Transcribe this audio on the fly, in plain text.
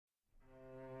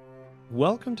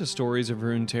Welcome to Stories of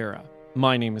Runeterra.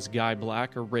 My name is Guy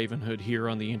Black, or Ravenhood here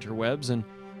on the interwebs, and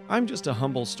I'm just a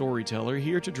humble storyteller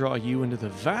here to draw you into the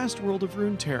vast world of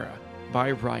Runeterra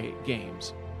by Riot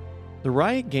Games. The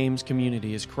Riot Games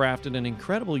community has crafted an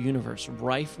incredible universe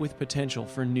rife with potential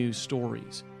for new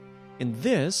stories. In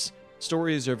this,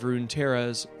 Stories of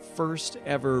Runeterra's first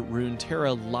ever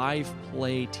Runeterra live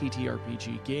play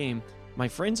TTRPG game, my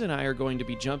friends and I are going to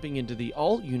be jumping into the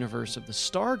alt universe of the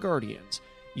Star Guardians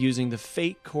using the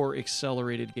Fate Core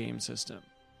accelerated game system.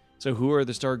 So who are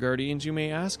the Star Guardians, you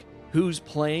may ask? Who's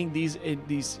playing these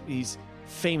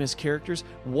famous characters?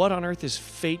 What on earth is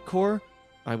Fate Core?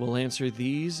 I will answer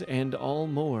these and all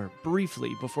more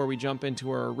briefly before we jump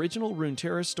into our original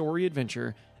Runeterra story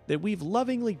adventure that we've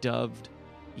lovingly dubbed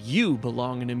You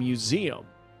Belong in a Museum.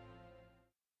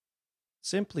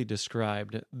 Simply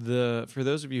described, for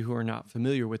those of you who are not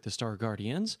familiar with the Star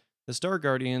Guardians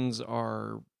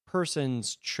are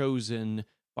persons chosen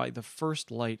by the first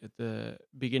light at the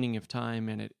beginning of time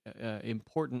and at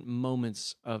important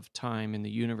moments of time in the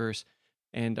universe,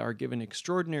 and are given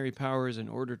extraordinary powers in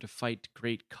order to fight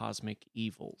great cosmic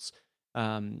evils.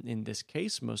 In this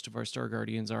case, most of our Star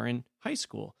Guardians are in high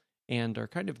school and are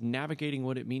kind of navigating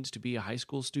what it means to be a high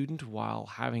school student while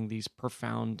having these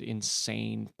profound,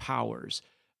 insane powers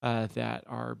that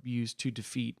are used to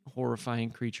defeat horrifying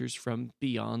creatures from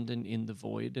beyond and in the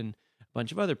void and a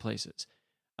bunch of other places.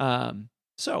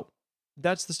 So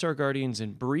that's the Star Guardians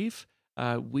in brief.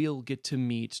 We'll get to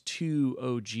meet two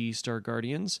OG Star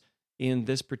Guardians in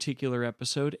this particular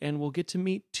episode, and we'll get to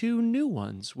meet two new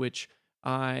ones, which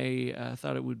I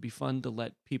thought it would be fun to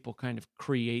let people kind of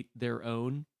create their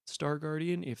own Star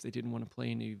Guardian if they didn't want to play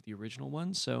any of the original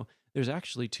ones. So there's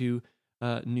actually two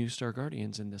new Star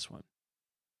Guardians in this one.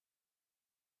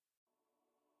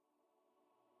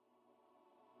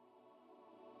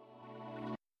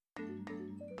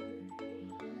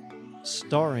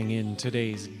 Starring in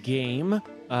today's game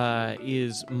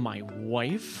is my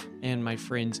wife and my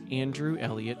friends Andrew,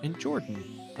 Elliot, and Jordan.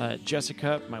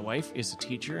 Jessica, my wife, is a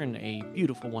teacher and a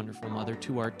beautiful, wonderful mother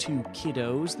to our two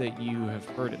kiddos that you have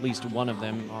heard at least one of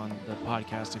them on the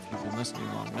podcast if you've been listening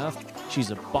long enough. She's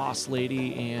a boss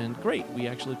lady and great. We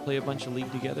actually play a bunch of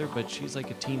League together, but she's like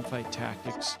a teamfight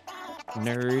tactics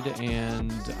nerd,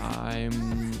 and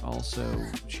I'm also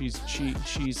she's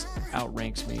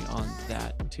outranks me on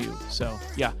that too. So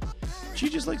yeah, she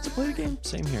just likes to play the game.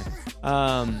 Same here.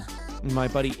 My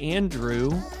buddy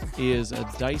Andrew is a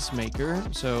dice maker,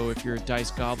 so if you're a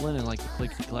dice goblin and like the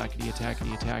clickety clackety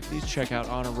attackety attackities, check out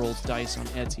Honor Rolls Dice on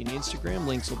Etsy and Instagram.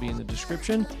 Links will be in the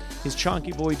description. His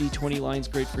Chonky Boy D20 line's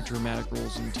great for dramatic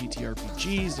rolls and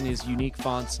TTRPGs, and his unique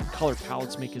fonts and color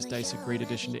palettes make his dice a great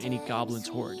addition to any goblin's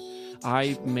horde.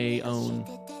 I may own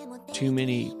too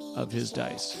many of his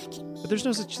dice, but there's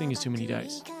no such thing as too many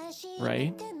dice,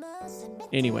 right?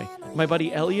 Anyway, my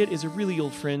buddy Elliot is a really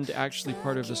old friend, actually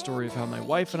part of the story of how my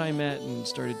wife and I met and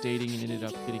started dating and ended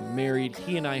up getting married.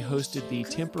 He and I hosted the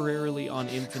temporarily on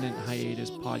infinite hiatus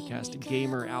podcast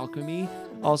Gamer Alchemy,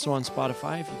 also on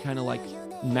Spotify if you kind of like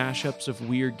mashups of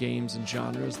weird games and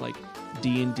genres like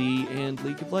D&D and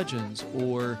League of Legends,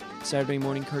 or Saturday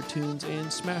morning cartoons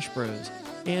and Smash Bros.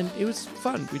 And it was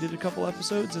fun. We did a couple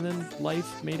episodes, and then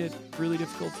life made it really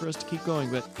difficult for us to keep going.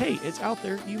 But hey, it's out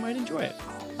there. You might enjoy it.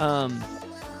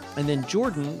 And then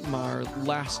Jordan, our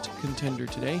last contender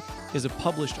today, is a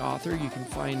published author. You can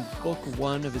find book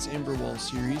 1 of his Emberwall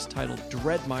series titled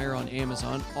Dreadmire on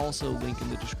Amazon. Also link in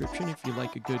the description if you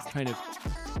like a good kind of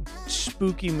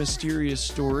spooky, mysterious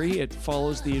story. It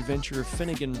follows the adventure of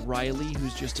Finnegan Riley,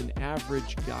 who's just an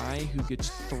average guy who gets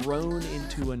thrown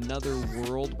into another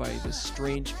world by this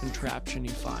strange contraption he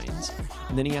finds.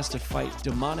 And then he has to fight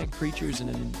demonic creatures in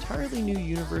an entirely new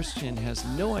universe and has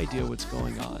no idea what's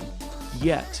going on.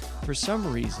 Yet, for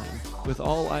some reason, with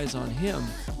all eyes on him,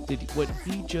 did what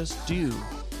he just do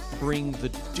bring the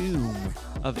doom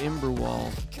of Emberwall,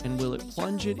 and will it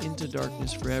plunge it into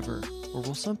darkness forever, or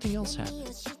will something else happen?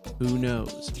 Who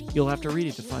knows? You'll have to read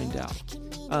it to find out.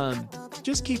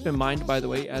 Just keep in mind, by the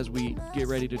way, as we get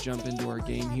ready to jump into our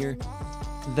game here,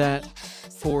 that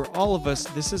for all of us,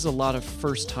 this is a lot of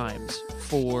first times.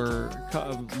 For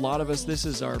a lot of us, this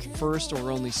is our first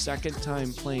or only second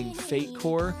time playing Fate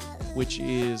Core, which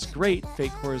is great.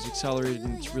 Fate Core is accelerated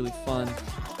and it's really fun,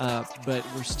 but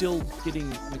we're still getting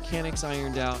mechanics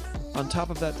ironed out. On top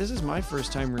of that, this is my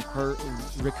first time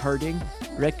recording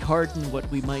what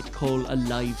we might call a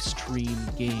live stream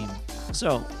game.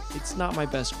 So it's not my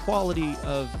best quality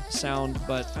of sound,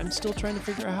 but I'm still trying to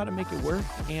figure out how to make it work,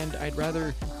 and I'd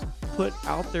rather put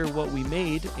out there what we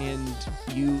made and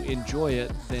you enjoy it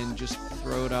than just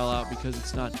throw it all out because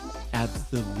it's not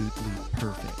absolutely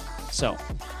perfect. So,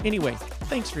 anyway,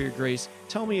 thanks for your grace.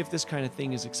 Tell me if this kind of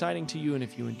thing is exciting to you and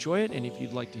if you enjoy it and if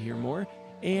you'd like to hear more.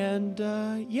 And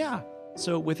yeah,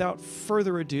 so without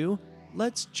further ado,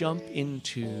 let's jump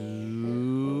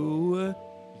into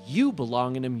You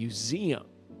Belong in a Museum,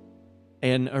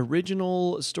 an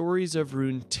original Stories of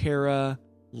Runeterra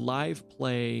live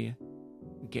play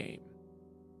game.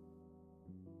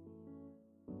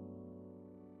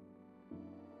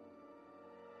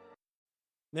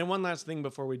 Then one last thing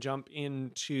before we jump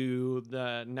into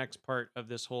the next part of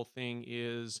this whole thing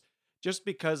is just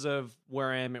because of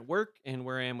where I am at work and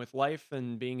where I am with life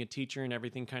and being a teacher and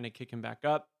everything kind of kicking back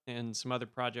up and some other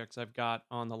projects I've got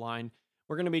on the line,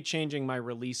 we're going to be changing my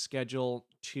release schedule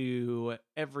to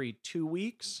every 2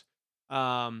 weeks.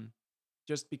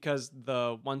 Just because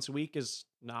the once a week is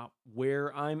not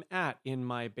where I'm at in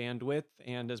my bandwidth.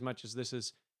 And as much as this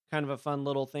is kind of a fun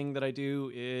little thing that I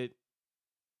do,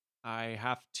 I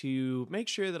have to make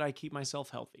sure that I keep myself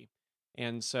healthy.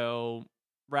 And so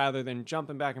rather than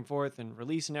jumping back and forth and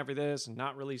releasing every this and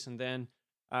not releasing then,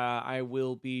 I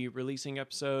will be releasing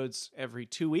episodes every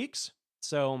 2 weeks.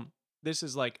 So this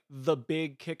is like the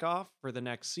big kickoff for the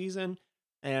next season,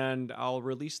 and I'll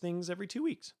release things every 2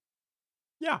 weeks.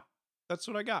 Yeah, that's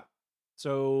what I got.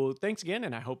 So thanks again,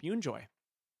 and I hope you enjoy.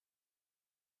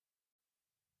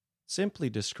 Simply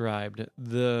described,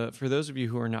 for those of you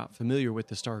who are not familiar with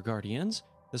the Star Guardians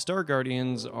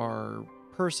are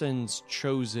persons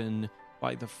chosen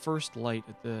by the first light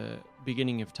at the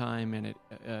beginning of time and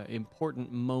at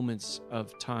important moments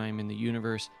of time in the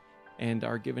universe, and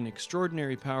are given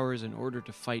extraordinary powers in order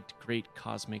to fight great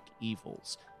cosmic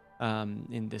evils.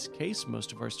 In this case,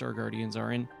 most of our Star Guardians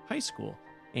are in high school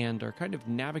and are kind of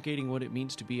navigating what it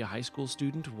means to be a high school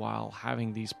student while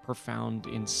having these profound,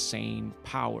 insane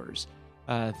powers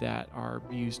that are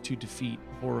used to defeat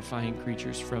horrifying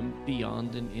creatures from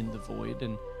beyond and in the void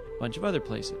and a bunch of other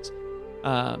places.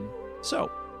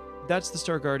 So that's the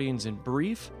Star Guardians in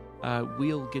brief.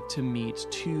 We'll get to meet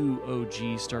 2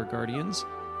 OG Star Guardians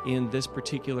in this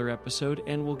particular episode,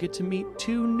 and we'll get to meet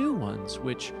 2 new ones,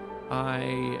 which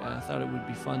I thought it would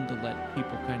be fun to let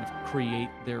people kind of create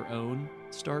their own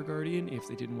Star Guardian if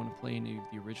they didn't want to play any of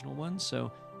the original ones.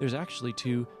 So there's actually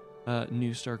 2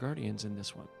 new Star Guardians in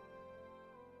this one.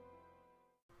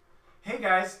 Hey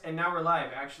guys, and now we're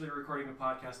live, actually recording a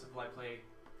podcast of Live Play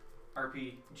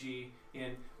RPG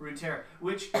in Runeterra,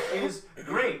 which is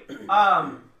great.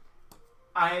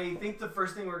 I think the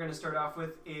first thing we're going to start off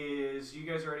with is, you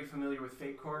guys are already familiar with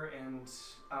Fate Core, and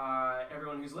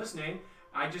everyone who's listening,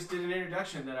 I just did an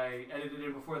introduction that I edited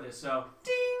in before this, so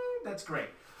ding, that's great.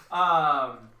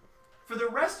 For the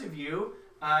rest of you,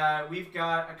 we've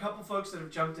got a couple folks that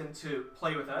have jumped in to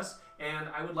play with us, and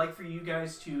I would like for you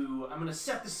guys to, I'm going to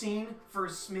set the scene for a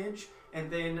smidge,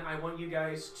 and then I want you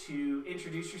guys to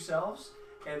introduce yourselves,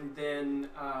 and then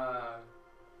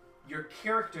your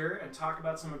character, and talk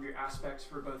about some of your aspects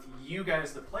for both you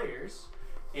guys, the players,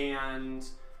 and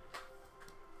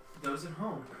those at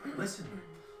home listening.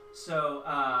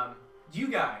 So, you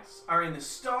guys are in the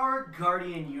Star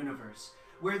Guardian universe,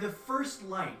 where the first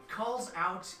light calls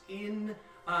out in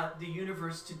the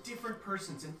universe to different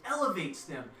persons and elevates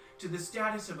them to the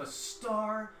status of a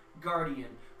Star Guardian,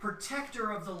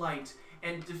 protector of the light,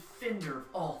 and defender of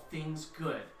all things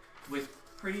good, with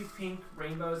pretty pink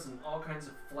rainbows and all kinds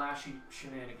of flashy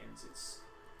shenanigans.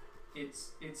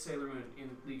 It's Sailor Moon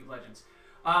in League of Legends.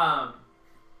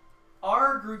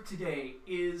 Our group today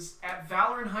is at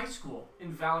Valoran High School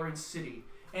in Valoran City,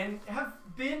 and have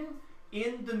been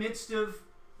in the midst of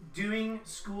doing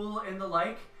school and the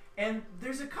like, and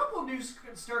there's a couple new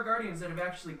Star Guardians that have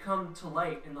actually come to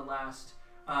light in the last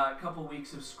couple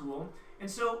weeks of school. And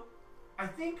so I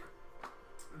think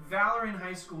Valoran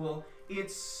High School,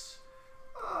 it's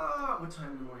what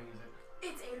time in the morning is it?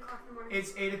 It's 8 o'clock in the morning.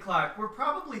 It's 8 o'clock. We're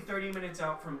probably 30 minutes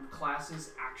out from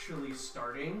classes actually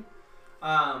starting.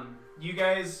 You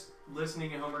guys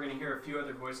listening at home are going to hear a few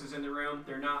other voices in the room.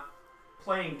 They're not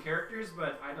playing characters,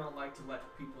 but I don't like to let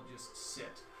people just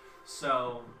sit.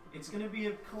 So it's going to be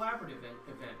a collaborative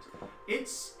event.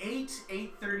 It's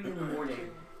 8:30 in the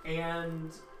morning,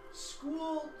 and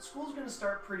school's going to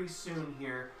start pretty soon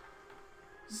here.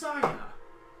 Zaya,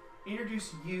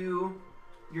 introduce you,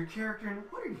 your character, and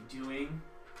what are you doing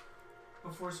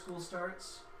before school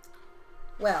starts?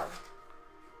 Well,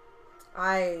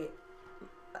 I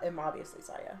am obviously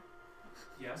Zaya.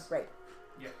 Yes? Right.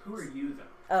 Yeah, who are you, though?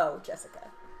 Oh, Jessica.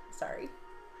 Sorry.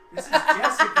 This is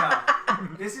Jessica.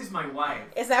 This is my wife.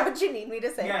 Is that what you need me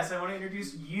to say? Yes, I want to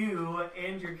introduce you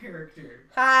and your character.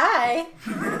 Hi.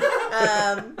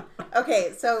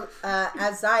 Okay, so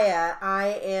as Zaya,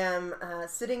 I am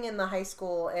sitting in the high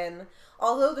school, and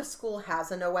although the school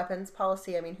has a no weapons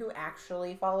policy, I mean, who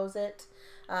actually follows it?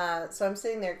 So I'm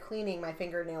sitting there cleaning my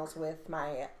fingernails with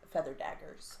my feather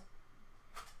daggers.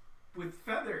 With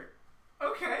feather.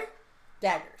 Okay.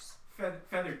 Daggers.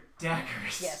 Feather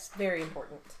daggers. Yes, very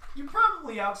important. You're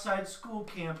probably outside school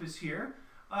campus here.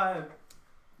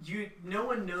 No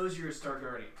one knows you're a Star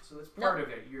Guardian, so that's part of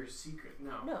it. You're a secret.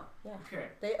 No. Yeah.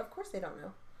 Okay. Of course they don't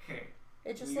know. Okay.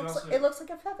 It just You looks also- like, it looks like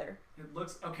a feather. It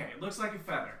looks like a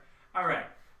feather. All right.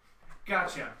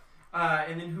 Gotcha.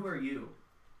 And then who are you?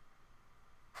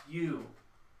 You.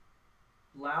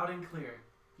 Loud and clear.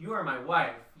 You are my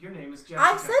wife. Your name is Jessica.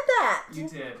 I said that. You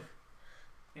did.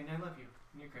 And I love you.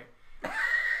 You're great.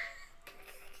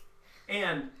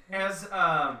 And as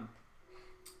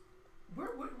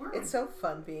we're It's so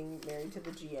fun being married to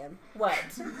the GM. What?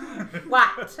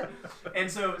 What? And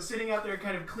so sitting out there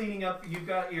kind of cleaning up, you've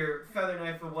got your feather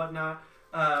knife and whatnot.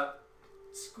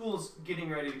 School's getting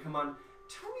ready to come on.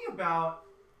 Tell me about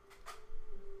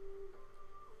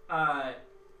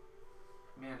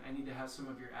man, I need to have some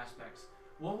of your aspects.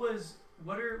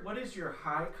 What is your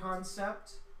high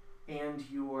concept and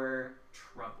your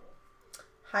trouble?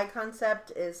 High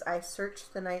concept is I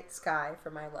search the night sky for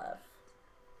my love.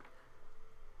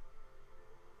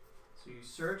 So you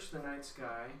search the night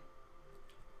sky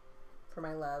For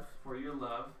my love. for your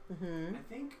love. Mm-hmm.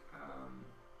 I think,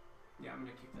 yeah, I'm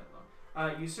going to keep that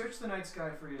low. You search the night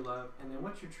sky for your love, and then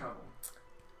what's your trouble?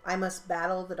 I must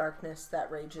battle the darkness that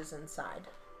rages inside.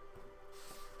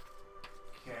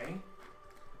 Okay.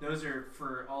 Those are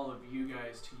for all of you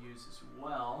guys to use as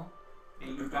well.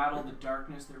 And you battle the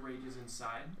darkness that rages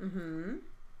inside. Mm-hmm.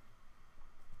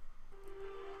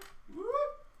 Whoop.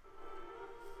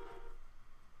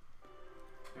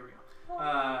 There we go.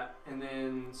 And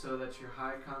then, so that's your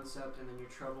high concept, and then your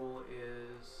trouble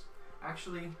is...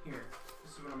 Actually, here.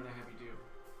 This is what I'm going to have you do.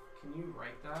 Can you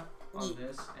write that on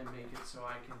this and make it so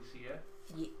I can see it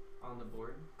on the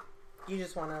board? You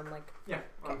just want to, like... Yeah,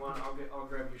 on one. I'll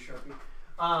grab you Sharpie.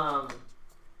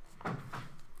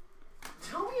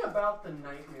 Tell me about the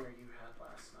nightmare you had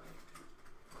last night.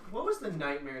 What was the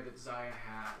nightmare that Zaya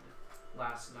had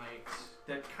last night?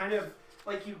 That kind of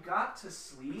like you got to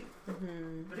sleep,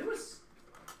 but it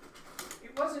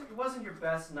wasn't your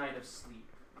best night of sleep.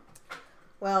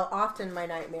 Well, often my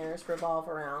nightmares revolve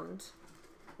around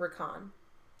Rakan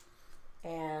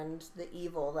and the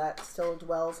evil that still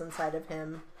dwells inside of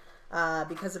him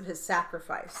because of his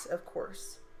sacrifice, of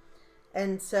course.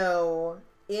 And so,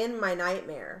 in my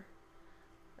nightmare,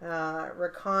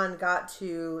 Rakan got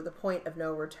to the point of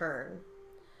no return.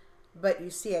 But you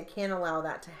see, I can't allow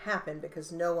that to happen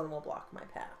because no one will block my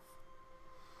path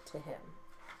to him.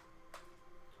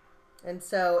 And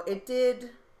so, it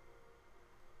did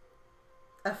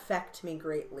affect me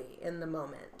greatly in the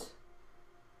moment.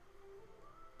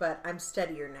 But I'm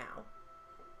steadier now.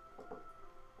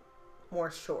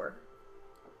 More sure.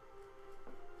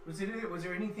 Was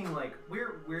there anything like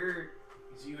where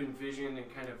as you envision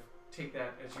and kind of take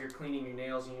that as you're cleaning your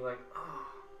nails and you're like, oh,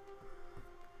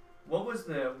 what was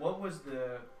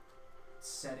the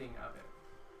setting of it?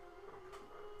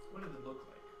 What did it look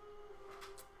like?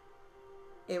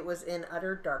 It was in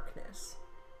utter darkness.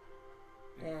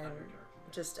 In And utter darkness.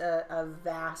 just a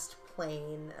vast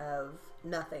plain of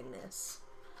nothingness.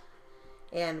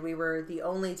 And we were the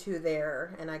only two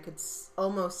there, and I could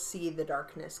almost see the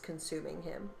darkness consuming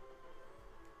him.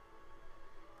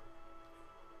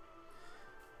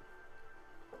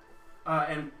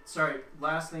 And sorry,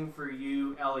 last thing for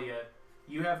you, Elliot.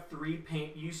 You have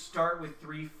you start with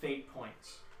 3 fate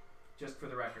points, just for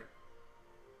the record.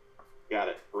 Got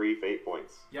it. 3 fate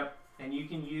points. Yep, and you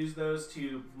can use those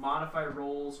to modify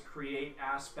rolls, create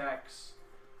aspects,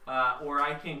 or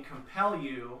I can compel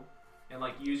you and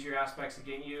like use your aspects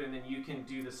against you, and then you can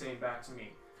do the same back to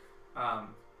me.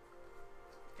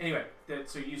 Anyway,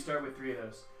 so you start with 3 of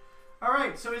those. All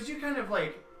right. So as you kind of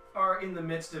like are in the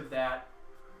midst of that,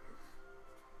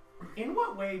 in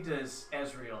what way does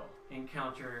Ezreal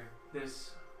encounter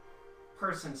this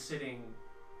person sitting?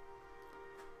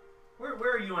 Where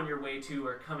are you on your way to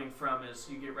or coming from as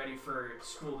you get ready for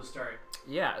school to start?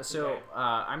 Yeah, so Okay.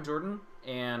 I'm Jordan,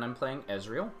 and I'm playing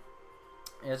Ezreal.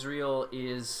 Ezreal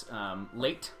is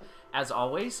late, as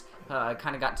always.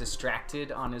 Kind of got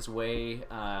distracted on his way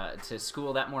to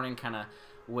school that morning, kind of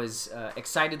was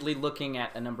excitedly looking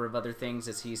at a number of other things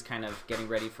as he's kind of getting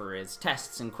ready for his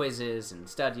tests and quizzes and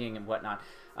studying and whatnot.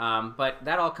 But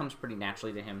that all comes pretty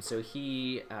naturally to him. So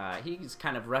he's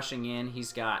kind of rushing in.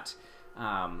 He's got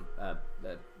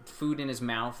food in his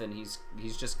mouth, and he's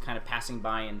just kind of passing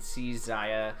by and sees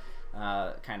Zaya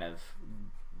kind of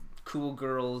cool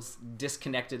girls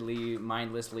disconnectedly,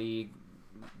 mindlessly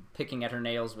picking at her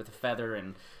nails with a feather,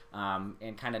 and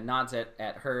kind of nods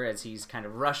at her as he's kind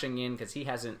of rushing in because he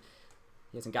hasn't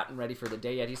gotten ready for the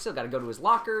day yet. He's still got to go to his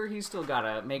locker. He's still got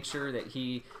to make sure that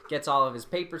he gets all of his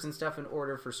papers and stuff in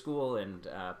order for school, and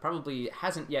probably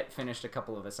hasn't yet finished a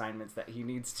couple of assignments that he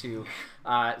needs to.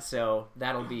 So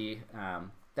that'll be how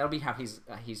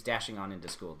he's dashing on into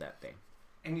school that day.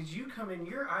 And as you come in,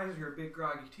 your eyes are a bit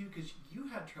groggy too because you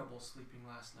had trouble sleeping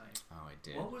last night. Oh, I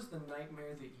did. What was the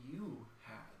nightmare that you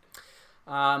had?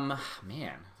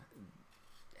 Man,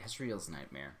 Ezreal's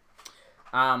nightmare.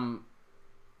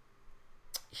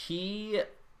 He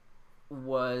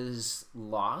was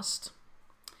lost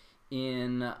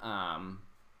in a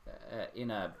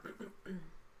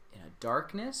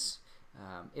darkness.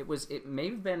 It may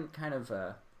have been kind of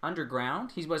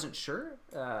underground. He wasn't sure.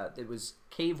 It was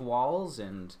cave walls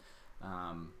and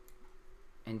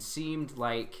seemed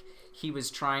like he was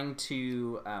trying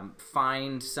to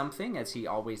find something, as he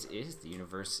always is. The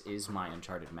universe is my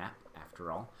uncharted map,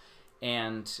 after all,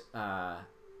 and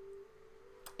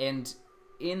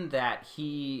in that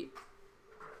he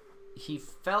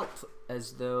felt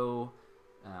as though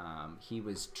he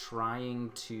was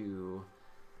trying to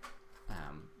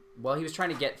he was trying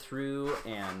to get through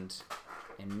and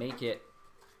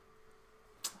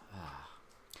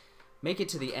make it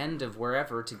to the end of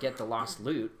wherever to get the lost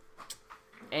loot,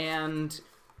 and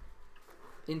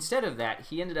instead of that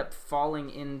he ended up falling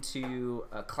into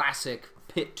a classic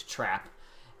pit trap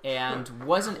and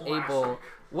wasn't able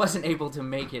to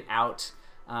make it out.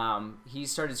 He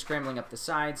started scrambling up the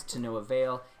sides to no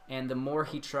avail, and the more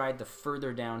he tried, the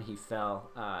further down he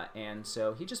fell, and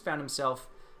so he just found himself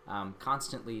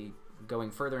constantly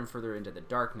going further and further into the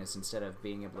darkness instead of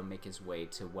being able to make his way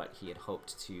to what he had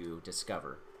hoped to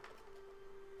discover.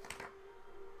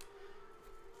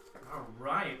 All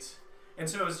right. And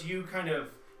so as you kind of,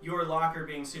 your locker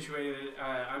being situated,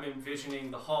 I'm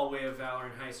envisioning the hallway of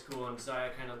Valorant High School, and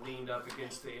Zaya kind of leaned up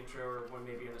against the intro, or one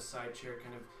maybe in a side chair,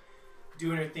 kind of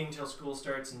doing her thing till school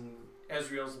starts, and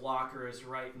Ezreal's locker is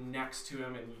right next to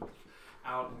him, and you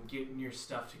out and getting your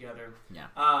stuff together. Yeah.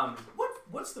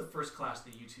 What's the first class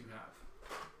that you two have?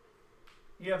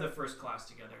 You have the first class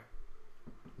together.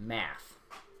 Math.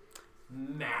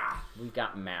 We've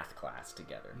got math class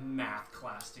together. Math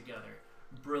class together.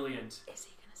 Brilliant. Is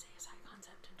he gonna say his high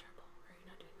concept in trouble? Or are you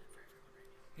not doing that for everyone right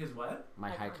now? His what? My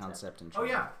high concept. concept and Oh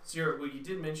yeah. So you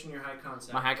did mention your high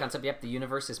concept. My high concept, yep. The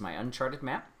universe is my uncharted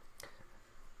map.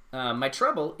 My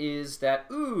trouble is that,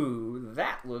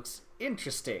 that looks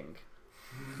interesting.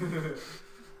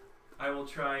 I will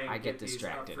try and I get these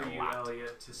distracted up for a you, lot.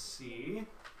 Elliot, to see.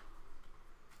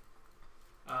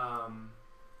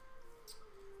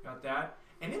 Got that.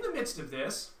 And in the midst of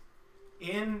this,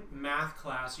 in math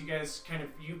class, you guys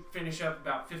you finish up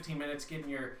about 15 minutes getting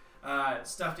your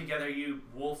stuff together. You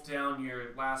wolf down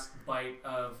your last bite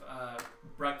of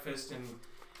breakfast and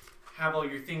have all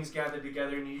your things gathered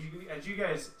together. And as you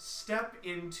guys step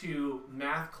into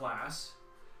math class,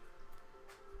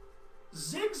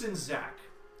 Ziggs and Zach,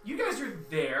 you guys are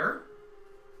there.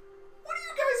 What are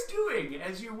you guys doing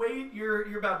as you wait?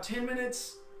 You're about 10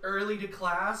 minutes early to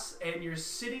class, and you're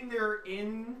sitting there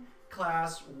in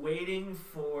class waiting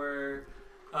for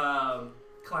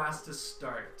class to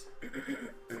start.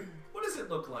 What does it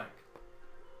look like?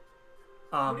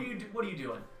 What are you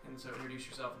doing? And so introduce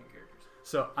yourself and your characters.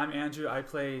 So I'm Andrew. I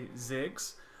play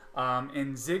Ziggs.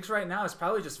 And Ziggs right now is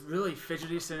probably just really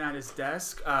fidgety sitting at his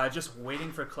desk, just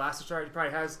waiting for class to start. He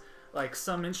probably has like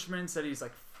some instruments that he's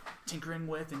like tinkering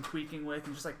with and tweaking with,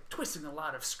 and just like twisting a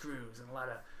lot of screws and a lot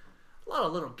of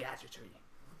little gadgetry.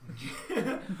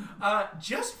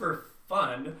 Just for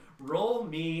fun, roll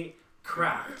me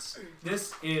crafts.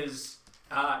 This is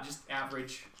just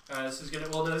average. This is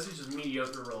just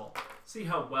mediocre roll. See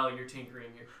how well you're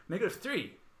tinkering here.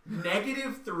 -3.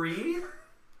 -3?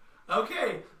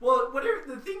 Okay. Well, whatever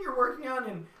the thing you're working on,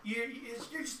 and you're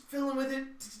just fiddling with it.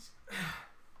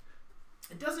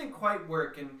 It doesn't quite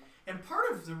work, and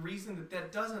part of the reason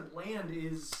that doesn't land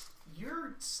is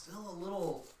you're still a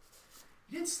little.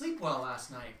 You didn't sleep well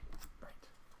last night. Right.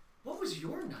 What was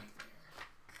your nightmare?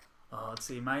 Let's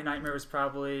see. My nightmare was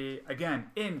probably,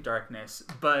 again, in darkness,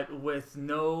 but with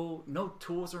no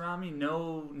tools around me,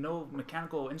 no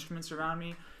mechanical instruments around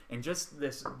me, and just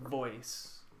this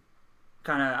voice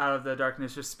kind of out of the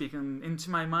darkness just speaking into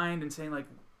my mind and saying, like,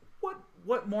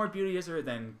 what more beauty is there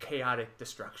than chaotic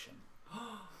destruction?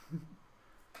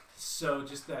 So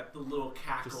just the little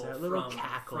cackle. Just that little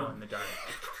cackle in the dark.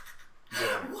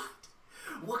 Yeah.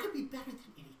 What could be better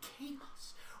than any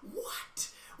chaos?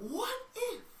 What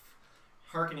if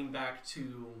hearkening back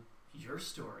to your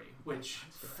story, which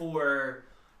for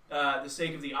the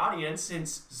sake of the audience,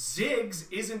 since Ziggs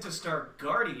isn't a Star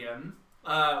Guardian,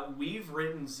 we've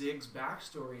written Ziggs'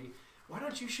 backstory. Why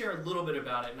don't you share a little bit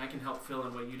about it, and I can help fill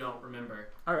in what you don't remember,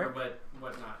 All right. or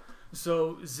whatnot.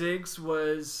 So Ziggs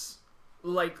was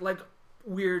like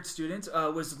weird student,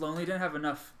 was lonely, didn't have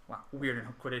enough, well, weird in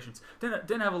quotations,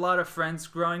 didn't have a lot of friends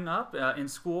growing up in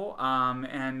school,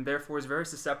 and therefore is very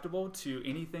susceptible to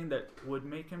anything that would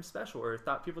make him special or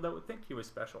thought people that would think he was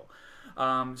special.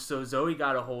 So Zoe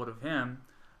got a hold of him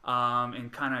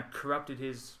and kind of corrupted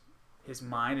his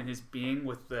mind and his being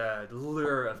with the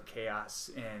lure of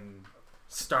chaos and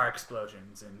star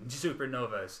explosions and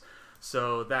supernovas.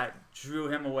 So that drew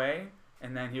him away.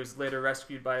 And then he was later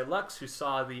rescued by Lux, who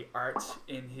saw the art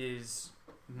in his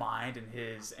mind and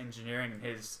his engineering and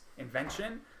his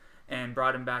invention, and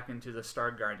brought him back into the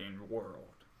Star Guardian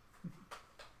world.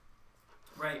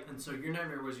 Right, and so your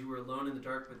nightmare was you were alone in the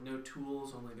dark with no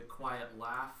tools, only the quiet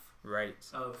laugh Right.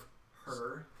 of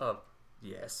her.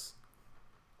 Yes.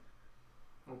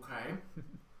 Okay.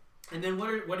 And then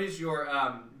what is your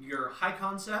high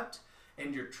concept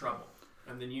and your trouble?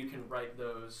 And then you can write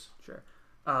those. Sure.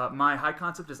 My high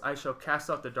concept is I shall cast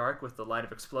out the dark with the light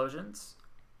of explosions,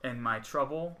 and my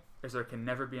trouble is there can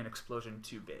never be an explosion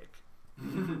too big.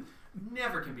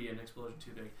 Never can be an explosion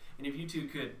too big. And if you two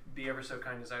could be ever so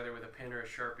kind as either with a pen or a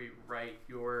Sharpie write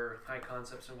your high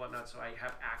concepts and whatnot so I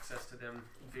have access to them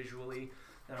visually,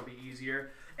 that'll be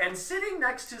easier. And sitting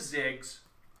next to Ziggs,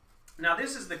 now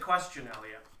this is the question,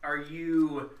 Elliot. Are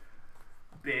you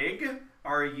big?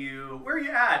 Where are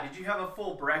you at? Did you have a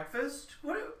full breakfast?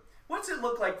 What's it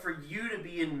look like for you to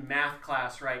be in math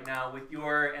class right now with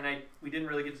your, we didn't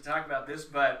really get to talk about this,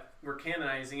 but we're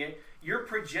canonizing it, your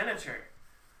progenitor,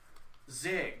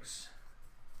 Ziggs?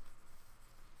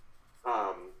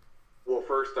 Well,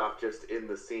 first off, just in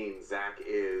the scene, Zach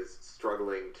is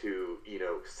struggling to,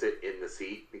 sit in the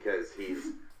seat because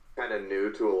he's kind of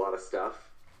new to a lot of stuff.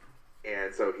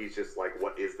 And so he's just like,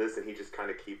 what is this? And he just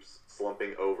kind of keeps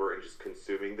slumping over and just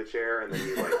consuming the chair. And then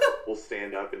he will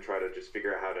stand up and try to just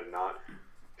figure out how to not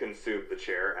consume the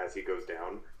chair as he goes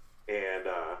down. And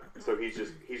so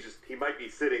he might be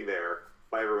sitting there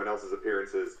by everyone else's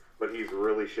appearances, but he's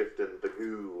really shifting the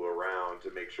goo around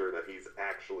to make sure that he's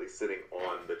actually sitting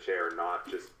on the chair, not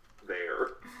just there.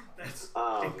 That's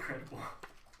incredible.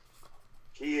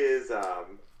 He is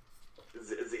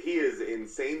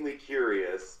insanely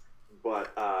curious,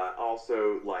 but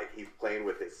also he's playing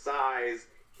with his size.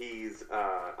 He's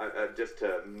just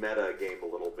to meta game a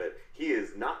little bit. He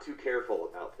is not too careful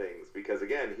about things because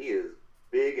again he is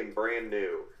big and brand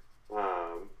new.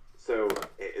 So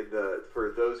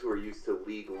for those who are used to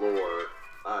League lore,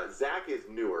 Zach is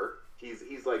newer. He's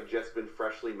just been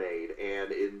freshly made,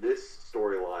 and in this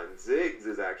storyline, Ziggs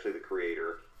is actually the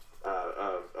creator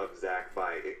of Zach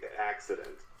by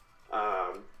accident.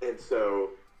 And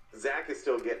so Zach is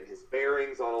still getting his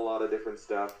bearings on a lot of different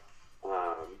stuff.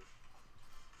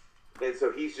 And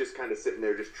so he's just kind of sitting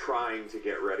there just trying to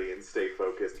get ready and stay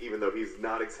focused, even though he's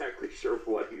not exactly sure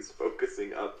what he's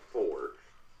focusing up for.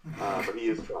 But he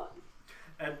is trying.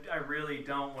 And I really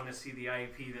don't want to see the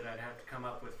IEP that I'd have to come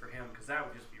up with for him, because that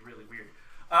would just be really weird.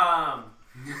 Do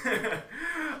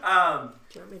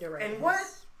you want me to write? And what?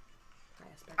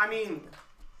 I mean,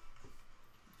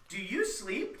 do you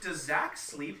sleep? Does Zach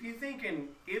sleep, you think? And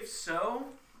if so,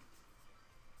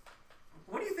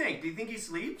 what do you think? Do you think he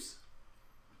sleeps?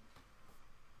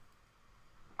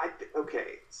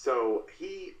 Okay, so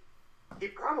he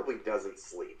probably doesn't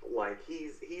sleep.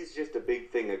 He's just a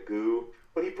big thing of goo,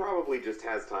 but he probably just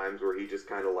has times where he just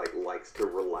kind of likes to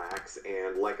relax,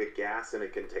 and like a gas in a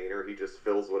container, he just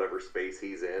fills whatever space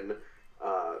he's in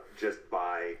just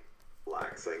by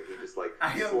relaxing. He just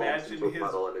slumps into a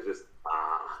puddle and is just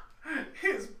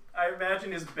I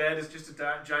imagine his bed is just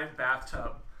a giant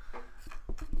bathtub.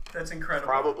 That's incredible.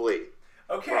 Probably.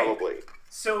 Okay. Probably.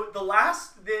 So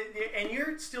and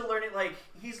you're still learning,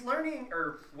 he's learning,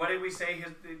 or what did we say?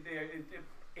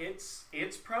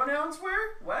 Its pronouns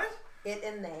were? What? It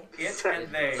and they. It and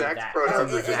they. Zach's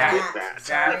pronouns are that.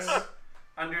 That's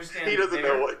understand. He doesn't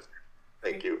know what.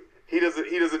 Thank you. He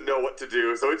doesn't know what to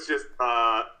do, so it's just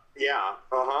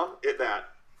it that.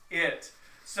 It.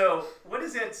 So what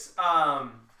is its the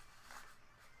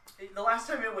last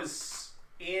time it was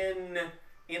in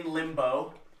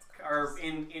limbo, or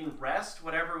in rest,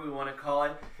 whatever we want to call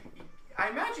it, I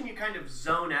imagine you kind of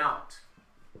zone out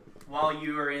while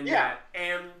you are in that.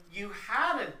 And you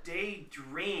had a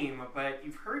daydream, but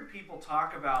you've heard people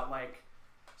talk about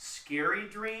scary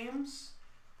dreams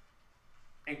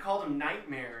and call them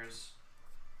nightmares.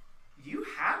 You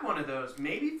had one of those,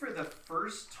 maybe for the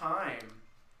first time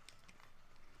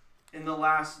in the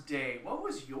last day. What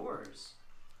was yours?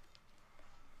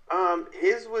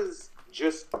 His was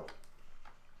just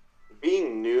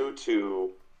being new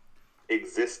to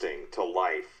existing, to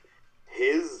life.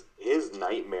 His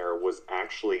nightmare was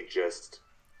actually just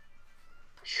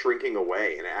shrinking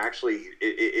away, and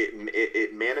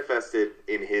it manifested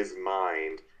in his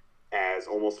mind as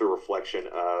almost a reflection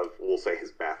of, we'll say,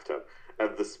 his bathtub,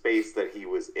 of the space that he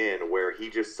was in, where he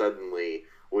just suddenly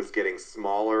was getting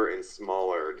smaller and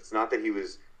smaller. It's not that he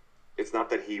was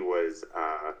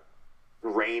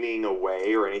raining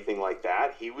away or anything like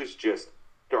that. He was just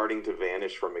starting to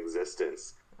vanish from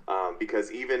existence,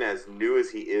 because even as new as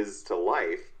he is to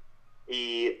life,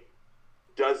 he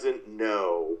doesn't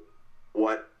know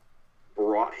what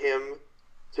brought him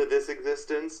to this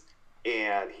existence,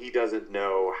 and he doesn't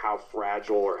know how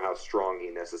fragile or how strong he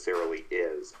necessarily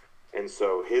is. And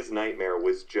so his nightmare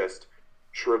was just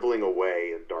shriveling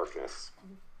away in darkness,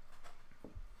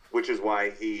 which is why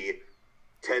he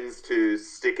tends to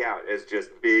stick out as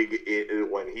just big.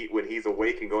 When he's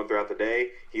awake and going throughout the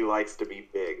day, he likes to be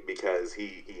big, because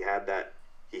he had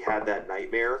that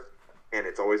nightmare, and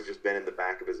it's always just been in the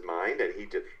back of his mind, and he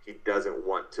doesn't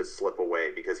want to slip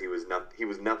away, because he was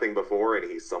nothing before, and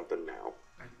he's something now.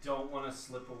 I don't want to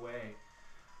slip away.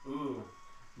 Ooh,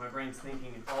 my brain's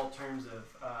thinking in all terms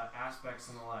of aspects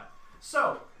and all that.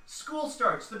 So, school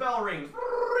starts, the bell rings,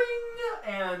 ring,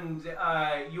 and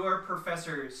your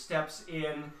professor steps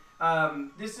in.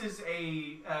 This is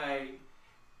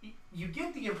you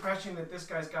get the impression that this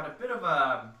guy's got a bit of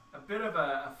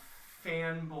a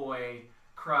fanboy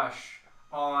crush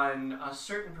on a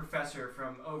certain professor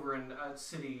from over in a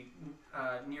city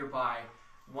nearby,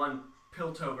 one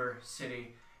Piltover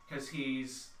city, because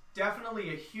he's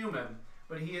definitely a human,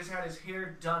 but he has had his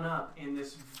hair done up in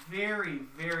this very,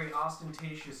 very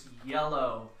ostentatious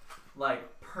yellow,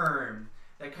 like, perm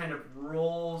that kind of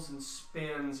rolls and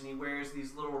spins, and he wears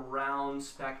these little round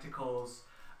spectacles,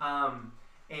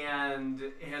 and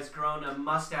has grown a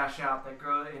mustache out that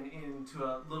grows into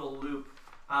a little loop,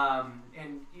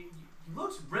 and he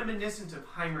looks reminiscent of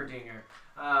Heimerdinger,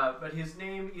 but his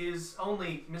name is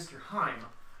only Mr. Heim.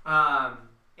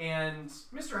 And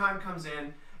Mr. Heim comes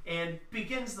in and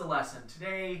begins the lesson.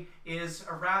 Today is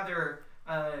a rather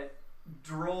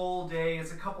droll day.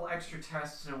 It's a couple extra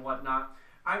tests and whatnot.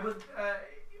 What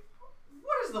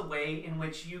is the way in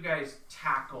which you guys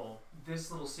tackle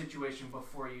this little situation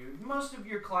before you? Most of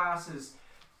your class has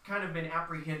kind of been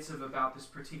apprehensive about this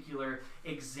particular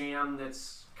exam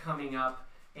that's coming up.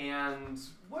 And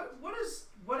what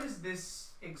does this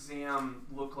exam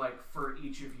look like for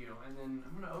each of you? And then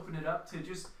I'm going to open it up to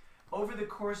just over the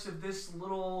course of this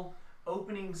little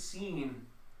opening scene.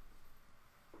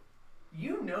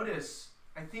 You notice,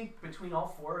 I think, between all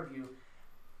four of you,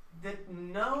 that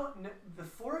the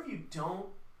four of you don't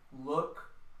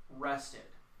look rested.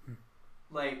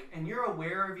 Like, and you're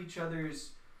aware of each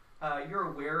other's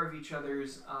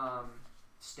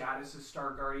status as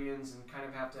Star Guardians, and kind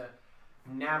of have to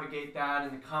navigate that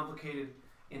and the complicated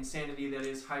insanity that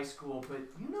is high school. But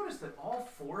you notice that all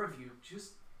four of you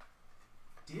just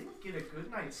didn't get a good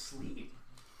night's sleep.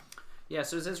 Yeah,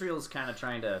 so Israel's kind of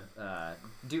trying to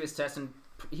do his test, and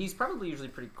he's probably usually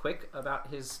pretty quick about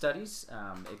his studies.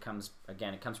 It comes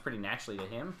pretty naturally to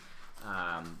him.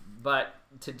 But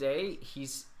today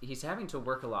he's having to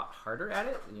work a lot harder at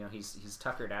it. You know, he's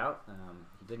tuckered out.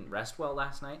 He didn't rest well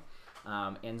last night,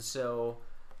 and so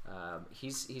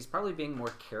he's probably being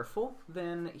more careful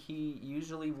than he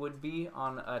usually would be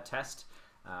on a test.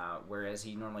 Whereas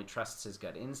he normally trusts his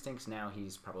gut instincts, now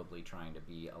he's probably trying to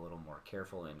be a little more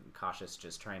careful and cautious,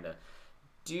 just trying to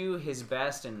do his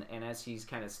best. And as he's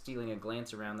kind of stealing a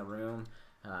glance around the room,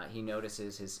 he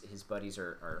notices his buddies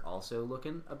are also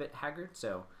looking a bit haggard.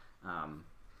 So,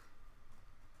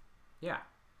 yeah.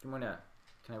 Can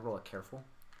I roll a careful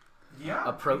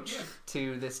approach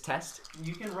to this test?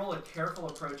 You can roll a careful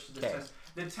approach to this test.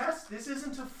 The test, this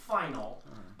isn't a final,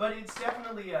 but it's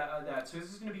definitely that. So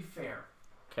this is going to be fair.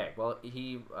 Okay, well,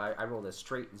 I rolled a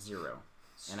straight 0,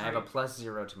 and I have a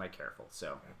 +0 to my careful,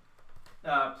 so.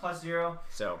 +0.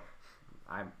 So,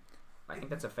 I think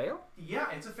that's a fail? Yeah,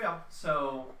 it's a fail.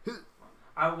 So,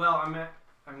 I'm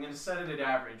going to set it at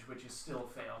average, which is still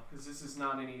a fail, because this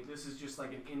is just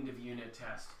like an end of unit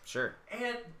test. Sure.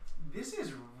 And this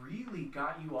has really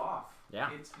got you off. Yeah.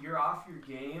 You're off your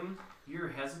game. You're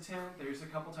hesitant. There's a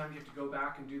couple times you have to go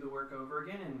back and do the work over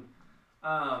again,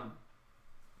 and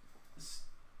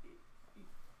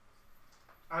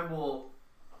I will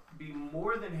be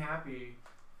more than happy.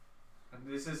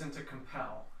 This isn't to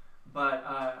compel, but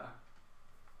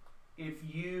if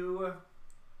you...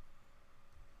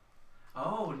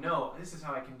 Oh, no. This is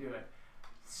how I can do it.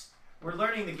 We're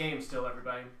learning the game still,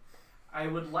 everybody. I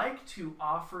would like to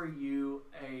offer you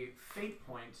a fate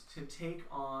point to take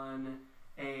on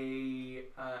a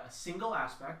single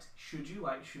aspect, should you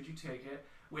take it,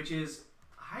 which is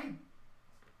I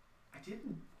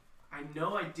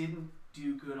know I didn't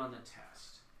do good on the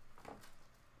test.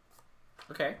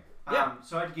 Okay. Yeah.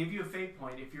 So I'd give you a fate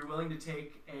point if you're willing to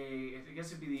take I guess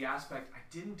it'd be the aspect I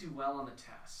didn't do well on the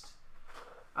test.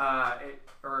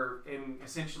 Or in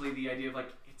essentially the idea of like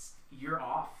you're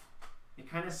off. It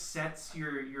kind of sets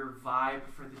your vibe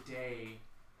for the day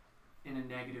in a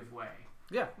negative way.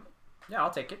 Yeah, I'll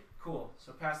take it. Cool.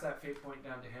 So pass that fate point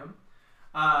down to him.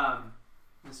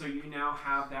 And so you now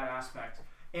have that aspect.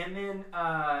 And then,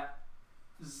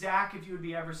 Zach, if you would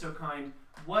be ever so kind,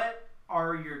 what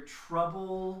are your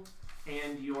trouble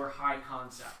and your high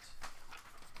concept?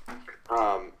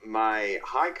 My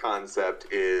high concept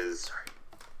is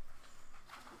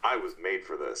I was made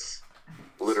for this.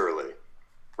 Literally.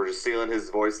 We're just stealing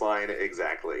his voice line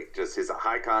exactly. Just his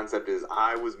high concept is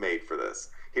I was made for this.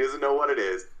 He doesn't know what it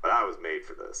is, but I was made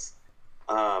for this.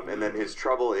 And then his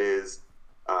trouble is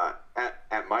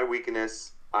at my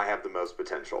weakness, I have the most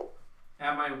potential.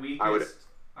 At my weakest,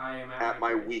 I am at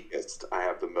my weakest, I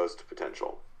have the most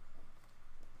potential.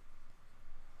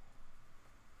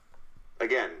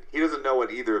 Again, he doesn't know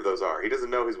what either of those are. He doesn't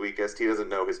know his weakest. He doesn't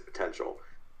know his potential.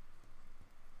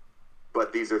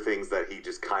 But these are things that he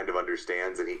just kind of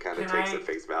understands and he kind of takes at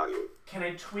face value. Can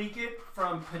I tweak it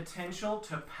from potential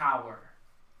to power?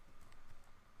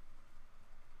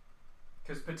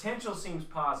 Because potential seems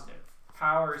positive.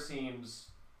 Power seems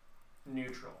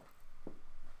neutral.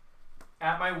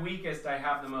 At my weakest, I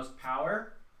have the most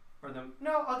power.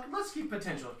 Let's keep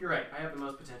potential. You're right. I have the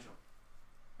most potential.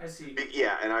 I see.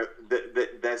 Yeah, and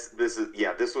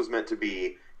this was meant to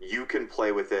be you can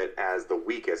play with it as the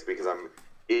weakest because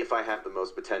if I have the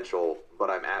most potential, but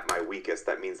I'm at my weakest,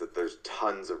 that means that there's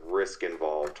tons of risk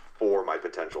involved for my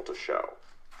potential to show.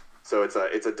 So it's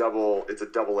a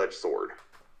double-edged sword.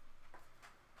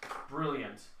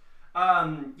 Brilliant.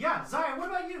 Zaya, what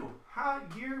about you? How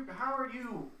are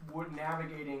you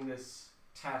navigating this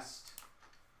test?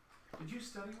 Did you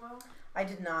study well? I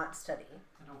did not study.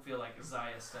 I don't feel like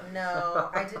Zaya studied. No,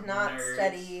 I did not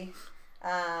study.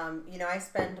 I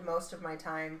spend most of my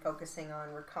time focusing on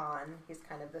Rakan. He's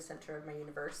kind of the center of my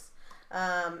universe.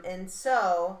 And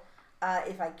so,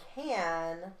 if I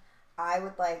can, I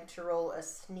would like to roll a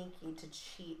sneaky to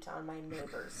cheat on my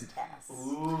neighbor's test.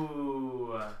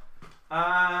 Ooh.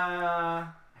 I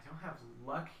don't have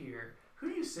luck here. Who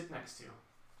do you sit next to?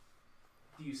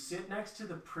 Do you sit next to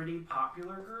the pretty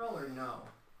popular girl or no?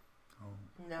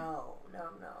 No.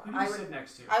 Who do you sit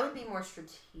next to? I would be more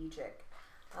strategic.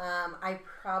 I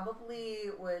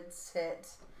probably would sit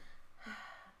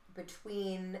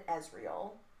between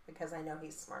Ezreal because I know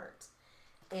he's smart.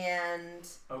 And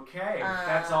okay,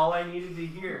 that's all I needed to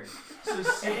hear. So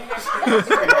sitting next to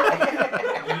Ezreal,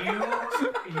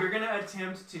 you're gonna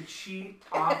attempt to cheat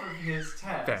off of his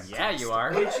test. Yeah, you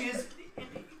are.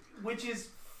 Which is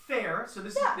fair. So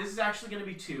this is actually gonna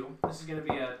be 2. This is gonna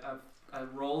be a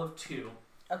roll of 2.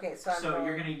 Okay, so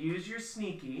you're gonna use your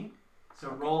sneaky. So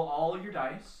roll all your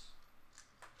dice.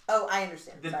 Oh, I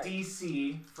understand. The Sorry.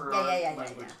 DC for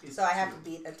language is so I have 2. to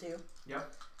beat a 2.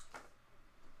 Yep.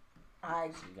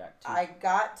 I got 2. I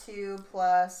got 2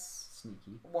 plus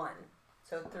Sneaky. 1,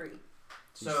 so 3.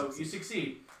 So you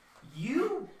succeed.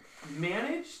 You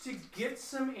managed to get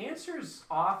some answers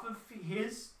off of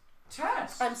his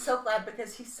test. I'm so glad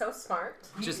because he's so smart.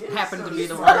 He just is happened so to be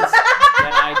the smart. ones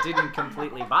that I didn't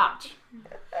completely botch.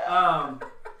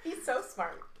 He's so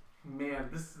smart. Man,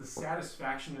 this is the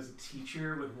satisfaction as a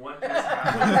teacher with what just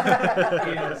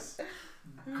happened is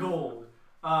gold.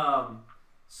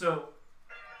 So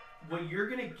what you're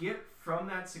gonna get from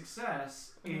that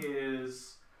success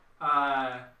is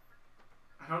I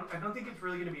don't think it's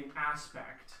really gonna be an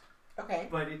aspect. Okay.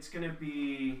 But it's gonna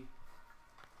be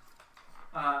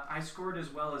I scored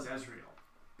as well as Ezreal.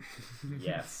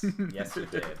 Yes, you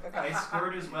did. I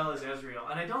scored as well as Ezreal,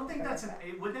 and I don't think that's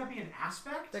would that be an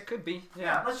aspect? That could be.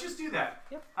 Yeah, let's just do that.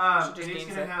 Yep. And it's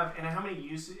gonna have. And how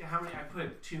many I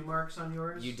put 2 marks on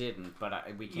yours. You didn't, but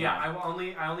we can. Yeah, I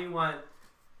only want.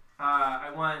 I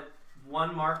want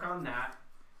 1 mark on that,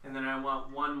 and then I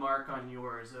want 1 mark on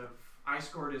yours. Of I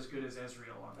scored as good as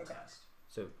Ezreal on the test.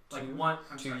 So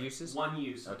two uses. 1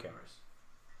 use of yours.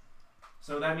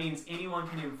 So that means anyone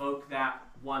can invoke that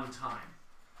 1 time.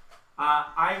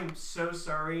 I'm so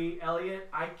sorry, Elliot.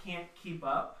 I can't keep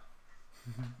up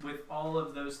with all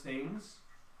of those things.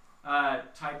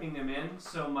 typing them in.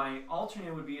 So my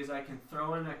alternate would be is I can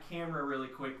throw in a camera really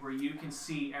quick where you can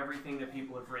see everything that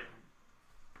people have written.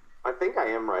 I think I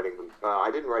am writing them.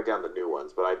 I didn't write down the new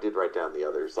ones, but I did write down the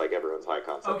others, like everyone's high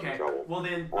concept Okay. and trouble. Well,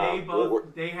 then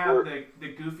they have the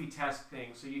goofy test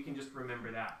thing, so you can just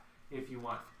remember that if you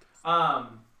want.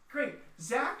 Great.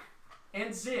 Zach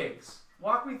and Ziggs,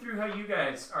 walk me through how you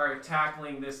guys are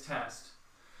tackling this test.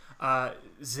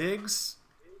 Ziggs,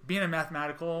 being a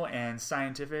mathematical and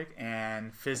scientific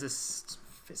and physicistical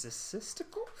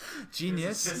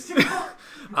genius.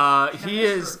 He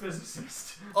is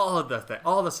Physicist. all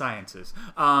the sciences.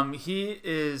 He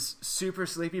is super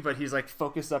sleepy, but he's like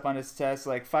focused up on his test,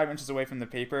 like 5 inches away from the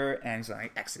paper, and he's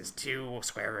like, X is 2,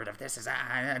 square root of this is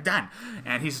done,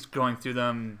 and he's going through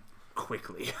them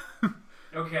quickly.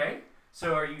 Okay.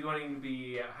 So are you going to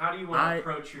be? How do you want to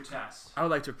approach your test? I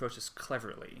would like to approach this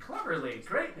cleverly. Cleverly.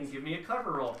 Great. Then give me a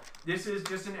clever roll. This is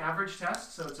just an average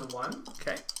test, so it's a 1.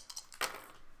 Okay.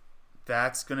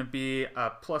 That's gonna be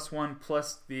a +1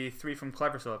 plus the 3 from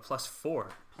clever, so a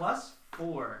 +4.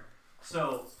 +4.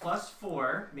 So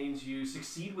 +4 means you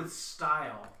succeed with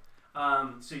style.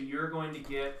 So you're going to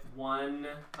get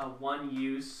a one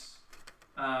use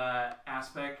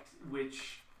aspect,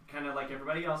 which kind of like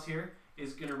everybody else here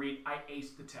is going to read, I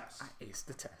aced the test. I aced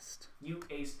the test. You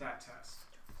aced that test.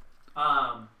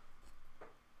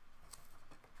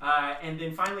 And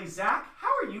then finally, Zach,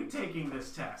 how are you taking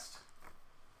this test?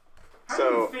 How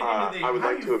do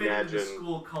you fit into the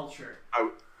school culture?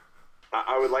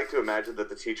 I would like to imagine that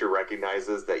the teacher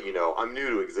recognizes that, I'm new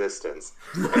to existence.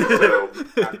 And so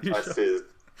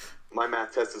my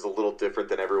math test is a little different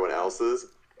than everyone else's.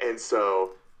 And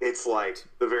so it's like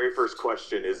the very first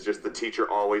question is just the teacher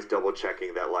always double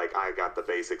checking that, like, I got the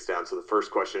basics down. So the first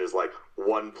question is like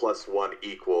 1 + 1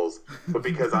 equals. But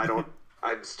because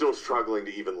I'm still struggling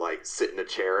to even like sit in a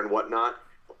chair and whatnot.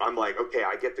 I'm like, okay,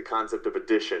 I get the concept of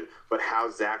addition, but how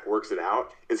Zach works it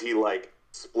out is he like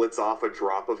splits off a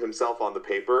drop of himself on the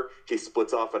paper. He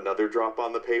splits off another drop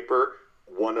on the paper.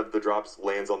 One of the drops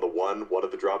lands on the 1. One of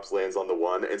the drops lands on the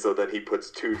 1. And so then he puts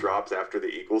 2 drops after the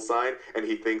equal sign, and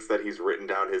he thinks that he's written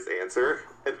down his answer,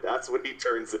 and that's what he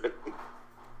turns in.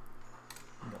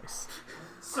 Nice.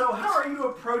 So how are you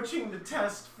approaching the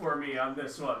test for me on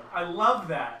this one? I love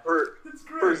that. That's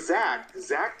great. For Zach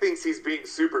thinks he's being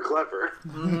super clever.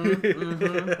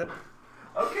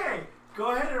 Okay,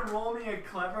 go ahead and roll me a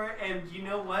clever, and you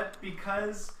know what?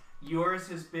 Because yours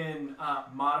has been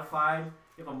modified,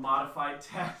 you have a modified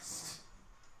test,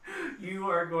 you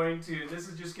are going to, this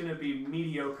is just going to be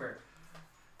mediocre.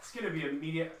 It's going to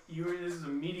be this is a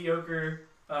mediocre,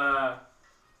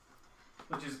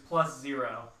 which is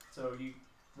 +0. So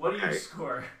what do you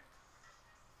score?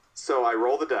 So I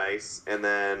roll the dice, and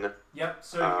then... Yep,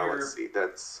 so let's see,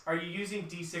 that's... Are you using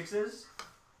D6s?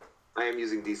 I am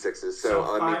using D6s, So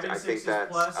I think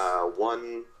that's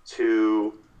 1,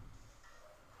 2,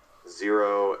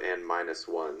 0, and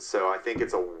 -1. So I think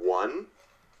it's a 1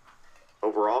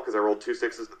 overall, because I rolled 2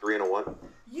 6s, a 3, and a 1.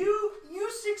 You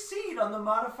succeed on the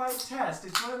modified test.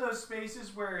 It's one of those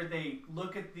spaces where they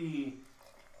look at the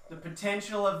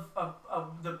potential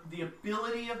of the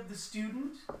ability of the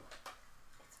student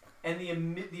and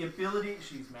the ability.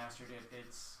 She's mastered it.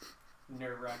 It's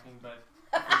nerve-wracking, but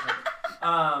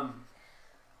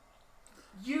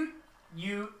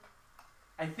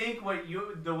I think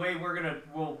the way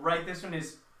we'll write this one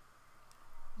is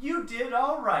you did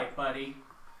all right, buddy.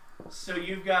 So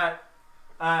you've got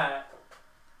the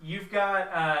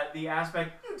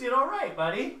aspect you did all right,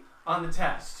 buddy, on the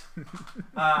test.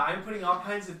 I'm putting all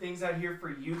kinds of things out here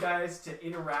for you guys to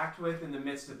interact with in the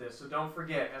midst of this. So don't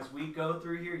forget, as we go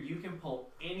through here, you can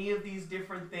pull any of these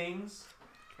different things,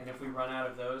 and if we run out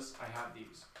of those, I have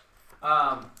these.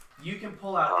 You can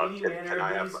pull out any manner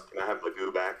of these. Can I have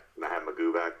Magoo back? Can I have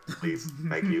Magoo back, please?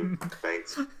 Thank you.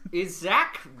 Thanks. Is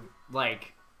Zach,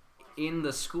 like, in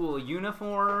the school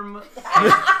uniform?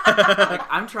 Like,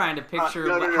 I'm trying to picture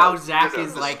how Zach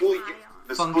is, like,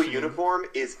 the school uniform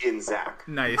is in Zach.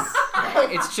 Nice.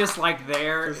 It's just, like,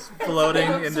 there. Just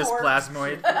floating in this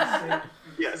plasmoid.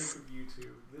 Yes.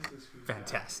 This is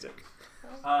Fantastic.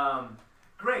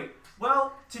 Great.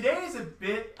 Well, today is a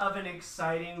bit of an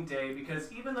exciting day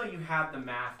because even though you have the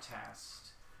math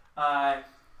test,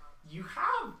 you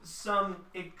have some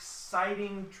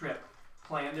exciting trip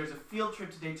planned. There's a field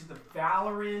trip today to the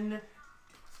Valoran.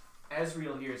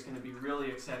 Ezreal here is going to be really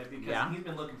excited because he's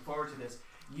been looking forward to this.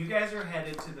 You guys are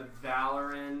headed to the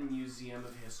Valoran Museum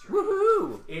of History.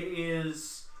 Woohoo! It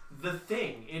is the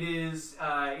thing. It is.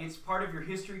 It's part of your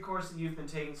history course that you've been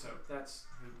taking. So that's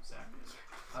who Zach is.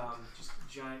 Just a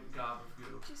giant gob of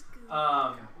goo.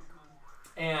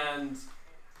 And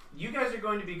you guys are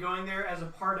going to be going there as a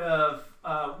part of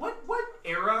what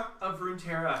era of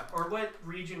Runeterra, or what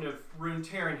region of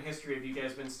Runeterran history have you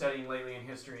guys been studying lately in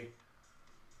history?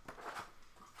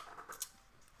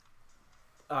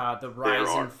 The rise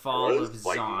and fall of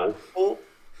like Zon. multiple.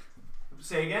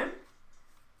 Say again?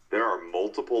 There are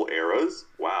multiple eras.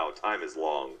 Wow, time is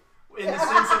long. In the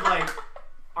sense of like,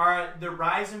 the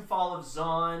rise and fall of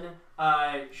Zon,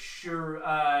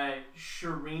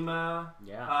 Shurima,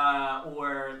 Yeah.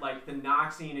 or like the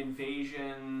Noxian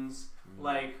invasions,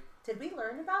 like. Did we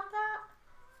learn about that?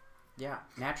 Yeah,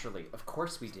 naturally. Of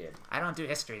course we did. I don't do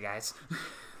history, guys.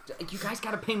 You guys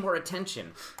gotta pay more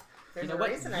attention. There's You know a what?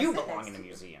 reason I You sit belong next in a to you.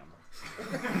 museum. You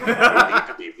need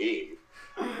to be mean.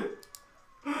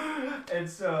 And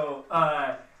so,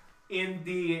 in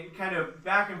the kind of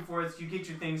back and forth, you get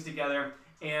your things together,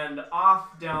 and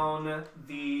off down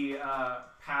the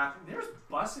path. There's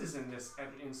buses in this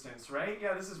instance, right?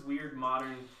 Yeah, this is weird,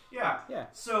 modern. Yeah. Yeah.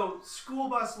 So, school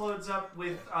bus loads up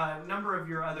with a number of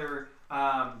your other,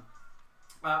 a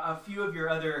few of your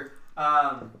other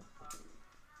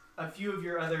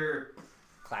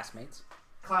Classmates.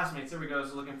 classmates. There we go. I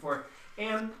was looking for.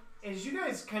 And as you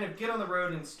guys kind of get on the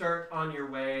road and start on your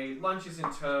way, lunch is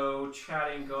in tow,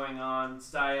 chatting going on.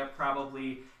 Zaya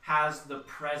probably has the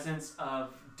presence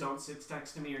of "don't sit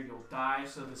next to me or you'll die."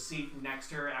 So the seat next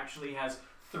to her actually has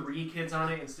 3 kids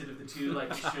on it instead of the 2 like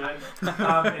it should.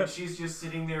 And she's just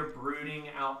sitting there brooding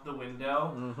out the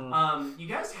window. You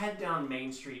guys head down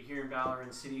Main Street here in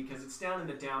Valorant City because it's down in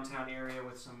the downtown area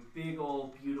with some big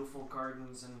old beautiful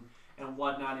gardens and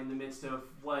whatnot in the midst of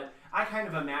what I kind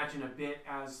of imagine a bit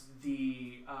as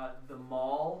the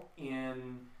mall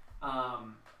in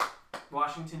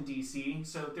Washington, D.C.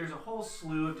 So there's a whole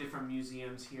slew of different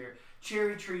museums here.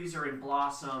 Cherry trees are in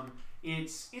blossom.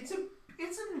 It's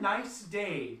a nice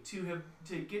day to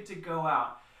get to go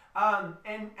out.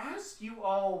 And as you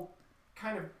all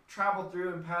kind of travel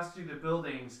through and pass through the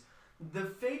buildings, the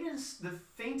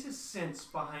faintest sense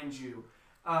behind you.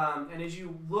 And as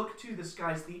you look to the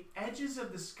skies, the edges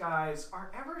of the skies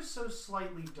are ever so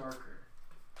slightly darker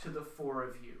to the 4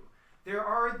 of you. There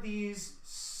are these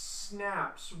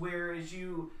snaps where as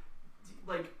you,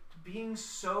 like, being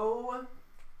so,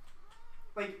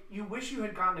 like, you wish you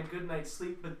had gotten a good night's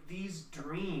sleep, but these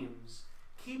dreams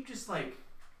keep just, like,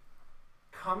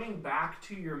 coming back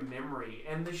to your memory.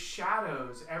 And the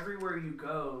shadows everywhere you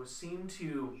go seem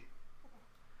to,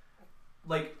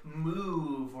 like,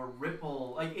 move or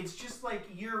ripple. Like, it's just like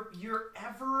you're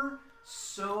ever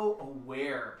so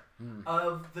aware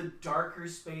of the darker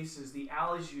spaces, the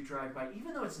alleys you drive by.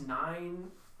 Even though it's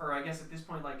 9, or I guess at this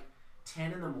point like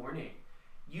 10 in the morning,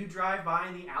 you drive by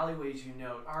and the alleyways you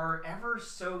note are ever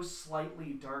so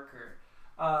slightly darker,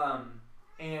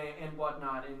 and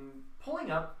whatnot. And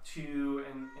pulling up to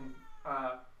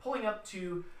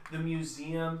the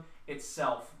museum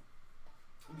itself,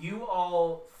 you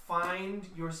all find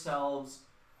yourselves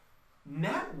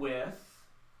met with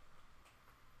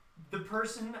the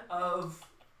person of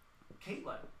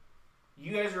Caitlin.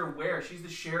 You guys are aware she's the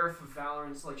sheriff of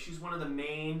Valorant. Like, she's one of the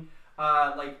main,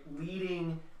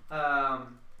 leading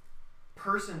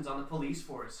persons on the police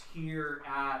force here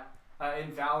at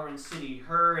in Valorant City.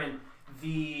 Her and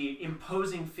the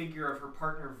imposing figure of her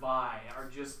partner Vi are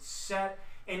just set,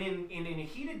 and in a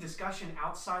heated discussion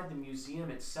outside the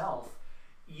museum itself,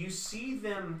 you see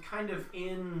them kind of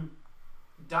in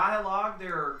dialogue.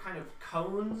 There are kind of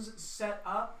cones set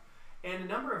up, and a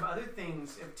number of other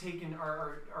things have taken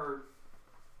are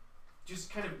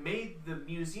just kind of made the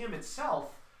museum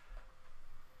itself.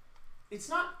 It's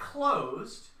not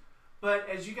closed, but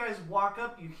as you guys walk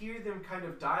up, you hear them kind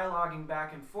of dialoguing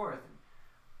back and forth.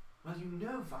 Well, you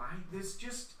know, Vi, there's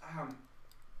just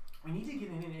we need to get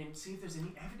in and see if there's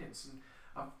any evidence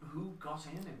of who got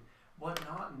in and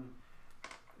whatnot,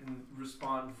 and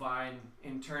respond Vi, and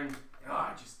in turn,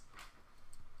 this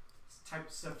type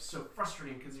of stuff is so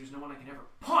frustrating because there's no one I can ever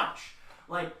punch.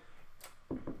 Like,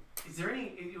 is there any?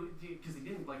 Because they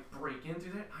didn't like break in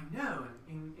through that. I know,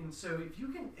 and so if you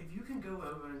can go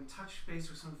over and touch base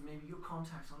with some of maybe your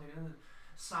contacts on the other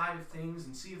side of things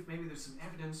and see if maybe there's some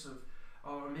evidence of,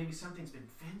 or maybe something's been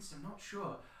fenced. I'm not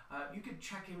sure. You could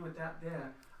check in with that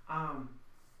there.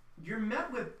 You're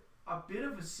met with a bit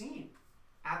of a scene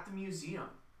at the museum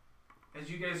as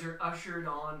you guys are ushered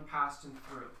on past and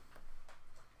through.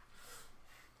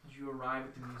 As you arrive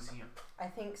at the museum. I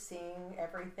think seeing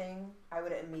everything, I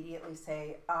would immediately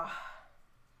say,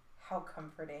 how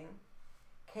comforting.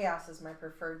 Chaos is my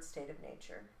preferred state of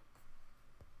nature.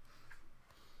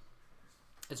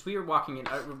 As we were walking in,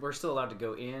 we're still allowed to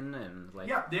go in and like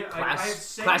Yeah,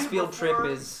 class field trip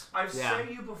is. I've set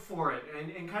you before it,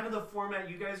 and kind of the format.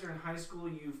 You guys are in high school.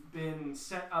 You've been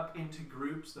set up into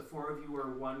groups. The four of you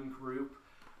are one group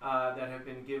that have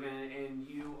been given, and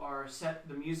you are set.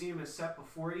 The museum is set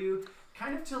before you,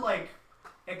 kind of to like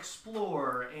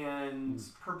explore and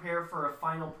prepare for a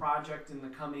final project in the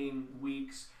coming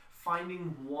weeks.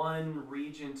 Finding one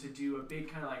region to do a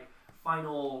big kind of like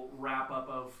final wrap up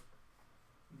of.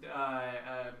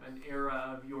 An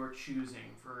era of your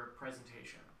choosing for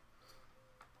presentation.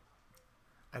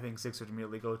 I think Zix would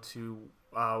immediately go to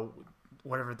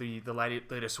whatever the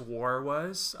latest war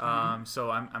was. So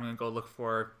I'm gonna go look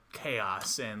for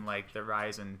chaos and like the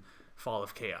rise and fall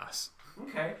of chaos.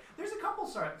 Okay, there's a couple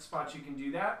spots you can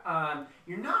do that.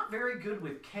 You're not very good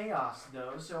with chaos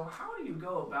though, so how do you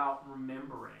go about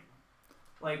remembering?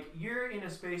 Like you're in a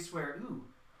space where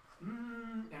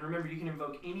and remember, you can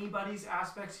invoke anybody's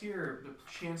aspects here, the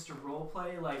chance to role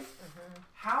play. Like,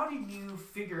 how do you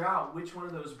figure out which one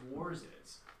of those wars it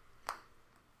is?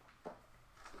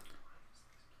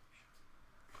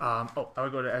 I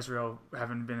would go to Ezreal,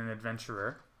 having been an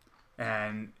adventurer,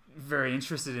 and very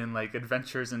interested in like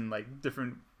adventures and like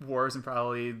different wars and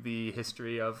probably the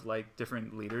history of like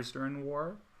different leaders during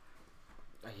war.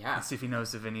 Yeah. And see if he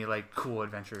knows of any like cool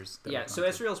adventures. Yeah, so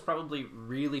Ezreal's probably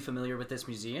really familiar with this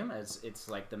museum, as it's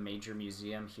like the major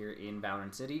museum here in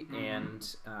Valorant City, and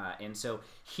so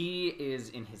he is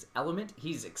in his element.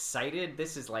 He's excited.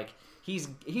 This is like he's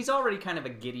already kind of a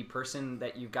giddy person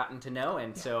that you've gotten to know,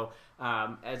 and so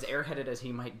as airheaded as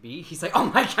he might be, he's like, oh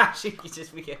my gosh,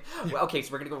 okay,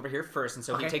 so we're gonna go over here first, and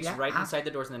so he takes right inside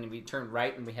the doors, and then we turn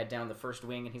right and we head down the first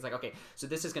wing, and he's like, okay, so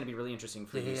this is gonna be really interesting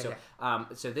for you.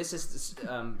 So this is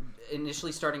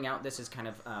initially starting out. This is kind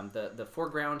of the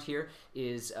foreground here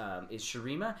is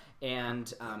Shurima,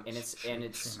 and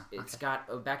it's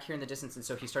got back here in the distance, and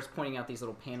so he starts pointing out these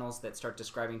little panels that start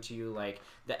describing to you like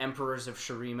the emperors of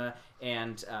Shurima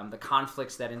and the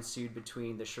conflicts that ensued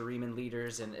between the Shuriman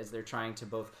leaders, and as they're trying to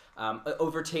both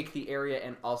overtake the area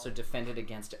and also defend it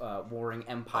against warring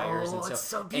empires. And so, it's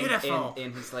so beautiful.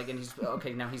 And he's like,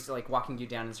 okay. Now he's like walking you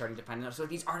down and starting to find out. So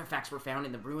these artifacts were found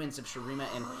in the ruins of Shurima,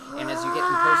 and as you get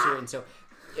closer,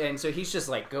 and so he's just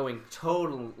like going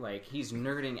total, like he's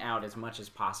nerding out as much as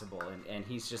possible, and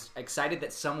he's just excited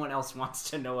that someone else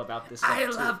wants to know about this stuff. I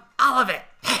love all of it.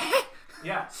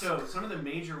 Yeah, so some of the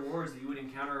major wars that you would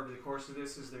encounter over the course of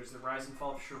this is there's the rise and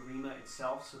fall of Shurima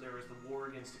itself. So there was the war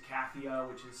against Acathia,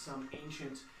 which is some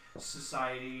ancient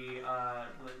society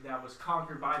that was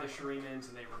conquered by the Shurimans,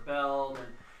 and they rebelled.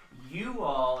 And you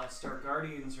all, as Star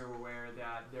Guardians, are aware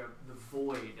that the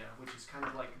Void, which is kind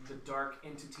of like the dark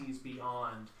entities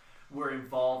beyond, were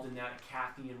involved in that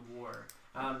Acathian war.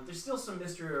 There's still some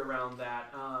mystery around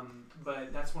that,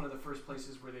 but that's one of the first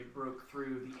places where they broke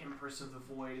through. The Empress of the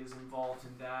Void is involved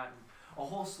in that, and a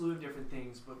whole slew of different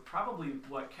things. But probably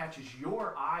what catches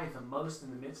your eye the most in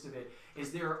the midst of it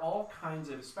is there are all kinds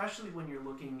of, especially when you're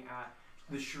looking at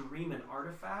the Shuriman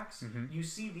artifacts, you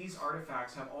see these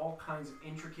artifacts have all kinds of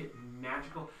intricate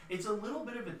magical. It's a little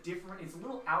bit of a different. It's a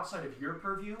little outside of your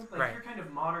purview. Like you're kind of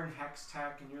modern hex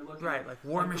tech, and you're looking at like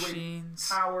war machines,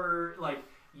 power, like.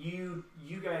 You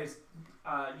guys,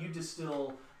 you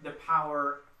distill the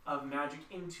power of magic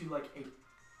into like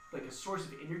a source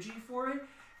of energy for it.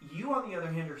 You, on the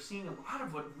other hand, are seeing a lot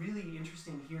of what really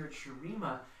interesting here at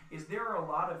Shurima is there are a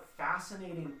lot of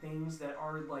fascinating things that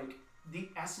are like the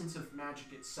essence of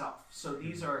magic itself. So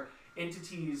these are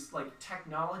entities like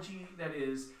technology that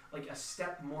is like a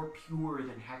step more pure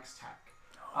than hex tech,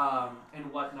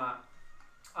 and whatnot.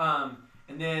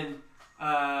 And then.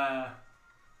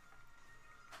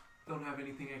 Don't have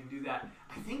anything I can do that.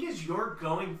 I think as you're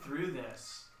going through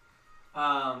this,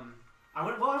 I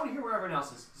want to hear where everyone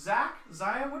else is. Zach,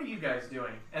 Zaya, what are you guys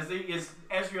doing? Is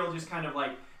Ezreal just kind of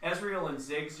like Ezreal and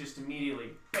Ziggs just immediately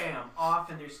bam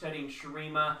off, and they're studying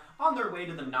Shurima on their way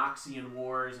to the Noxian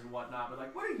Wars and whatnot. But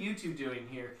like, what are you two doing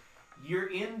here? You're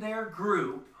in their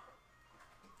group.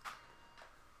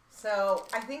 So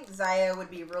I think Zaya would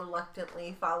be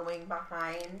reluctantly following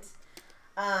behind.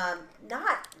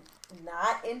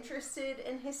 Not interested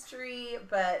in history,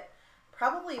 but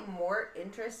probably more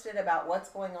interested about what's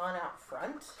going on out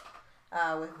front.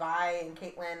 With Vi and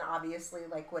Caitlin, obviously,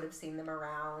 like would have seen them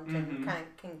around and kind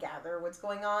of can gather what's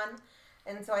going on.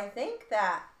 And so I think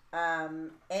that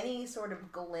any sort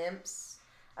of glimpse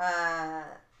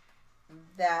that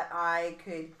I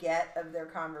could get of their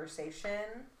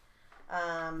conversation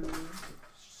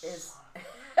is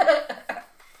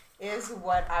is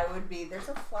what I would be. There's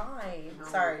a fly. No,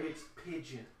 Sorry. it's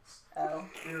pigeons. Oh.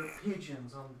 There are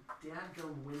pigeons on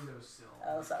dadgum windowsill.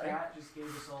 Oh, sorry. The cat just gave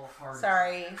us all a heart.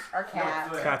 Sorry. Our cat.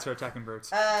 go ahead. Cats are attacking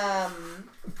birds.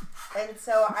 And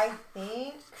so I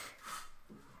think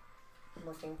I'm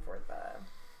looking for the.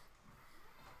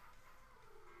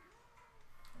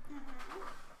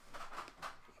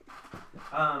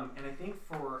 And I think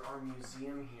for our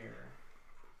museum here,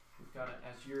 we've got,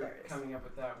 as you're There it is. coming up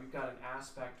with that, we've got an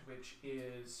aspect which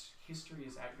is history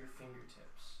is at your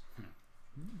fingertips.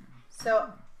 So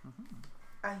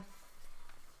I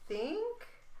think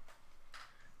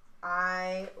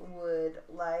I would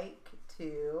like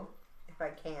to, if I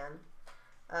can,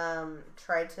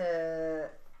 try to.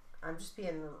 I'm just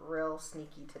being real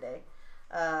sneaky today.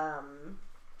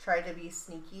 Try to be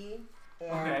sneaky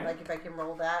and Okay. like if I can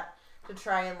roll that to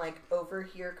try and like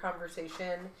overhear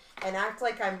conversation and act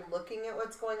like I'm looking at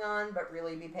what's going on, but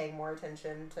really be paying more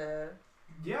attention to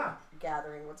Yeah.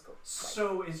 gathering what's going.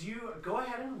 So as you go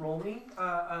ahead and roll me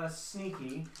a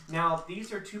sneaky. Now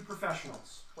these are two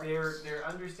professionals. They're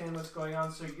understand what's going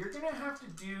on. So you're gonna have to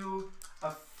do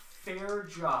a fair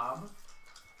job,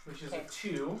 which is Okay. a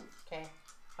 2, Okay.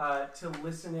 to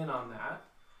listen in on that.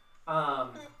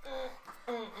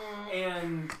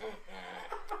 And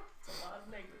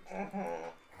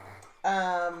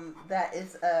That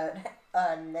is a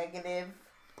negative.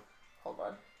 Hold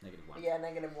on. -1. Yeah,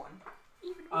 -1.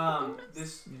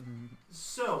 this.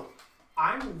 So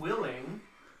I'm willing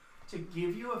to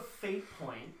give you a fate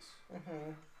point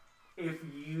if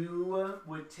you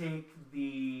would take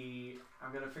the.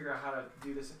 I'm gonna figure out how to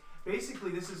do this.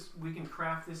 Basically, we can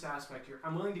craft this aspect here.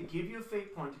 I'm willing to give you a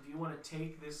fate point if you want to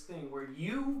take this thing where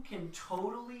you can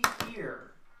totally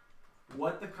hear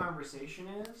what the conversation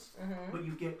is, but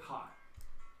you get caught.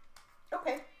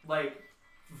 Okay. Like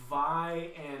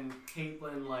Vi and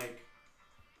Caitlin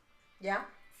Yeah.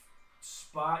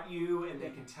 spot you and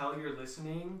they can tell you're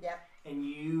listening. Yeah. And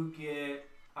you get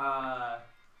kind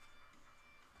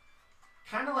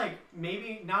of like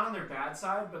maybe not on their bad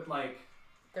side, but like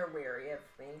They're wary of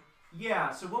me. yeah.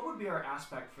 So what would be our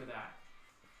aspect for that?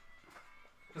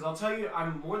 Because I'll tell you,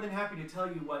 I'm more than happy to tell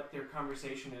you what their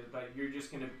conversation is, but you're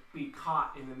just going to be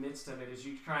caught in the midst of it as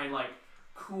you try and like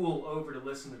cool over to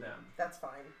listen to them. That's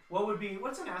fine.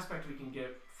 What's an aspect we can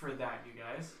get for that, you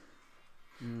guys?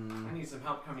 I need some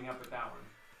help coming up with that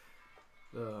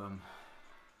one.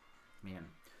 Man.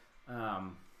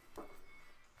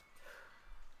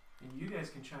 And you guys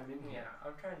can chime in here. Yeah,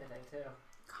 I'm trying to think too.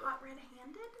 Caught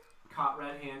red-handed? Caught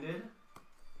red-handed.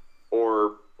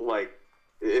 Or, like,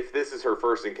 if this is her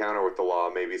first encounter with the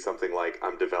law, maybe something like,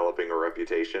 I'm developing a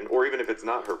reputation. Or even if it's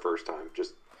not her first time,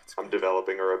 just, I'm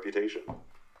developing a reputation.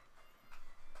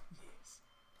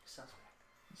 Suspect.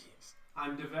 I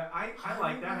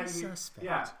like that. How do you,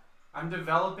 yeah, I'm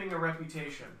developing a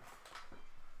reputation.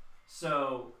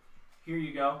 So, here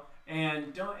you go.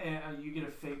 And you get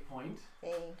a fate point.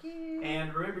 Thank you.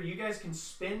 And remember, you guys can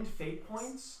spend fate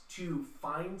points to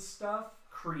find stuff,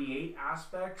 create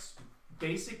aspects,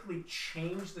 basically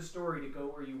change the story to go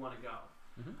where you want to go.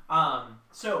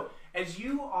 So as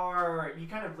you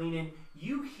kind of lean in,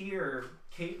 you hear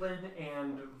Caitlin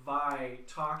and Vi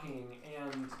talking,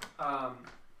 and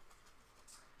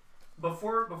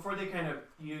before they kind of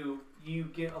you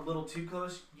get a little too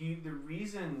close, the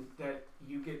reason that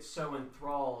you get so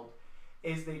enthralled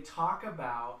is they talk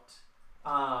about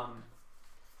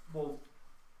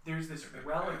there's this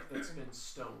relic that's been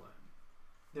stolen.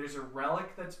 There's a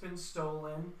relic that's been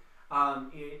stolen.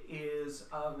 It is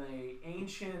of a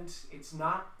ancient. It's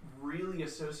not really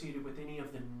associated with any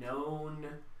of the known.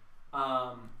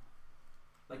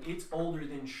 Like it's older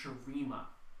than Shurima.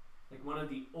 Like one of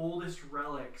the oldest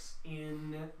relics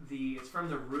in the. It's from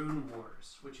the Rune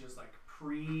Wars, which is like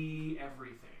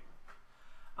pre-everything.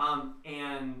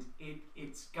 And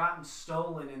it's gotten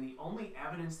stolen, and the only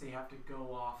evidence they have to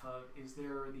go off of is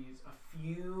there are a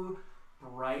few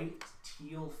bright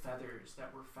teal feathers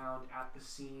that were found at the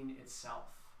scene itself.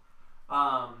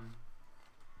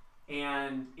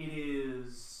 And it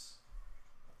is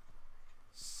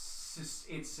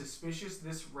it's suspicious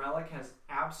this relic has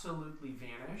absolutely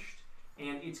vanished,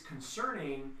 and it's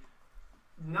concerning.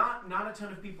 Not a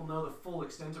ton of people know the full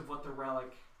extent of what the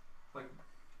relic, like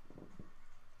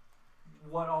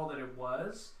what all that it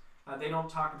was. They don't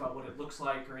talk about what it looks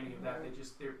like or any of that. They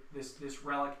just this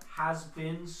relic has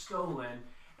been stolen,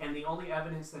 and the only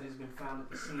evidence that has been found at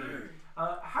the scene.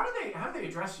 How do they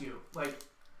address you? Like,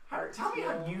 tell me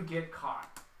how you get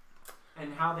caught,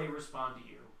 and how they respond to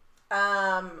you.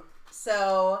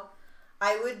 So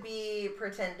I would be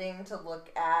pretending to look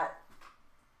at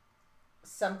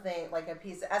something like a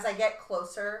piece. As I get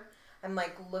closer, I'm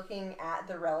like looking at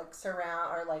the relics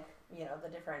around, or like the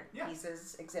different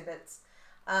pieces, exhibits.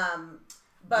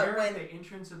 But They're when at the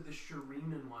entrance of the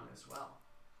Shuriman one as well.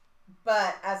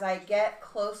 But as I get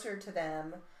closer to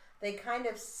them, they kind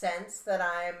of sense that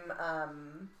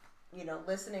I'm,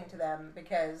 listening to them,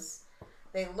 because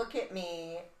they look at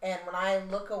me, and when I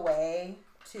look away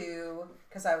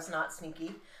because I was not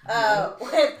sneaky,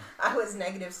 when I was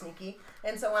negative sneaky,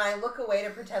 and so when I look away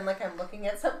to pretend like I'm looking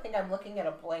at something, I'm looking at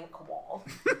a blank wall.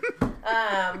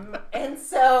 And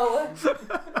so,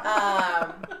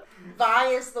 Vi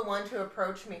is the one to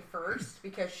approach me first,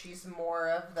 because she's more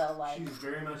of the, like... She's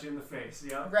very much in the face,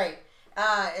 yeah. Right.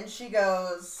 And she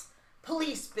goes,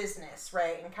 police business,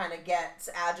 right? And kind of gets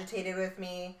agitated with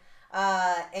me.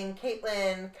 And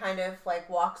Caitlin kind of, like,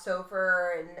 walks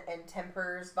over and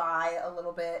tempers Vi a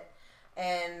little bit.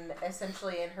 And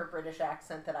essentially in her British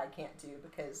accent that I can't do,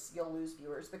 because you'll lose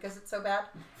viewers because it's so bad,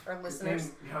 or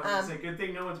listeners. Good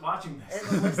thing no one's watching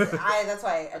this. That's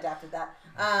why I adapted that.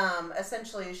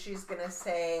 Essentially, she's gonna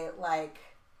say, like,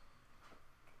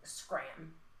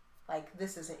 scram, like,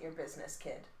 this isn't your business,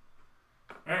 kid.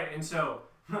 All right, and so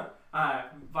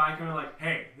Vi coming like,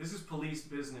 hey, this is police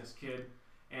business, kid,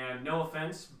 and no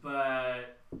offense,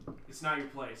 but it's not your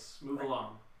place. Move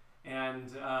along. And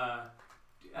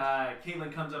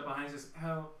Caitlin comes up behind and says,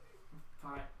 "Oh,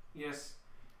 fine. Yes,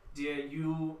 dear,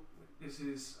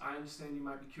 I understand you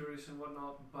might be curious and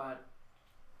whatnot, but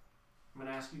I'm going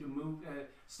to ask you to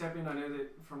step in. I know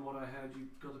that from what I heard,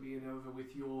 you've got to be in over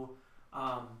with your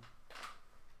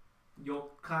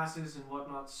classes and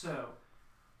whatnot, so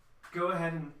go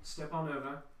ahead and step on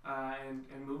over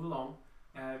and move along.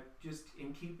 Just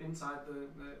keep inside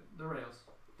the rails.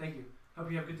 Thank you.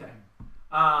 Hope you have a good day."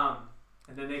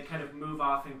 And then they kind of move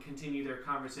off and continue their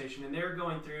conversation. And they're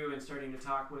going through and starting to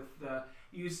talk with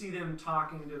you see them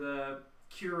talking to the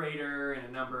curator and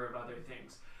a number of other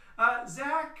things.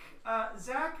 Zach,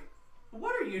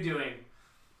 what are you doing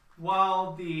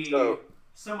while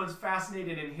someone's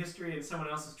fascinated in history and someone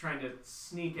else is trying to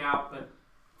sneak out but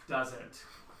doesn't?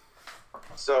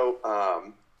 So,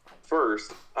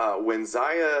 first, when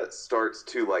Zaya starts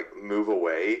to, like, move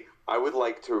away, I would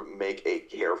like to make a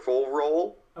careful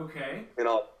roll. Okay. And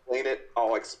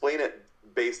I'll explain it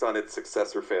based on its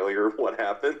success or failure, what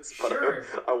happens. But sure.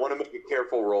 I want to make a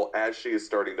careful roll as she is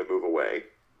starting to move away.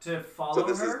 To follow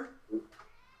her?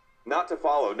 Not to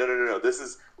follow. No. This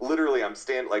is literally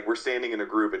we're standing in a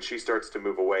group and she starts to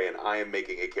move away and I am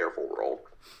making a careful roll.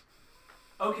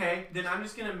 Okay, then I'm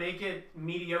just gonna make it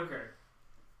mediocre.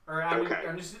 Because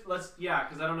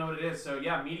I don't know what it is. So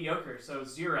yeah, mediocre. So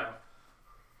 0.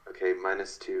 Okay,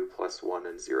 -2 + 1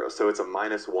 and 0. So it's a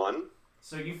 -1.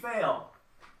 So you fail.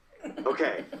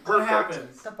 Okay, perfect. What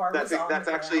happens?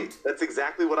 That's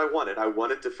exactly what I wanted. I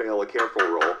wanted to fail a careful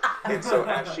roll. And so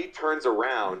as she turns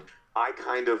around, I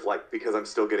kind of, like, because I'm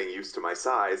still getting used to my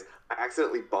size, I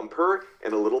accidentally bump her,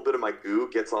 and a little bit of my goo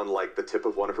gets on, like, the tip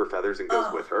of one of her feathers and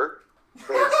goes with her.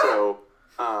 And so,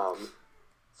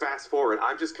 fast forward,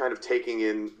 I'm just kind of taking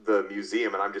in the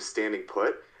museum, and I'm just standing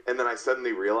put, and then I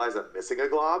suddenly realize I'm missing a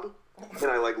glob,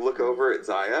 and I, like, look over at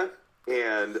Zaya,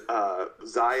 and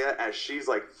Zaya, as she's,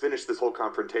 like, finished this whole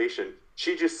confrontation,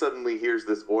 she just suddenly hears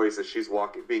this voice as she's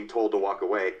being told to walk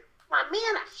away. "My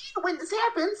man, I hate when this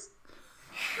happens."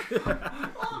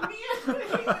 Oh man, I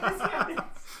hate when this happens.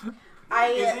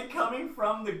 Is it coming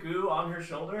from the goo on her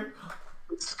shoulder?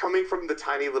 It's coming from the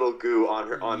tiny little goo on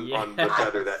the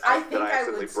feather that I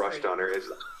accidentally brushed on her. It's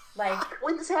like,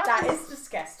 when this happens. That is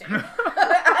disgusting.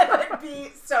 I would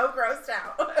be so grossed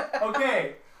out.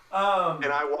 Okay.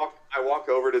 And I walk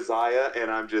over to Zaya, and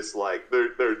I'm just like,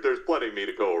 there's plenty of me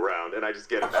to go around, and I just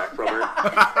get it back from her.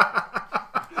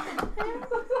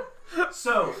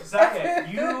 So, Zaya,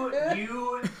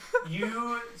 you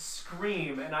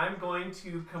scream, and I'm going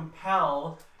to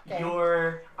compel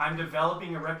I'm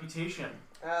developing a reputation.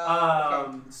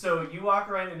 Okay. So you walk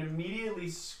around and immediately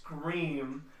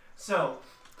scream. So,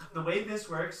 the way this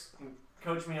works, and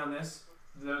coach me on this,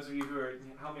 those of you who are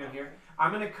help me on here,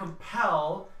 I'm going to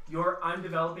compel I'm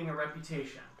developing a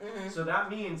reputation. Mm-hmm. So that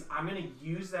means I'm going to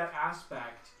use that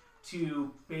aspect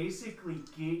to basically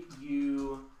get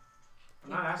you...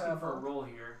 I'm not asking for a roll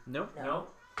here. Nope. No.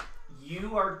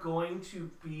 You are going to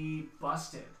be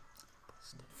busted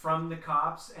from the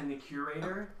cops and the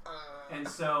curator. And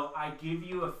so I give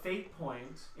you a fate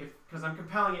point because I'm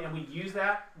compelling it, and we use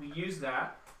that.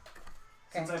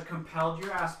 Since I've compelled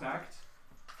your aspect,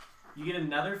 you get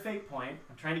another fate point.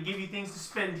 I'm trying to give you things to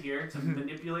spend here to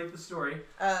manipulate the story.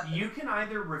 You can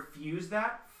either refuse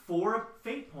that for a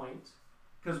fate point,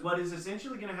 because what is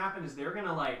essentially going to happen is they're going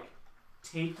to, like,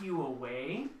 take you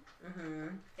away,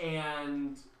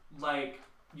 and like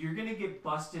you're gonna get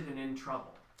busted and in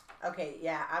trouble. Okay,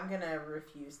 yeah, I'm gonna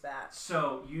refuse that.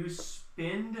 So you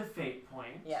spend a fate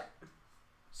point. Yep.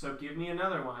 So give me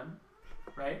another one,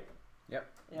 right? Yep.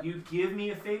 You give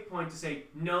me a fate point to say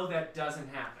no, that doesn't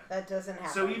happen. That doesn't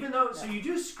happen. So even though, so you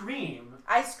do scream.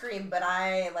 I scream, but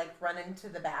I like run into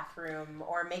the bathroom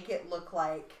or make it look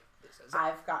like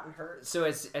I've gotten hurt. So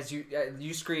as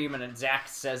you scream and Zach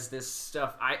says this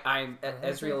stuff,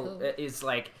 Ezreal is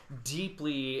like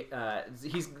deeply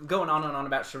he's going on and on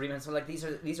about Shuriman. So like these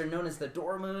are known as the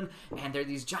Dormoon, and they're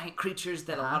these giant creatures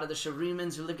that a lot of the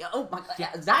Shurimans are living. Oh my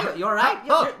God, Zach, you all right?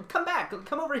 Come back,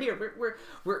 come over here.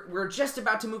 We're just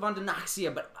about to move on to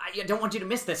Noxia, but I don't want you to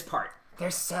miss this part.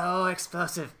 They're so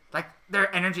explosive. Like,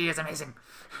 their energy is amazing.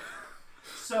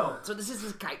 So this is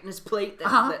his chitinous plate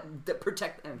that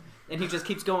protect them. And he just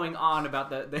keeps going on about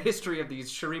the history of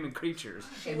these Shuriman creatures.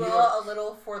 She will a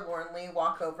little forlornly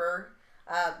walk over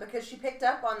because she picked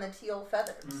up on the teal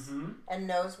feathers and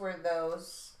knows where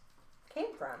those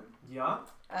came from. Yeah.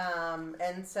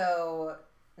 And so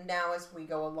now as we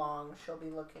go along, she'll be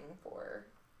looking for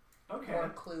more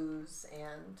clues.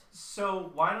 And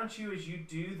so why don't you, as you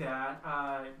do that,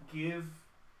 I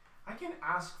can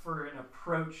ask for an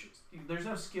approach. There's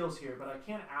no skills here, but I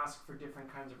can ask for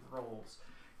different kinds of roles.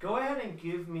 Go ahead and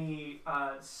give me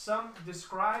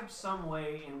describe some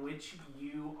way in which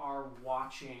you are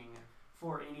watching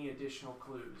for any additional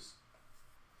clues.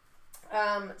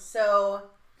 So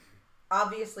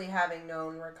obviously having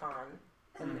known Rakan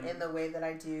in the way that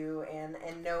I do,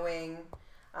 and knowing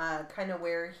kind of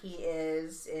where he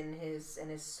is in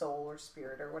his soul or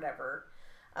spirit or whatever,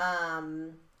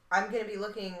 I'm going to be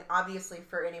looking obviously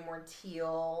for any more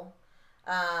teal,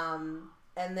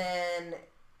 and then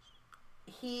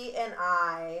he and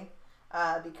I,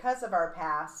 because of our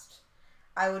past,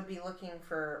 I would be looking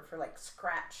for like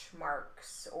scratch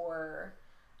marks or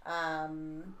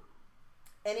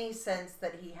any sense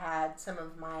that he had some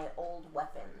of my old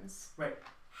weapons. Right.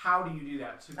 How do you do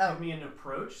that? So give me an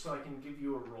approach so I can give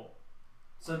you a roll.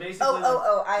 So basically,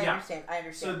 I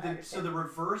understand. So the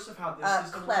reverse of how this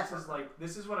system works is like,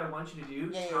 this is what I want you to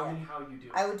do. Tell me how you do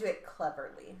it. I would do it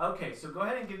cleverly. Okay, so go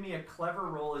ahead and give me a clever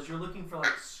roll as you're looking for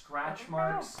like scratch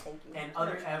marks and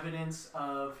other evidence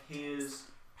of his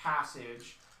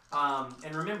passage.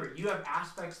 And remember, you have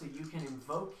aspects that you can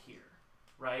invoke here,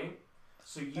 right?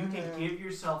 So you can give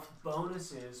yourself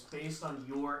bonuses based on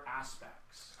your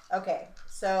aspects. Okay,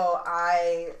 so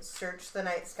I search the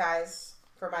night skies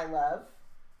for my love.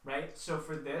 Right, so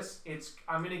for this,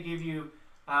 I'm going to give you,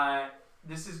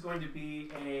 this is going to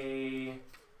be a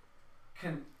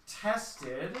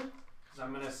contested, because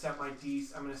I'm going to set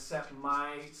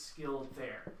my skill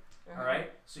there. All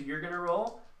right, so you're going to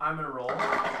roll, I'm going to roll,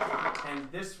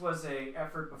 and this was a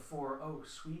effort before. Oh,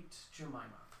 sweet Jemima.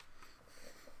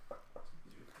 That's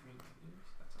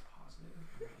a positive.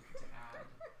 I'm going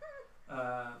to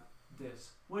add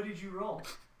this. What did you roll?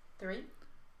 3.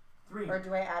 3. Or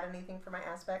do I add anything for my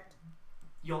aspect?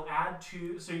 You'll add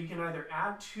 2, so you can either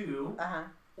add 2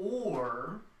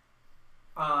 or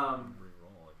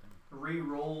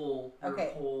re-roll your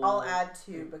whole. I'll add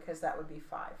 2 because that would be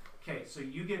 5. Okay, so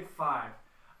you get 5.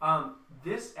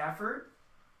 This effort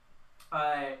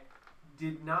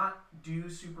did not do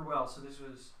super well, so this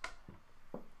was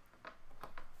 5 is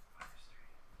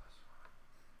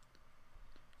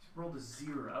 3 plus 1. Rolled a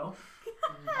 0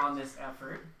 on this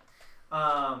effort.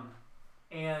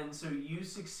 And so you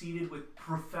succeeded with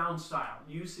profound style.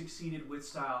 You succeeded with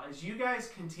style. As you guys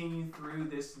continue through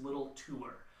this little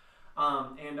tour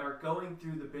and are going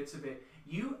through the bits of it,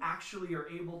 you actually are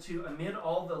able to, amid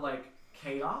all the like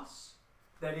chaos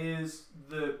that is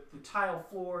the tile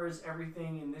floors,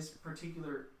 everything in this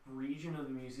particular region of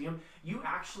the museum, you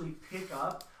actually pick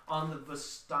up on the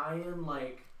Vestayan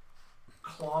like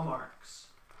claw marks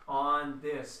on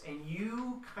this, and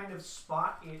you kind of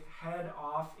spot it head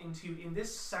off in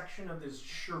this section of this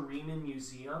Shuriman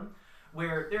museum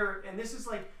where and this is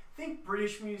like, think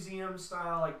British museum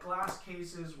style, like glass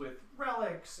cases with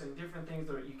relics and different things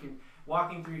that you can,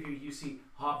 walking through here, you see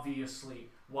obviously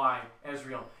why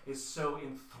Ezreal is so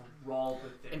enthralled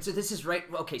with this. And so this is right,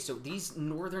 okay, so these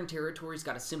northern territories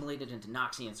got assimilated into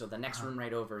Noxian, so the next room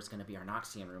right over is going to be our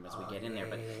Noxian room as we get in there,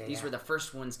 but these were the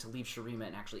first ones to leave Shurima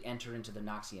and actually enter into the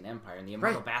Noxian Empire, and the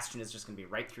Immortal Bastion is just going to be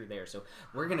right through there, so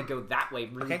we're going to go that way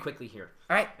really quickly here.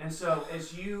 Alright. And so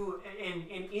as you,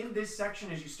 and in this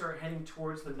section, as you start heading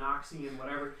towards the Noxian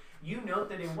whatever, you note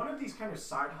that in one of these kind of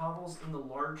side hovels in the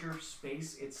larger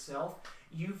space itself,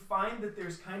 you find that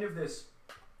there's kind of this,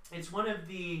 it's one of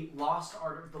the lost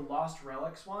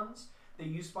relics ones that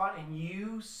you spot, and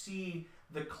you see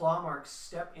the claw marks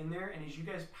step in there, and as you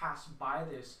guys pass by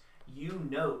this, you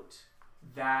note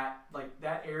that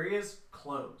that area's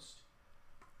closed.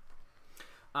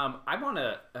 I'm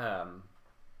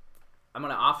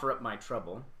gonna offer up my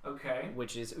trouble. Okay.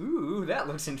 Which is, ooh, that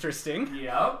looks interesting.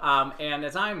 Yep. And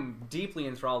as I'm deeply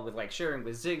enthralled with sharing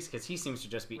with Ziggs, because he seems to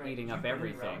just be eating up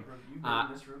everything. You've been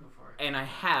in this room before. And I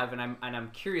have, and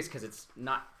I'm curious because it's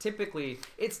typically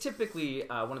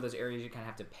one of those areas you kind of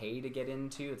have to pay to get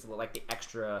into. It's like the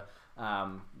extra.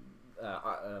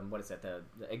 What is that? The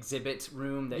exhibit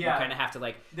room that you kind of have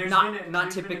to There's not been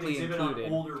typically an exhibit included.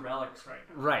 On older relics right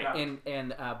now. Right,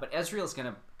 Yeah. But Ezreal's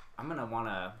I'm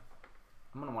gonna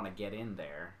wanna get in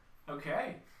there.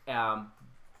 Okay.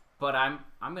 But I'm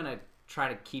gonna try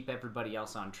to keep everybody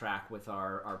else on track with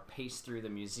our pace through the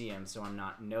museum, so I'm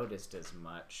not noticed as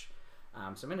much.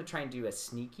 So I'm gonna try and do a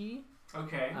sneaky.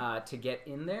 Okay. To get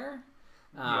in there.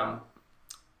 Yeah.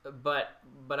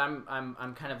 But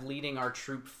I'm kind of leading our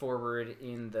troop forward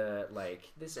in the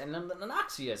this, and then the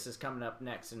Noxious is coming up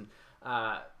next,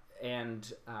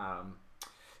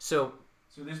 so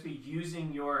this be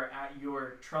using your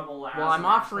trouble as. well, I'm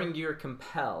offering your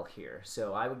compel here,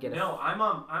 so I would get. No, I'm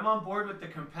on board with the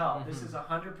compel. Mm-hmm. This is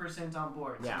 100% on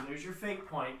board. So yeah. There's your fate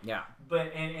point. Yeah.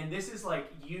 But and this is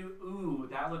ooh,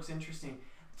 that looks interesting.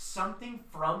 Something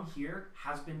from here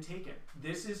has been taken.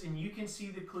 This is, and you can see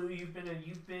the clue. You're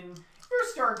a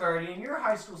Star Guardian. You're a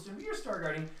high school student. You're a Star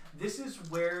Guardian. This is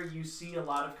where you see a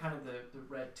lot of kind of the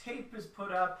red tape is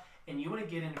put up, and you want to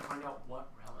get in and find out what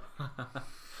relic.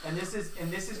 and this is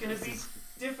going to be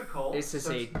difficult. This is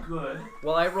good.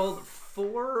 Well, I rolled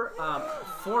four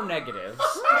negatives,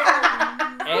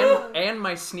 and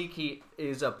my sneaky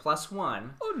is a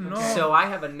 +1. Oh no! So I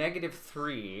have a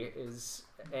 -3.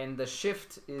 And the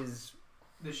shift is.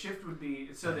 The shift would be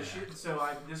this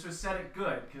was set at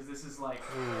good because this is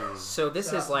So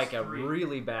this is like a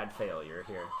really bad failure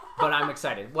here, but I'm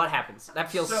excited. What happens?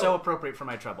 That feels so appropriate for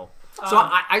my trouble. So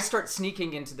I start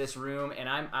sneaking into this room, and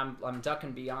I'm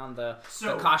ducking beyond the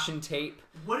caution tape.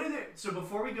 So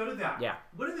before we go to that, yeah.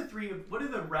 What do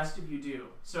the rest of you do?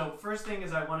 So first thing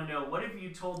is I want to know, what have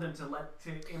you told them to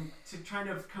try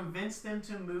to convince them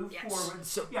to move forward?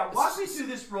 So walk me through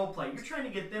this role play. You're trying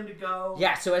to get them to go.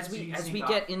 Yeah. So as we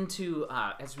get into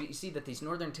as we see that these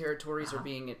northern territories are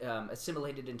being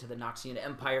assimilated into the Noxian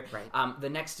Empire, right. The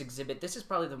next exhibit. This is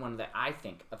probably the one that I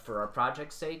think, for our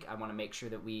project's sake, I want to make sure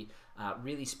that we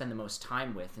really spend the most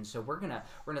time with, and so we're gonna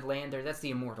land there. That's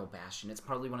the Immortal Bastion. It's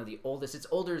probably one of the oldest. It's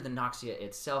older than Noxia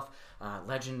itself.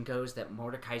 Legend goes that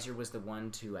Mordekaiser was the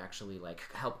one to actually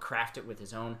help craft it with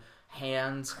his own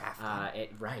hands.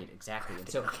 Right, exactly. And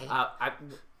so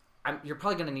you're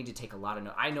probably going to need to take a lot of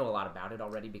notes. I know a lot about it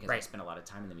already because I spent a lot of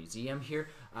time in the museum here.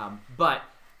 But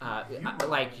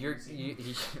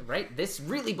right, this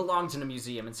really belongs in a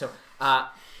museum, and so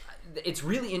it's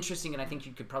really interesting. And I think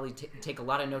you could probably take a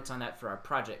lot of notes on that for our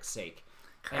project's sake.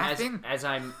 And as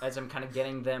I'm kind of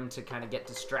getting them to kind of get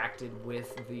distracted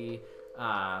with the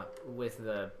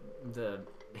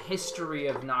history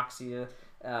of Noxia,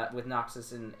 with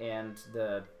Noxus and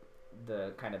the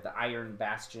kind of the Iron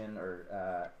Bastion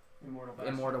or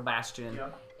Immortal Bastion.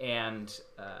 Yep. And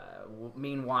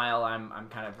meanwhile, I'm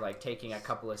kind of taking a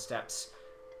couple of steps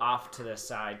off to the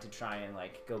side to try and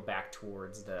go back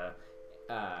towards the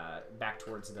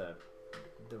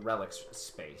relics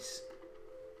space.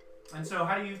 And so,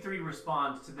 how do you three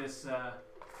respond to this?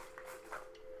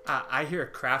 I hear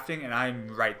crafting, and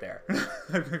I'm right there.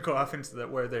 I'm gonna go off into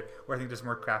where I think there's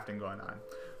more crafting going on,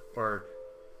 or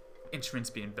instruments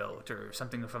being built, or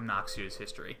something from Noxia's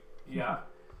history. Yeah,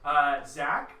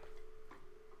 Zach,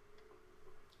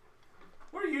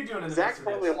 what are you doing in the Zach's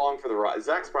probably along for the ride.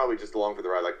 Zach's probably just along for the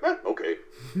ride, okay.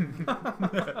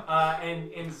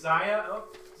 And Zaya,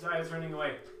 Zaya's running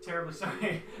away. Terribly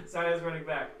sorry. Zaya's running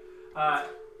back.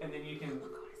 And then you can.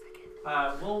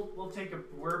 We'll take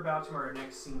we're about to our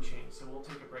next scene change, so we'll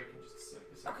take a break in just a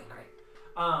second. Okay,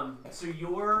 great. So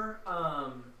your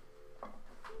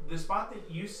the spot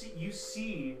that you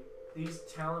see these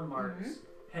Talon marks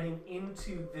heading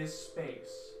into this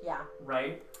space. Yeah.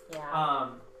 Right. Yeah.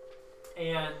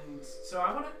 And so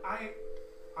how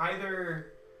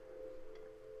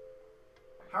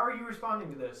are you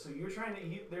responding to this? So they're trying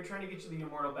to get you the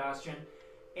Immortal Bastion,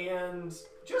 and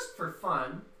just for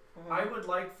fun, I would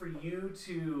like for you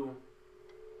to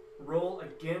roll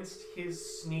against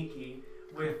his sneaky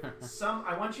with some.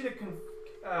 I want you to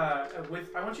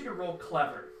roll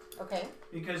clever. Okay.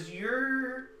 Because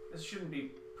this shouldn't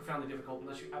be profoundly difficult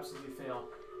unless you absolutely fail.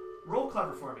 Roll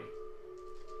clever for me.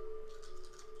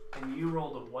 And you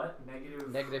rolled a what? Negative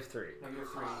 -3. Negative 3.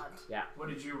 God. Yeah. What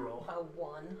did you roll? A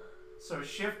 1. So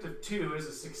shift of 2 is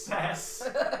a success.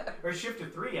 Or shift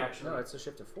of 3, actually. No, it's a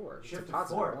shift of 4. Shift it's of a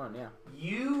positive 4. 1, yeah.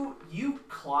 You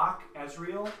clock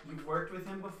Ezreal. You've worked with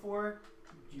him before.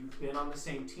 You've been on the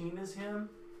same team as him.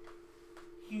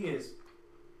 He is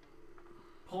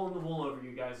pulling the wool over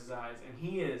you guys' eyes, and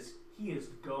he is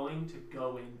going to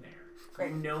go in there.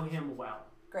 Great. You know him well.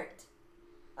 Great.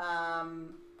 I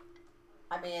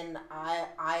mean,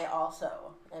 I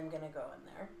also am gonna go in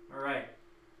there. All right.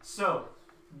 So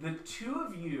the two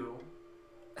of you.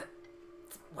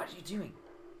 What are you doing?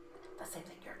 The same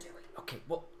thing you're doing. Okay,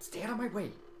 well, stay out of my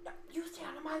way. No, you stay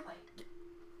out of my way.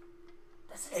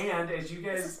 This is And as you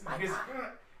guys, This is my you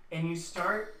guys and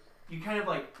you kind of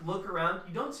like look around.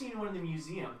 You don't see anyone in the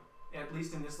museum, at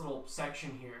least in this little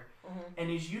section here. Mhm.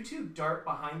 And as you two dart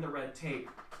behind the red tape,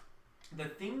 the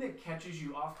thing that catches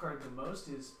you off guard the most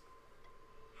is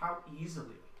how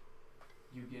easily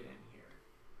you get in here.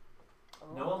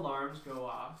 No alarms go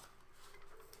off.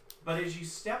 But as you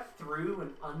step through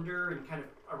and under and kind of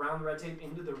around the red tape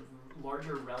into the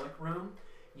larger relic room,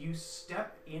 you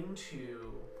step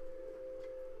into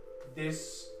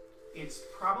this. It's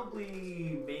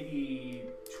probably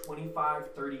maybe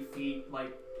 25, 30 feet,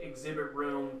 like exhibit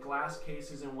room, glass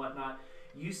cases and whatnot.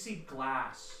 You see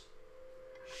glass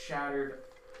shattered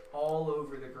all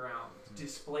over the ground,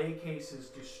 display cases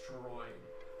destroyed,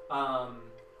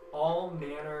 all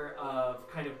manner of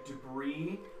kind of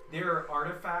debris. There are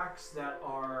artifacts that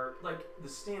are like the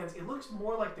stands. It looks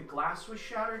more like the glass was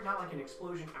shattered, not like an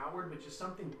explosion outward, but just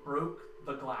something broke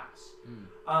the glass.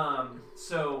 And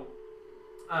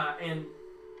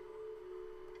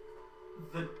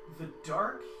the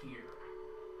dark here.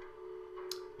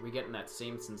 Are we getting that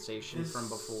same sensation The from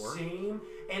before? Same,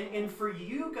 and for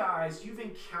you guys, you've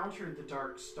encountered the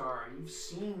Dark Star. You've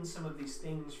seen some of these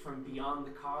things from beyond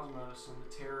the cosmos and the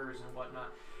terrors and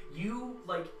whatnot. You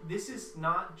like this is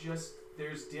not just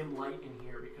there's dim light in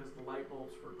here because the light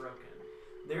bulbs were broken.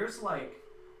 There is like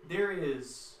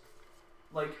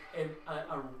I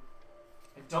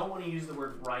don't want to use the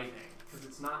word writhing because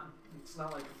it's not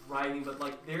like writhing, but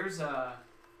like there's a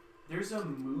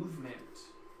movement.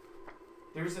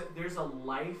 There's a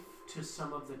life to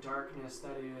some of the darkness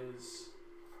that is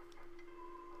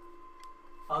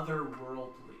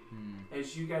otherworldly.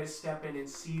 As you guys step in and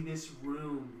see this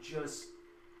room just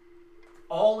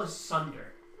all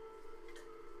asunder.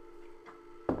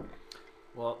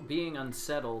 Well, being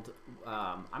unsettled,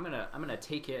 I'm gonna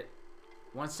take it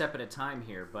one step at a time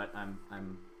here. But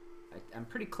I'm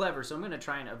pretty clever, so I'm gonna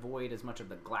try and avoid as much of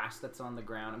the glass that's on the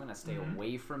ground. I'm gonna stay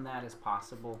away from that as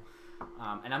possible.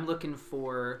 And I'm looking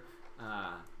for,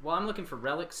 I'm looking for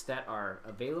relics that are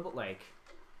available. Like,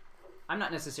 I'm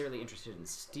not necessarily interested in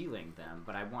stealing them,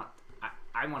 but I want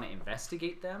to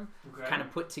investigate them, Okay. kind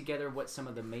of put together what some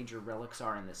of the major relics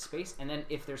are in this space, and then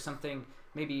if there's something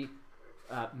maybe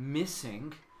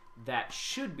missing that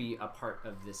should be a part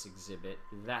of this exhibit,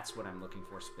 that's what I'm looking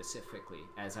for specifically.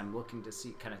 As I'm looking to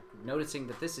see, kind of noticing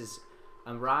that this is.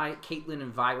 Caitlin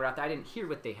and Vi were out there. I didn't hear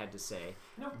what they had to say,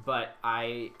 but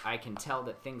I can tell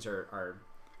that things are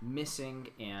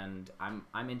missing, and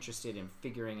I'm interested in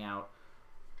figuring out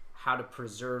how to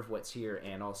preserve what's here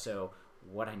and also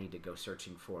what I need to go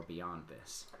searching for beyond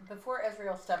this. Before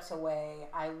Ezreal steps away,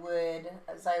 I would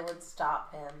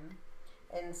stop him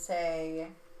and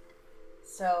say,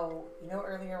 so, you know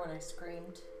earlier when I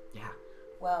screamed? Yeah.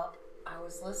 Well, I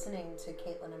was listening to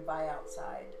Caitlin and Vi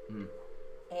outside.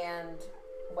 And,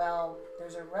 well,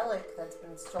 there's a relic that's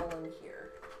been stolen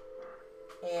here.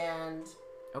 And...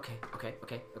 Okay.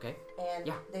 And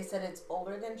Yeah. they said it's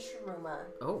older than Shuruma.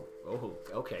 Oh,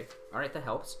 okay. All right, that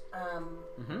helps. I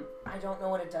don't know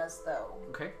what it does, though.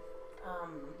 Okay.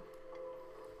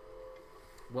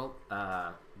 Well,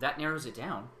 that narrows it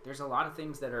down. There's a lot of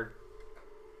things that are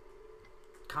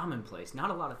commonplace.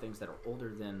 Not a lot of things that are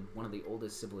older than one of the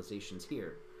oldest civilizations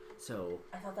here. So...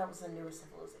 I thought that was the newest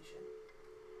civilization.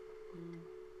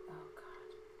 Oh,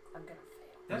 God. I'm gonna fail.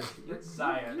 That's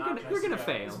Zaya, you're gonna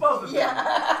fail. It's both of them.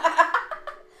 Yeah.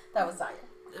 That was Zaya.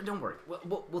 Don't worry,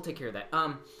 we'll take care of that.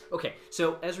 Okay,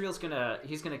 so Ezreal's gonna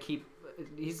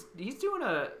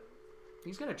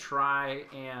try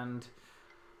and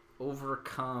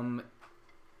overcome.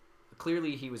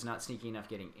 Clearly, he was not sneaky enough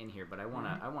getting in here, but I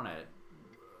wanna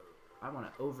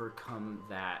overcome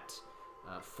that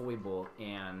foible,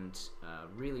 and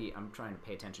really, I'm trying to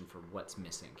pay attention for what's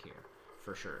missing here,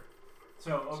 for sure.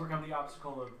 So overcome the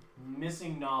obstacle of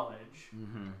missing knowledge.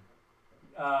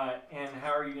 And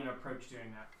how are you going to approach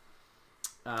doing that?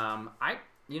 I'm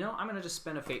gonna just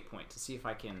spend a fate point to see if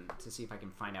I can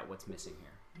find out what's missing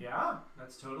here. Yeah,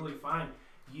 that's totally fine.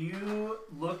 You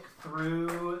look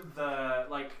through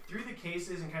through the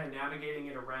cases and kind of navigating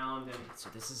it around, and So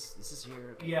this is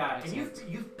your. yeah, makes and sense.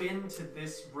 you've been to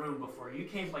this room before. You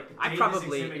came like the day I this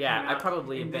probably exhibit yeah came I out,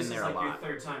 probably have and been this there is a like lot. your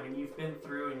third time, and you've been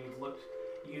through and you've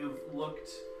looked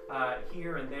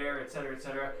here and there,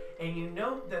 etc., and you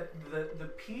note that the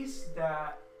piece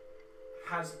that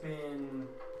has been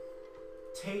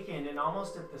taken and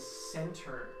almost at the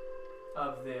center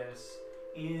of this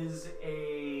is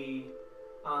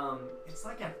it's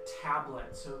like a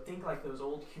tablet. So think like those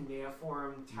old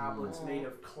cuneiform tablets made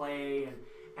of clay and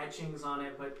etchings on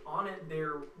it, but on it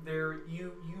you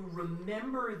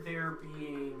remember there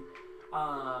being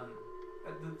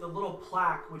the little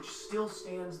plaque which still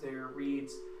stands there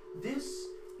reads, this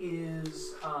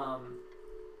is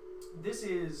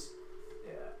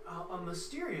a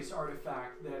mysterious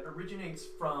artifact that originates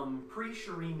from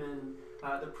pre-Shuriman,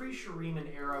 the pre-Shuriman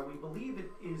era. We believe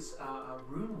it is a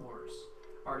Rune Wars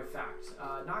artifact,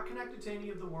 not connected to any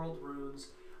of the world runes,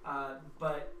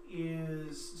 but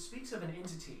speaks of an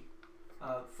entity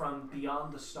from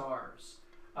beyond the stars.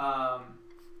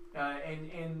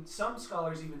 And some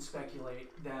scholars even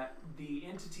speculate that the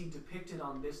entity depicted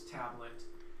on this tablet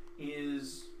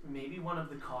is maybe one of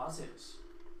the causes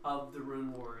of the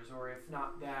Rune Wars, or if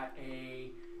not that,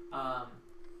 an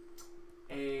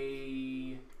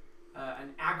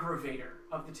aggravator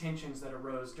of the tensions that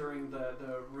arose during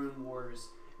the Rune Wars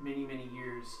many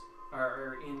years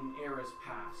or in eras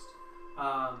past.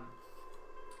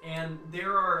 And the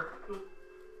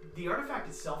artifact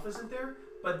itself isn't there,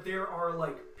 but there are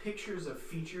like pictures of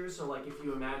features. So like if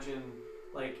you imagine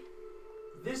like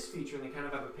this feature, and they kind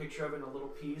of have a picture of it in a little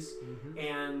piece,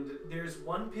 and there's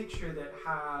one picture that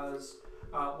has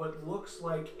what looks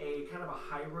like a kind of a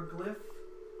hieroglyph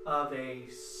of a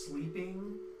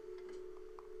sleeping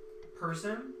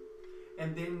person,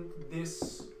 and then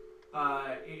this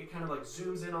it kind of like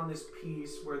zooms in on this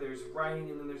piece where there's writing,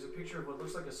 and then there's a picture of what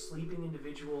looks like a sleeping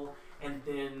individual, and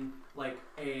then like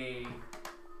a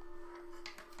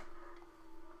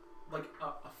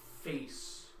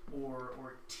face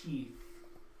or teeth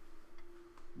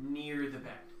near the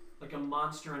bed, like a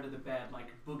monster under the bed,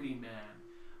 like Boogeyman.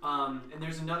 And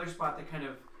there's another spot that kind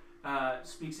of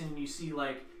speaks in, and you see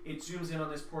like it zooms in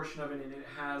on this portion of it, and it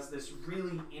has this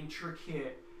really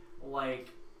intricate, like,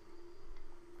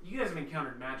 you guys have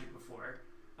encountered magic before,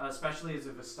 especially as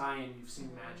a Vestayan, you've seen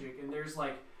magic, and there's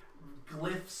like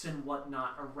glyphs and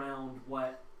whatnot around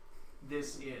what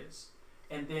this is.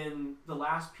 And then the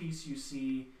last piece you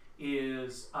see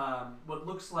is what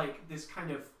looks like this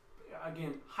kind of,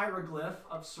 again, hieroglyph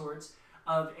of sorts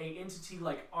of a entity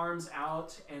like arms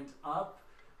out and up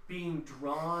being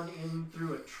drawn in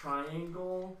through a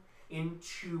triangle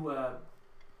into a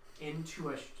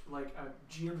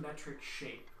geometric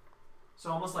shape.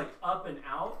 So almost like up and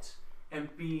out, and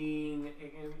being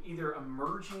either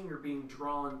emerging or being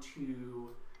drawn to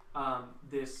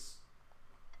this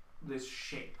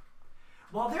shape.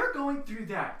 While they're going through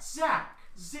that, Zach,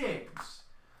 Ziggs,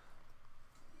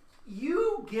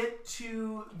 you get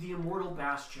to the Immortal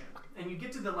Bastion, and you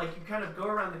get to the, like, you kind of go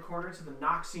around the corner to the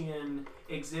Noxian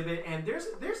exhibit, and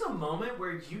there's a moment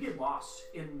where you get lost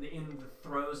in the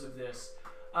throes of this.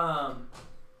 I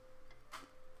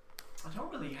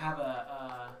don't really have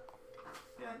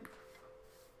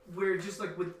where just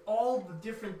like with all the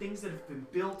different things that have been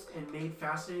built and made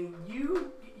fascinating,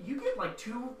 you get like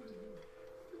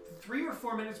 3 or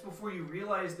 4 minutes before you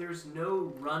realize there's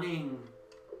no running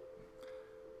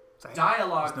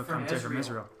dialogue from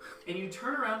Ezreal. And you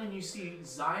turn around and you see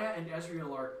Zaya and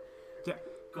Ezreal are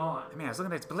gone. I mean, I was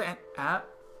looking at this. What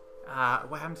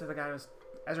happened to the guy who was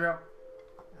Ezreal?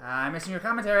 I'm missing your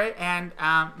commentary. And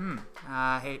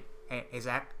hey,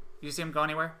 Zach, you see him go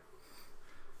anywhere?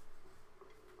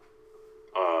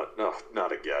 No,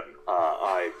 not again.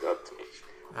 I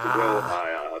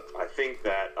think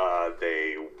that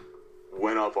they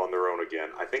went up on their own again.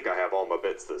 I think I have all my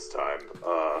bits this time.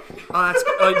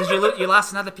 Did you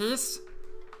lost another piece?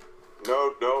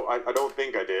 No, I don't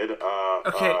think I did.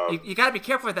 Okay, you gotta be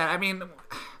careful with that. I mean,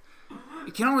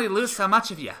 you can only lose so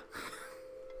much of you.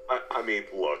 I mean,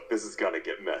 look, this is gonna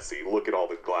get messy. Look at all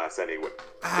the glass anyway.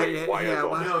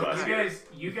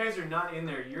 You guys are not in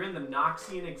there. You're in the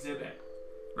Noxian exhibit.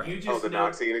 Right. You just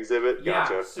Noxian exhibit?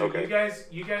 Gotcha. Yeah, so okay.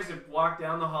 you guys have walked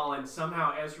down the hall, and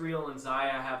somehow Ezreal and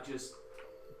Zaya have just...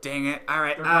 Dang it.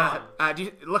 Alright, do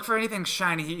you look for anything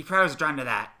shiny? He probably was drawn to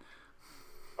that.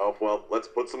 Oh, well, let's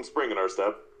put some spring in our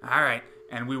step. Alright,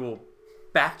 and we will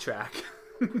backtrack.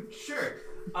 Sure.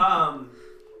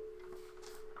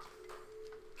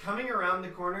 Coming around the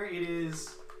corner, it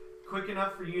is quick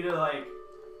enough for you to, like,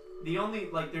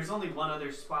 there's only one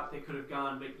other spot they could have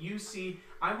gone, but you see,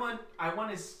 I want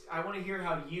to hear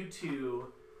how you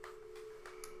two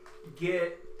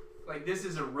get, like, this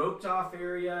is a roped off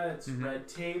area, it's red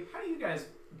tape. How do you guys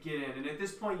get in? And at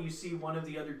this point you see one of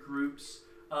the other groups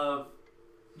of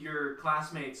your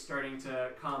classmates starting to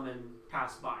come and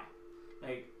pass by.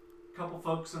 Like a couple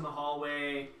folks in the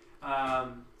hallway,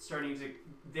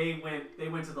 they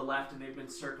went to the left and they've been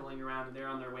circling around and they're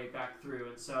on their way back through.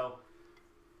 And so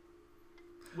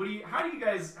what are you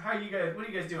guys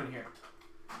doing here?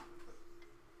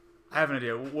 I have an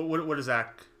idea. What is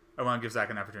Zach? I want to give Zach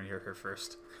an opportunity here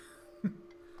first.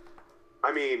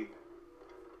 I mean,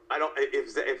 I don't.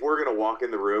 If we're gonna walk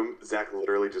in the room, Zach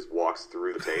literally just walks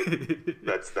through the tape.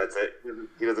 That's it.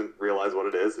 He doesn't realize what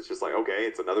it is. It's just like, okay,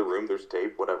 it's another room. There's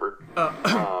tape. Whatever.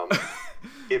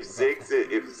 If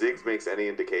Ziggs makes any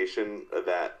indication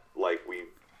that like we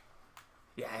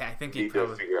I think need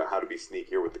to figure out how to be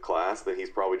sneakier with the class, then he's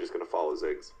probably just gonna follow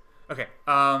Ziggs. Okay.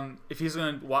 If he's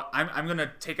gonna, I'm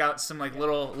gonna take out some like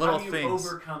little How do you things.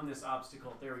 overcome this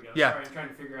obstacle? There we go. Yeah. Sorry, I'm trying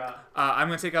to figure out. I'm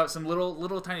gonna take out some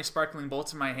little tiny sparkling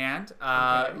bolts in my hand.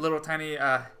 Okay. Little tiny,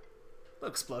 little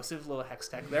explosive, little hex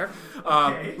tech there.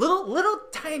 Okay. Little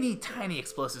tiny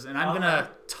explosives, and I'm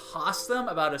gonna toss them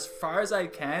about as far as I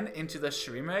can into the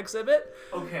Shurima exhibit.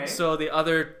 Okay. So the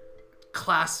other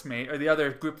classmate or the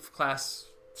other group of class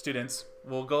students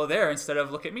will go there instead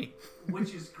of look at me.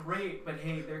 Which is great, but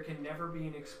hey, there can never be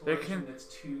an explosion that's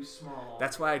too small.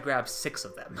 That's why I grabbed 6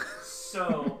 of them.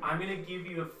 So I'm gonna give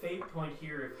you a fate point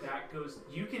here. If that goes,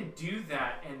 you can do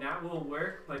that, and that will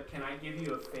work. But can I give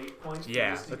you a fate point? For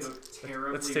this to go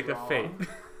terribly let's take wrong?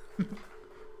 a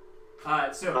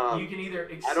fate. So you can either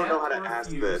accept I don't know how to or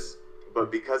ask refuse. this,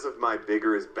 but because of my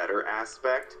bigger is better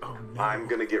aspect, I'm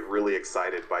gonna get really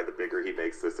excited by the bigger he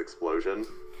makes this explosion.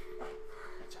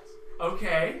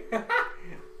 Okay.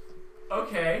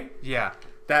 Okay. Yeah,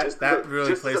 that really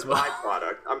just plays as a well.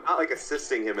 byproduct. I'm not like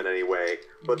assisting him in any way,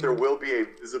 but there will be a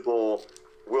visible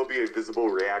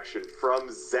reaction from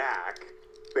Zach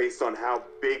based on how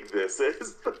big this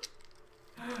is.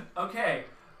 Okay.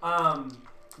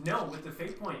 No, with the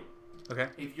fate point. Okay.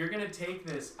 If you're gonna take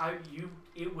this,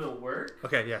 it will work.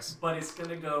 Okay. Yes. But it's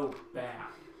gonna go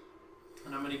bad.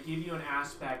 And I'm gonna give you an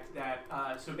aspect that.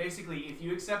 So basically, if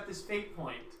you accept this fate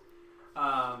point,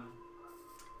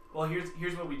 well,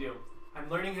 here's what we do. I'm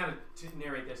learning how to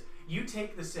narrate this. You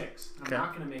take the 6. I'm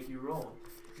not gonna make you roll.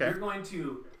 Okay. You're going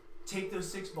to take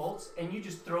those 6 bolts and you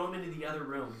just throw them into the other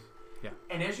room. Yeah.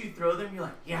 And as you throw them, you're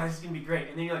like, yeah, this is gonna be great.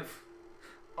 And then you're like,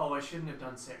 oh, I shouldn't have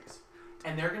done 6.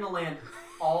 And they're gonna land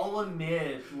all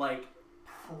amid like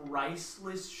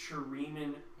priceless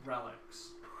Shuriman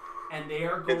relics. And they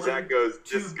are going And Zach goes,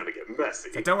 to, this is gonna get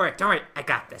messy. Don't worry, I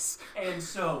got this. and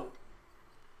so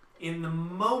in the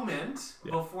moment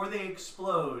before they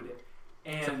explode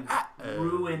and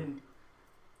ruin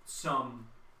some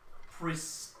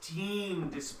pristine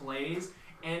displays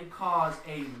and cause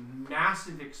a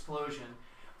massive explosion,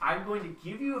 I'm going to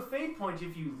give you a fate point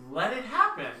if you let it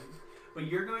happen, but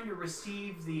you're going to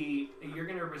receive the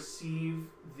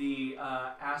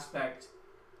aspect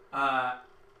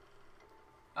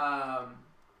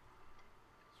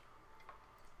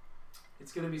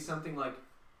it's going to be something like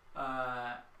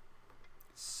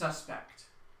suspect.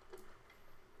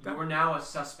 You're now a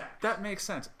suspect. That makes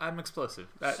sense. I'm explosive.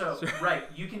 Right,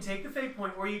 you can take the fate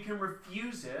point, or you can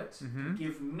refuse it.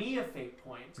 Give me a fate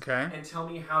point, Okay. and tell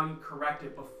me how you correct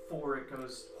it before it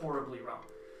goes horribly wrong.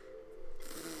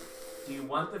 Do you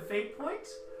want the fate point,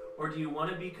 or do you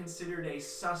want to be considered a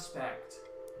suspect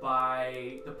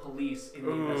by the police in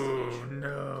the investigation?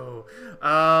 No.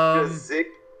 Does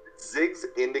Ziggs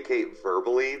indicate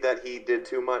verbally that he did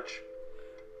too much?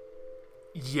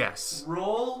 Yes.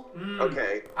 Roll.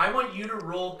 Okay. I want you to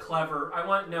roll clever. I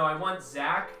want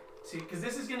Zach to, because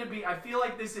this is going to be. I feel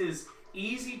like this is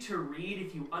easy to read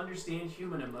if you understand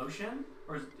human emotion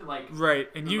or like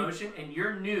emotion, and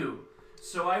you're new.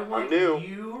 So I want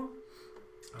you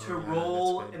to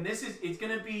roll, and it's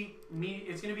going to be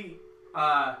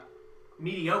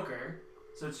mediocre.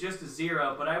 So it's just a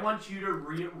 0, but I want you to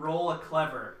roll a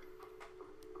clever.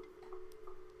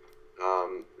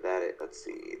 Let's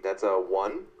see. That's a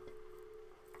 1.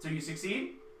 So you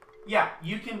succeed? Yeah,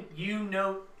 you can. You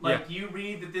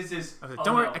read that this is. Okay, oh,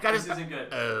 don't worry, no, I got this it. isn't good.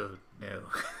 Oh no.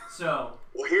 So.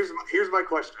 Well, here's my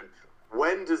question.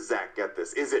 When does Zach get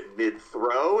this? Is it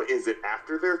mid-throw? Is it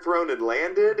after they're thrown and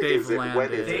landed?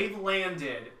 When is They've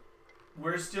landed.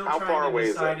 We're still How far trying to away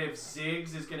is decide it? if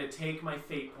Ziggs is going to take my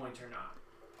fate point or not.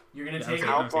 You're going to Yeah, take okay, it.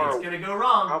 how far- It's going to go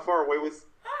wrong. How far away was?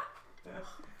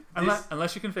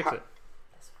 Unless you can fix it.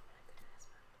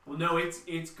 Well, no,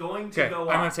 it's going to Okay, go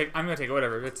I'm off. gonna take it.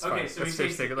 Whatever. It's Okay, fine. so Let's he just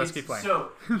takes take it. it. Let's keep playing.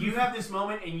 So you have this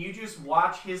moment, and you just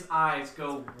watch his eyes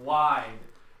go wide,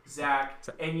 Zach,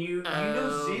 and you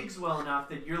know Ziggs well enough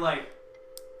that you're like,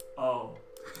 oh,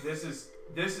 this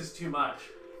is too much,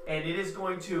 and it is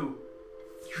going to.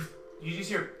 You just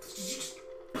hear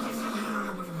That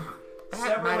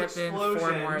several might have been 4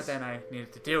 explosions. more than I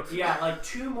needed to do. Yeah, like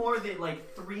 2 more than,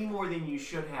 like 3 more than you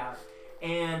should have.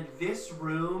 And this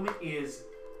room is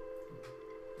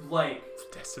like,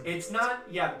 it's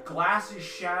not, glass is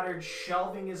shattered,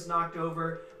 shelving is knocked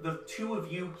over. The 2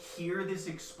 of you hear this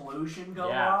explosion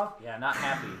go off, Yeah, not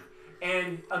happy.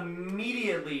 and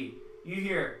immediately you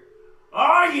hear,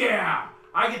 oh yeah,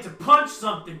 I get to punch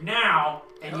something now,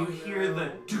 and you hear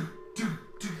the do, do,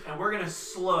 do, and we're gonna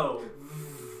slow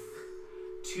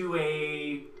to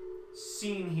a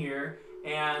scene here,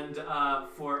 and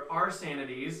for our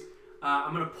sanities,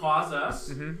 I'm gonna pause us,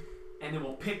 and then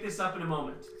we'll pick this up in a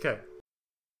moment. Okay.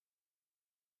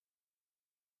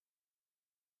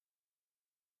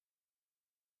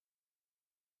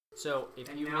 So if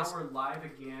And you now miss, we're live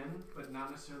again, but not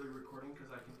necessarily recording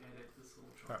because I can edit this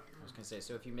little chunk I was gonna say,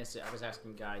 so if you miss it, I was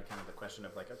asking Guy kind of a question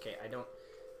of like, okay, I don't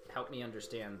help me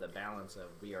understand the balance of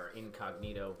we are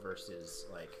incognito versus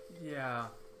like Yeah.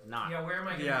 not. Yeah, where am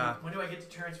I gonna Yeah. when do I get to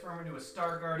transform into a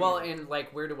Star Guardian? Well, and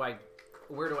like, where do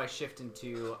I shift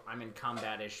into I'm in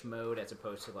combat-ish mode as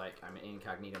opposed to like I'm in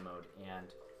incognito mode?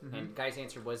 And Guy's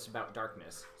answer was about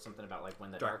darkness, something about like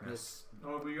when the darkness.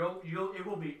 Oh, but it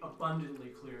will be abundantly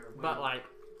clear. when- But like,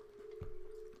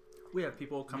 We have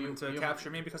people coming You- to you- capture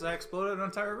me because I exploded an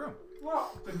entire room.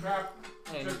 well, to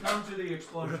come to the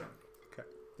explosion. Okay.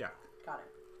 Yeah. Got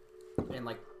it. and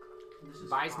like This is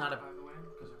Vi's hot, not a by the way,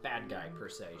 'cause of- bad guy per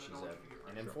se. She's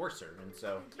an enforcer, and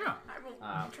so Yeah. I will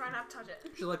try not to touch it.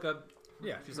 She's like a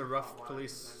she's a rough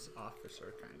police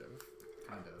officer kind of.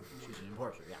 she's an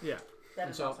enforcer. Yeah. Yeah. That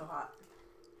And is so- also hot.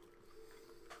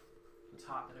 It's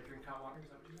hot that I drink hot water. Is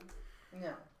that what you said?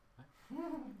 No.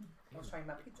 I was talking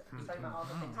about pizza. I was talking about all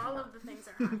the things. All of the things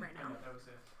are hot right I know now. that was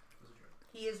a joke.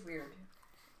 He is weird.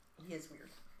 He is weird.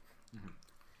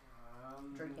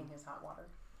 Drinking his hot water.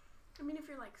 I mean, if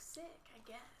you're like sick, I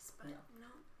guess, but Yeah. no.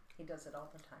 He does it all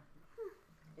the time.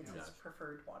 It's He his does.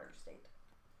 preferred water state.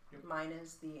 Yep. Mine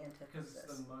is the Because it's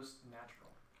antithesis. the most natural.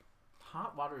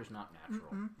 Hot water is not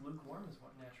natural. Lukewarm is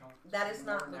what natural. That It's is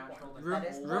not more lukewarm. natural than Room- That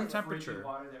is cold, room frigid temperature.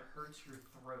 water that hurts your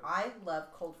throat. I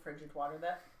love cold frigid water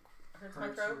that hurts my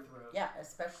Hurts throat. your throat. Yeah,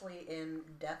 especially in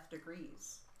death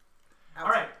degrees. All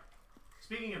right.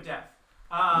 Speaking of death,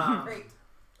 Great.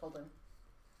 Golden.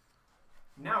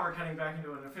 now we're cutting back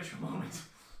into an official moment.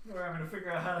 We're having to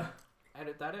figure out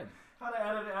Edit that in. how to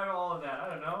edit out all of that. I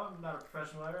don't know. I'm not a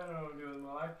professional editor. I don't know what I'm doing with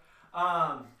my life.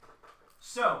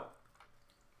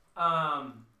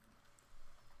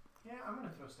 Yeah, I'm gonna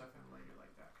throw stuff in later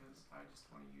like that because I just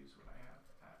want to use what I have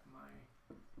at my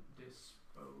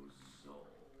disposal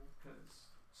because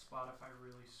Spotify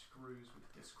really screws with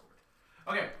Discord.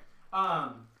 Okay,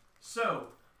 so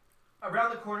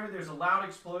around the corner there's a loud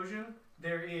explosion.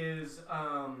 There is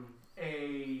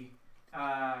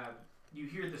you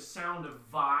hear the sound of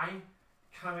Vi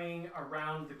coming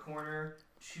around the corner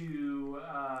to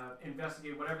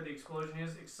investigate whatever the explosion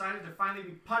is, excited to finally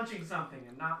be punching something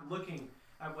and not looking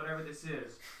at whatever this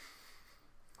is.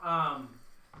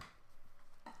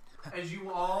 As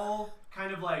you all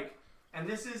kind of like, and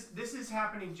this is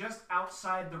happening just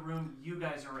outside the room you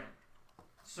guys are in.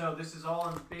 So this is all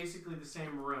in basically the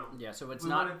same room. Yeah. So it's We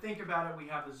not. want to think about it. We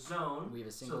have a zone. We have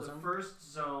a single so zone? the first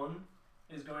zone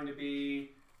is going to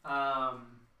be.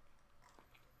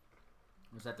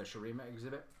 Was that the Shurima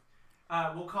exhibit?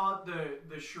 We'll call it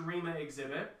the Shurima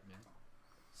exhibit. Yeah.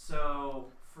 So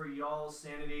for y'all's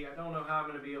sanity, I don't know how I'm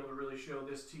going to be able to really show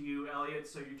this to you, Elliot.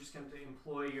 So you're just going to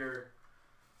employ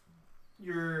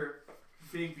your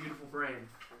big beautiful brain.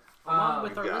 Along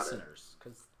with You our got it. listeners,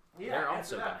 because Yeah, they're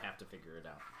answer also that. going to have to figure it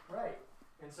out. Right.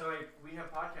 And so we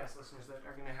have podcast listeners that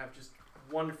are going to have just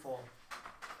wonderful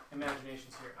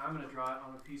imaginations here. I'm going to draw it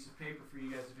on a piece of paper for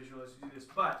you guys to visualize to do this.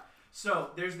 But, so,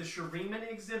 there's the Shuriman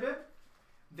exhibit.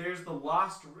 There's the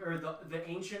lost, or the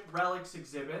ancient relics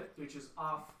exhibit, which is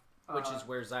off. Which is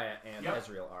where Zaya and yep.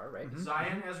 Ezreal are, right? Zaya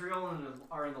and Ezreal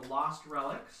are in the lost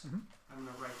relics. I'm going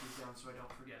to write these down so I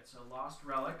don't forget. So, lost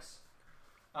relics.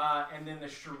 And then the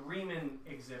Shuriman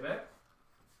exhibit.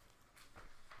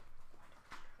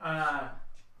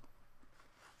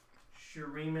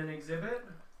 Shuriman exhibit.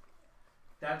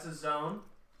 That's a zone.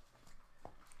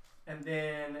 And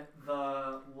then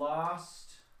the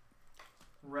lost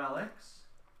relics.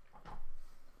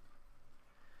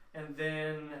 And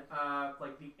then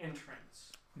like the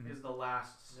entrance is the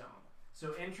last zone.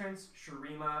 So entrance,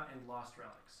 Shurima, and Lost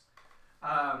Relics.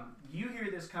 You hear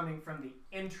this coming from the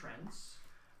entrance.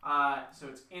 So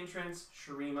it's entrance,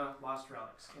 Shurima, Lost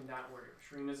Relics in that order.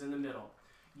 Shurima's in the middle.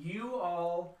 You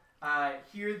all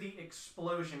hear the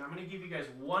explosion. I'm going to give you guys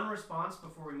one response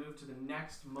before we move to the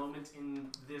next moment in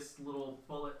this little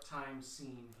bullet time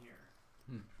scene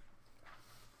here.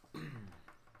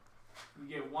 You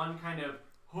get one kind of,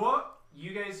 whoop.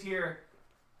 You guys hear,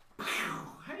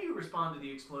 how do you respond to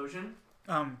the explosion?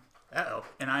 Uh-oh.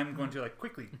 And I'm going to, like,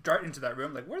 quickly dart into that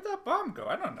room, like, where'd that bomb go?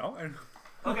 I don't know.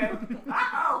 Okay.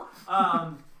 Ow!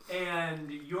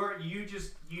 And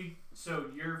so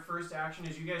your first action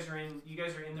is you guys are in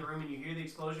the room and you hear the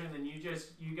explosion, and then you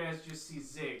guys just see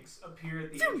Ziggs appear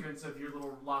at the entrance of your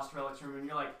little Lost Relics room, and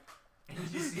you're like, and you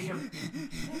just see him.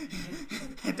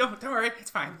 Don't worry,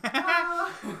 it's fine.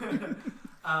 And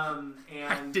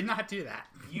I did not do that.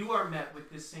 you are met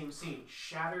with this same scene.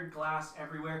 Shattered glass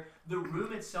everywhere. The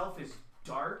room itself is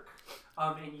dark,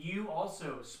 and you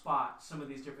also spot some of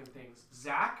these different things.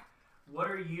 Zach,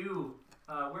 where are you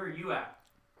at?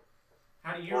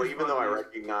 How do you Well, respond even though I to this?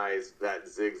 recognize that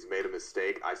Ziggs made a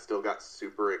mistake, I still got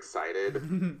super excited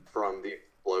from the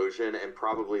explosion, and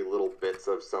probably little bits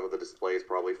of some of the displays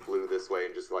probably flew this way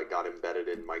and just like got embedded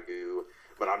in my goo.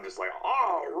 But I'm just like,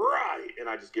 all right, and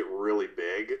I just get really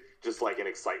big, just like in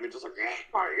excitement, just like,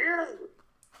 my ear.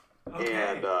 Okay.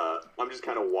 And I'm just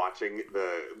kind of watching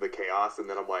the chaos, and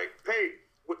then I'm like, hey,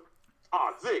 what?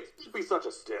 Ziggs, don't be such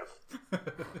a stiff.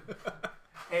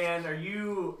 And are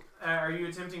you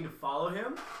attempting to follow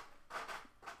him?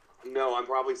 No, I'm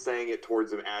probably saying it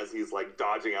towards him as he's like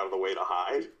dodging out of the way to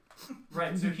hide.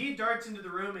 Right. So he darts into the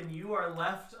room, and you are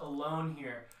left alone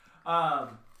here.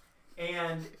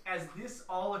 And as this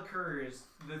all occurs,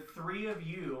 the three of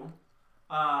you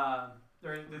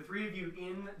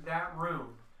in that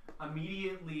room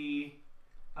immediately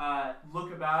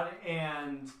look about it,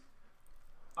 and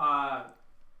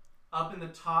up in the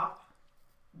top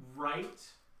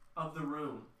right of the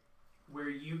room, where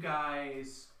you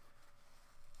guys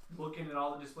looking at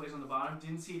all the displays on the bottom,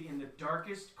 didn't see it, in the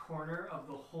darkest corner of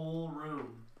the whole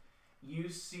room, you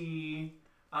see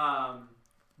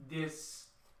this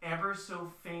ever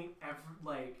so faint,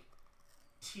 like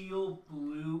teal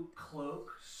blue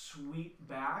cloak sweep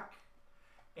back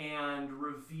and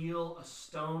reveal a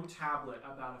stone tablet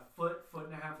about a foot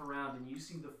and a half around, and you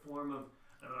see the form of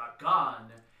Rakan,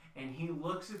 and he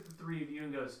looks at the three of you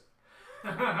and goes,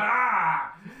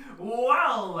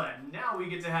 well, now we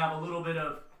get to have a little bit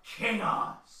of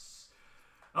chaos.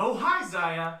 Oh, hi,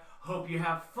 Zaya. Hope you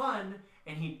have fun.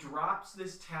 And he drops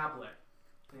this tablet,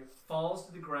 and it falls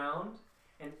to the ground,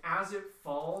 and as it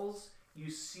falls,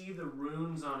 you see the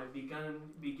runes on it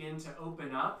begin to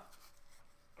open up,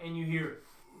 and you hear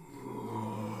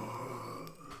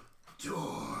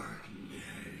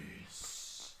darkness,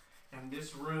 and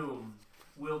this room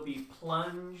will be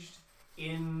plunged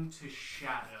into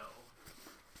shadow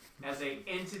as a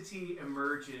entity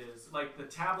emerges. Like the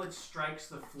tablet strikes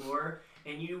the floor,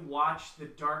 and you watch the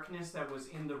darkness that was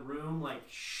in the room like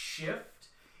shift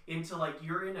into like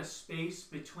you're in a space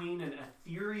between an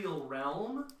ethereal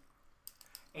realm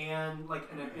and like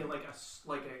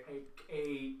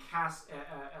a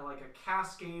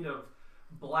cascade of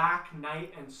black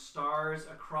night and stars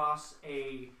across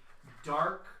a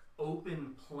dark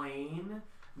open plain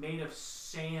made of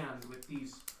sand with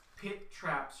these pit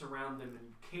traps around them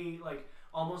and cave, like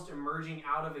almost emerging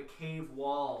out of a cave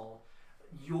wall.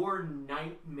 Your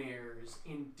nightmares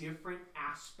in different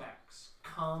aspects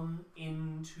come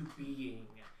into being,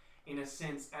 in a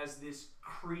sense, as this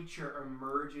creature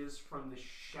emerges from the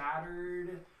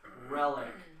shattered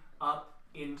relic up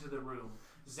into the room.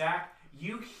 Zach,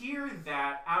 you hear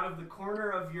that out of the corner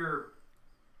of your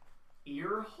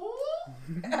ear hole?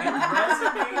 It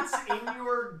resonates in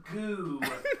your goo.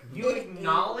 You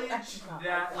acknowledge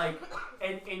that, like,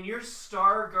 and your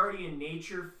star guardian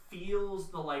nature feels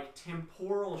the, like,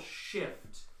 temporal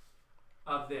shift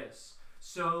of this.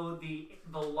 So the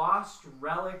Lost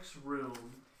Relics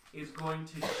room is going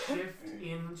to shift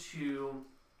into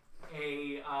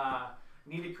a, I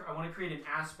want to create an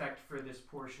aspect for this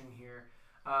portion here.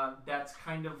 That's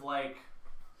kind of like,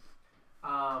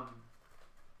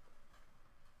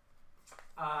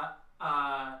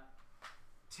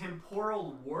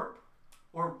 temporal warp,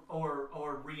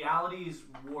 or reality's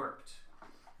warped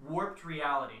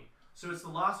reality. So it's the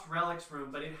Lost Relics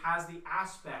room, but it has the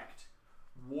aspect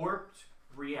warped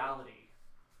reality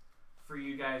for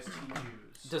you guys to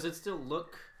use. Does it still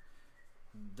look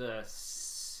the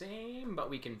same, but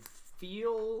we can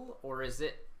feel, or is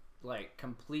it like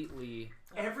completely?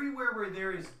 Everywhere where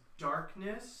there is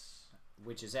darkness,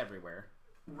 Which is everywhere.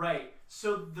 Right.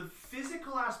 So the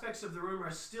physical aspects of the room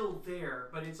are still there,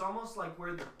 but it's almost like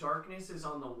where the darkness is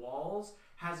on the walls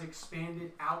has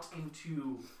expanded out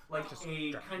into like Just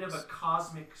a darkness. kind of a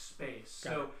cosmic space.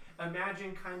 Got So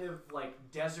imagine kind of like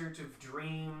desert of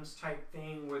dreams type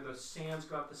thing where the sands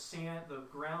go up, the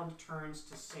ground turns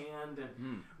to sand,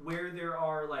 and where there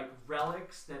are like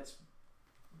relics,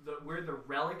 where the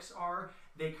relics are,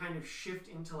 they kind of shift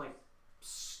into like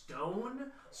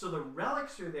stone. So the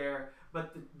relics are there,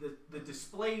 but the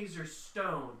displays are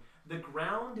stone. The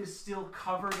ground is still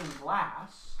covered in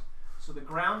glass. So the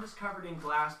ground is covered in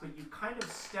glass, but you kind of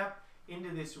step into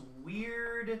this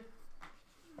weird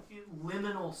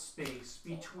liminal space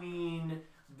between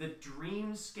the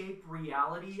dreamscape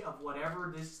reality of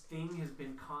whatever this thing has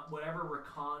been, whatever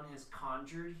Rakan has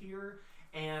conjured here,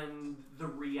 and the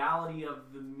reality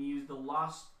of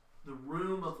the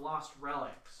room of lost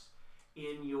relics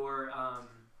in your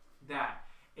that.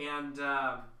 And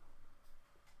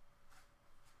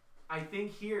I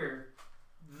think here,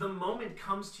 the moment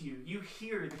comes to you. You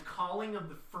hear the calling of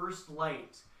the first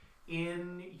light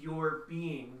in your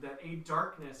being, that a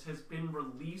darkness has been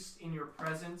released in your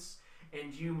presence,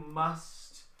 and you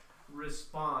must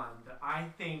respond. I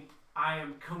think I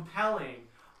am compelling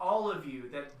all of you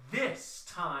that this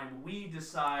time we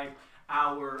decide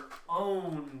our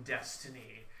own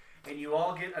destiny. And you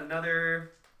all get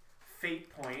another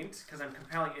fate point, because I'm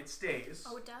compelling. It stays.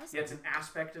 Oh, it does? Yeah, it's an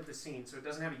aspect of the scene, so it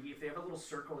doesn't have a. If they have a little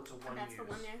circle, it's a one That's use. the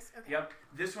one use? Okay. Yep.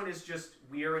 This one is just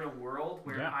we are in a world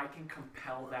where Yeah. I can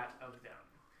compel that of them.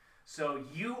 So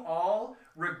you all,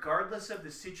 regardless of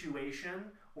the situation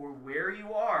or where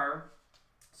you are,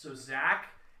 so Zach,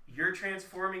 you're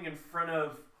transforming in front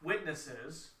of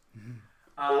witnesses.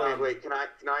 Wait. Can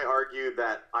I argue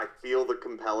that I feel the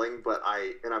compelling,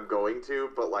 I'm going to,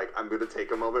 but like I'm going to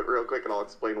take a moment real quick, and I'll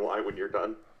explain why when you're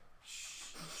done.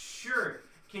 Sure.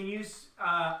 Can you?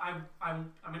 I'm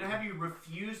going to have you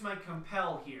refuse my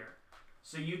compel here,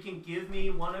 so you can give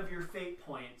me one of your fate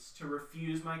points to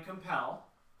refuse my compel,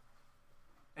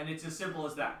 and it's as simple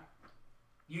as that.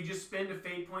 You just spend a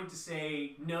fate point to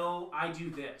say no. I do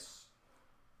this.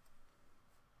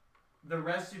 The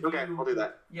rest of Okay, you. I'll do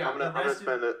that. Yeah. I'm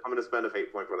gonna spend a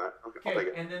fate point for that. Okay, I'll take Okay,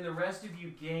 it. and then the rest of you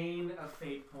gain a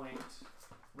fate point,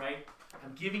 right?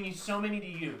 I'm giving you so many to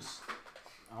use.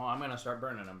 Oh, I'm gonna start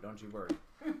burning them. Don't you worry.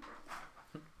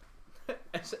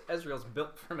 Ezreal's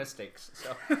built for mistakes.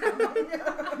 So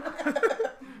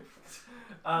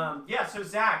Yeah. So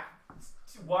Zach,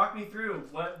 walk me through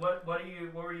what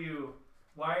were you?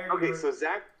 Why are you? Okay, so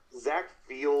Zach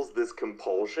feels this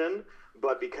compulsion,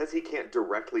 but because he can't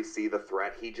directly see the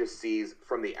threat, he just sees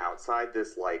from the outside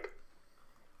this, like,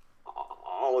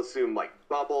 I'll assume like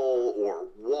bubble or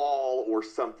wall or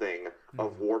something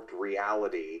of warped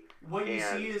reality. What you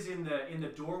and- see is in the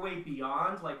doorway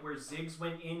beyond, like where Ziggs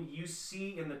went in. You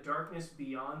see in the darkness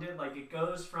beyond it, like it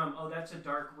goes from that's a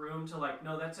dark room to like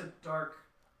no, that's a dark.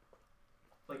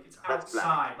 Like it's That's black.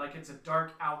 outside, like it's a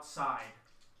dark outside.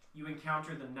 You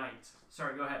encounter the night.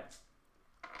 Sorry, go ahead.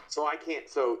 So I can't.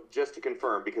 So just to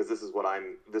confirm, because this is what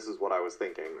I was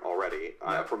thinking already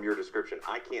Yep. from your description.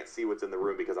 I can't see what's in the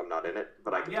room because I'm not in it,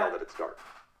 but I can Yeah. tell that it's dark.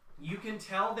 You can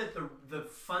tell that the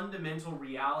fundamental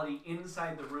reality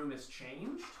inside the room has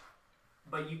changed,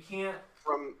 but you can't.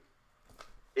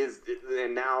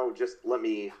 And now just let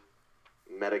me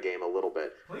metagame a little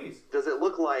bit. Please. Does it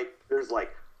look like there's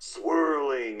like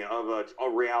swirling of a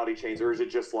reality change, or is it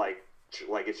just like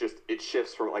it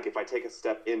shifts from, like, if I take a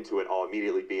step into it, I'll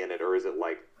immediately be in it, or is it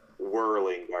like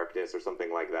whirling darkness or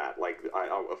something like that? Like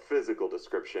a physical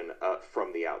description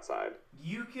from the outside.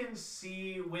 You can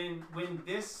see when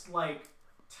this like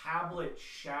tablet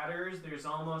shatters, there's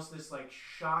almost this like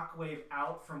shockwave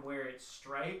out from where it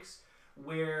strikes,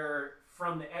 where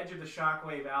from the edge of the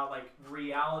shockwave out, like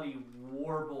reality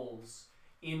warbles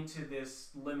into this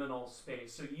liminal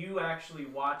space. So you actually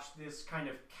watch this kind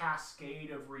of cascade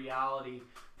of reality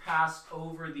pass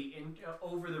over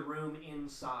the room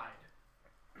inside.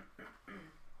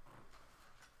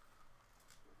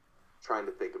 Trying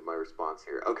to think of my response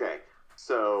here. Okay,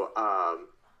 so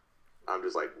I'm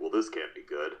just like, well, this can't be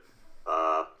good.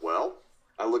 Well,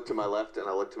 I look to my left and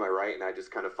I look to my right, and I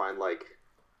just kind of find like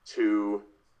two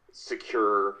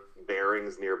secure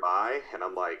bearings nearby, and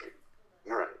I'm like,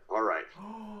 all right.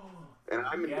 And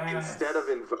I'm instead of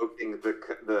invoking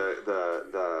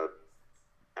the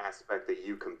aspect that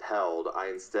you compelled, I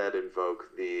instead invoke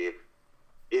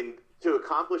to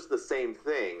accomplish the same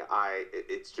thing.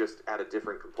 It's just at a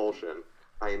different compulsion.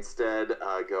 I instead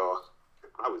go,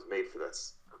 I was made for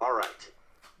this. All right.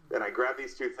 and I grab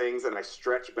these two things and I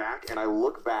stretch back and I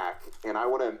look back and I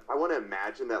want to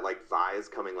imagine that like Vi is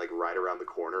coming like right around the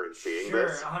corner and seeing Sure,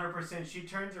 this. 100%. She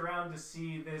turns around to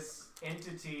see this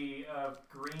entity of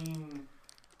green,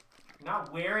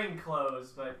 not wearing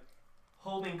clothes, but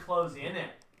holding clothes in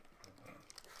it.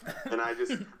 And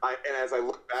and as I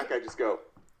look back, I just go,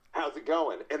 "How's it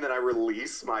going?" And then I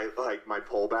release my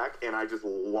pullback and I just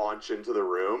launch into the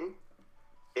room,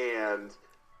 and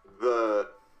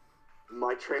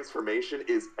my transformation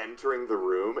is entering the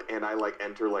room, and I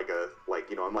enter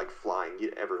I'm like flying.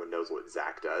 Everyone knows what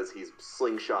Zach does. He's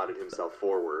slingshotted himself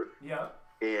forward. Yep.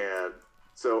 And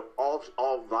so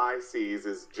all Vi sees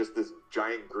is just this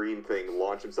giant green thing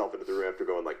launch himself into the room after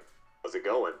going like, "How's it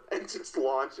going?" and just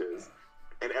launches.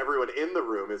 And everyone in the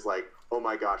room is like, "Oh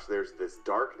my gosh, there's this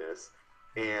darkness."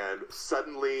 And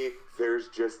suddenly there's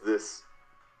just this,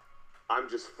 I'm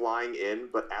just flying in,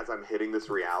 but as I'm hitting this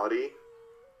reality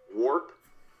warp,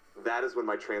 that is when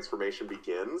my transformation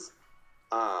begins.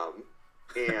 How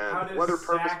And does whether Zach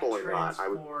purposeful or not, I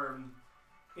would transform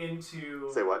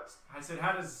into... say what? I said,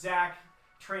 how does Zach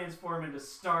transform into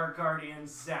Star Guardian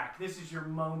Zach? This is your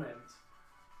moment.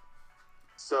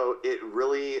 So it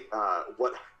really,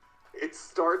 it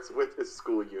starts with his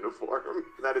school uniform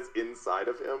that is inside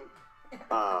of him.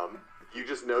 You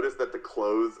just notice that the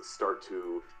clothes start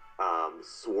to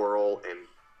swirl and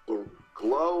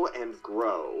glow and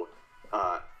grow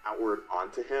outward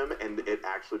onto him, and it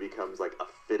actually becomes like a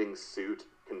fitting suit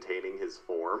containing his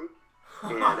form.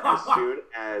 And as soon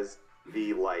as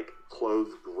the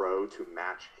clothes grow to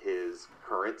match his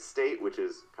current state, which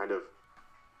is kind of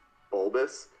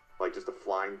bulbous, like just a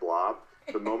flying blob,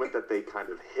 the moment that they kind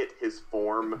of hit his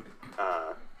form,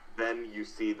 then you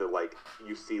see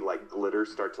glitter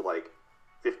start to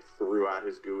sift throughout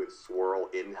his goo and swirl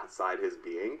inside his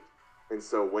being. And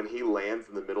so when he lands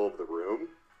in the middle of the room,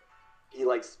 he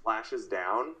splashes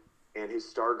down, and his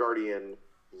Star Guardian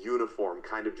uniform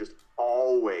kind of just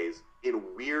always,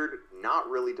 in weird, not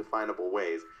really definable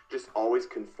ways, just always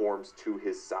conforms to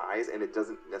his size, and it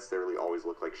doesn't necessarily always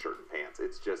look like shirt and pants.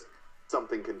 It's just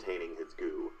something containing his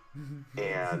goo.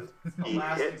 And he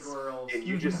hits, and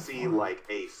you just see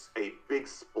a big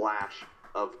splash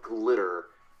of glitter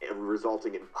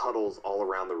resulting in puddles all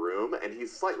around the room. And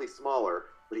he's slightly smaller,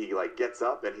 but he gets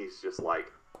up and he's just let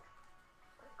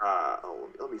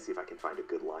me see if I can find a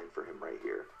good line for him right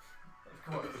here.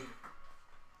 Of course.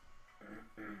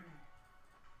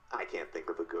 I can't think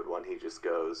of a good one. He just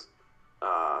goes,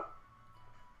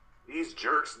 "These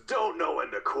jerks don't know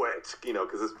when to quit,"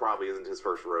 because this probably isn't his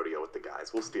first rodeo with the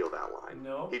guys. We'll steal that line.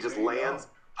 No, he just there you lands,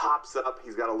 go. pops up.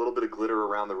 He's got a little bit of glitter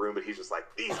around the room, but he's just like,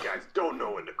 "These guys don't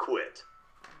know when to quit."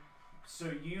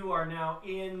 So you are now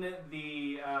in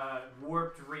the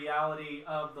warped reality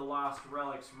of the Lost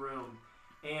Relics room.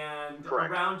 And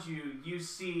Correct. Around you, you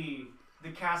see the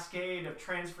cascade of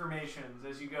transformations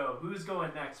as you go. Who's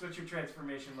going next? What's your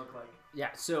transformation look like?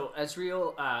 Yeah, so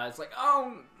Ezreal is like,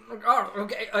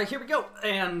 okay, here we go,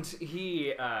 and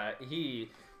he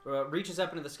reaches up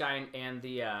into the sky, and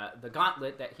the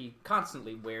gauntlet that he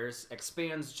constantly wears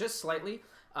expands just slightly,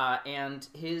 and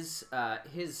his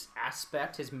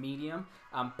aspect, his medium,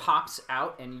 pops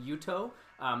out, and Yuto,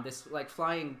 this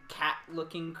flying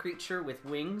cat-looking creature with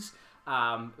wings,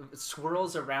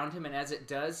 swirls around him, and as it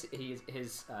does,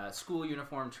 his school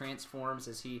uniform transforms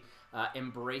as he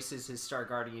embraces his Star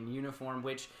Guardian uniform,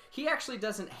 which he actually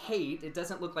doesn't hate. It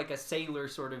doesn't look like a sailor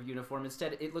sort of uniform.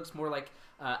 Instead, it looks more like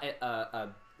a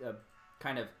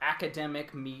kind of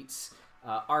academic meets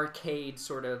arcade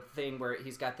sort of thing, where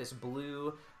he's got this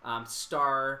blue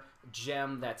star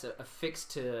gem that's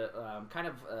affixed to kind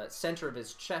of center of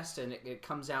his chest, and it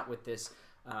comes out with this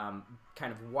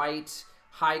kind of white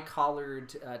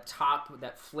high-collared top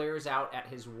that flares out at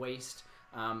his waist,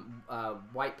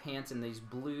 white pants, and these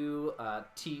blue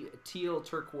teal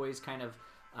turquoise kind of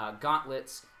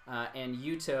gauntlets, and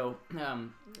Yuto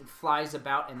flies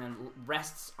about and then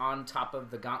rests on top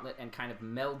of the gauntlet and kind of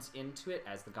melds into it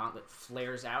as the gauntlet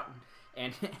flares out,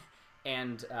 and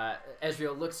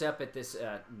Ezreal looks up at this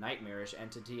nightmarish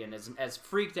entity, and as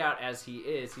freaked out as he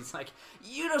is, he's like,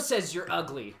 "Yuto says you're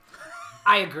ugly.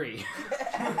 I agree."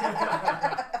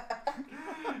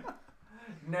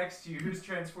 Next to you, who's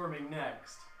transforming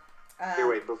next? Here,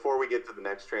 wait, before we get to the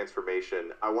next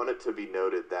transformation, I want it to be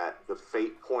noted that the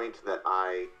fate point that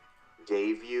I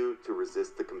gave you to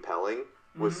resist the compelling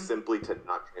was simply to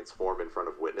not transform in front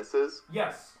of witnesses.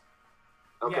 Yes.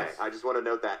 Okay, Yes. I just want to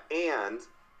note that. And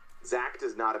Zach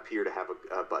does not appear to have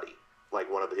a buddy, like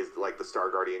one of his, the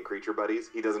Star Guardian creature buddies.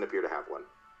 He doesn't appear to have one.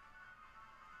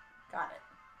 Got it.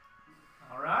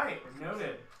 All right,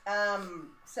 noted.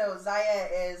 So Zaya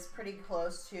is pretty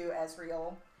close to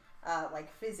Ezreal, like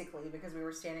physically, because we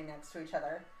were standing next to each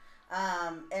other.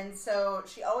 And so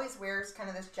she always wears kind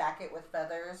of this jacket with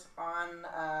feathers on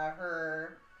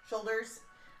her shoulders,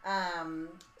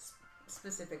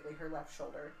 specifically her left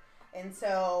shoulder. And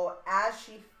so as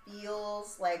she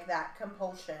feels like that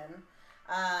compulsion,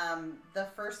 the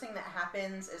first thing that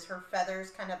happens is her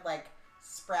feathers kind of like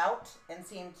sprout and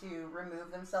seem to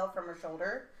remove themselves from her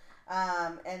shoulder.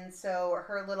 And so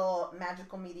her little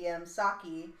magical medium,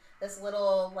 Saki, this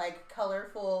little like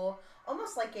colorful,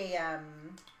 almost like a,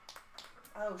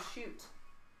 oh shoot,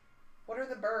 what are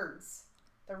the birds?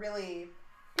 They're really,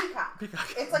 peacock.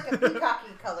 It's like a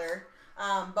peacocky color,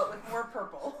 but with more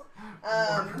purple.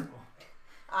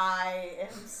 I am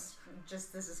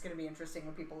just, this is going to be interesting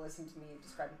when people listen to me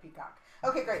describe a peacock.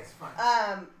 Okay, great.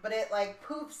 But it like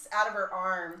poofs out of her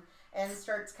arm and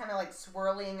starts kind of like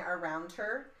swirling around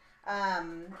her.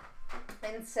 And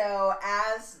so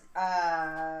as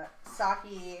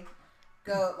Saki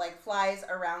flies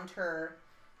around her,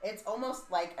 it's almost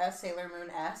like a Sailor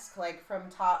Moon-esque, like from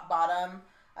top bottom.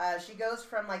 She goes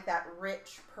from like that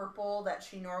rich purple that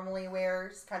she normally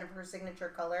wears, kind of her signature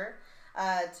color,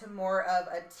 to more of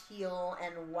a teal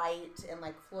and white and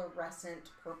like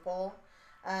fluorescent purple.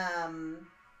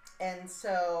 And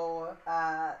so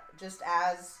just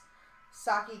as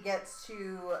Saki gets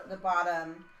to the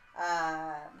bottom,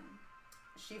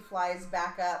 she flies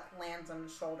back up, lands on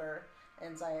his shoulder,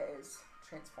 and Zaya is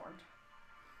transformed.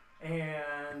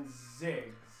 And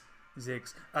Ziggs.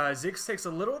 Ziggs takes a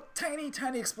little tiny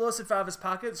explosive out of his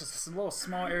pocket. It's just a little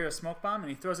small area of smoke bomb, and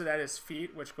he throws it at his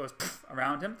feet, which goes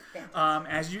around him.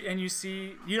 You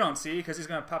see, you don't see because he's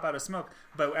gonna pop out of smoke.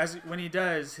 But when he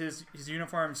does, his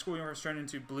uniform, school uniform, is turned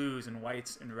into blues and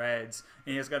whites and reds,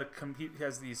 and he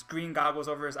has these green goggles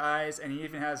over his eyes, and he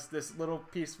even has this little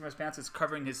piece from his pants that's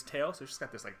covering his tail. So he's just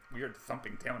got this like weird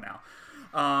thumping tail now.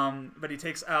 But he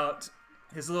takes out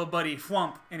his little buddy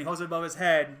Thwump, and he holds it above his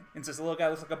head. And it's this little guy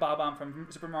looks like a Bob-omb from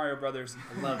Super Mario Brothers.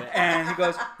 I love it. And he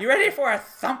goes, "You ready for a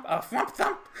Thwump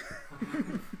thump?"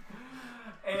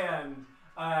 And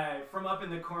from up in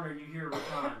the corner, you hear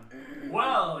Rakan.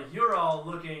 Well, you're all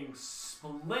looking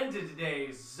splendid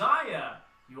today, Zaya.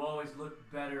 You always look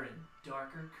better in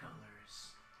darker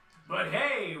colors. But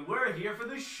hey, we're here for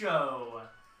the show,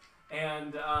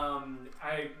 and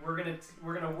we're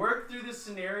gonna work through this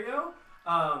scenario.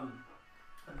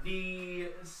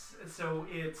 So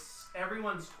it's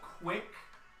everyone's quick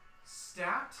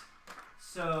stat.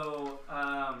 So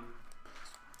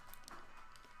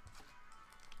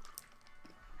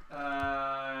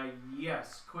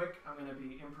yes, quick. I'm gonna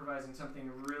be improvising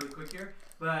something really quick here,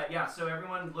 but yeah. So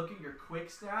everyone, look at your quick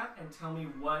stat and tell me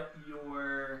what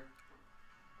your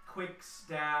quick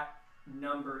stat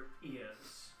number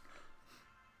is.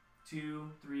 2,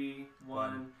 3,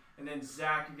 1. And then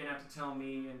Zach, you're gonna have to tell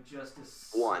me in just a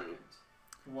second.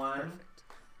 1.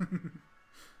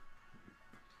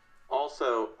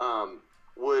 Also,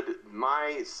 would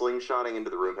my slingshotting into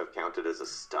the room have counted as a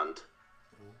stunt?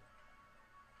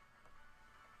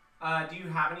 Do you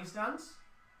have any stunts?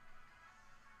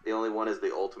 The only one is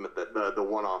the ultimate, the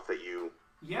one-off that you.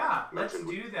 Yeah, mentioned.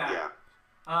 Let's do that.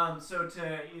 Yeah. So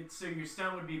your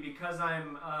stunt would be because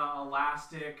I'm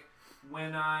elastic.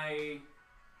 When I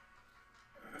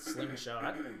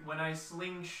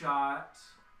slingshot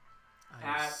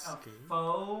at a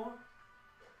foe,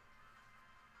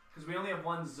 because we only have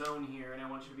one zone here, and I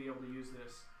want you to be able to use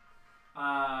this.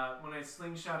 When I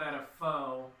slingshot at a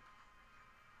foe,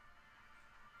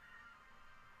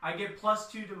 I get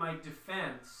 +2 to my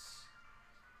defense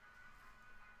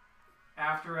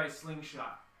after I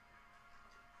slingshot.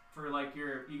 For like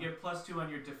you get +2 on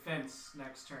your defense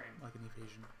next turn. Like an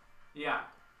evasion. Yeah.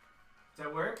 Does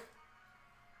that work?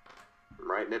 I'm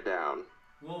writing it down.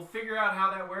 We'll figure out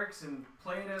how that works and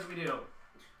play it as we do.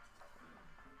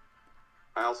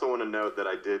 I also want to note that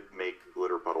I did make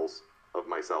glitter puddles of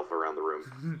myself around the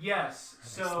room. Yes,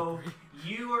 so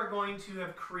you are going to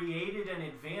have created an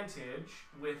advantage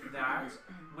with that,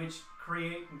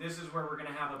 this is where we're going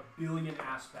to have a billion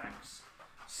aspects.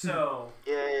 So,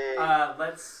 yay!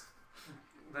 Let's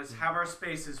have our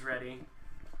spaces ready.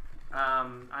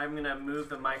 I'm going to move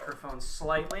the microphone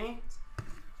slightly.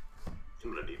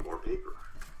 I'm going to need more paper.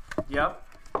 Yep.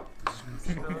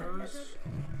 Those.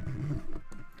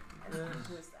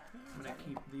 I'm going to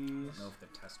keep these. I don't know if the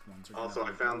test ones are Also,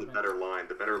 I found the better line.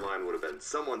 The better line would have been,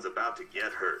 someone's about to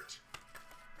get hurt.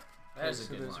 That is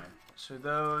a good line. So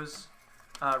those,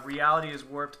 reality is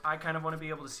warped. I kind of want to be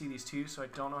able to see these too, so I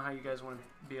don't know how you guys want to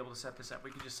be able to set this up.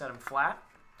 We could just set them flat.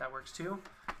 That works too.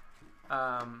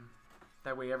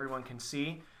 That way everyone can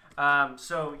see.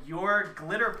 So your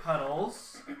glitter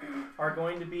puddles are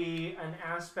going to be an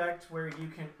aspect where you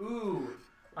can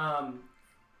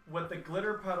what the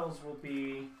glitter puddles will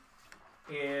be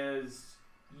is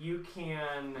you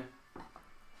can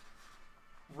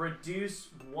reduce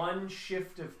one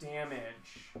shift of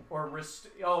damage or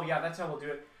that's how we'll do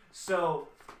it. So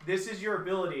this is your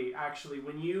ability actually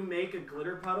when you make a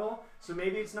glitter puddle. So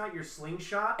maybe it's not your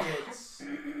slingshot, it's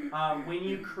when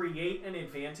you create an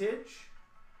advantage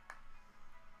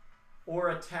or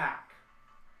attack.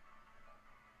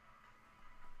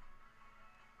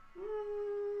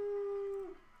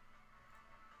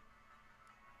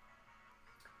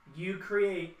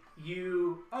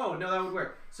 That would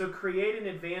work. So create an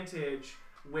advantage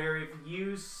where if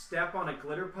you step on a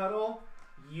glitter puddle,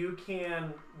 you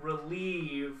can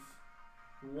relieve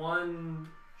one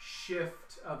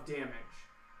shift of damage.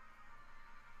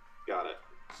 Got it.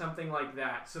 Something like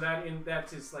that. So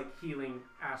that's his like healing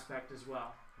aspect as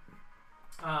well.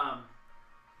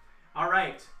 All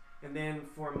right. And then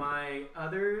for my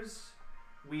others,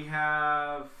 we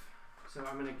have. So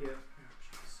I'm gonna get.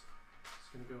 Just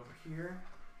gonna go over here.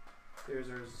 There's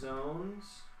our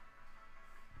zones.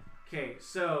 Okay,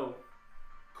 so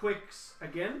quicks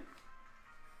again.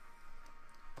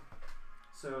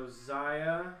 So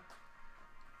Zaya.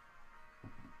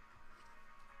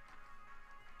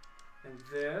 And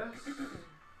this.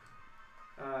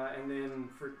 And then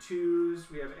for twos,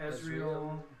 we have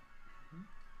Ezreal.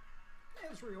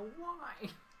 Ezreal, why?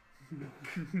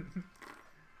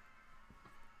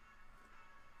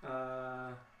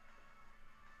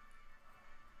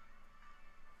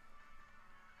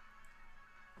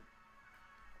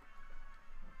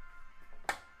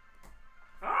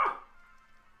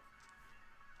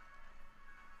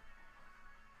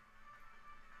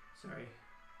 Sorry.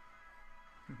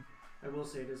 I will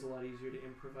say it is a lot easier to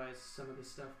improvise some of this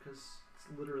stuff because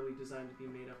it's literally designed to be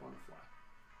made up on the fly.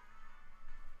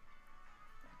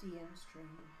 DM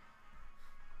stream.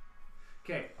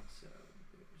 Okay, so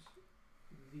there's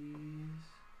these.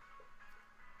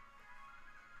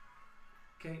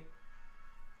 Okay.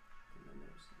 And then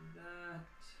there's that.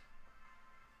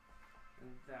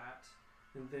 And that.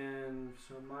 And then,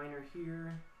 so mine are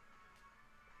here.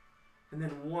 And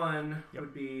then one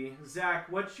would be, Zach,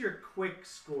 what's your quick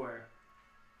score?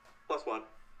 +1.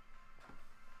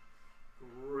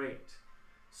 Great.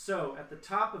 So at the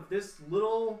top of this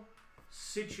little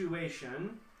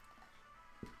situation,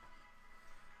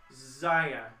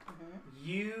 Zaya,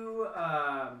 you,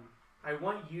 I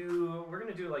want you, we're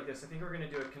going to do it like this. I think we're going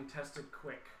to do a contested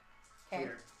quick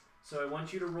here. So I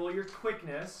want you to roll your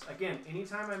quickness. Again,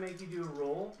 anytime I make you do a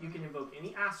roll, you can invoke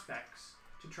any aspects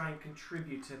to try and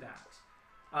contribute to that.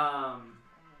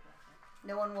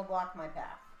 No one will block my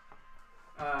path.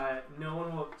 No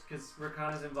one will, because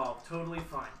Rakan is involved. Totally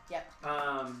fine. Yep.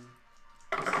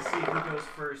 Let's see who goes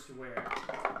first where.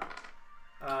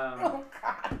 Oh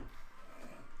God.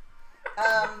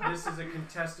 This is a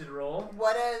contested roll.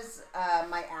 What does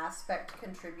my aspect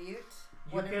contribute?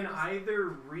 You can either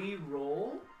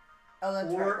re-roll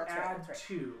or add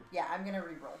 2. Yeah, I'm gonna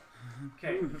re-roll.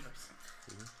 Okay.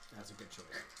 That's a good choice.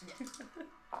 Yeah.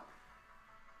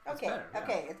 Okay. better, yeah.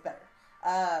 Okay, it's better.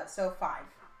 So 5.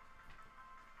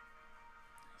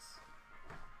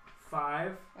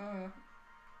 5.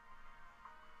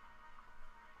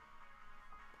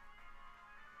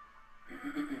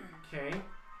 Okay.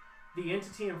 The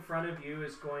entity in front of you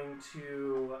is going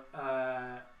to,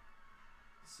 let's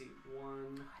see, 1. I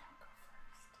don't go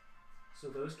So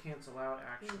those cancel out,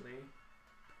 actually.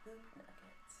 Poop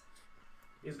nuggets.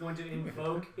 Is going to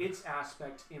invoke its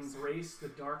aspect, Embrace the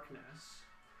Darkness,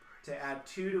 to add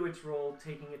 2 to its roll,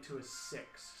 taking it to a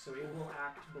 6. So it will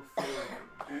act before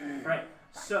you. Alright,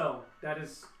 so that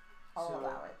is... I'll so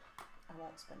allow it. I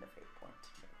won't spend a fate point to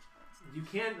change this. you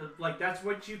can't, like, that's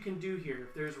what you can do here.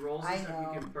 If there's rolls and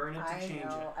stuff, you can burn it to change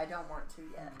it. I don't want to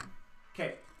yet.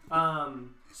 Okay,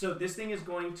 so this thing is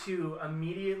going to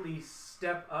immediately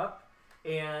step up,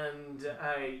 and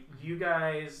you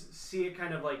guys see it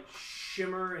kind of like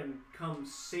shimmer and come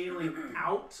sailing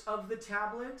out of the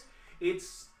tablet.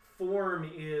 Its form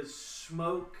is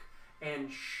smoke and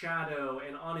shadow,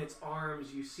 and on its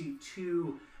arms you see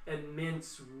 2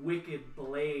 immense wicked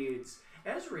blades.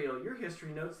 Ezreal, your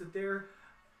history notes that they're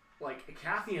like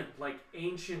Acathian, like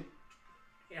ancient,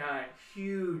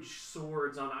 huge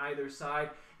swords on either side.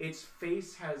 Its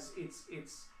face has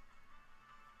its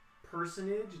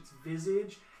personage, its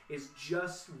visage is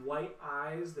just white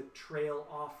eyes that trail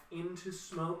off into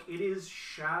smoke. It is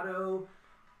shadow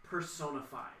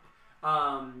personified.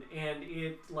 and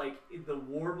it like the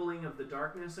warbling of the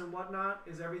darkness and whatnot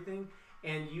is everything,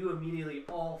 and you immediately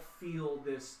all feel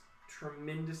this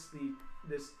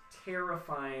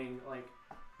terrifying like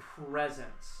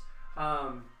presence.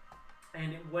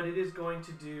 And what it is going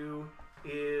to do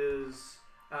is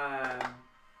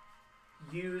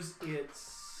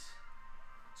it's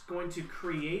going to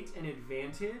create an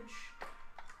advantage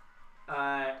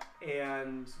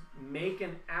and make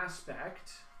an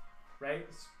aspect, right?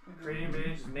 Create an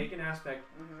advantage, make an aspect,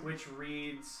 which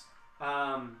reads,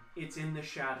 it's in the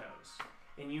shadows.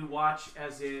 And you watch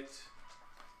as I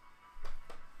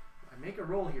make a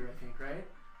roll here, I think, right?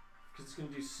 Because it's going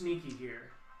to do sneaky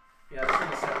here. Yeah, it's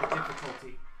going to set the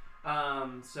difficulty.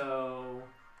 So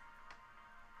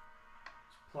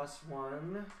it's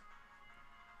 +1.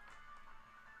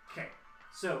 Okay,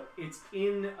 so it's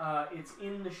in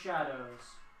the shadows.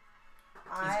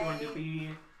 It's going to be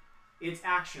its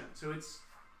action. So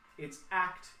its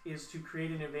act is to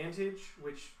create an advantage,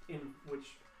 which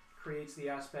creates the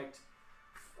aspect.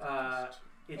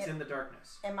 It's in the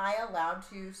darkness. Am I allowed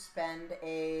to spend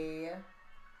a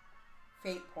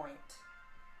fate point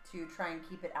to try and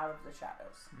keep it out of the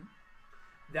shadows?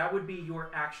 That would be your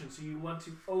action. So you want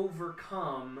to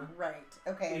overcome. Right.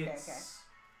 Okay.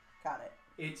 Got it.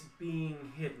 It's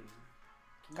being hidden.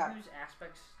 Can you use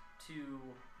aspects to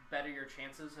better your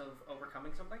chances of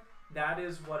overcoming something? That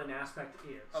is what an aspect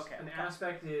is. Okay. An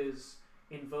aspect is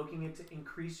invoking it to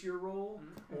increase your roll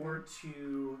or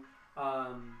to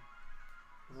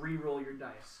re-roll your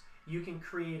dice. You can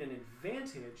create an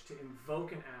advantage to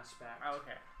invoke an aspect.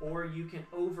 Okay. Or you can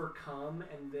overcome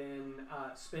and then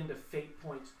spend a fate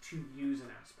point to use an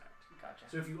aspect. Gotcha.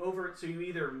 So if you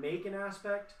either make an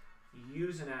aspect,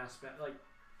 use an aspect, like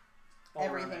all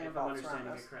Everything around that, if I'm revolves understanding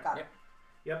around it us. correctly. Got it.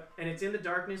 Yep, and it's in the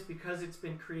darkness because it's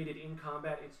been created in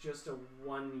combat. It's just a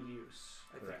one use,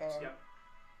 I think. Okay. Yep.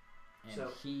 And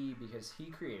So- because he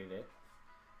created it,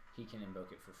 he can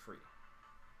invoke it for free.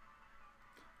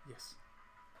 Yes.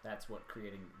 That's what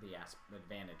creating the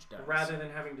advantage does. Rather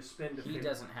than having to spend a he fate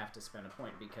doesn't point. have to spend a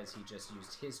point because he just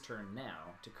used his turn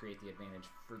now to create the advantage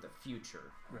for the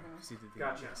future. Right. 'Cause he did the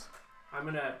Gotcha. yes. I'm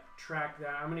gonna track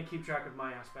that. I'm gonna keep track of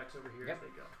my aspects over here Yep. as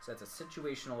they go. So that's a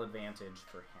situational advantage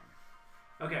for him.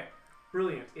 Okay,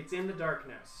 brilliant. It's in the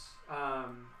darkness,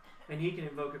 and he can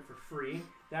invoke it for free.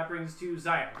 That brings to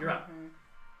Zaya. You're up.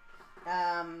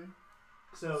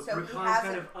 So So he Rakan's has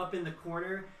kind it- of up in the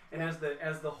corner, and as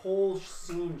the whole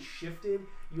scene shifted,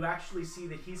 you actually see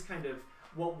that he's kind of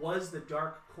what was the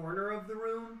dark corner of the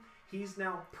room. He's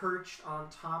now perched on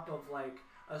top of like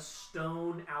a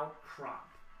stone outcrop.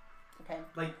 Okay.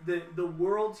 Like the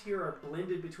worlds here are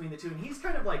blended between the two, and he's just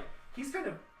kind of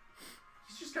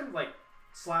like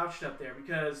slouched up there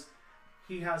because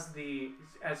he has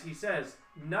as he says,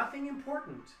 nothing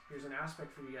important. Here's an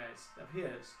aspect for you guys of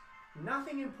his.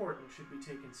 Nothing important should be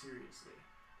taken seriously.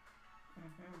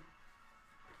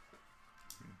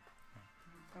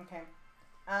 Okay.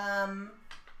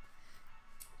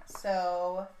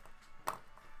 So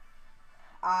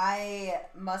I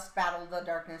must battle the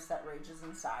darkness that rages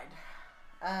inside.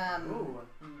 Ooh.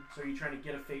 So are you trying to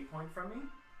get a fate point from me?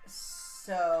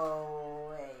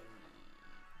 So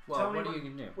Well, Tell me what are you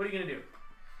going to do? What are you gonna do?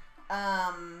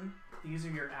 um These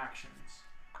are your actions.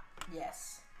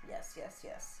 yes.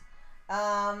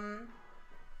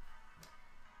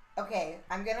 Okay,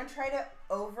 I'm gonna try to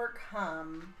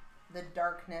overcome the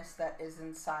darkness that is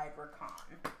inside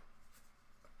Rakan.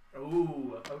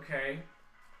 Ooh. Okay.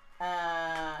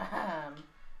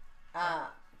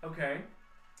 Okay.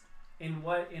 In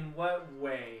what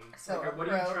way? So Like, what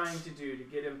are you approach- trying to do to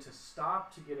get him to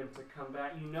stop? To get him to come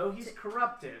back? You know he's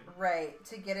corrupted. Right,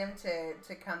 to get him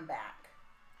to come back.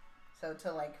 So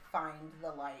to like find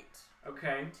the light.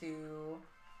 Okay. To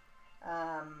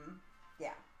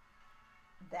yeah.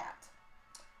 That.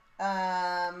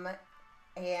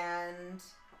 And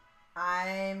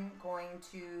I'm going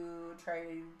to try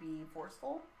to be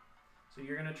forceful. So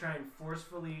you're gonna try and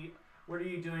forcefully. What are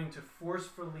you doing to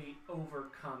forcefully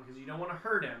overcome? Because you don't want to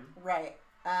hurt him. Right.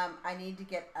 I need to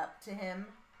get up to him,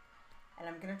 and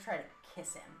I'm gonna try to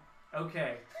kiss him.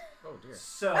 Okay. Oh, dear.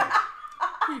 So,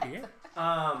 Idiot.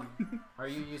 Are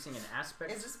you using an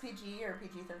aspect? Is this PG or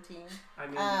PG-13? I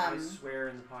mean, I swear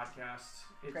in the podcast,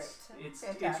 it's Great. it's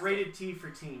Fantastic. rated T for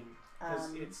teen because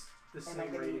Um, it's the Am I same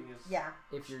getting- rating as. Yeah.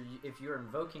 If you're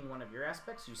invoking one of your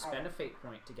aspects, you spend a fate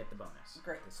point to get the bonus.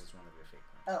 Great. This is one of your fate points.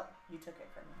 Oh, you took it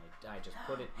from me. I just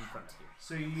put it in front of you.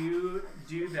 So you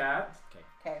do that, Okay.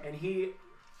 Okay. and he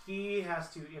has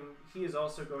to. He is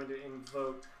also going to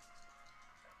invoke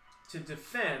to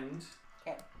defend.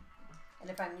 Okay. And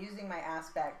if I'm using my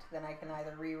aspect, then I can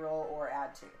either re-roll or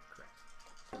add to. Correct.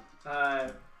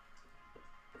 And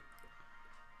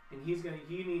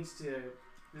he needs to.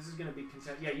 This is gonna be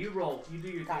consent. Yeah, you roll. You do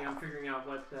your thing. I'm figuring out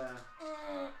what the.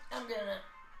 I'm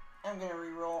gonna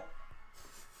re-roll.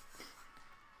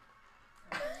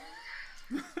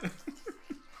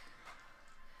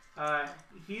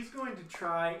 He's going to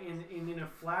try in a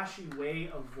flashy way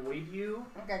avoid you,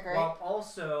 Okay, great. while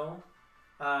also.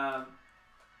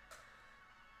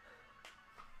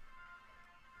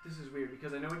 This is weird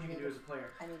because I know what you can do as a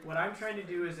player. What I'm trying to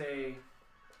do as a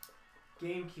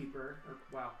gamekeeper,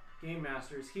 game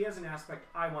master, is he has an aspect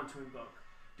I want to invoke.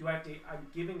 Do I have to? I'm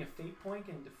giving a fate point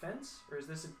in defense, or is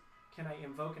this? Can I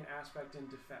invoke an aspect in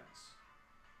defense?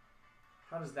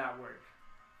 How does that work?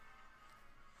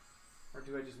 Or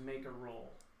do I just make a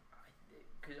roll?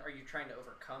 Because are you trying to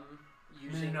overcome No,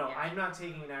 using? I'm not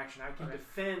taking an action. I can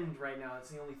defend right now. That's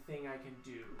the only thing I can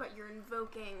do. But you're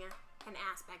invoking an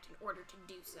aspect in order to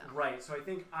do so. Right, so I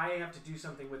think I have to do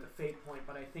something with a fate point,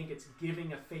 but I think it's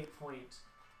giving a fate point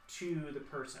to the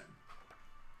person.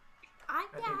 I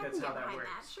think can that's get how that behind works.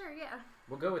 that. Sure, yeah.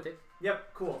 We'll go with it.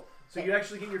 Yep, cool. So Okay. you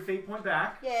actually get your fate point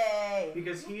back. Yay!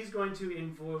 Because he's going to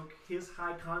invoke his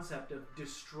high concept of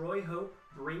destroy hope,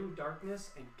 bring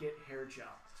darkness, and get hair gel.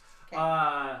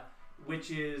 Okay.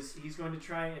 Which is, he's going to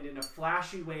try and in a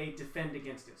flashy way defend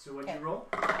against it. So what'd Okay. you roll?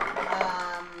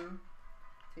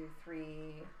 2,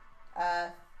 3,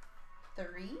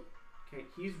 3. Okay,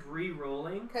 he's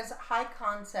re-rolling. Because high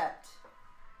concept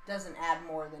doesn't add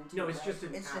more than 2. No, it's right? just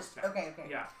an It's just aspect. okay.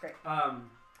 Yeah. Great.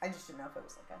 I just didn't know if it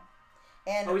was like a.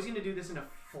 And Oh, he's going to do this in a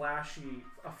flashy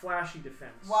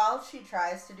defense. while she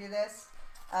tries to do this,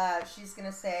 she's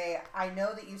gonna say, "I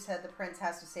know that you said the prince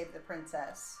has to save the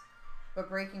princess, but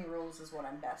breaking rules is what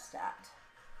I'm best at."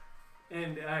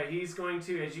 And he's going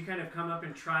to, as you kind of come up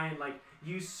and try and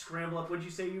you scramble up. What'd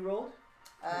you say you rolled?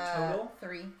 Total?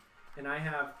 3. And I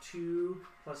have 2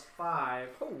 plus 5.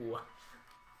 Oh.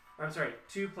 I'm sorry,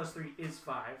 2 plus 3 is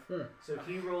 5. So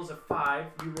he rolls a 5.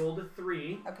 You rolled a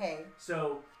 3. Okay.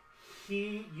 So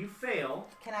you fail.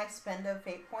 Can I spend a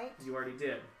fate point? You already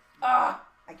did. I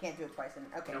can't do it twice.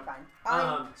 Okay, Nope.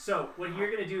 fine. So what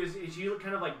you're gonna do is you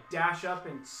kind of dash up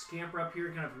and scamper up here,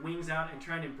 kind of wings out and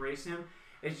try and embrace him.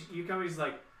 As you come, he's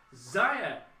like,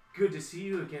 "Zaya, good to see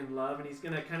you again, love." And he's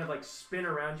gonna kind of spin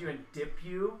around you and dip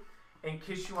you and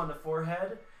kiss you on the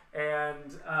forehead,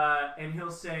 and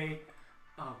he'll say,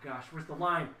 "Oh gosh, where's the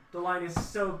line? The line is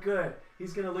so good."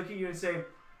 He's gonna look at you and say,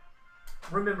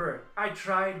 "Remember, I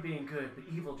tried being good, but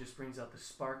evil just brings out the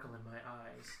sparkle in my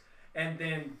eyes." And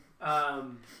then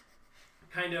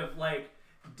kind of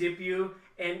dip you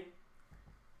and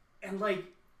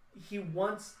he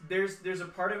wants there's a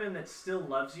part of him that still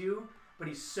loves you, but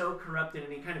he's so corrupted,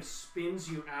 and he kind of spins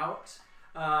you out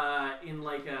in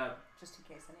a Just in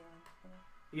case anyone.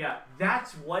 yeah,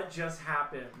 that's what just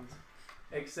happened.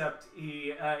 Except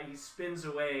he spins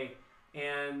away,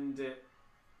 and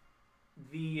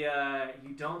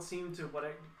you don't seem to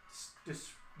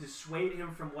dissuade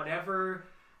him from whatever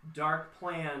dark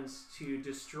plans to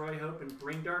destroy hope and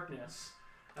bring darkness.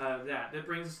 That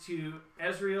brings us to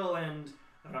Ezreal and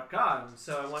Rakan.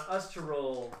 So I want us to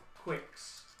roll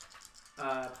quicks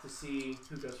to see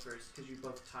who goes first, because you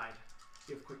both tied.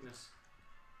 You have quickness.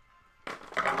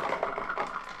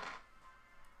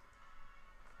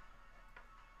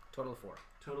 Total of 4.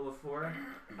 Total of 4.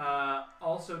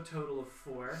 Also total of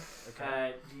 4.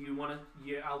 Okay. Do you want to?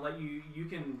 Yeah, I'll let you. You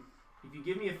can. If you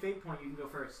give me a fate point, you can go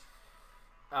first.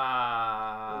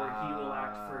 Or he will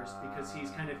act first, because he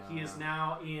is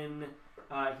now in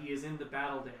the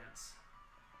battle dance.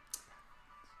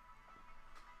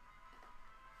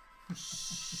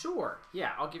 Sure.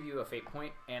 Yeah, I'll give you a fate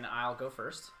point, and I'll go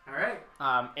first. All right.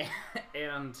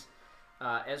 And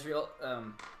Ezreal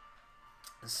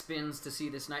spins to see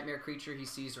this nightmare creature. He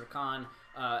sees Rakan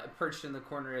perched in the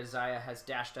corner as Zaya has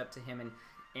dashed up to him,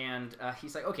 and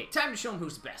he's like, "Okay, time to show him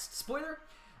who's best." Spoiler,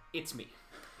 it's me.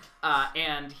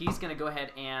 And he's gonna go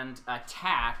ahead and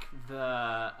attack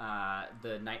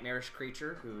the nightmarish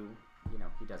creature, who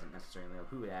he doesn't necessarily know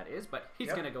who that is, but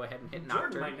he's gonna go ahead and hit Jordan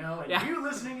Nocturne. might know, and Yeah. you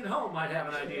listening at home might have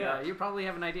an idea. Yeah, you probably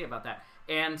have an idea about that.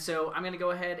 And so I'm gonna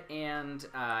go ahead and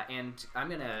I'm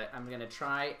gonna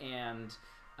try and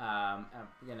I'm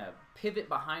gonna pivot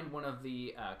behind one of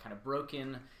the kind of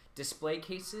broken display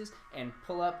cases and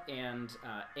pull up and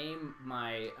aim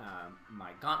my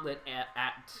my gauntlet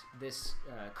at this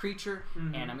creature,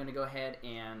 and I'm gonna go ahead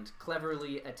and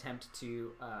cleverly attempt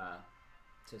to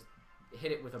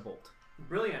hit it with a bolt.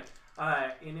 Brilliant.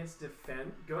 In its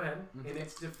defense, go ahead. In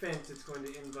its defense, it's going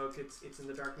to invoke it's in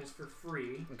the darkness for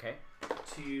free. Okay.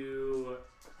 To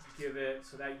give it,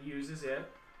 so that uses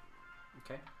it.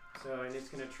 Okay. So, and it's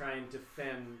going to try and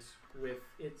defend with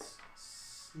its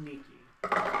sneaky.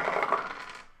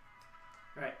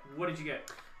 Alright, what did you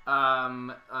get?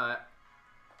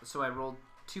 So I rolled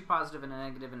 2 positive and a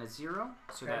negative and a 0.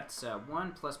 So Okay. that's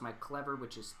 1 plus my clever,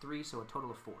 which is 3, so a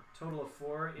total of 4. Total of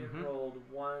 4. It Mhm. rolled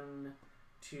 1,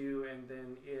 2, and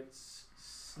then its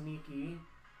sneaky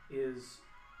is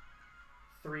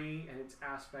 3, and its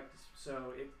aspect is,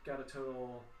 so it got a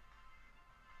total.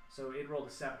 So it rolled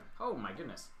a 7. Oh my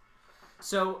goodness.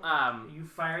 So You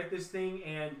fire at this thing,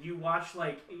 and you watch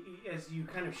like as you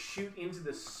kind of shoot into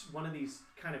this one of these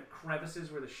kind of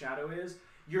crevices where the shadow is.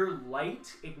 Your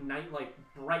light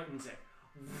brightens it.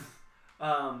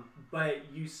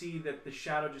 But you see that the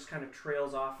shadow just kind of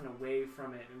trails off and away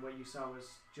from it, and what you saw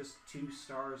was just 2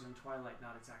 stars in twilight,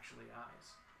 not its actually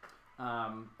eyes.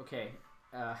 Okay.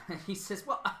 He says,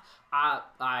 well,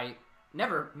 I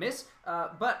never miss,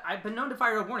 but I've been known to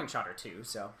fire a warning shot or 2,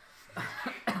 so.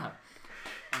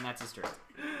 And that's his turn.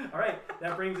 Alright,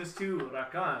 that brings us to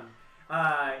Rakan.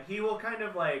 He will kind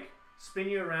of like spin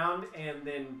you around and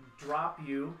then drop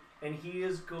you, and he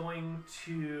is going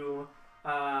to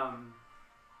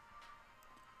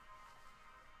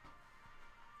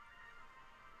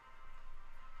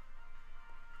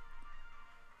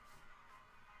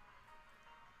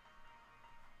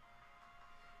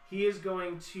he's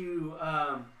going to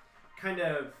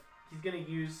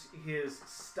use his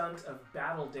stunt of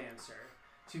Battle Dancer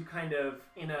to kind of,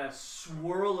 in a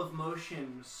swirl of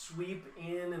motion, sweep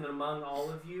in and among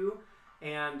all of you,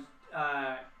 and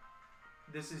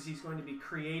he's going to be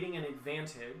creating an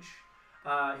advantage.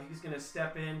 He's going to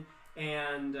step in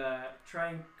and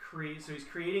try and create, so he's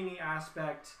creating the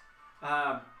aspect,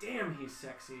 damn, he's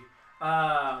sexy.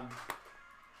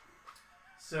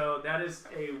 So that is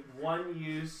a 1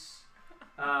 use,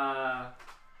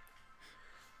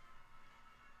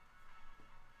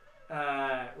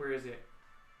 where is it?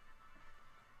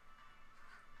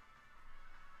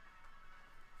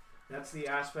 That's the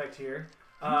aspect here.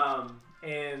 And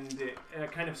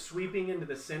kind of sweeping into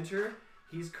the center,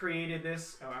 he's created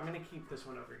this. Oh, I'm going to keep this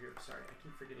one over here. Sorry, I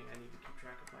keep forgetting I need to keep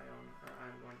track of my own, or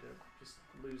I'm going to just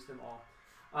lose them all.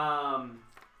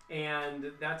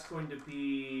 And that's going to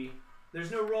be...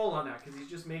 There's no roll on that because he's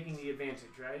just making the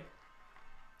advantage, right?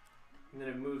 And then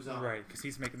it moves on. Right, because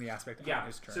he's making the aspect Yeah, on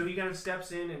his turn. so he kind of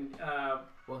steps in and...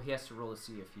 Well, he has to roll to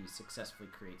see if he successfully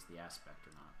creates the aspect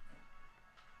or not.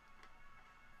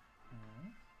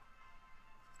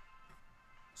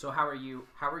 So how are you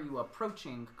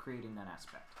approaching creating that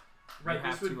aspect? right, You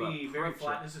this have would to be very approach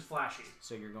flat. it. This is flashy.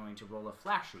 So you're going to roll a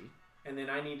flashy, And then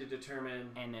I need to determine...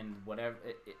 and then whatever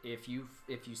if you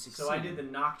succeed. So I did the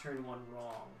Nocturne one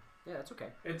wrong. Yeah, that's okay.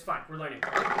 It's fine. We're learning.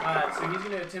 So he's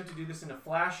going to attempt to do this in a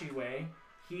flashy way.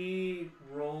 He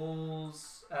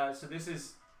rolls... so this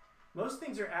is... Most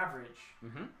things are average.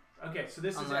 Mm-hmm. Okay, so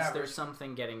this is Unless average. there's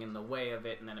something getting in the way of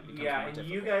it, and then it becomes Yeah, more and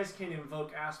difficult. you guys can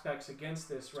invoke aspects against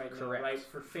this right now, Correct. right?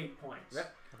 For fate points.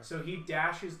 Yep. So he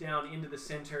dashes down into the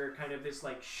center, kind of this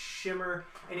like shimmer,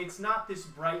 and it's not this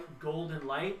bright golden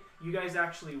light. You guys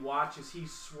actually watch as he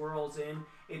swirls in.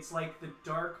 It's like the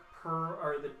dark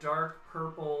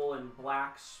purple and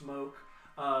black smoke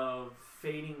of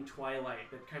fading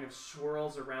twilight that kind of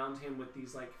swirls around him with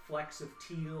these like flecks of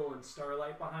teal and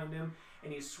starlight behind him.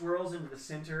 And he swirls into the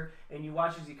center, and you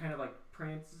watch as he kind of like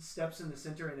steps in the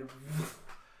center, and then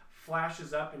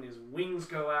flashes up, and his wings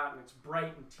go out, and it's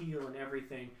bright and teal and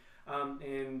everything.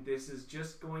 And this is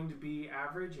just going to be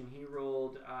average, and he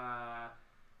rolled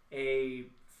a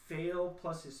fail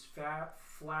plus his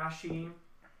flashy,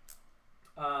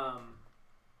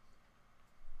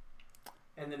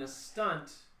 and then a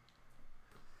stunt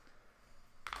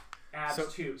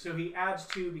adds 2. So he adds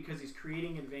 2 because he's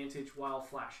creating advantage while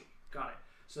flashy. Got it.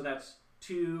 So that's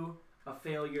 2, a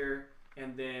failure,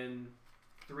 and then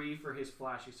 3 for his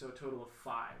flashy, so a total of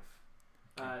 5.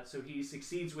 So he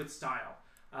succeeds with style.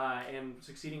 And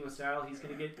succeeding with style, he's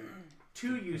going to get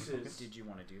 2 uses. Did you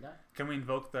want to do that? Can we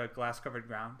invoke the glass-covered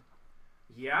ground?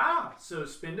 Yeah, so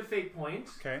spend a fate point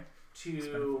Okay. Spend a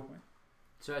to... point.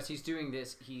 So as he's doing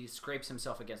this, he scrapes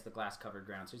himself against the glass-covered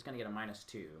ground, so he's going to get a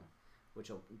 -2, which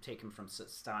will take him from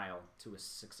style to a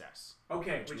success.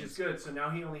 Okay, which is good. So now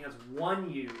he only has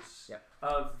 1 use Yep.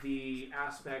 of the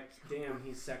aspect, damn,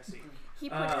 he's sexy. He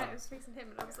pointed at his face and him,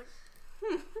 and I was like,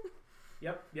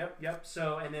 Yep.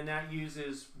 So, and then that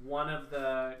uses 1 of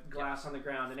the glass on the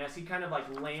ground. And as he kind of like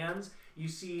lands, you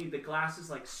see the glass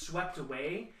is like swept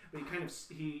away, but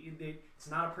it's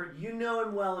not you know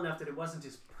him well enough that it wasn't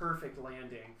his perfect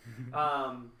landing.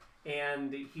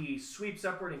 And he sweeps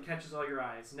upward and catches all your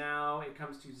eyes. Now it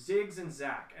comes to Ziggs and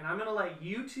Zach. And I'm going to let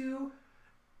you two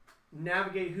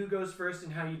navigate who goes first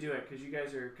and how you do it, because you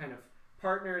guys are kind of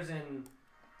partners in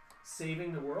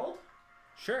saving the world.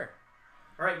 Sure.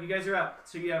 All right, you guys are up.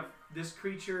 So you have this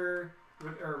creature,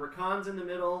 or Rakan's in the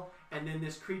middle, and then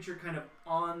this creature kind of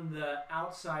on the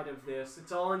outside of this.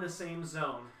 It's all in the same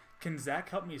zone. Can Zach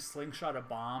help me slingshot a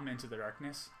bomb into the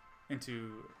darkness,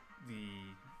 into the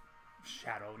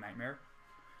shadow nightmare?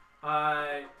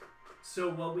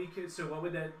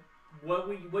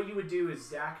 What you would do is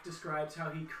Zach describes how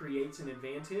he creates an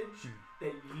advantage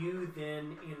that you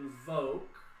then invoke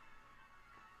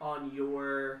on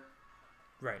your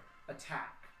Right.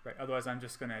 attack. Right. Otherwise, I'm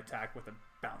just gonna attack with a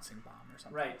bouncing bomb or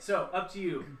something. Right. So up to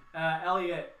you,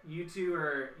 Elliot. You two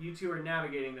are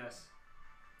navigating this.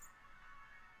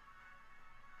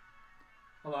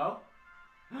 Hello.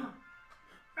 Elliot.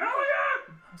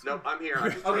 Nope, I'm here. I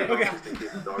just Okay. turned off just in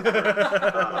case the dog barked.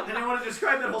 I didn't want to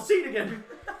describe that whole scene again.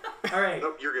 All right.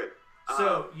 Nope, you're good.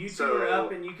 So you two so are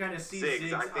up, and you kind of see Ziggs,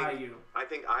 Ziggs eye you. I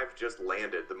think I've just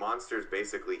landed. The monster's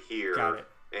basically here. Got it.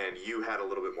 And you had a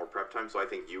little bit more prep time, so I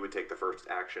think you would take the first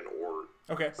action or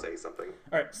Okay. say something.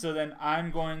 All right. So then I'm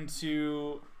going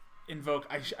to invoke.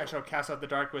 I shall cast out the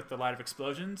dark with the light of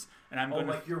explosions, and I'm Oh, going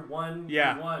like you're one.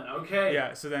 Yeah. You're one. Okay.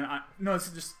 Yeah. So then no, this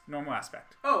is just normal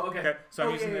aspect. Oh, okay. Okay. So I'm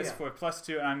Oh, using yeah, this yeah. for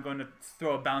 +2, and I'm going to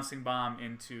throw a bouncing bomb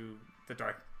into the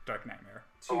dark nightmare.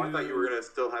 Oh, I thought you were going to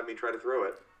still have me try to throw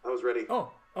it. I was ready.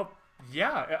 Oh,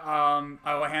 yeah.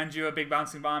 I will hand you a big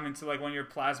bouncing bomb into like one of your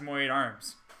plasmoid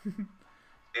arms.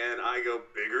 And I go,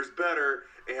 bigger's better.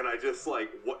 And I just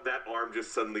that arm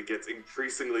just suddenly gets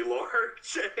increasingly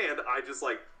large. And I just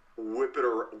whip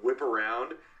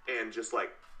around and just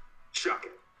chuck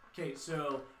it. Okay,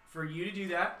 so for you to do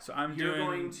that, So I'm you're doing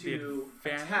going the to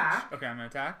advantage. attack Okay, I'm gonna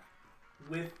attack.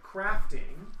 with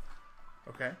crafting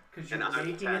Okay. because And you're I'm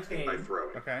making a attacking by thing.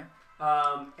 throwing. Okay.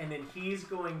 And then he's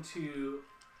going to,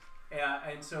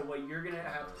 and so what you're gonna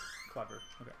have. Clever.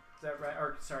 Okay. Is that right?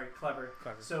 Or sorry, clever.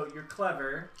 Clever. So you're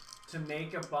clever to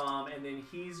make a bomb, and then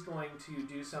he's going to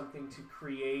do something to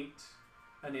create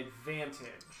an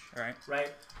advantage. All right.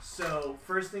 Right. So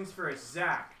first things first,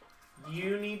 Zach,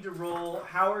 you need to roll.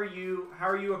 How are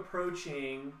you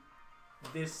approaching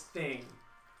this thing?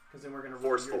 Because then we're gonna roll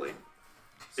Forcefully.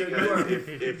 So you Because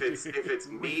are. if it's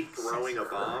me throwing a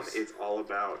bomb, it's all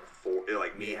about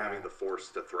me having the force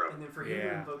to throw. And then for him to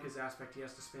Yeah. invoke his aspect, he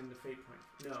has to spend a fate point.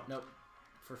 No. Nope.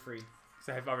 For free.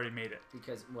 So I've already made it.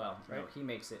 Because, no, Right. he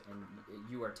makes it, and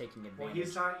you are taking Well, advantage.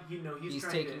 he's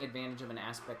trying taking to. advantage of an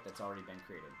aspect that's already been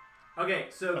created. Okay,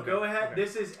 so Okay, go ahead. okay.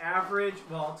 This is average.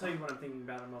 Well, I'll tell you what I'm thinking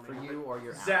about in a moment. For you or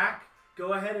your ally. Zach,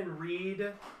 go ahead and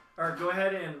read, or go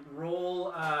ahead and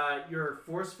roll your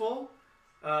forceful.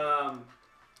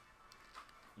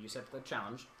 You set the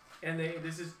challenge. And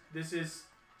this is,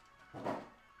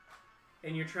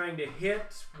 and you're trying to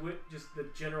hit with just the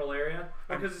general area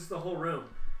because it's the whole room.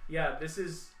 Yeah, this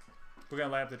is We're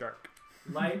gonna light up the dark.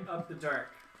 light up the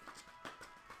dark.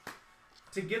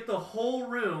 To get the whole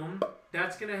room,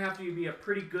 that's gonna have to be a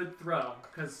pretty good throw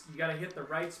because you gotta hit the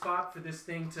right spot for this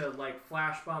thing to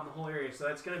flash bomb the whole area. So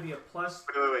that's gonna be a plus.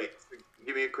 Wait.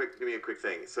 Give me a quick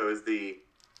thing. So is the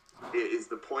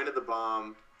point of the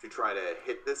bomb to try to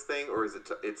hit this thing, or is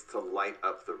it's to light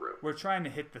up the room? We're trying to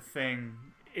hit the thing,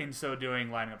 in so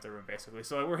doing, lighting up the room, basically.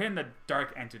 So we're hitting the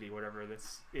dark entity, whatever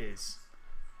this is.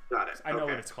 Got it. I know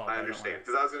Okay. what it's called, I I don't understand. wanna-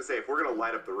 Because I was going to say, if we're going to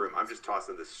light up the room, I'm just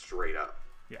tossing this straight up.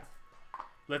 Yeah.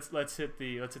 Let's hit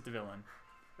the villain.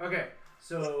 Okay,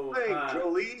 so Hey,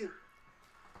 Jolie.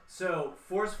 so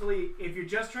forcefully, if you're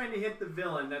just trying to hit the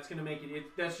villain, that's gonna make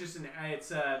it. That's just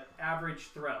it's a average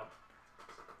throw,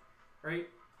 right?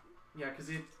 Yeah, because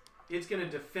it's gonna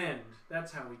defend.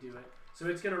 That's how we do it. So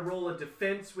it's gonna roll a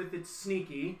defense with its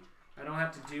sneaky. I don't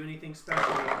have to do anything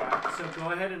special with that. So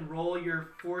go ahead and roll your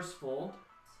forceful.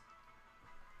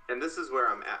 And this is where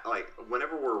I'm at.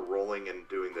 Whenever we're rolling and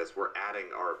doing this, we're adding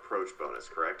our approach bonus,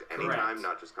 correct? Anytime, Correct.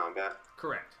 not just combat?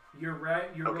 Correct. You're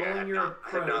right. You're Okay, rolling your I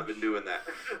approach. have not been doing that.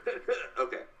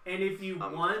 Okay. And if you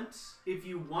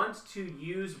want to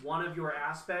use one of your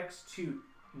aspects to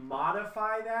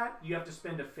modify that, you have to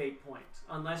spend a fate point,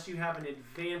 unless you have an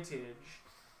advantage,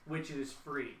 which is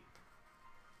free.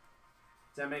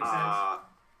 Does that make sense?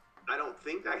 I don't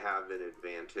think I have an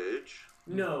advantage.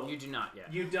 No, You do not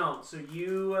yet. you don't. So if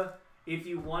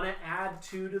you want to add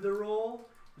 2 to the roll,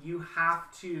 you have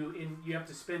to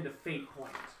spend a fate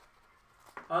point.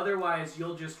 Otherwise,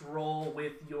 you'll just roll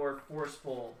with your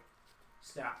forceful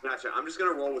stat. Gotcha. I'm just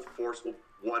gonna roll with forceful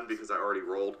 1 because I already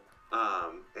rolled.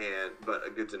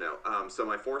 But good to know. So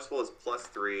my forceful is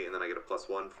 +3, and then I get a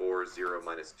 +1, 4, 0,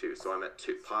 -2. So I'm at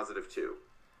 +2.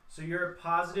 So you're at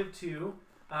 +2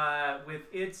 with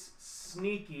its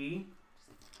sneaky.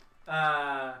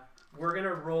 we're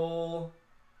gonna roll.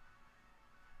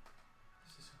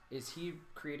 Is he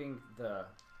creating the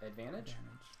advantage?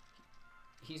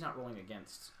 He's not rolling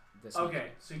against this.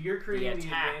 Okay, so you're The creating the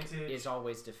attack advantage. is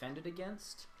always defended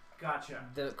against. Gotcha.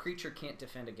 The creature can't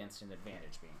defend against an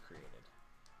advantage being created.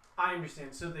 I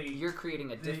understand. So You're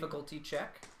creating a difficulty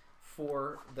check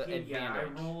for the advantage. Yeah,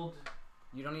 I rolled.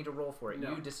 You don't need to roll for it.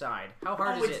 No. You decide. How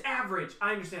hard is it's it? average.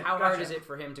 I understand. How Gotcha. hard is it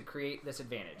for him to create this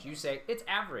advantage? You say it's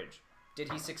average.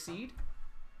 Did he succeed?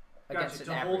 Against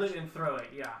Gotcha. an To average. hold it and throw it.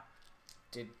 Yeah.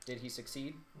 Did he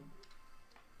succeed?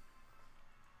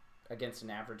 Against an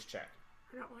average check.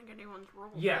 I don't think anyone's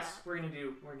rolled. Yes, that. we're gonna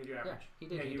do average. Yeah, he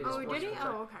did. Yeah, he he did. was Oh, did he? fortunate.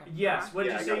 Oh, okay. Yes. What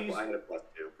did Yeah, you say? I had a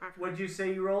 +2. What did you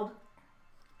say you rolled?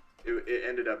 It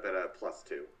ended up at a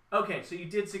 +2. Okay, so you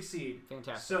did succeed.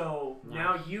 Fantastic. So Nice.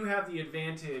 now you have the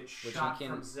advantage Which shot he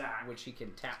can, from Zach. which he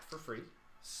can tap for free.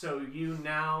 So you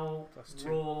now +2.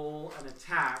 roll an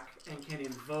attack and can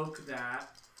invoke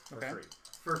that For Okay. free.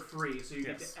 for free. So you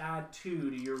Yes. get to add 2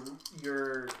 to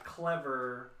your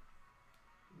clever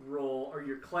roll or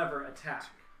your clever attack.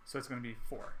 So it's going to be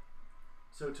 4.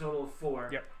 So a total of 4.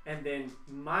 Yep. And then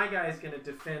my guy's going to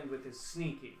defend with his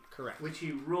sneaky, Correct. which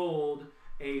he rolled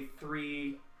a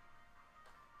 3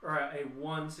 or a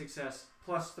 1 success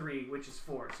plus 3, which is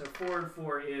 4. So 4 and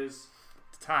 4 is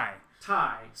Tie.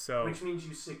 tie, So which means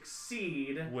you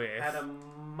succeed with- at a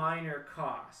minor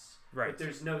cost. Right. But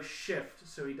there's no shift,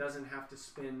 so he doesn't have to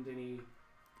spend any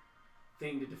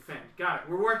thing to defend. Got it.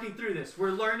 We're working through this. We're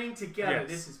learning together. Yes.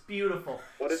 This is beautiful.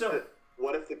 What if So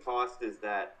what if the cost is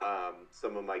that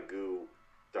some of my goo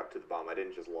stuck to the bomb? I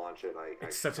didn't just launch it. I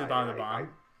stuck to the bottom of the bomb.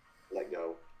 I let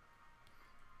go.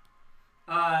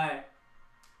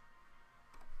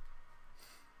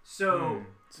 So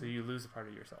So you lose a part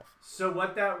of yourself. So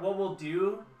what we'll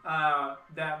do,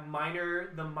 the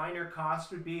minor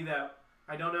cost would be that,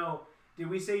 I don't know, did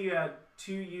we say you had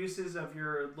 2 uses of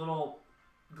your little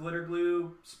glitter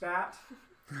glue spat?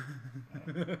 I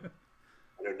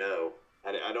don't know.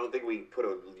 I don't think we put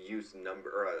a use number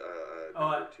or a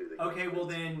number to the. Okay, use. well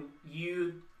then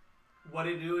what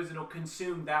it'll do is it'll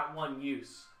consume that one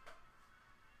use.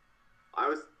 I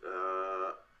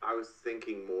was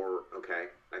thinking more. Okay,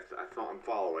 I thought I'm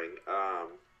following.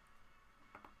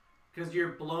 Because you're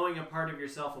blowing a part of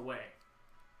yourself away.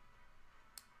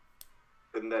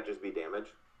 Couldn't that just be damage?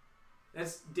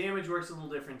 Damage works a little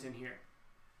different in here.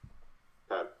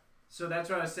 Okay. So that's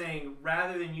what I was saying.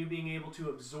 Rather than you being able to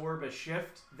absorb a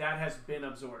shift, that has been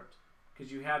absorbed.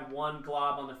 Because you had 1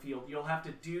 glob on the field. You'll have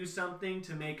to do something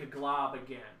to make a glob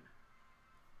again.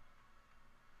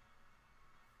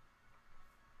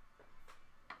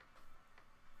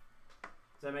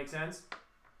 Does that make sense?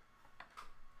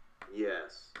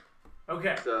 Yes.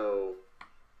 Okay. So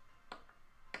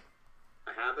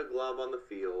I have a glove on the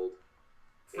field,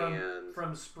 and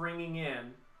From springing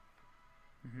in,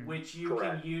 which you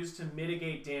Correct. can use to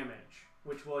mitigate damage,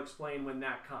 which we'll explain when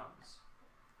that comes.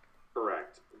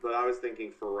 correct. But I was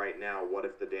thinking for right now, what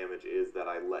if the damage is that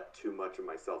I let too much of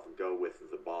myself go with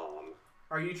the bomb?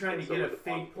 Are you trying And to so get a with the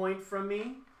bomb- fate point from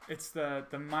me? It's the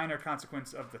minor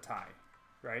consequence of the tie,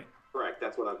 right? Correct.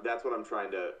 That's what I'm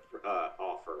trying to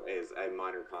offer as a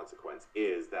minor consequence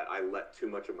is that I let too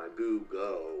much of my goo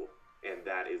go, and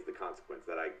that is the consequence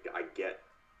that I get.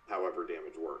 However,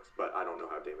 damage works, but I don't know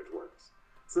how damage works.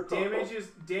 So, Damage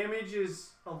is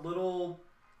a little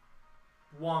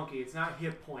wonky. It's not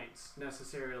hit points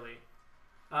necessarily.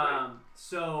 Right.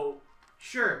 So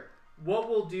sure, what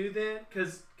we'll do then,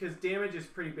 because damage is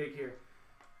pretty big here.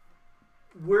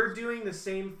 We're doing the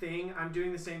same thing. I'm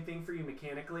doing the same thing for you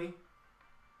mechanically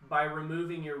by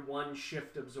removing your 1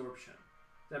 shift absorption.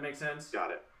 Does that make sense?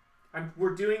 Got it.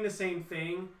 We're doing the same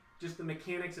thing. Just the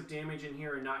mechanics of damage in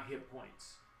here are not hit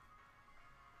points.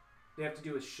 They have to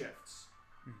do with shifts.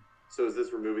 So is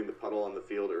this removing the puddle on the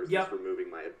field, or is Yep. this removing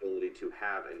my ability to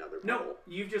have another puddle? No,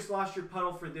 you've just lost your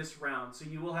puddle for this round, so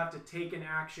you will have to take an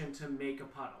action to make a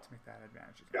puddle. To make that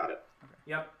advantage. Got it.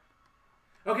 Yep.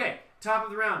 Okay, top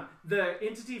of the round. The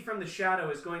entity from the shadow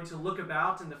is going to look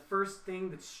about, and the first thing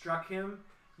that struck him,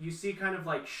 you see kind of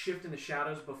like shift in the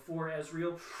shadows before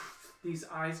Ezreal. These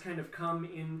eyes kind of come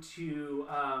into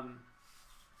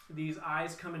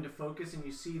focus, and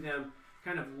you see them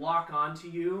kind of lock onto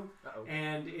you. Uh-oh.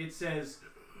 And it says,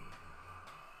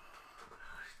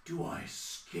 "Do I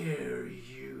scare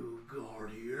you,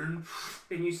 Guardian?"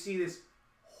 And you see this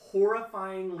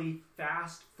horrifyingly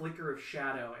fast flicker of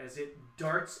shadow as it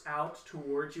darts out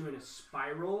towards you in a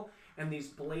spiral, and these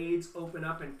blades open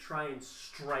up and try and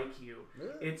strike you.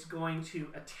 It's going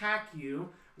to attack you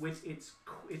with it's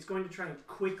going to try and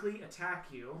quickly attack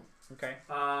you. Okay.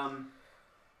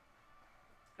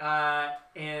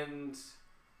 and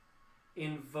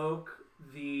invoke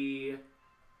the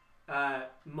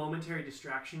momentary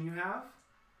distraction you have,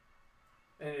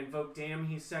 and invoke Damn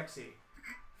He's Sexy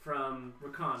from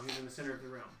Rakan, who's in the center of the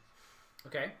room,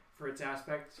 Okay. for its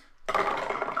aspect.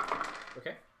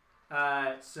 Okay.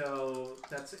 So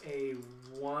that's a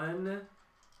 1,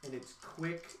 and its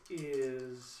quick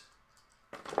is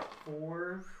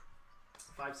 4,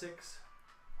 5, 6.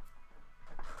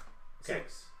 Okay.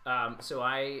 6. So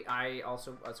I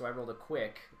also so I rolled a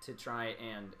quick to try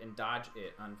and dodge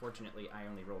it. Unfortunately, I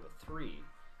only rolled a 3,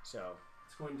 so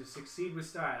It's going to succeed with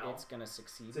style. it's gonna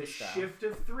succeed. It's a with style. shift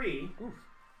of 3. Oof.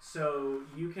 So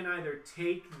you can either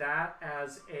take that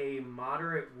as a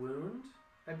moderate wound,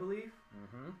 I believe.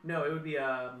 Mm-hmm. No, it would be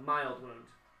a mild wound.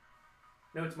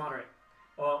 No, it's moderate.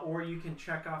 Or you can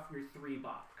check off your 3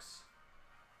 box.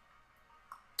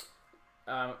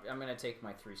 I'm gonna take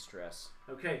my 3 stress.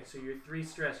 Okay, so your 3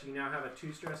 stress, you now have a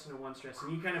 2 stress and a 1 stress.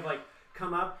 And you kind of like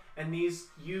come up, and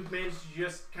you've managed to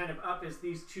just kind of up as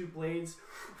these 2 blades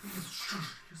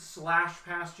slash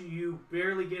past you. You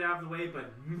barely get out of the way, but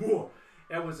whoa,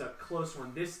 that was a close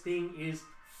one. This thing is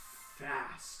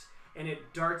fast. And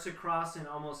it darts across and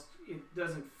almost, it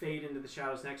doesn't fade into the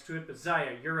shadows next to it. But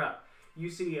Zaya, you're up. You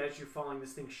see as you're falling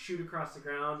this thing shoot across the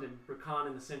ground, and Rakan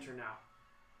in the center now.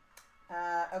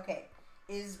 Okay.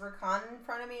 Is Rakan in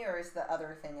front of me, or is the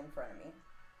other thing in front of me?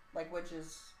 Like, which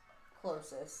is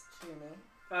closest to me?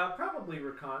 Probably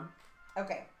Rakan.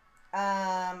 Okay.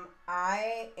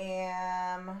 I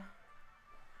am...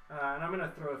 And I'm going to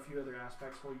throw a few other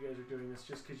aspects while you guys are doing this,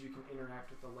 just because you can interact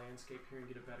with the landscape here and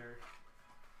get a better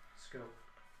scope.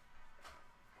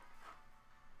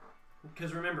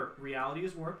 Because remember, reality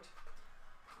is warped.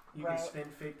 You Right. can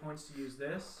spend fate points to use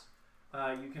this.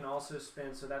 You can also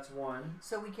spend, so that's 1.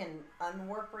 So we can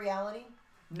unwarp reality?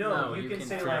 No, you can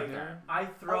say trap like, that. I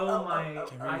throw my oh,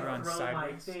 Can we I run throw my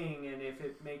sideways? thing, and if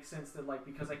it makes sense that like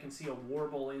because I can see a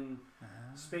warble in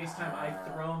Uh-huh. space time, I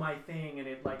throw my thing, and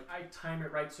it like I time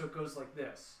it right so it goes like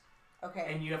this.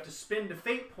 Okay. And you have to spend a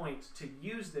fate point to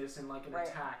use this in like an Right.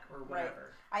 attack or Right.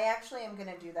 whatever. I actually am going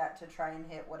to do that to try and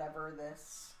hit whatever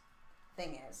this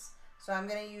thing is. So I'm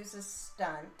going to use a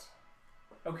stunt.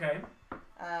 Okay.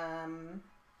 I'm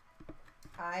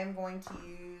going to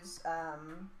use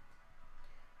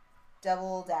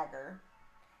double dagger,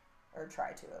 or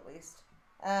try to at least.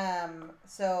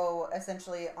 So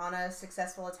essentially, on a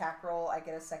successful attack roll, I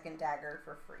get a second dagger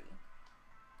for free.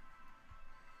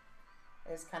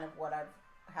 Is kind of what I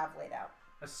have laid out.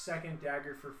 A second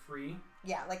dagger for free.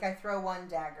 Yeah, like I throw 1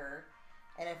 dagger,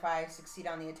 and if I succeed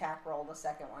on the attack roll, the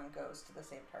second one goes to the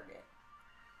same target.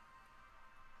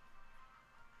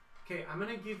 Okay, I'm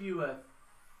gonna give you a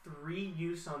 3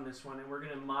 use on this one, and we're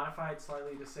gonna modify it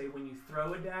slightly to say when you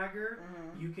throw a dagger,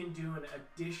 Mm-hmm. you can do an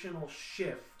additional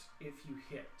shift if you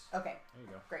hit. Okay, There you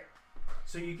go. great.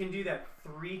 So you can do that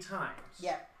 3 times.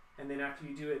 Yep, And then after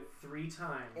you do it 3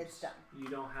 times, it's done. You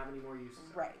don't have any more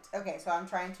uses. Right. Okay, so I'm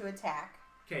trying to attack.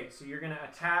 Okay, so you're gonna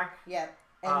attack. Yep.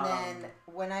 And then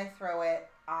when I throw it,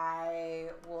 I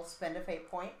will spend a fate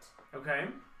point Okay.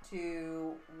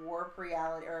 to warp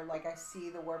reality, or like I see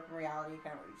the warp in reality,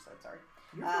 kind of what you said, sorry.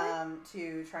 You're fine.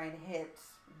 To try and hit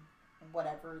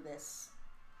whatever this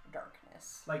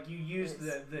darkness. Like you use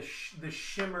is- the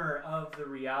shimmer of the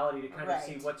reality to kind of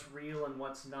see Right. what's real and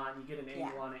what's not, and you get an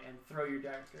angle Yeah. on it and throw your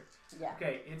dagger. Yeah.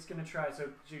 Okay, it's gonna try.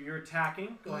 So you're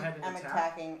attacking. Go ahead and I'm attack.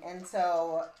 attacking, and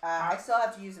so I still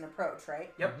have to use an approach,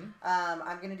 right? Yep. Mhm.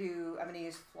 I'm gonna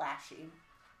use flashy.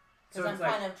 So Because I'm it's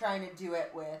like kind of trying to do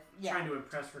it with trying to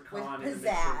impress with Rakan and to make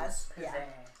sure pizzazz. Yeah.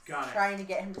 Pizzazz. Got it. Trying to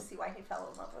get him to see why he fell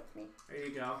in love with me. There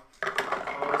you go.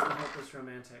 Always the hopeless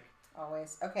romantic.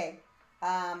 Always. Okay.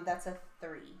 That's a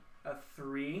 3. A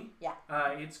 3. Yeah.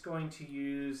 It's going to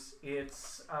use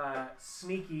its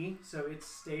sneaky, so it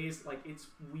stays like it's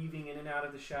weaving in and out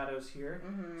of the shadows here.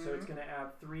 Mm-hmm. So it's going to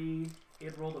add 3.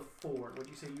 It rolled a 4. What'd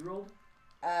you say you rolled?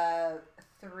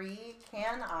 3.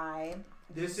 Can I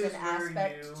This use is an where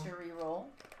aspect you. to reroll?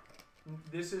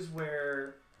 This is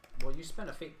where. Well, you spent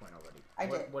a fate point already. I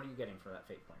what, did. What are you getting for that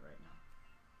fate point right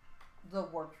now? The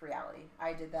warped reality.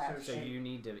 I did that. So you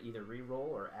need to either re-roll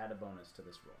or add a bonus to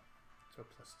this roll So +2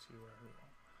 everyone.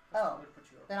 Oh, Would put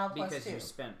you over. then I'll plus because 2. you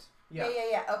spent. Yeah.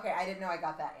 Yeah. Okay, I didn't know I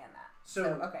got that and that. So,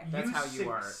 okay. That's you how you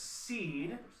are.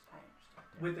 succeed I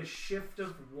understand. with a shift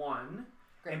of 1,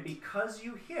 Great. and because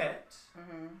you hit,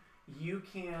 Mm-hmm. you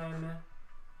can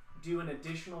do an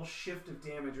additional shift of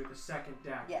damage with a second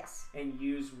dagger. Yes, And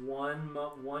use one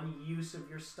use of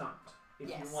your stunt if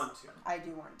Yes. you want to. I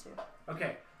do want to.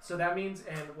 Okay, so that means,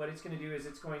 and what it's going to do is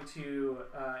it's going to,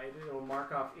 it'll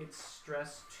mark off its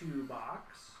stress 2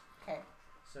 box. Okay.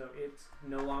 So it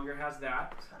no longer has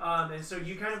that. And so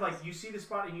you kind of like, you see the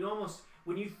spot and you almost,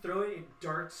 when you throw it, it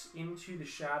darts into the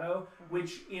shadow,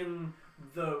 which in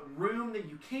the room that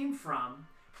you came from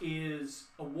is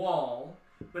a wall,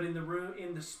 but in the room,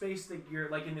 in the space that you're,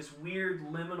 like in this weird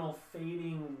liminal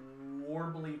fading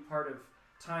warbly part of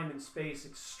time and space,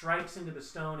 it strikes into the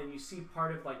stone and you see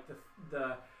part of like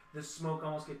the smoke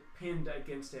almost get pinned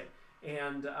against it,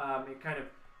 and it kind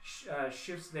of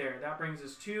shifts there. That brings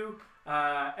us to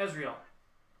Ezreal.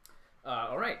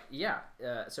 All right, yeah.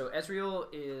 So Ezreal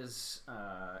is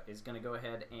going to go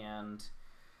ahead and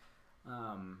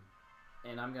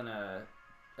I'm going to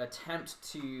attempt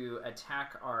to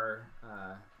attack our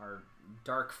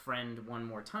dark friend one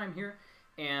more time here.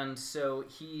 And so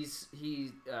he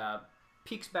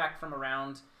peeks back from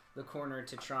around the corner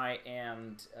to try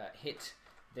and hit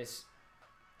this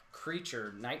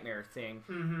creature nightmare thing,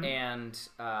 and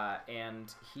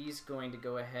he's going to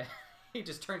go ahead. He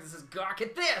just turns and says, "Gawk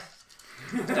at this!"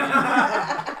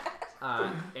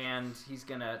 And he's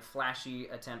gonna flashy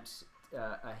attempt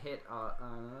a hit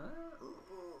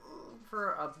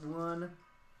for a 1.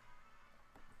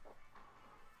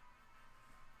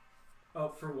 Oh,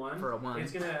 for 1? For a 1.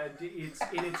 It's in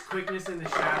its quickness in the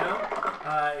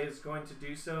shadow. Is going to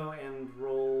do so and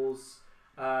rolls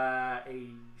a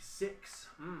 6.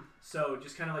 So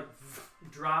just kind of like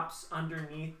drops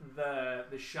underneath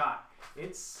the shot.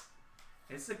 It's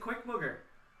a quick booger.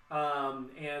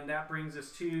 And that brings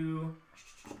us to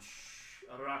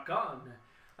Rakan.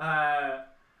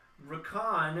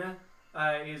 Rakan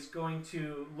is going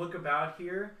to look about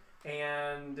here,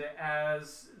 and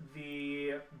as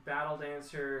the battle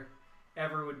dancer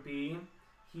ever would be,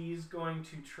 he's going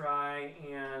to try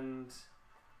and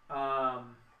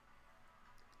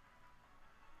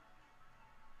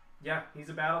he's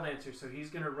a battle dancer, so he's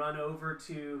going to run over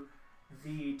to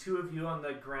the two of you on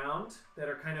the ground that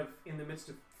are kind of in the midst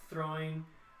of throwing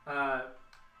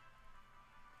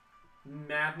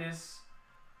madness.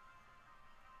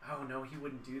 Oh no, he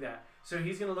wouldn't do that. So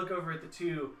he's going to look over at the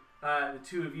two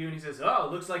of you, and he says, "Oh,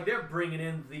 looks like they're bringing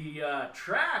in the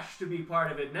trash to be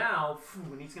part of it now."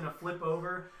 And he's going to flip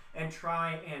over and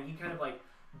try, and he kind of like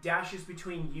dashes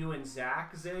between you and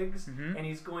Zach, Ziggs, and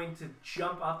he's going to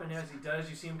jump up, and as he does,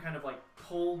 you see him kind of like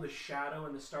pull the shadow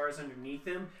and the stars underneath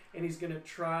him, and he's going to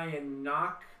try and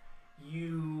knock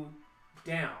you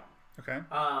down. Okay.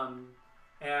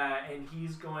 And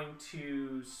he's going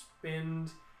to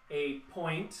spend a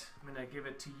point. I'm going to give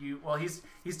it to you. Well, he's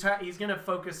going to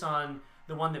focus on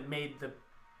the one that made the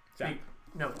Zach.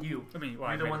 No, you. I mean,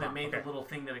 you're the one that made the little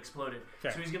thing that exploded.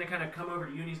 Okay. So he's going to kind of come over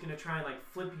to you, and he's going to try and like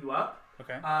flip you up.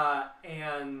 Okay.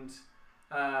 And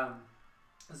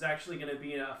is actually going to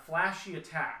be a flashy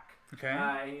attack. Okay.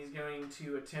 And he's going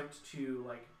to attempt to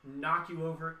like knock you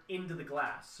over into the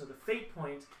glass. So the fate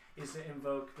point is to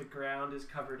invoke the ground is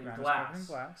covered in glass,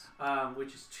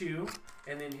 which is 2,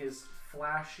 and then his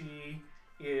flashy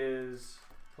is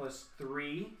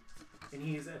 +3, and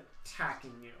he's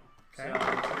attacking you. Okay. So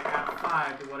he's going to add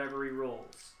 5 to whatever he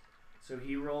rolls. So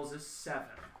he rolls a 7.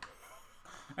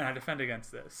 And I defend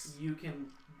against this. You can,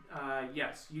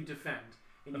 yes, you defend.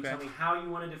 And you Okay. tell me how you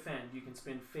want to defend. You can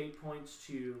spend fate points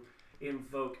to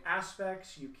invoke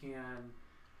aspects. You can.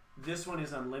 This one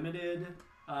is unlimited.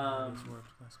 I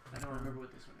don't remember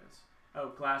what this one is. Oh,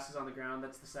 glass is on the ground.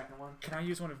 That's the second one. Can I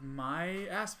use one of my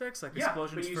aspects, like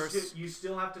explosions but first? you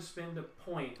still have to spend a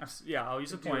point. I'll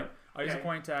use a do point. it. I'll use a Okay.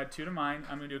 point to add 2 to mine.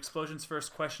 I'm going to do explosions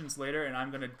first, questions later, and I'm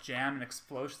going to jam an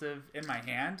explosive in my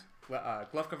hand,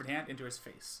 glove-covered hand, into his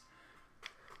face.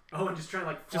 Oh, and just trying to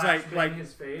like Just flash like- bang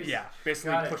his face? Yeah,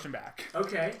 basically Got it. push him back.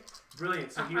 Okay,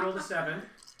 brilliant. So he rolled a 7.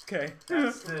 Okay.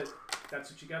 That's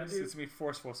what you got to So do. it's going to be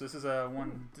forceful. So this is a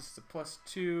 1, this is a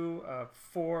 +2,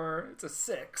 4, it's a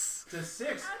 6. It's a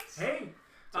 6. Hey!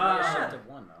 So a shift of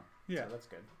 1 though. Yeah. So that's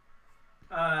good.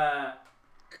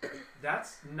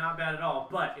 That's not bad at all,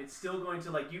 but it's still going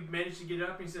to, like, you managed to get it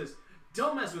up, and he says,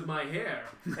 "Don't mess with my hair,"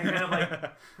 and kind of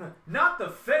like, "Not the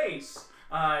face."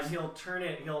 And he'll turn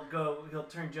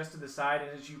just to the side,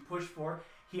 and as you push forward,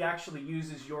 he actually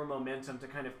uses your momentum to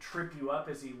kind of trip you up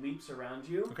as he leaps around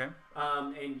you. Okay.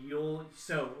 And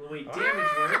so the way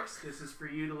damage works, this is for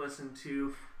you to listen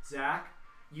to, Zach.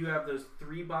 You have those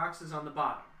 3 boxes on the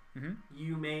bottom. Mm-hmm.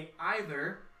 You may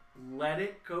either let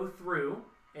it go through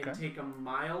and Okay. take a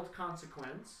mild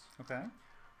consequence, Okay.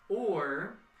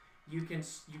 or you can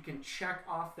check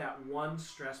off that 1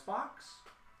 stress box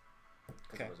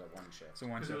Because Okay. it was a 1 shift. So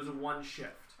 1 because it was a 1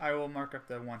 shift. I will mark up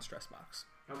the 1 stress box.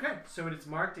 Okay, so it's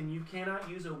marked, and you cannot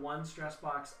use a 1 stress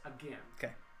box again.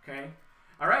 Okay. Okay.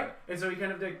 All right, and so he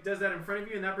kind of does that in front of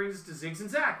you, and that brings us to Ziggs and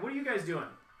Zach. What are you guys doing?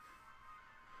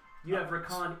 You have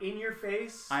Rakan in your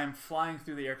face. I am flying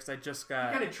through the air because I just He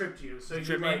got. kind of tripped you, so you're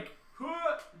Tripped me? like,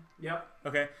 "Huh." Yep.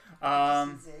 Okay.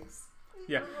 Zigs.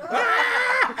 Yeah.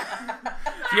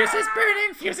 Fuse is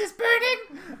burning. Fuse is burning.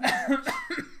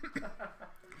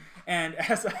 And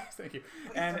thank you.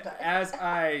 And as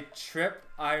I trip,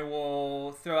 I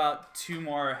will throw out two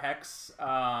more hex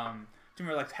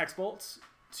like hex bolts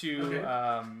to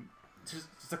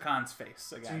Khan's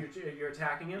face again. So you're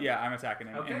attacking him? Yeah, I'm attacking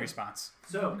him Okay. in response.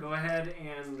 So go ahead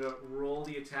and roll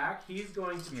the attack. He's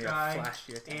going to Yeah, try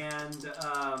flashy attack. and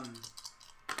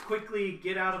quickly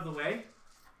get out of the way,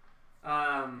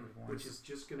 which is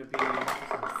just going to be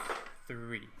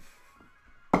 3.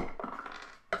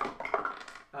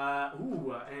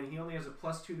 and he only has a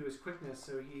 +2 to his quickness,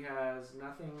 so he has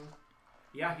nothing.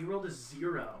 Yeah, he rolled a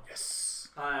 0. Yes.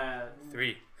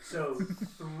 3. So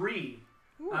 3.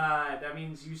 That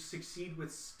means you succeed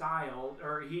with style,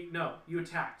 or you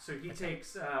attack. So he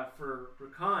takes for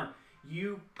Rakan.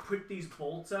 You put these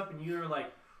bolts up, and you're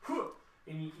like, "Whew,"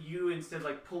 and you instead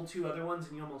like pull 2 other ones,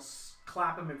 and you almost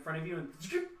clap them in front of you,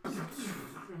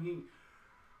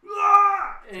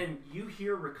 and you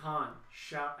hear Rakan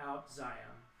shout out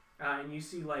Zaya, and you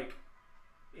see like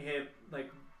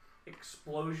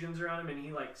explosions around him, and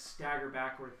he like stagger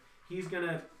backward. He's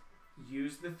gonna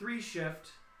use the 3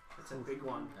 shift. That's a big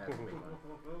one.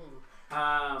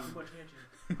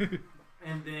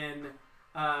 And then,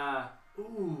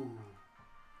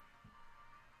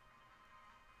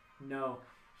 no,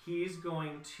 he's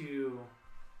going to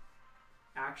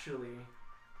actually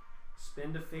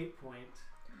spend a fate point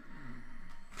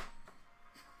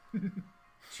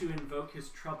to invoke his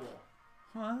trouble.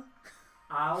 Huh?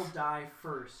 I'll die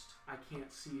first. I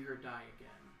can't see her die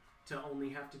again. To only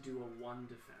have to do a 1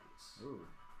 defense. Ooh.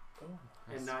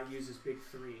 And not use his big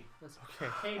 3. That's Okay.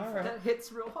 painful. All right. That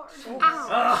hits real hard.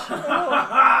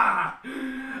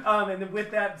 And then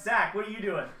with that, Zach, what are you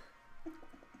doing?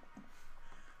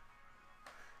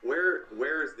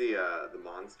 Where is the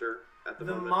monster at the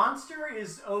The moment? monster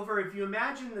is over. If you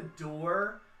imagine the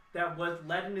door that was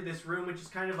led into this room, which is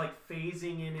kind of like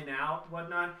phasing in and out,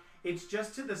 whatnot, it's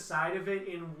just to the side of it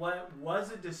in what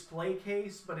was a display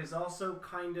case, but is also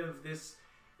kind of this.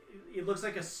 It looks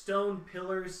like a stone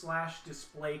pillar /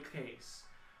 display case,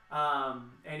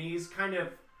 and he's kind of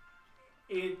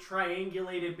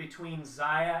triangulated between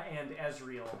Zaya and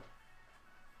Ezreal.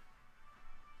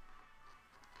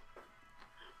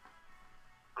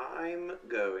 I'm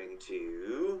going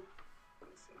to.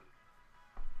 Let's see.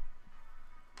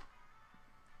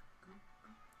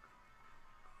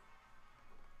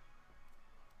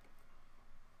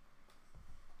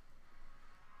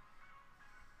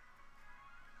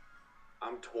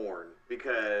 I'm torn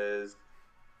because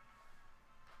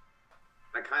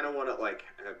I kind of want to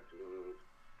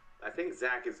I think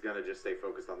Zach is gonna just stay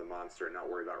focused on the monster and not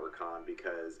worry about Rakan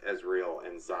because Ezreal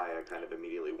and Zaya kind of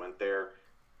immediately went there.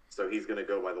 So he's going to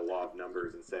go by the law of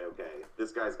numbers and say, okay,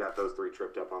 this guy's got those 3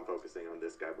 tripped up. I'm focusing on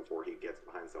this guy before he gets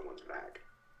behind someone's back.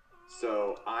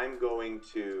 So I'm going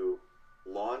to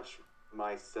launch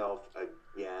myself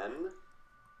again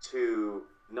to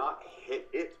not hit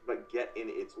it, but get in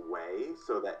its way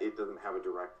so that it doesn't have a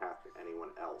direct path to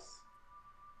anyone else.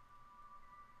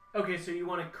 Okay, so you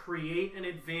want to create an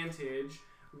advantage,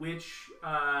 which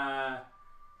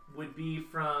would be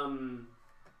from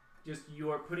just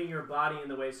you're putting your body in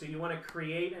the way. So you want to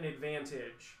create an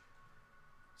advantage.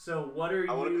 So what are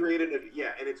you? I want to create and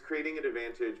it's creating an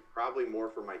advantage probably more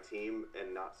for my team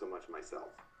and not so much myself.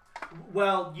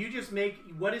 Well, you just make.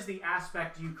 What is the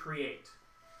aspect you create?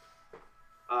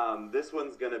 This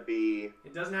one's gonna be.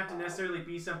 It doesn't have to necessarily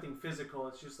be something physical.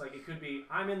 It's just like it could be.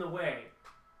 I'm in the way.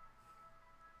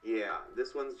 Yeah,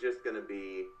 this one's just gonna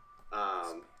be.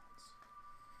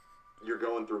 You're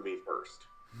going through me first.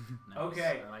 Nice.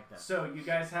 Okay, I like that. so you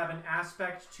guys have an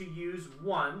aspect to use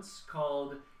once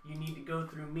called "You need to go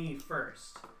through me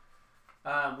first,"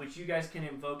 which you guys can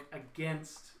invoke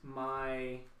against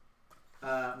my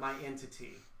my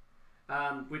entity.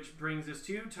 Which brings us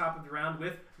to top of the round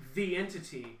with the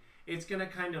entity. It's gonna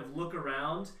kind of look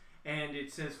around and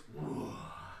it says, "Whoa,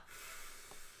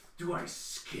 do I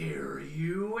scare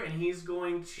you?" And he's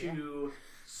going to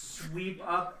sweep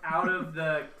up out of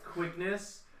the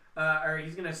quickness. Or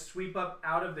he's going to sweep up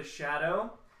out of the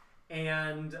shadow,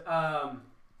 and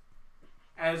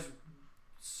as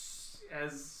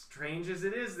strange as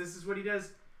it is, this is what he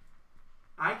does.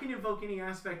 I can invoke any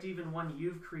aspect, even one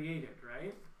you've created,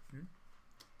 right?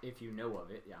 If you know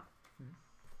of it, yeah.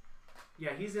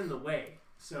 Yeah, he's in the way,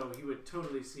 so he would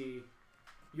totally see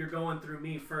you're going through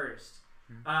me first.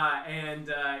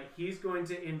 And he's going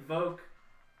to invoke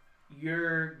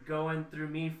you're going through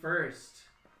me first.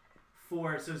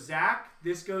 4. So Zach,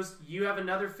 this goes. You have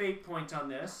another fate point on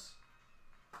this.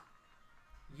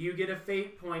 You get a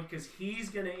fate point because he's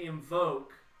going to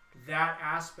invoke that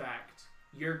aspect.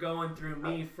 You're going through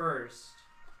me first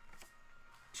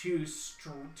to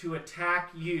attack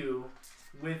you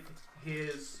with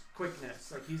his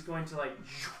quickness. Like he's going to like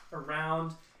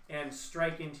around and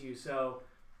strike into you. So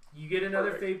you get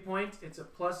another fate point. It's a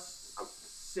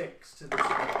 +6 to this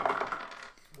roll,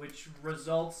 which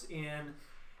results in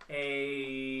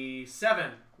a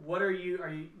 7. What are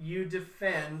you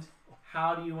defend?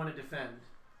 How do you want to defend?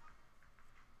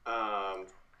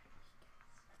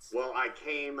 Well, I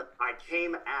came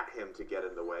at him to get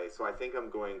in the way, so I think I'm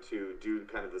going to do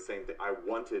kind of the same thing. I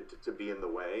wanted to be in the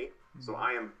way, so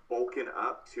I am bulking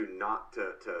up to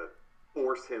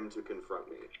force him to confront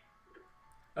me.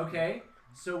 Okay,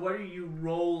 so what are you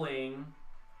rolling?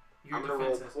 I'm gonna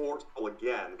roll forceful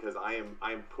again because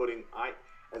I'm putting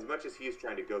as much as he is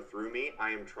trying to go through me, I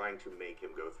am trying to make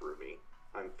him go through me.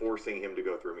 I'm forcing him to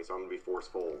go through me, so I'm gonna be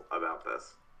forceful about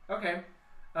this. Okay.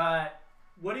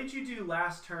 What did you do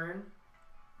last turn?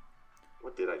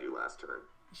 What did I do last turn?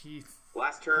 He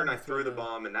Last turn I threw the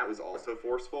bomb, and that was also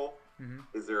forceful. Mm-hmm.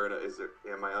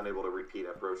 Am I unable to repeat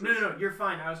approaches? No, you're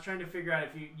fine. I was trying to figure out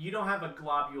if you don't have a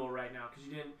globule right now because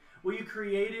you didn't. Well, you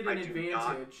created an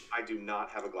advantage. I do not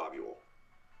have a globule.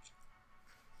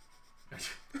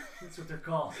 That's what they're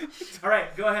called. All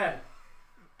right, go ahead.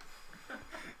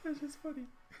 That's just funny.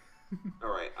 All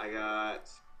right, I got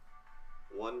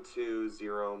 1, 2,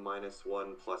 0,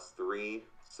 -1 + 3,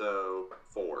 so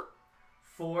 4.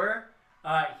 4.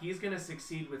 He's gonna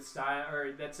succeed with style,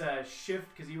 or that's a shift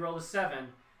because he rolled a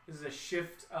 7. This is a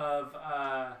shift of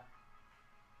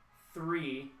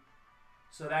 3.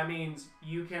 So that means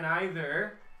you can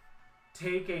either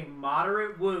take a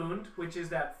moderate wound, which is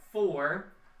that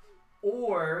 4,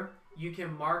 or you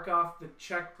can mark off the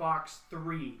checkbox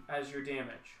 3 as your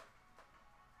damage.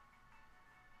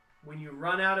 When you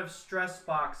run out of stress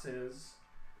boxes,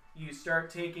 you start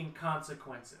taking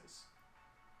consequences.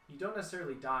 You don't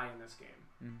necessarily die in this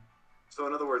game. So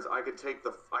in other words, I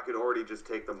could already just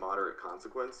take the moderate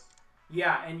consequence.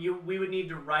 Yeah, and we would need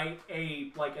to write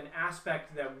an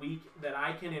aspect that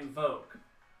I can invoke,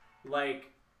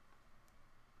 like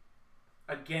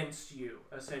against you,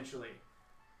 essentially.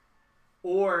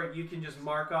 Or you can just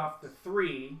mark off the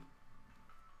 3.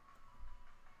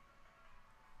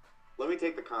 Let me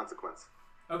take the consequence.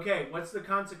 Okay, what's the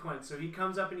consequence? So he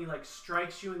comes up and he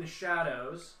strikes you in the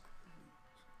shadows.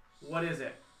 What is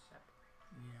it?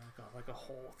 Yeah, like a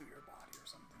hole through your body or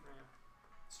something.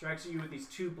 Strikes you with these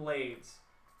 2 blades.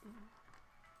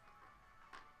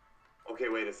 Okay,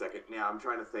 wait a second. Now I'm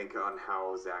trying to think on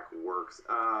how Zach works.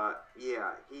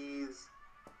 Yeah, he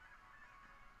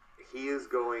is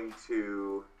going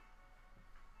to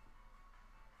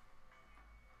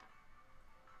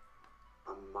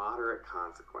a moderate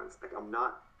consequence. Like I'm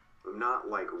not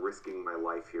risking my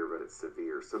life here, but it's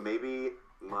severe. So maybe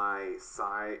my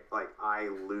size, I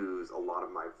lose a lot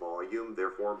of my volume.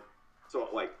 Therefore, so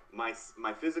my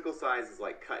physical size is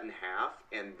cut in half,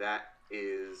 and that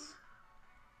has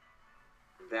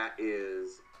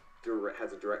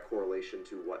a direct correlation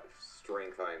to what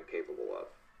strength I am capable of.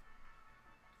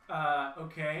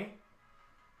 Okay.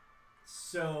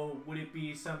 So would it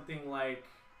be something like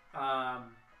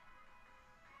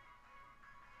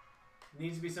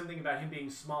needs to be something about him being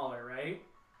smaller, right?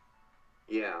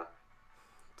 Yeah.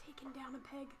 Taken down a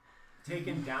peg.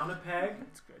 Taken down a peg?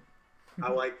 That's good. I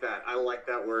like that. I like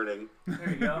that wording. There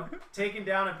you go. Taken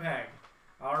down a peg.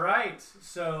 All right.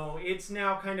 So it's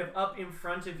now kind of up in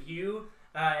front of you,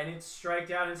 and it's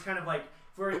striked out. And it's kind of like,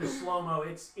 if we're in the slow-mo,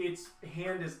 its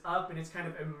hand is up, and it's kind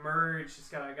of emerged.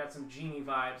 I got some genie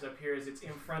vibes up here as it's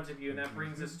in front of you. And that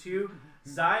brings us to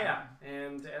Zaya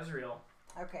and Ezreal.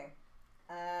 Okay.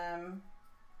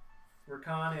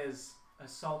 Rakan is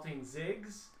assaulting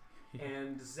Ziggs,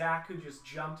 and Zach, who just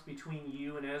jumped between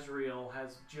you and Ezreal,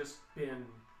 has just been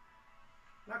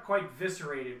not quite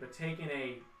eviscerated, but taken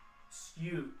a...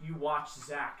 You watch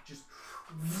Zach just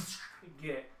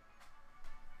get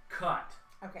cut.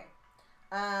 Okay.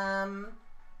 I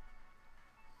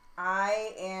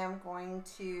am going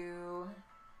to...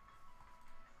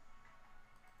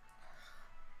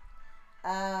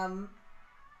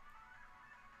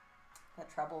 that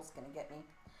trouble's gonna get me.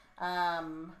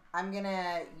 I'm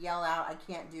gonna yell out, I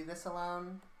can't do this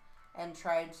alone, and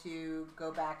try to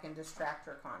go back and distract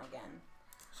Rakan again.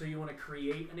 So you want to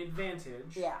create an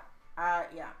advantage? Yeah. I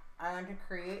want to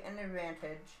create an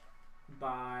advantage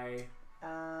by...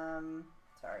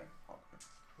 sorry, hold on.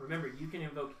 Remember, you can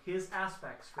invoke his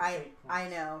aspects for fate points. I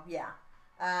know, yeah.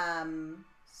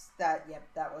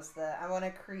 That was the. I want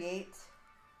to create.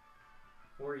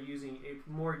 Or using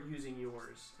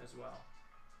yours as well.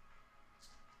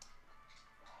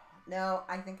 No,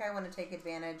 I think I want to take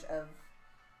advantage of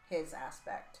his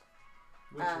aspect.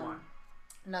 Which one?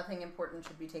 Nothing important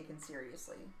should be taken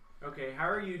seriously. Okay, how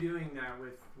are you doing that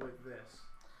with this?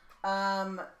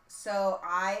 So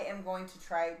I am going to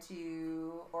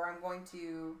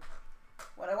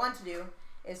what I want to do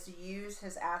is to use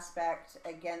his aspect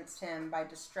against him by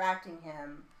distracting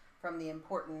him from the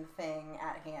important thing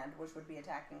at hand, which would be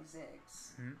attacking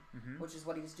Ziggs, which is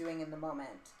what he's doing in the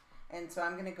moment. And so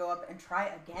I'm going to go up and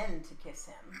try again to kiss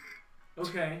him.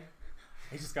 Okay.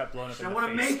 He just got blown up in I the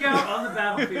want to face. make out on the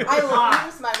battlefield. I will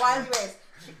use my wily ways.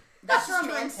 That's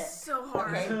romantic. So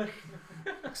hard. Okay.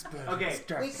 Okay.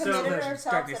 We committed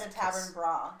ourselves at a tavern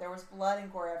brawl. There was blood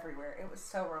and gore everywhere. It was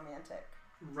so romantic.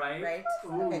 Right? Right?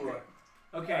 Ooh. Okay, great.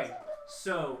 Okay,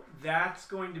 so that's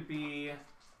going to be...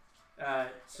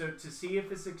 so to see if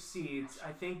this succeeds,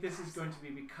 I think this is going to be,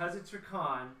 because it's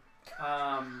Rakan,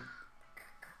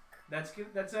 this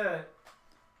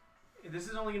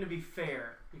is only going to be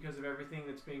fair because of everything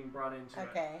that's being brought into it.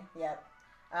 Okay, yep.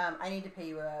 I need to pay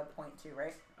you a point too,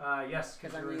 right? Yes,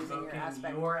 because 'Cause I'm you're using your invoking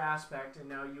aspect. your aspect, and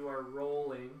now you are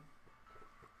rolling.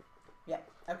 Yep,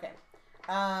 okay.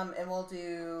 And we'll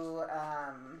do,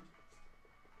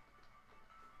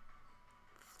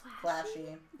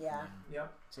 flashy. Yeah.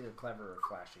 Yep. It's either clever or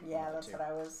flashy. Yeah, one of that's the two. what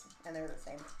I was, and they're the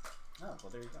same. Oh,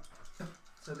 well, there you go.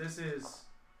 So this is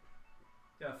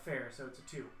fair, so it's a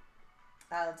 2.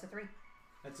 It's a 3.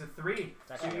 That's a 3. It's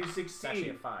So actually, you it's actually succeed.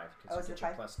 a 5 Oh, because is you it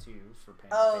get your 5? +2 for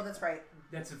paying. Oh, a fate that's point. right.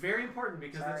 That's very important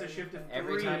because that's a Sorry. shift of 3.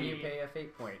 Every time you pay a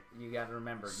fate point, you got to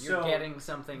remember So you're getting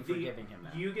something for giving him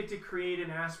that. You get to create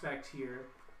an aspect here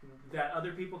that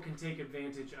other people can take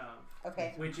advantage of.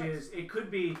 Okay. Which is, it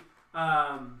could be,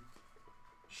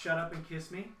 shut up and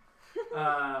kiss me.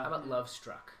 How about Love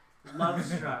Struck? Love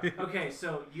Struck. Okay,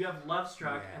 so you have Love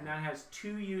Struck, and that has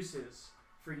 2 uses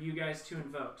for you guys to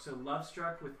invoke. So Love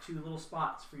Struck with 2 little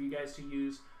spots for you guys to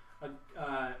use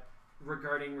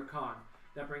regarding Rakan.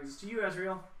 That brings us to you,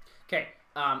 Ezreal. Okay,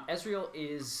 Ezreal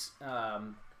is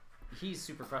he's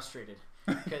super frustrated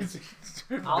because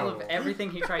all of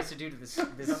everything he tries to do to this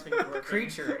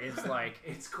creature is like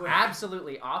It's quick.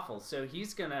 absolutely awful. So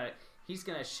he's gonna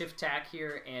shift tack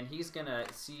here, and he's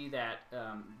gonna see that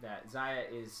that Zaya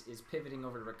is pivoting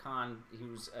over to Rakan,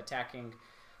 who's attacking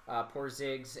poor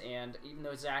Ziggs, and even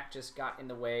though Zach just got in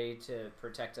the way to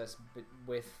protect us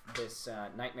with this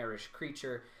nightmarish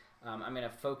creature, I'm gonna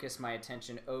focus my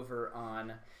attention over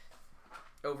on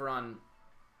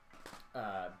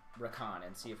Rakan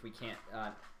and see if we can't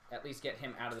at least get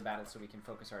him out of the battle so we can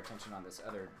focus our attention on this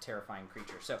other terrifying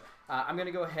creature. So I'm going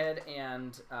to go ahead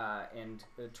and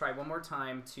try one more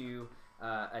time to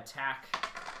attack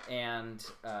and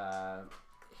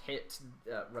hit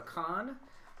Rakan.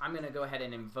 I'm going to go ahead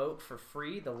and invoke for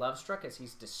free the Love Struck as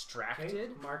he's distracted. Okay,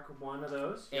 mark one of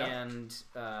those. And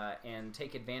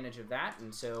take advantage of that.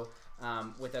 And so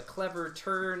with a clever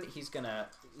turn, he's gonna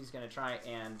try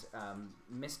and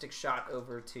Mystic Shot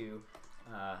over to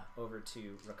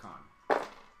Rakan.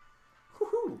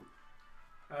 Woohoo!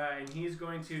 And he's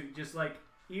going to just like,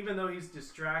 even though he's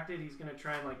distracted, he's going to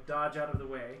try and like dodge out of the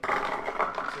way.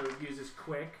 So he uses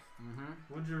quick. Mm-hmm.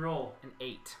 What'd you roll? An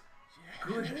 8.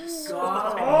 Good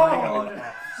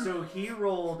God! So he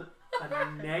rolled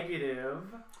a negative,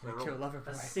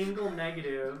 a single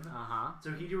negative. Uh-huh.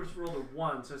 So he just rolled a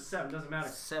 1, so 7 doesn't matter.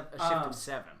 A shift of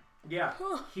 7. Yeah,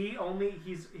 he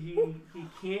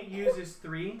can't use his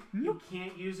 3. He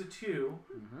can't use a 2.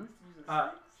 Mm-hmm.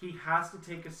 He has to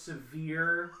take a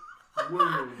severe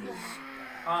wound.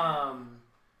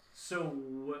 So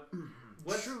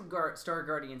what? True Star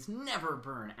Guardians never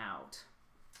burn out.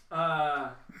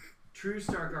 True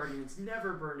Star Guardians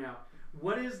never burn out.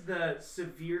 What is the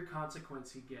severe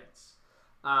consequence he gets?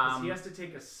 'Cause he has to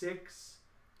take a 6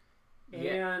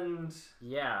 and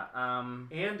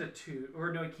and a 2.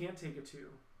 Or no, he can't take a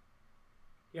 2.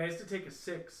 Yeah, he has to take a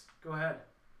 6. Go ahead.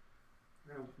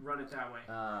 We're gonna run it that way.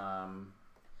 Yeah,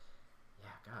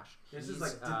 gosh. This is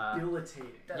like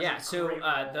debilitating. Yeah, so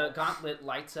the gauntlet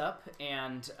lights up,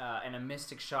 and a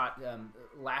Mystic Shot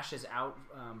lashes out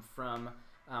from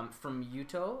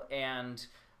Yuto, and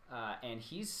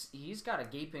he's got a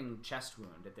gaping chest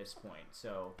wound at this point.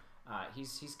 So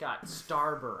he's got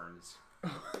star burns.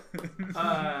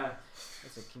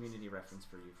 That's a community reference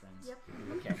for you, friends. Yep.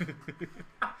 Okay.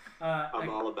 I'm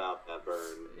all about that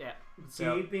burn. Yeah.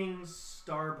 So, Gaping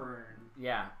star burn.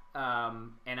 yeah.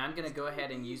 And I'm gonna go ahead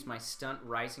and use my stunt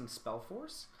Rising Spell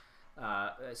Force.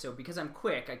 So because I'm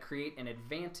quick, I create an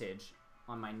advantage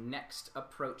on my next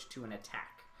approach to an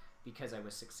attack. because I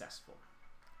was successful.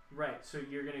 Right. So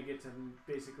you're gonna get to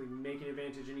basically make an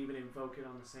advantage and even invoke it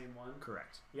on the same one.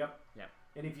 Correct. Yep. Yep.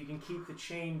 And if you can keep the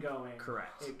chain going,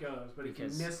 Correct. it goes. But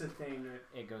Because if you miss a thing,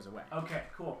 it goes away. okay,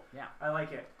 cool. Yeah. I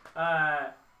like it.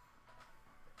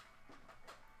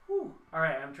 Whew. All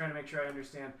right, I'm trying to make sure I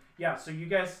understand. Yeah. So you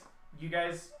guys,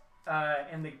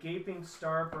 and the gaping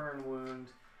star burn wound,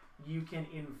 you can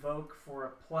invoke for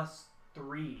a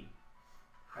 +3,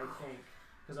 I think,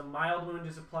 because a mild wound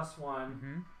is a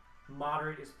 +1,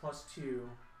 moderate is +2,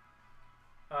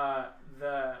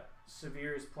 the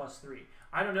severe is +3.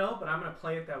 I don't know, but I'm gonna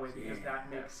play it that way because that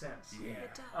makes sense.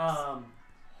 It does. All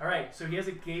right, so he has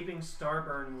a gaping star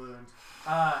burn wound.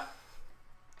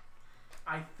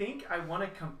 I think I want to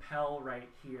compel right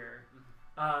here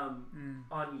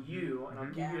on you, and I'll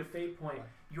give you a fate point.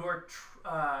 Your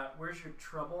where's your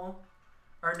trouble?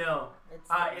 Or no,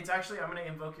 it's actually I'm going to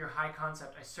invoke your high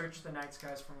concept. I searched the night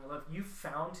skies for my love. You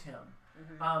found him,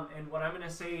 and what I'm going to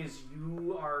say is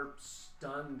you are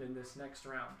stunned in this next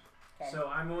round. Okay. So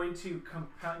I'm going to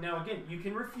compel. Now again, you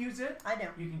can refuse it. I know.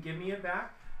 You can give me it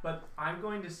back, but I'm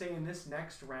going to say in this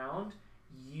next round,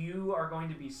 you are going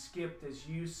to be skipped as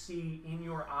you see in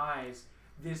your eyes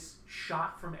this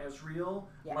shot from Ezreal,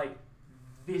 like,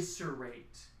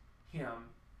 viscerate him.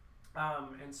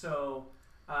 And so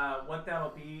what that'll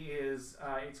be is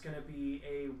it's going to be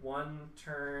a 1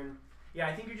 turn. Yeah,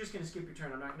 I think you're just going to skip your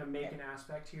turn. I'm not going to make an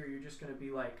aspect here. You're just going to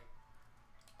be like...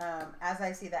 as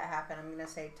I see that happen, I'm going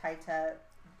to say Taita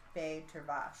Be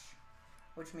Tervash,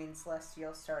 which means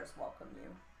Celestial Stars welcome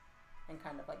you. And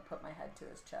kind of like put my head to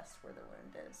his chest where the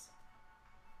wound is.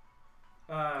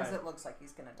 Because it looks like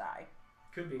he's going to die.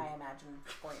 Could be. I imagine at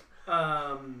this point.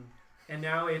 And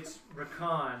now it's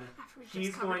Rakan.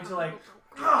 He's going to like...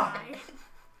 Cry.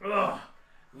 Ugh,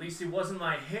 at least it wasn't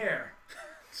my hair.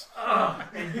 Ugh.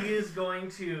 And he is going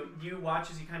to... You watch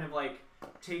as he kind of like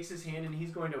takes his hand and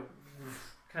he's going to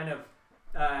kind of...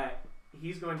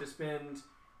 he's going to spend...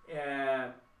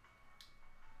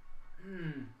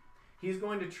 he's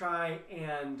going to try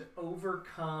and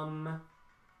overcome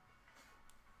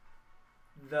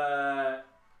the...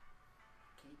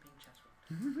 Gaping chest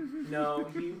wound. No,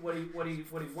 what he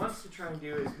wants to try and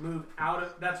do is move out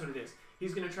of... That's what it is.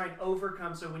 He's going to try and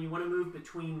overcome... So when you want to move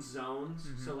between zones,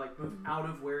 so like move out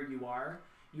of where you are,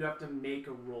 you have to make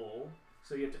a roll.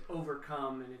 So you have to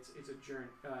overcome, and it's a journey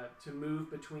to move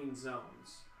between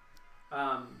zones.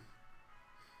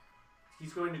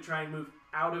 He's going to try and move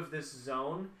out of this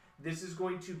zone. This is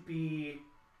going to be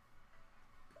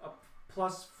a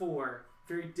 +4.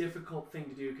 Very difficult thing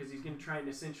to do because he's going to try and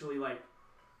essentially like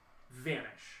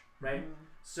vanish, right?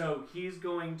 So he's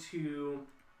going to...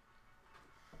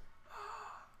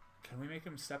 Can we make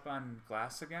him step on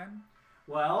glass again?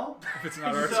 Well, If it's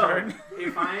not our so turn.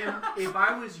 if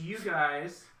I was you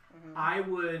guys, I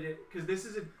would, because this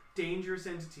is a dangerous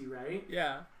entity, right?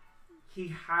 Yeah.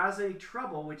 He has a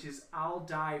trouble, which is I'll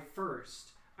die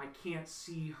first. I can't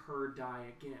see her die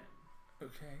again.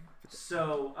 Okay.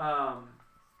 So,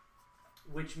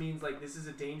 which means like this is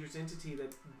a dangerous entity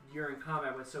that you're in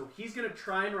combat with. So he's gonna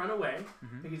try and run away.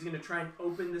 Like he's gonna try and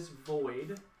open this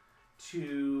void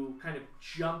to kind of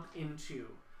jump into,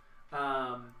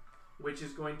 which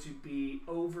is going to be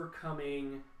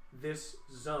overcoming this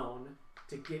zone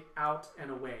to get out and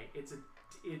away. It's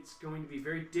going to be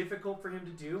very difficult for him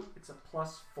to do. It's a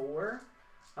 +4,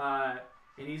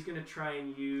 and he's going to try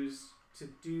and use to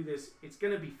do this. It's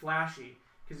going to be flashy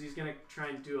because he's going to try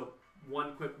and do a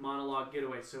one quick monologue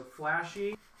getaway. So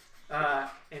flashy,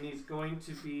 and he's going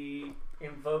to be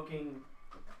invoking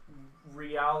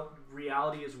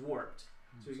reality is warped.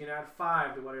 So he's going to add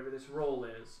 5 to whatever this roll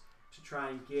is to try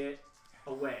and get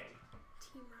away.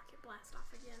 Team Rocket blast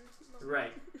off again.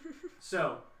 Right.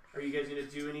 So, are you guys going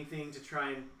to do anything to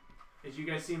try and, as you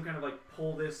guys see him kind of like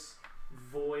pull this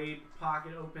void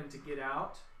pocket open to get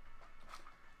out?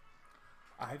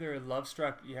 Either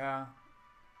Lovestruck,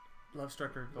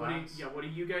 Lovestruck or glass. What do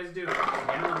you guys do?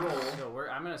 I'm gonna roll. So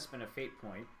I'm going to spend a fate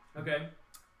point Okay.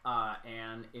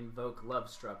 and invoke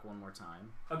Lovestruck one more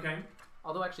time. Okay.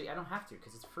 Although actually I don't have to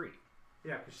because it's free.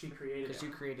 Yeah, because she created Because it.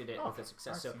 you created it with a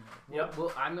success. So Yep.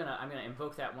 well, I'm gonna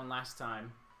invoke that one last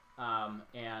time,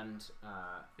 and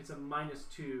It's a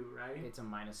 -2, right? it's a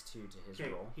 -2 to his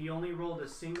Okay. roll. He only rolled a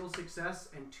single success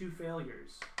and 2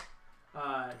 failures.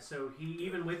 So he,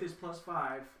 even with his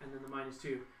 +5 and then the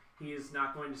 -2, he is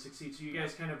not going to succeed. So you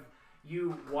guys kind of,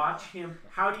 you watch him.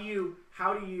 How do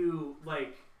you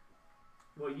like?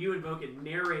 Well, you invoke it.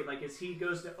 Narrate like as he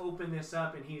goes to open this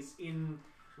up and he's in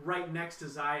right next to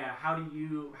Zaya. How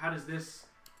does this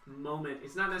moment?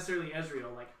 It's not necessarily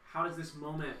Ezreal. Like how does this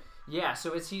moment Yeah,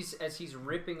 so as he's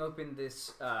ripping open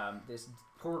this this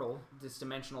portal, this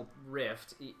dimensional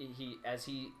rift, he as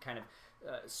he kind of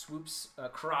swoops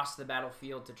across the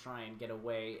battlefield to try and get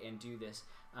away and do this.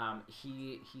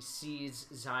 He sees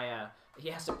Zaya. He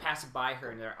has to pass by her,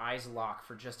 and their eyes lock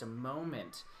for just a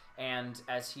moment. And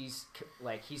as he's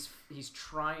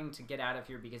trying to get out of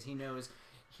here because he knows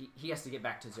he has to get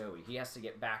back to Zoe. He has to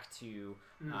get back to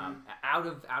out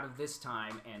of this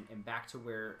time and back to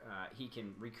where he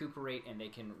can recuperate and they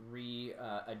can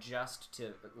readjust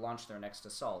to launch their next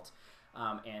assault.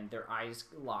 And their eyes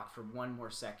lock for one more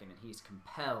second, and he's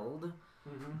compelled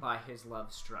by his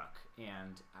love struck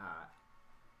and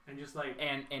just like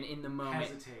and in the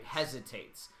moment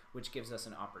hesitates, which gives us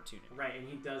an opportunity. Right, and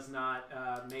he does not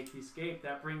make the escape.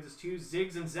 That brings us to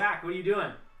Ziggs and Zach. What are you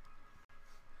doing?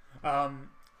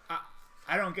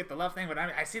 I don't get the love thing, but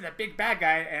I see that big bad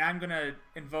guy, and I'm gonna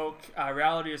invoke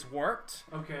reality is warped.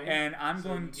 Okay. And I'm so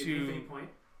going you to. give me a fate point.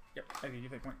 Yep, I give you a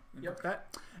fate point. Yep.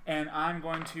 That. And I'm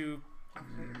going to.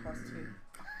 +2.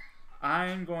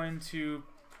 I'm going to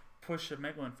push a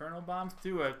Mega Inferno Bomb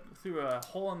through a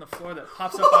hole in the floor that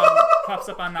pops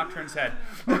up on Nocturne's head.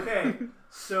 Okay,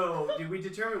 so did we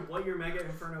determine what your Mega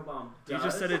Inferno Bomb does? You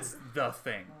just said it's the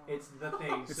thing. It's the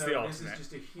thing. It's so the this is ultimate.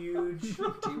 just a huge.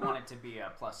 Do you want it to be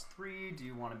a +3? Do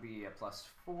you want to be a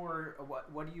 +4?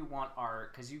 What do you want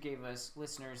because you gave us,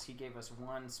 listeners, he gave us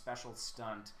one special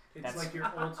stunt. It's that's like your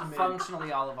ultimate.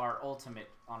 functionally all of our ultimate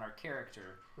on our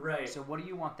character. Right. So what do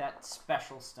you want that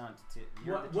special stunt to?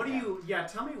 What do you? Yeah,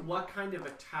 tell me what kind of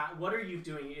attack. What are you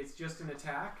doing? It's just an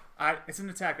attack. It's an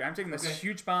attack. I'm taking this Okay.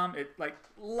 huge bomb. It like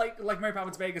Mary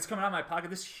Poppins bag. It's coming out of my pocket.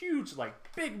 This huge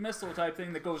big missile type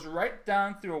thing that goes right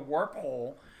down through a warp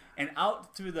hole and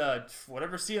out through the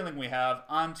whatever ceiling we have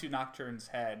onto Nocturne's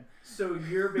head. So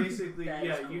you're basically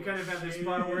you kind of have this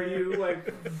spot where you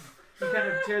you kind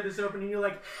of tear this open and you're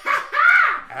like.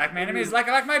 I like my enemies like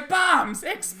I like my bombs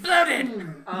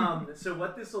exploded. So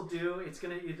what this will do,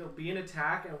 it'll be an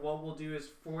attack, and what we'll do is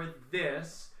for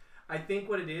this, I think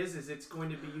what it is it's going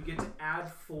to be you get to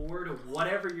add 4 to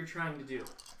whatever you're trying to do,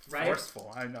 right?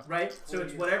 Forceful, I know. Right. So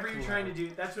it's whatever you're trying to do.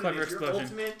 That's what Clever it is. Your explosion.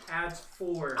 ultimate adds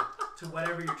 4 to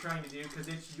whatever you're trying to do because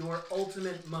it's your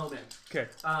ultimate moment. Okay,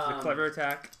 the clever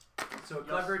attack. So a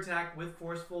clever attack with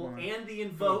forceful and the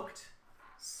invoked.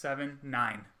 7,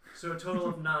 9. So a total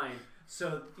of 9.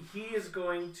 So he is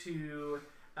going to,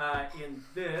 in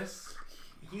this,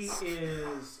 he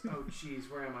is, oh geez,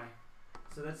 where am I?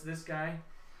 So that's this guy.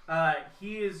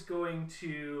 He is going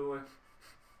to,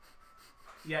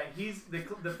 he's,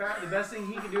 the best thing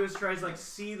he can do is try to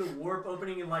see the warp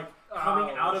opening and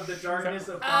coming out of the darkness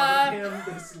above him,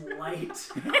 this light.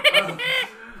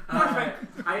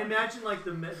 I imagine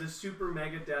the super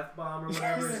mega death bomb or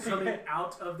whatever is coming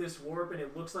out of this warp and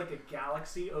it looks like a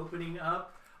galaxy opening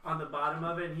up on the bottom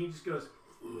of it, and he just goes,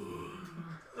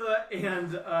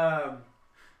 and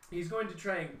he's going to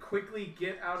try and quickly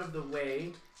get out of the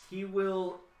way. He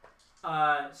will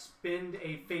spend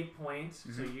a fate point,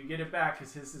 so you get it back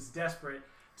because this is desperate,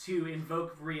 to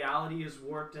invoke reality is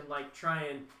warped and try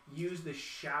and use the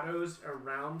shadows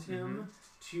around him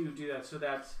to do that. So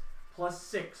that's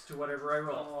 +6 to whatever I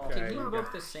roll. Okay. Can you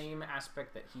invoke the same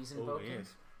aspect that he's invoking?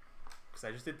 Because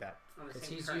I just did that. Because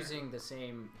he's using the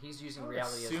same. He's using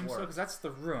reality as Assume so, warp. because that's the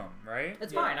room, right?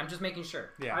 It's fine. I'm just making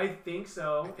sure. Yeah. I think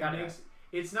so. Got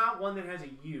It's not one that has a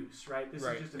use, right? This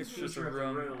Right. is just a It's feature just a of the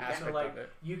room room. aspect So of it.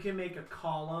 you can make a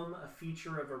column a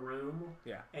feature of a room,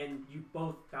 and you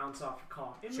both bounce off a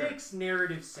column. It makes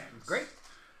narrative sense. Great.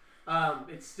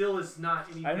 It still is not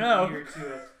anything I know. weird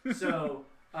to it. So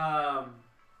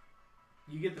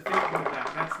you get the fate point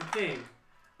back. That's the thing.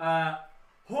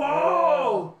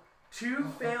 Whoa! 2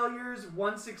 failures,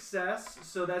 1 success.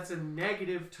 So that's a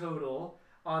negative total.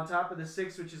 On top of the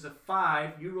 6, which is a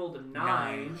 5, you rolled a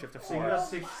 9. Shift of So you 4. got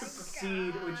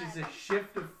succeed, which is a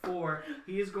shift of 4.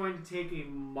 He is going to take a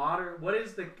moderate.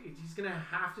 He's going to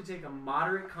have to take a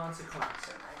moderate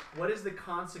consequence. What is the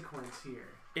consequence here?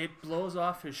 It blows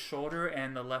off his shoulder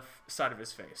and the left side of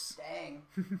his face. Dang.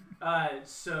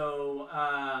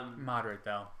 Moderate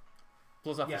though.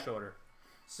 Blows off his shoulder.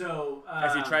 So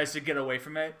As he tries to get away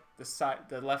from it,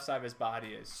 the left side of his body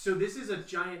is. So this is a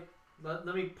giant. Let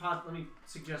me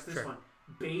suggest this one.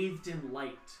 Bathed in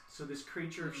light. So this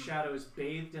creature of shadow is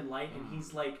bathed in light, and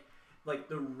he's like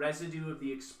the residue of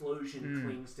the explosion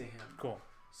clings to him. Cool.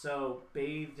 So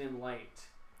bathed in light,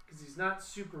 because he's not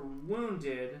super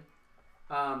wounded.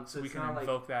 So we it's can not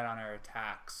invoke that on our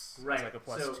attacks. right. As like a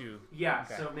 +2. Yeah.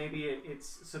 Okay. So maybe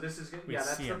it's. So this is. We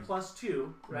That's see the him.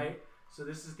 +2, right? So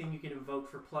this is a thing you can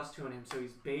invoke for +2 on him. So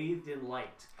he's bathed in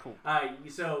light. Cool.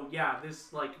 So yeah,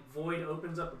 this like void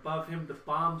opens up above him. The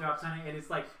bomb drops on it, and it's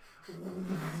like,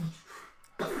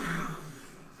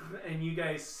 and you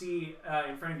guys see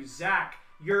in front of you, Zach.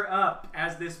 You're up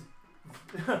as this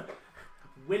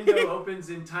window opens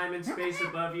in time and space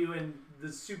above you, and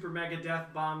the super mega death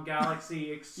bomb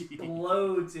galaxy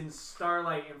explodes in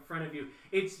starlight in front of you.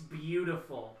 It's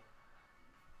beautiful.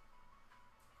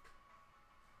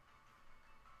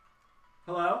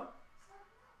 Hello?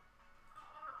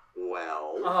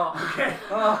 Well, Oh, okay.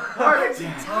 Heart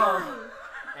attack.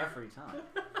 Every time.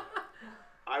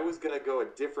 I was gonna go a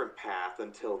different path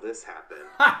until this happened,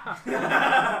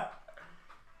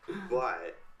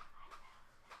 but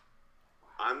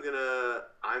I'm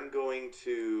going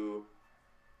to.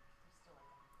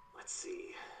 Let's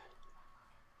see.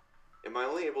 Am I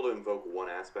only able to invoke one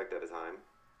aspect at a time?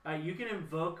 You can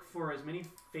invoke for as many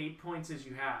fate points as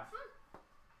you have.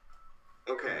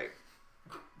 Okay.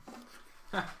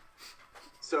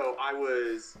 So I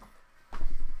was.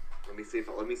 Let me see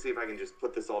if I can just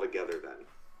put this all together then.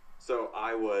 So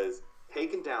I was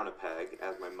taken down a peg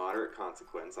as my moderate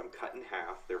consequence. I'm cut in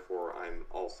half, therefore I'm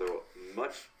also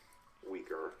much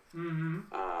weaker. Mm-hmm.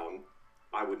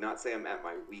 I would not say I'm at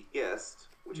my weakest,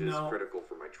 which is No. critical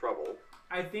for my trouble.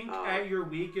 I think at your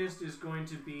weakest is going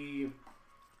to be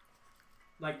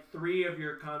like 3 of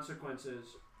your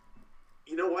consequences.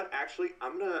 You know what? Actually,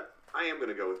 I am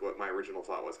gonna go with what my original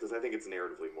thought was because I think it's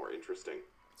narratively more interesting.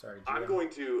 Sorry, I've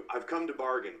come to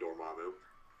bargain, Dormammu.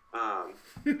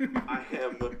 I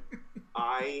am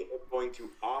going to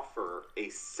offer a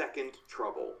second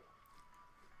trouble.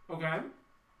 Okay.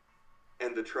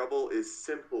 And the trouble is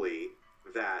simply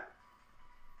that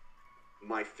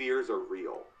my fears are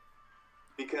real.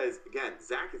 Because, again,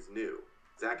 Zach is new.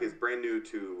 Zach is brand new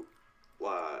to,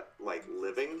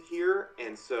 living here.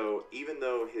 And so, even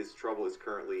though his trouble is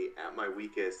currently at my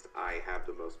weakest, I have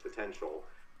the most potential.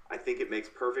 I think it makes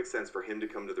perfect sense for him to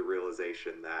come to the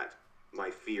realization that my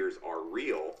fears are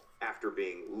real after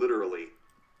being literally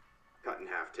cut in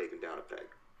half, taken down a peg.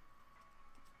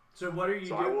 So what are you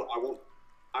doing?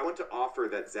 I want to offer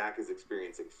that Zach is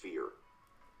experiencing fear.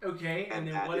 Okay, and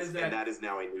then what is that? And that is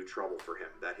now a new trouble for him.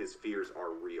 That his fears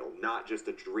are real, not just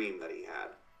a dream that he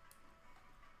had.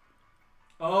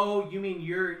 Oh, you mean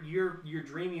your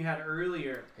dream you had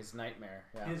earlier? His nightmare.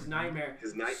 Yeah. His nightmare.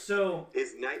 His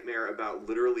nightmare about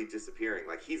literally disappearing.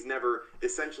 Like he's never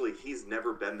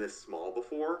been this small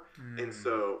before, and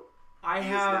so he's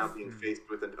now being faced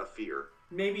with a fear.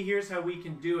 Maybe here's how we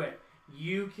can do it.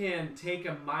 You can take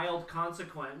a mild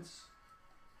consequence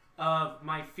of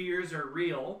my fears are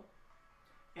real,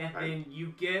 and then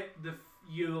you get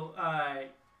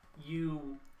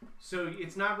so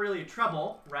it's not really a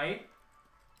trouble, right?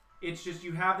 It's just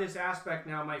you have this aspect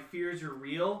now, my fears are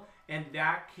real, and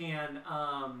that can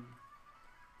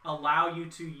allow you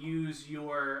to use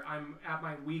your I'm at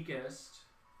my weakest.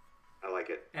 I like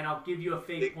it. And I'll give you a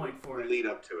fate point for it. Lead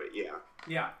up to it, yeah.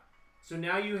 Yeah. So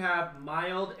now you have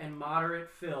mild and moderate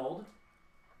filled.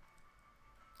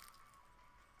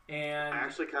 And I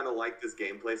actually kind of like this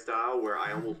gameplay style where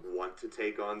I almost want to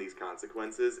take on these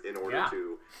consequences in order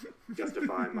to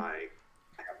justify my...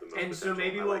 And so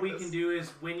maybe what we can do is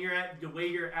when you're at the way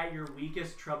you're at your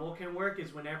weakest, trouble can work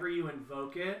is whenever you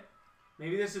invoke it.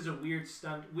 Maybe this is a weird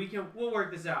stunt. We'll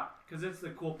work this out because that's the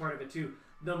cool part of it too.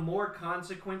 The more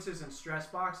consequences and stress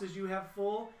boxes you have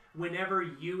full, whenever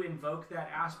you invoke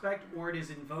that aspect or it is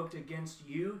invoked against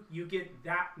you, you get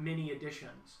that many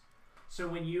additions. So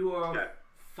when you are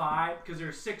 5, because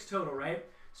there's 6 total, right?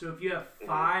 So if you have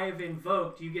 5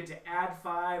 invoked, you get to add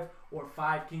 5, or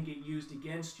 5 can get used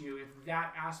against you if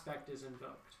that aspect is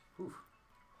invoked. Oof.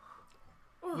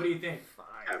 What do you think?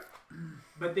 5.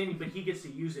 But he gets to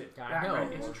use it. I know.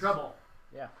 Right? It's trouble.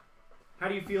 Yeah. How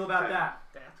do you feel about that?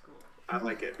 That's cool. I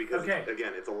like it because,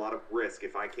 again, it's a lot of risk.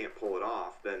 If I can't pull it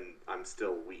off, then I'm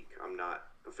still weak. I'm not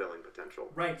fulfilling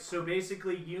potential. Right. So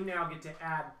basically, you now get to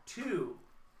add 2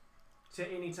 to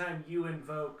any time you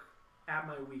invoke at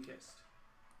my weakest.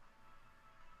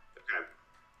 Okay.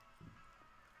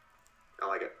 I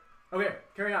like it. Okay,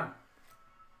 carry on.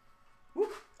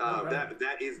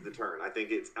 That is the turn. I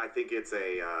think it's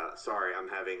a sorry, I'm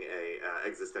having a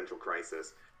existential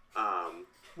crisis.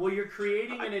 Well, you're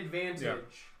creating an advantage. Yeah.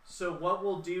 So what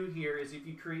we'll do here is if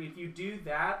you do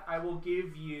that, I will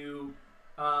give you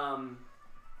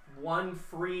 1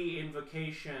 free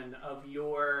invocation of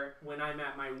your when I'm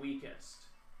at my weakest.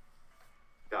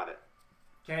 Got it.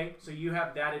 Okay, so you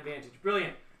have that advantage.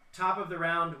 Brilliant. Top of the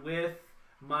round with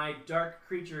my dark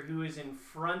creature who is in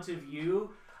front of you.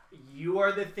 You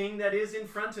are the thing that is in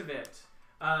front of it.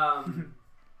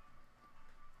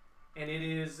 and it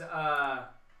is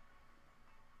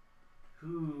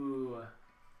who?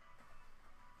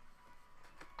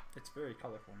 It's very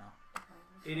colorful now.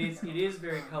 It is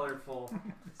very colorful,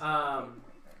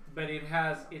 but it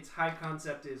has its high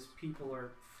concept is people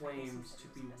are flames to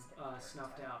be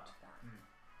snuffed out.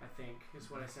 I think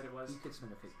is what I said it was. You could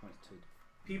spend a fate point to.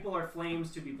 People are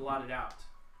flames to be blotted out.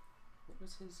 What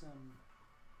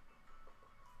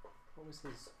was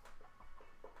his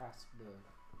past the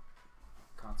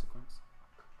consequence?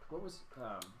 What was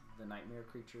the nightmare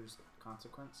creature's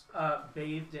consequence?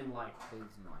 Bathed in light.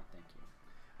 Bathed in light. Thank you.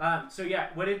 So yeah,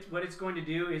 what it's going to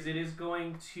do is it is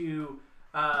going to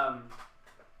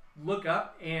look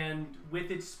up, and with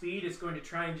its speed, it's going to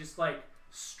try and just like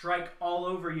strike all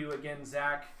over you again,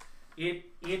 Zach.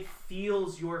 It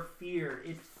feels your fear.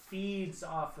 It feeds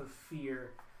off of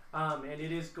fear, and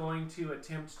it is going to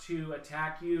attempt to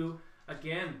attack you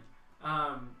again.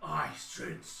 I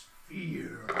sense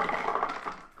fear,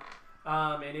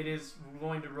 and it is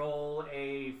going to roll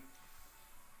a.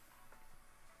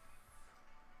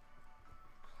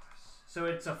 So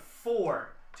it's a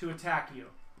 4 to attack you.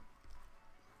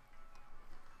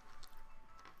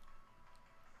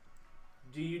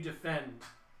 Do you defend?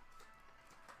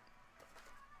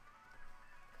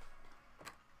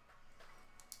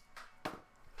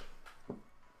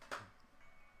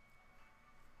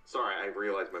 Sorry, I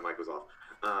realized my mic was off.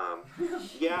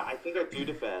 Yeah, I think I do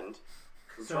defend.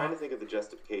 I'm trying to think of the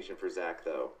justification for Zach,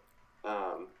 though.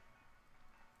 Well,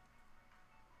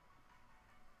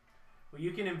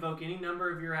 you can invoke any number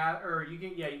of your you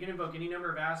can invoke any number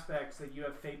of aspects that you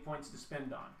have fate points to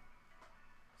spend on.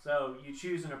 So you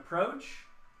choose an approach,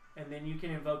 and then you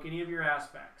can invoke any of your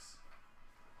aspects.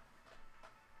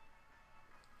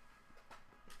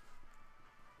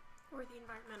 Or the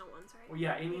environmental ones, right? Well,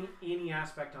 yeah, any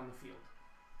aspect on the field.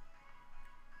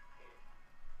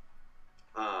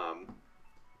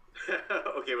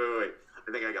 Okay, wait.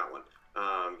 I think I got one.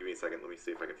 Give me a second. Let me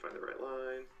see if I can find the right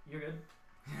line. You're good.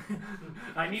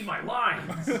 I need my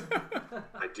lines.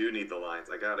 I do need the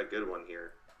lines. I got a good one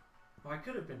here. Well, I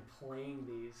could have been playing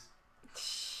these.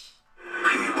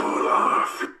 People are.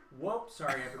 Whoop!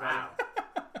 Sorry, everybody.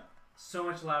 So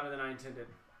much louder than I intended.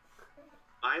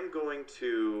 I'm going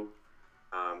to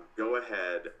go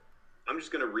ahead. I'm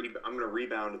just going to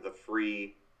rebound the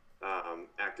free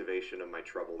activation of my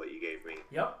trouble that you gave me.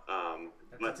 Yep.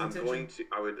 But I'm going to.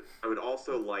 I would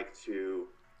also like to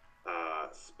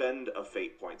spend a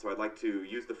fate point. So I'd like to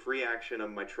use the free action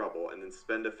of my trouble and then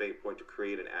spend a fate point to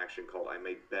create an action called I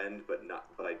may bend but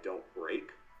I don't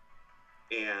break.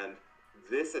 And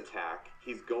this attack,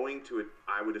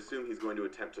 I would assume he's going to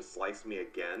attempt to slice me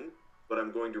again, but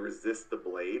I'm going to resist the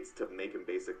blades to make him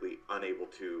basically unable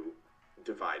to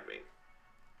divide me.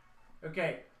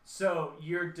 Okay, so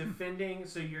you're defending,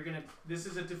 this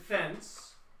is a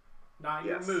defense, not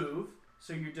your move.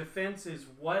 So your defense is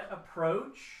what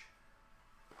approach?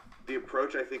 The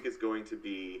approach, I think, is going to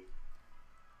be...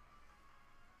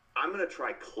 I'm going to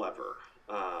try clever,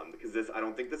 because I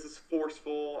don't think this is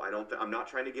forceful. I'm not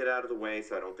trying to get out of the way,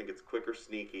 so I don't think it's quick or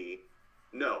sneaky.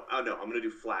 No, I'm going to do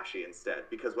flashy instead,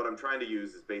 because what I'm trying to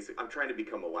use is I'm trying to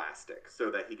become elastic, so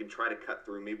that he can try to cut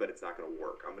through me, but it's not going to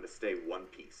work. I'm going to stay one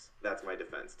piece. That's my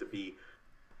defense, to be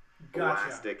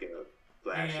elastic in a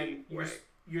flashy way.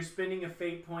 You're spending a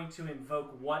fate point to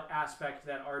invoke what aspect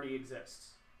that already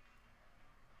exists.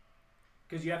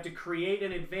 Because you have to create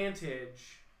an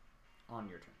advantage on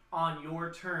your turn. On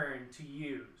your turn to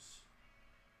use.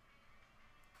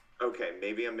 Okay,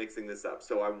 maybe I'm mixing this up.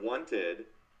 So I wanted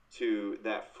to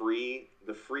the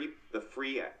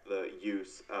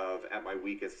use of at my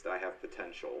weakest I have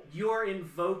potential. You're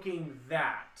invoking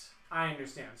that. I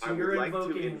understand. So I you're would like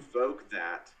invoking... to invoke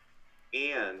that,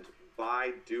 and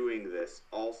by doing this,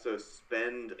 also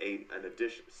spend a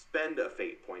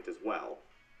fate point as well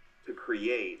to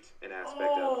create an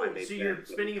aspect of I may so you're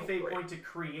spending a fate point to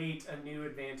create a new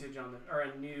advantage or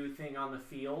a new thing on the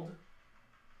field.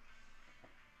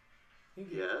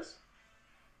 Yes.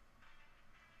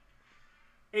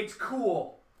 It's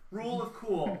cool. Rule of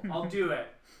cool. I'll do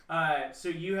it. So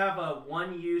you have a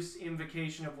one-use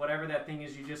invocation of whatever that thing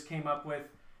is you just came up with.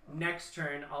 Next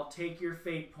turn, I'll take your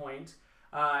fate point,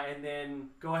 and then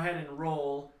go ahead and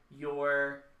roll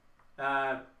your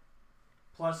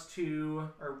 +2,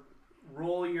 or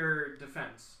roll your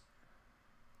defense.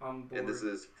 On board. And this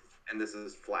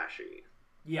is flashy.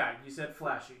 Yeah, you said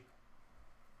flashy.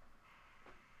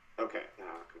 Okay. Come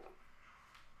on.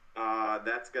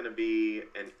 That's going to be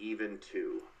an even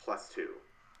 2, +2.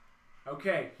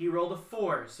 Okay, he rolled a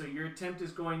 4, so your attempt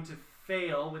is going to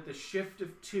fail with a shift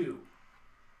of 2.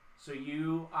 So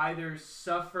you either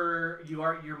suffer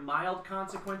your mild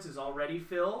consequence is already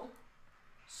filled.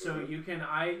 So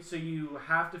you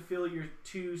have to fill your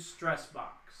 2 stress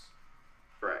box.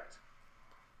 Correct.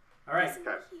 All right. Doesn't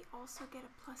Okay. he also get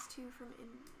a +2 from in?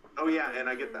 Oh yeah, and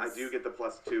I do get the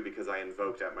 +2 because I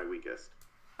invoked at my weakest.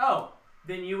 Oh,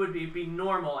 then you would be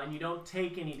normal and you don't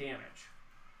take any damage.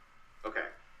 Okay.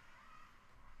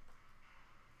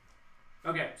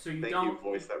 Okay, so you Thank don't. you,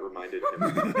 voice that reminded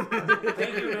him.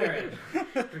 Thank you, Mary,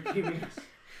 for keeping us.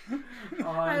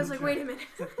 I was like, wait a minute.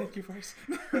 Thank you, voice.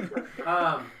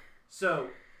 So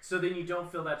then you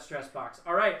don't fill that stress box.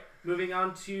 All right, moving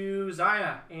on to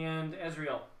Zaya and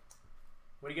Ezreal.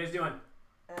 What are you guys doing?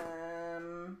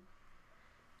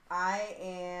 I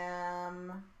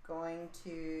am going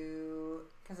to,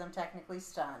 because I'm technically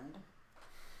stunned.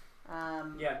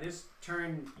 Yeah, this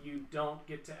turn you don't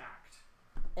get to act.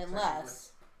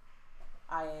 Unless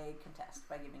I contest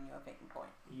by giving you a fate point.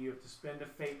 You have to spend a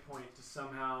fate point to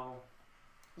somehow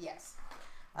Yes.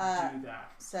 do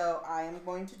that. So I am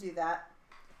going to do that.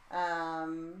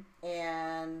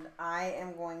 And I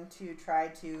am going to try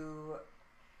to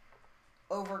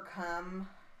overcome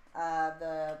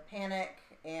the panic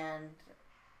and,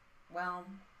 well,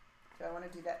 do I want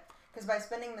to do that? Because by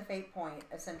spending the fate point,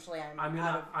 essentially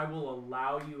I will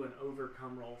allow you an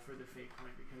overcome roll for the fate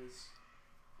point because.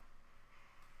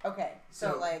 Okay,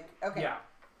 so okay. Yeah,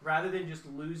 rather than just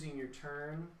losing your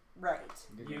turn, Right.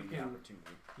 you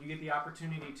get the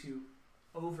opportunity to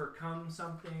overcome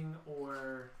something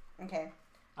or. Okay.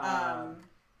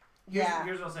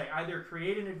 Here's what I'll say: either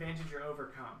create an advantage or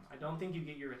overcome. I don't think you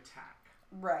get your attack.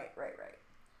 Right. Where are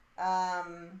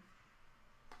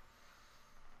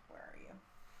you?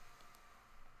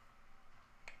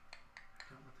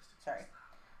 Don't let this do Sorry.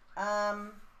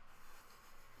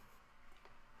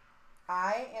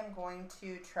 I am going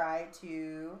to try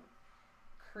to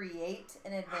create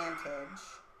an advantage.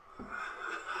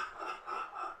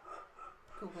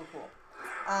 Cool.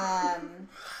 I'm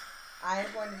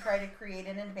going to try to create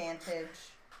an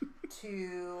advantage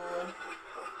to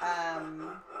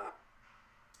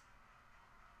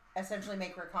essentially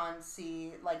make Rakan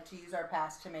see, like, to use our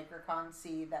past to make Rakan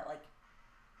see that, like,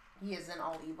 he isn't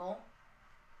all evil.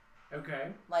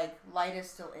 Okay. Like, light is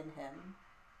still in him.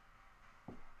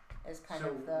 Is kind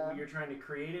of the So you're trying to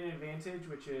create an advantage,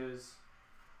 which is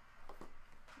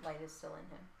light is still in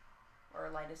him, or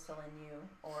light is still in you,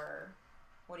 or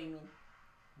what do you mean?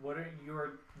 what are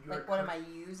your Like, what am I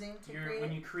using to create?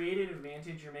 when you create an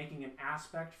advantage, you're making an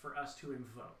aspect for us to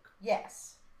invoke.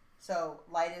 Yes. So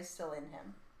light is still in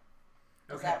him.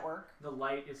 Does Okay. that work? The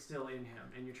light is still in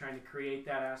him, and you're trying to create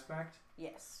that aspect.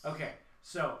 Yes. Okay.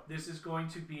 So this is going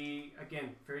to be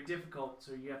again very difficult.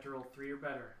 So you have to roll 3 or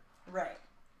better. Right.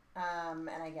 And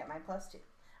I get my +2.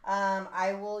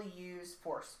 I will use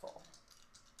forceful.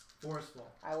 Forceful.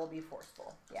 I will be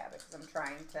forceful. Yeah, because I'm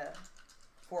trying to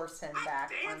force him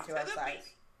back onto our side.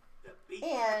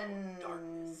 And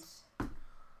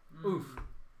Oof.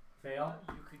 Fail.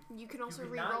 You can You also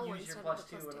could re-roll not use your instead of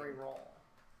the +2 and +2. re-roll,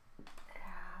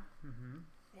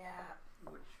 yeah.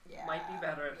 which Yeah. might be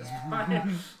better at this Yeah.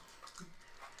 point.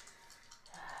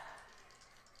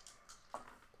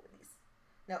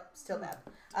 Nope, still bad.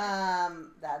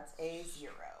 That's a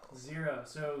 0. 0.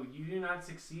 So you do not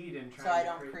succeed in trying So I to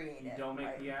don't create You it, don't make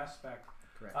right. the aspect.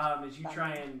 Correct. As you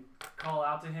try and call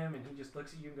out to him, and he just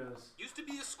looks at you and goes, Used to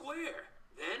be a square.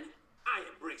 Then I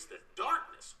embraced the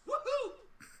darkness. Woohoo!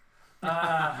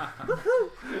 I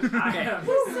am.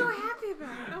 He's so happy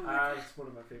about it. Oh my god. It's one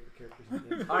of my favorite characters in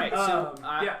the game. All right, so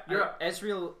yeah, you're up.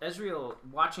 Ezreal,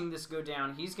 watching this go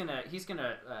down, he's gonna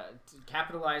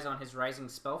capitalize on his rising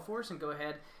spell force and go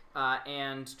ahead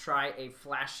and try a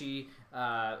flashy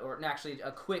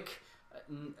a quick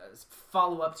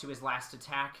follow up to his last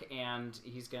attack, and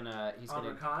he's gonna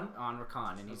On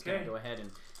Rakan? and he's Okay. gonna go ahead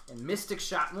and mystic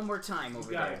shot one more time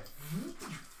over got there. it.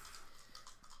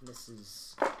 This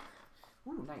is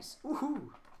nice. Woohoo!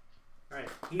 Alright,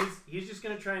 he's just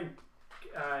gonna try and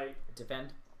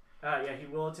Defend. yeah, he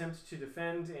will attempt to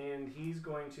defend, and he's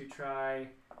going to try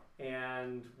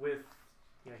and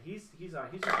he's just gonna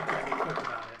try to be quick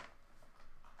about it.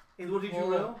 And what did you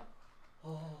roll?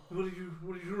 What did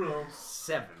you roll?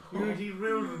 7. He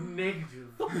rolled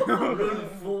negative. He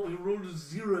rolled a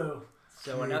 0.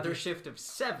 So another shift of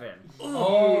 7.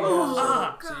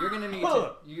 Oh! So you're gonna need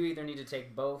to. You either need to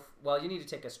take both. Well, you need to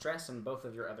take a stress and both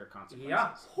of your other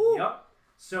consequences. Yep.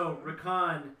 So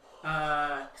Rakan,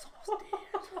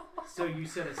 so you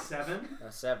said a 7.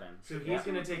 A 7. So he's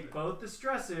gonna take both the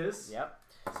stresses. Yep.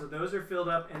 So those are filled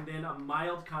up, and then a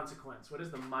mild consequence. What is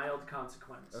the mild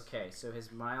consequence? Okay. So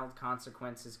his mild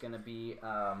consequence is gonna be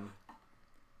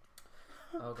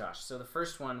Oh gosh. So the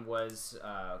first one was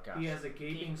gosh. He has a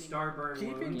gaping starburn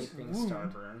wound. Gaping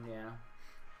starburn. Yeah.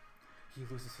 He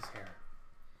loses his hair.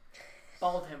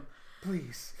 Bald him.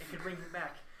 Please. It could bring him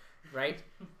back. Right.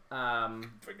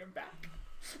 Bring him back.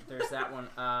 There's that one.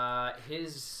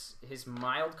 His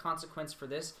mild consequence for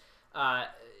this.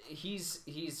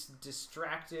 He's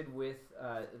distracted with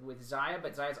Zaya,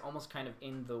 but Zaya's almost kind of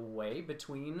in the way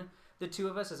between the two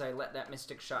of us as I let that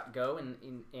mystic shot go,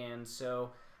 and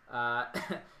so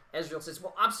Ezreal says,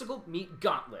 "Well, obstacle meet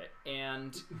gauntlet,"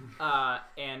 and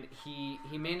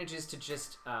he manages to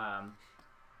just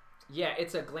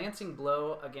it's a glancing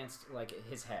blow against like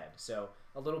his head, so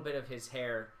a little bit of his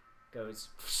hair goes.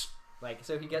 Like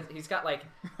so, he's got like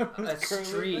a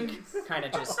streak, kind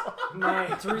of just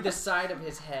through the side of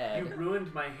his head. You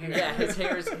ruined my hair. Yeah, his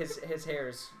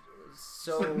hair's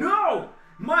so. No,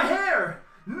 my hair.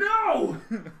 No.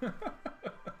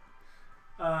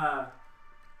 Oh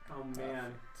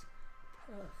man.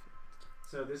 Perfect.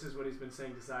 So this is what he's been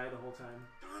saying to Zaya the whole time.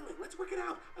 Darling, let's work it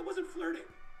out. I wasn't flirting.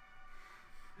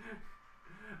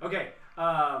 Okay.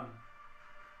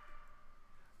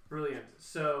 Brilliant.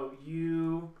 So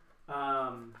you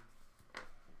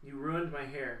ruined my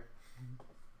hair.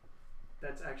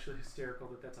 That's actually hysterical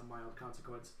that that's a mild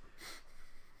consequence.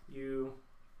 You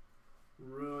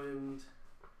ruined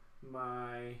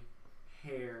my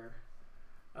hair.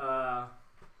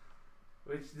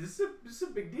 Which this is a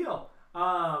big deal.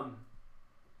 And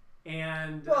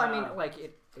Well, I mean, like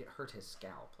it hurt his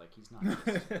scalp. Like he's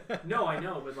not. no, I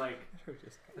know, but like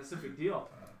that's a big deal.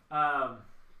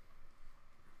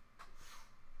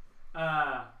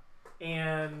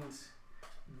 And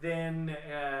then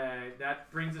that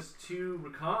brings us to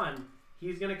Rakan.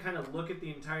 He's gonna kind of look at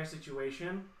the entire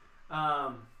situation,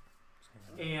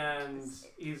 and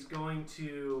is going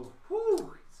to.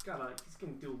 He's gonna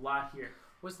do a lot here.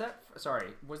 Was that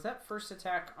first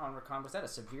attack on Rakan? Was that a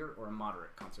severe or a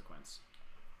moderate consequence?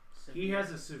 He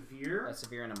has a severe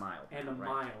and a mild. and a Right,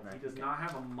 mild. right, He does okay. not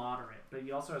have a moderate, but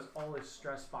he also has all his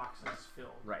stress boxes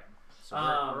filled. Right. So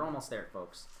we're almost there,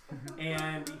 folks.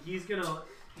 And he's gonna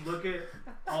look at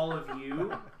all of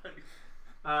you,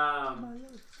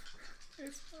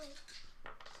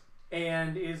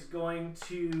 and is going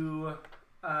to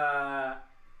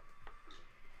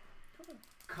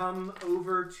come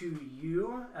over to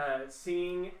you,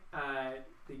 seeing that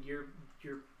you're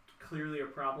clearly a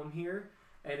problem here,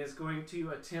 and is going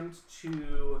to attempt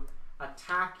to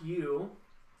attack you.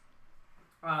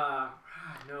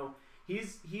 No,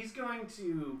 he's going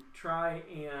to try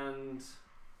and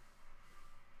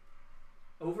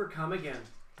overcome again.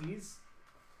 He's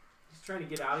trying to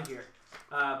get out of here,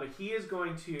 but he is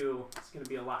going to. It's going to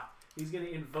be a lot. He's going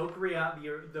to invoke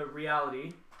the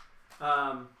reality.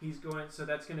 He's going. So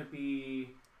that's going to be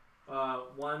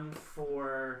one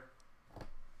for.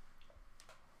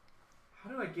 How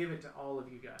do I give it to all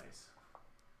of you guys?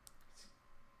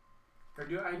 Or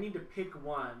do I need to pick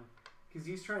one? Because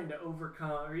he's trying to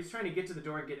overcome, or he's trying to get to the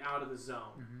door and get out of the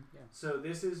zone. Mm-hmm. Yeah. So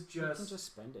this is You can just. just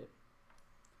spend it.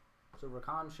 So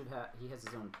Rakan should have. He has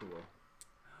his own pool.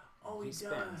 Oh, he he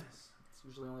spends. does. It's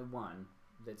usually only one.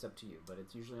 That's up to you, but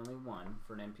it's usually only one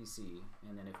for an NPC.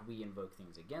 And then if we invoke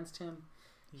things against him,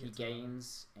 he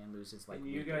gains and loses like. And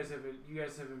you guys have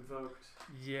invoked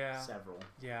several.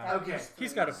 Yeah. Okay.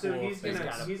 He's got a So pool.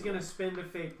 he's gonna spend a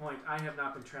fate point. I have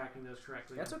not been tracking those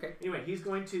correctly. That's okay. Anyway, he's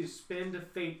going to spend a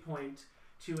fate point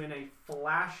to, in a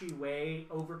flashy way,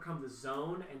 overcome the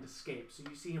zone and escape. So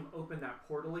you see him open that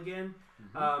portal again.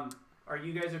 Mm-hmm. Are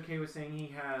you guys okay with saying he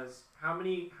has how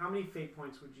many fate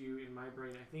points would you in my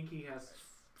brain? I think he has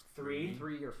 3.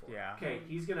 3 or 4. Yeah. Okay,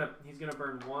 he's gonna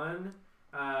burn 1.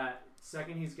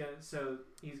 Second, he's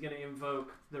gonna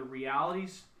invoke the reality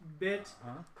bit.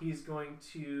 Huh? He's going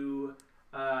to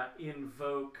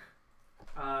invoke.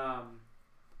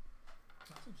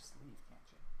 Just leave, can't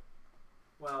you?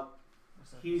 Well,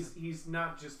 he's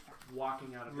not just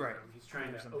walking out of the Right. room. He's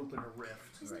trying to open a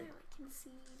rift. Isn't Right. there like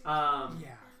concede?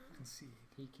 Yeah. Concede.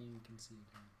 He can concede.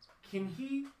 Can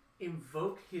he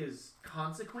invoke his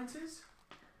consequences?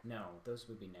 No, those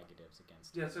would be negatives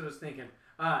against. That's what I was thinking.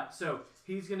 So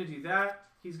he's going to do that.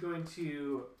 He's going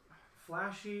to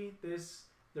flashy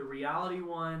the reality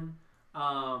one.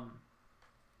 Uh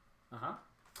huh.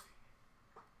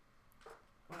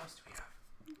 What else do we have?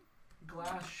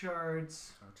 Glass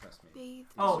shards. Oh, trust me. Bathe.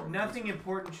 Oh, nothing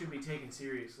important should be taken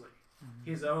seriously.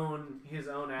 His own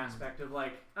aspect of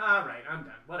like, all right, I'm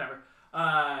done, whatever.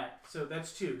 So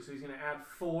that's 2. So he's gonna add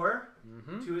 4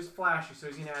 Mm-hmm. to his flashy. So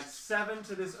he's gonna add 7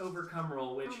 to this overcome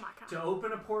roll, which Oh my God. to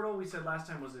open a portal we said last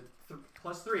time was a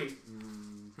 +3.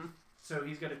 Mm-hmm. So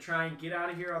he's going to try and get out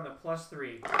of here on the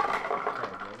 +3. Okay,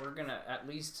 well, we're going to at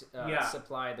least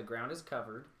supply the ground is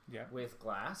covered with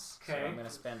glass. So Okay. I'm going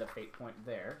to spend a fate point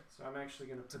there. So I'm actually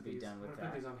going to put be these, done with put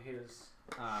that. these on his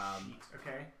Um, sheet.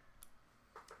 Okay.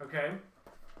 Okay.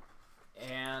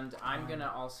 And I'm going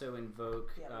to also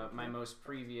invoke Yeah, my most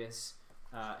previous...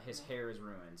 his hair is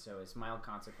ruined, so it's mild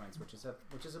consequence, which is a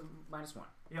 -1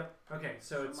 Yep. Okay.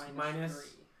 So it's -3.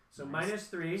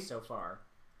 -3. so far.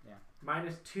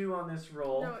 -2 on this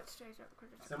roll. No, it stays up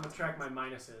because it's So I'm gonna track my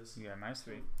minuses. Yeah,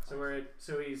 -3.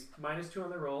 So he's -2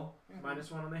 on the roll,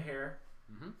 -1 on the hair,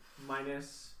 Mhm.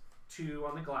 -2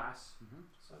 on the glass. Mhm.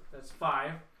 So that's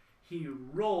 5. He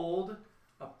rolled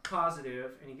a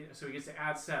positive, and he gets to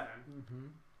add 7. Mm-hmm.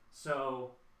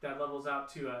 So that levels out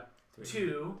to a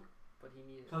 2 But he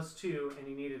needed plus 2, and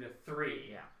he needed a 3.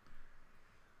 Yeah.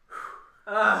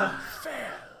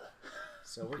 Fail.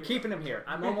 So we're keeping him here.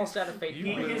 I'm almost out of fate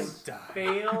He points. can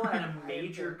fail at a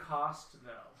major cost,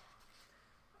 though.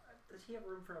 Does he have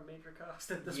room for a major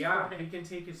cost at this Yeah, point? he can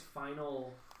take his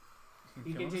final.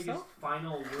 He kill can take himself? his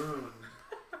final wound.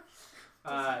 So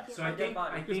he I get think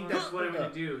body? that's what I'm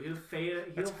gonna do. He'll fail.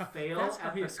 That's how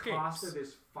At he the cost escapes. of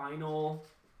his final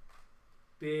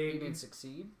You big. mean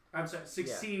succeed? I'm sorry.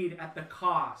 Succeed at the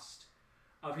cost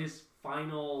of his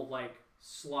final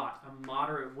slot, a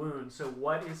moderate wound. So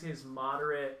what is his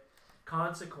moderate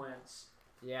consequence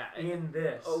Yeah. in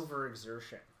this?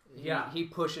 Overexertion. He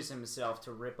pushes himself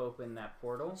to rip open that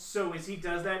portal. So as he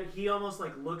does that, he almost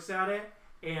looks at it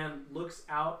and looks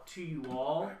out to you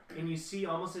all, and you see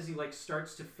almost as he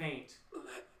starts to faint,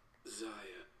 Let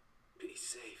Zaya be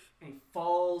safe. and he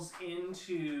falls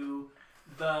into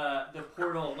the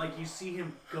portal. You see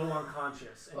him go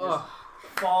unconscious and just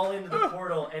fall into the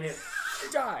portal, and it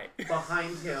Die.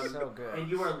 behind him, So good. and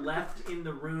you are left in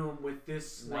the room with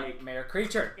this Nightmare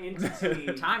creature.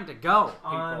 entity Time to go, people.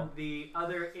 on the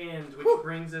other end, which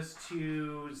brings us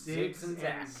to Ziggs and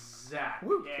Zach.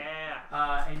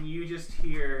 Yeah. And you just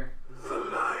hear. The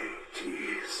light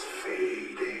is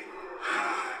fading.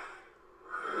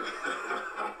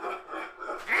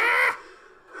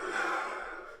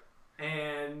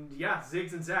 And yeah,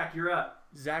 Ziggs and Zach, you're up.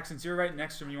 Zach, since you're right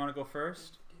next to him, you want to go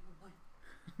first?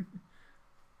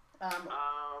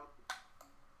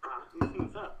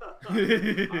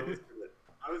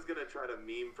 I was gonna try to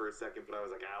meme for a second, but I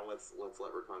was like, let's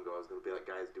let Rakan go. I was gonna be like,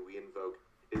 guys, do we invoke?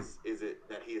 Is it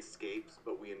that he escapes,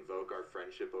 but we invoke our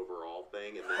friendship overall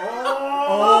thing? And then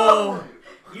Oh!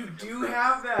 You do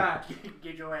have that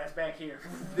Get your ass back here.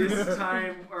 this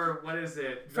time, or what is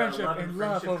it? The Friendship love and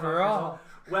friendship love overall. conquers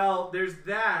all. Well, there's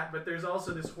that, but there's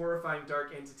also this horrifying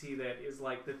dark entity that is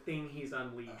the thing he's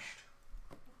unleashed.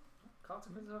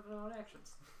 Consequences of our own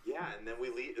actions. yeah, and then we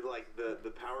lead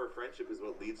the power of friendship is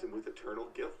what leads him with eternal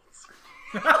guilt.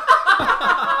 What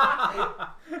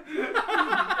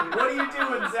are you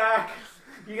doing, Zach?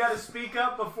 You got to speak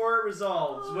up before it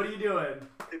resolves. What are you doing?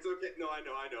 It's okay. No, I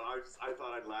know. I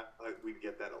thought I'd laugh. We'd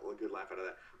get that a good laugh out of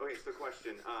that. Okay, so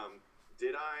question: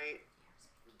 did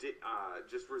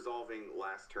just resolving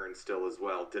last turn still as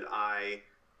well? Did I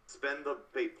spend the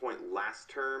fate point last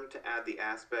term to add the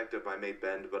aspect of I may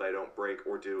bend but I don't break,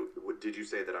 or did you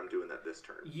say that I'm doing that this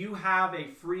turn? You have a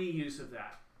free use of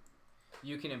that.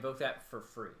 You can invoke that for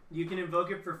free. You can invoke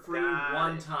it for free Got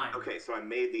one it. time. Okay, so I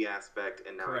made the aspect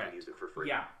and now I Correct. can use it for free.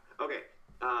 Yeah. Okay.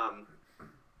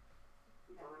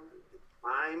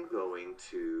 I'm going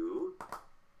to.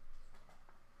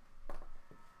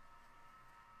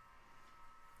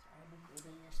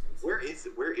 Where is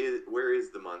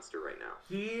the monster right now?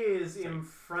 He is in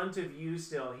front of you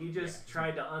still. He just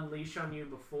tried to unleash on you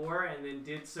before and then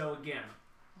did so again.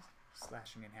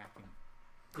 Slashing and hacking.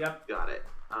 Yep. Got it.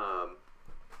 How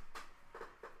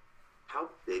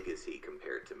big is he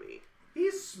compared to me?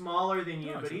 He's smaller than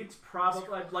you, but he's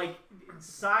probably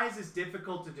size is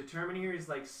difficult to determine here. He's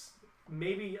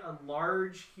maybe a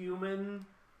large human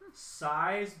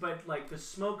size, but the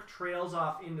smoke trails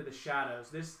off into the shadows.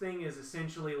 This thing is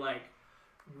essentially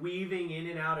weaving in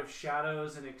and out of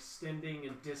shadows and extending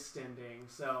and distending.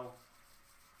 So,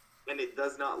 And it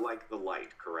does not like the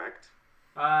light, correct?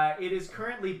 it is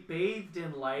currently bathed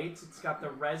in light. It's got the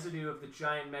residue of the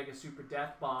giant mega super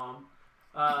death bomb.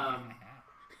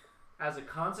 As a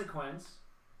consequence,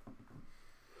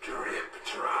 Drip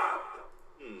drop.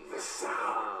 The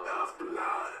sound of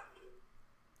blood.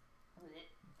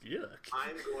 Yuck.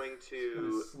 I'm going gonna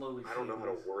to. slowly I don't know how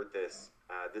fade to word this.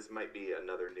 This might be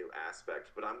another new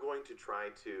aspect, but I'm going to try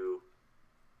to,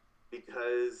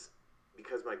 because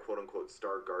my quote unquote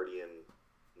star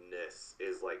guardian-ness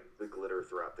is the glitter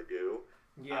throughout the goo.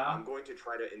 yeah. I'm going to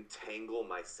try to entangle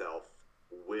myself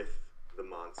with the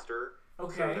monster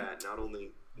Okay. So that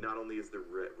not only is the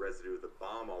residue of the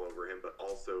bomb all over him, but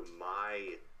also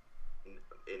my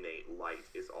innate light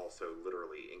is also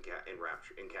literally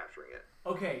capturing it.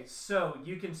 Okay, so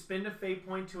you can spend a fate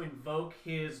point to invoke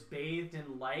his bathed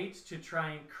in light to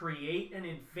try and create an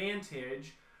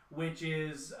advantage, which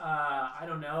is I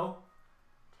don't know.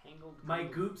 Tangled. My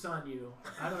goop's on you.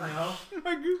 I don't know.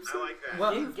 My goop's I like that.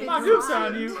 Well, my goop's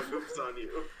on you. My goop's on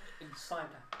you. Slime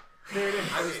time. There it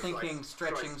is. I was Okay, so thinking I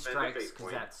stretching spend a strikes fate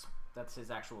because point. that's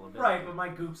his actual ability. Right, but my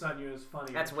goop's on you is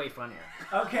funny. That's way funnier.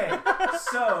 Okay,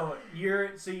 so you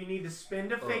need to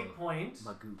spend a fate point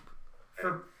My goop.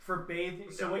 for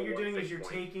bathing. So Down what to you're one doing is fate you're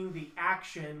point. taking the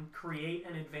action, create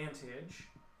an advantage.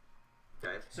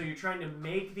 Okay, So you're trying to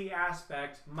make the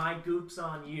aspect, my goop's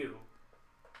on you.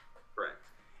 correct.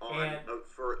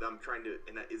 I'm trying to,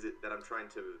 and that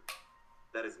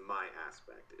is my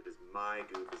aspect. It is my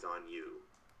goop is on you.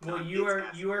 Well, Not you its are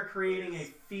aspect. creating a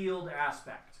Is- field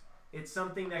aspect. It's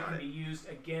something that Got can it. be used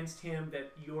against him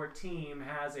that your team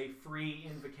has a free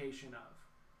invocation of.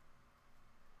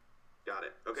 Got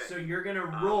it. Okay. So you're gonna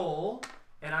roll,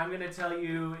 and I'm gonna tell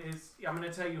you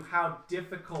how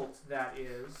difficult that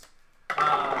is,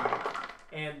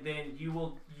 and then you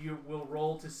will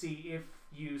roll to see if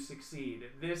you succeed.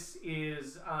 This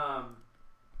is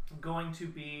going to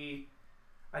be,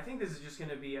 I think this is just going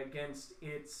to be against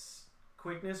its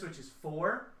quickness, which is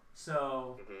 4.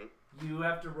 So you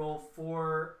have to roll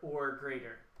 4 or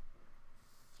greater.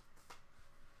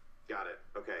 Got it.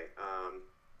 Okay.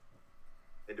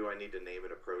 And do I need to name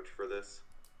an approach for this?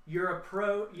 You're a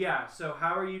pro, yeah. So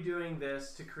how are you doing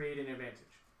this to create an advantage?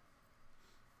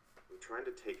 I'm trying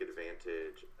to take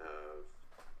advantage of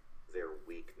their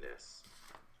weakness.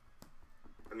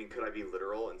 I mean, could I be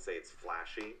literal and say it's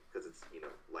flashy because it's,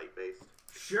 light based?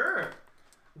 Sure.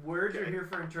 Words are Okay. here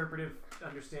for interpretive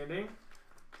understanding.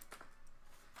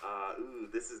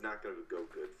 This is not going to go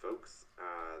good, folks.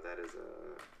 That is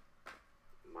a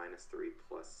 -3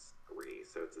 + 3,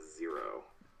 so it's a 0.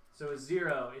 So a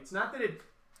 0. It's not that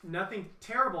nothing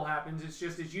terrible happens. It's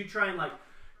just as you try and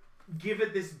give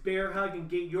it this bear hug and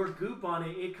get your goop on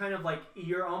it, it kind of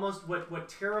you're almost what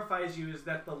terrifies you is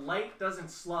that the light doesn't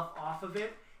slough off of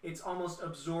it. It's almost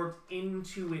absorbed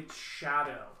into its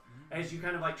shadow. As you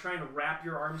kind of try and wrap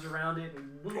your arms around it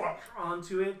and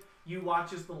onto it, you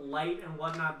watch as the light and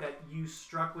whatnot that you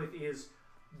struck with is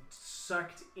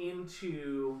sucked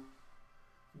into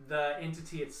the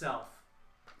entity itself.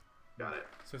 Got it.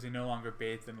 So is he no longer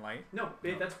bathed in light? No,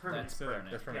 that's permanent. That's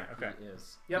permanent. That's permanent. Yeah, Okay. He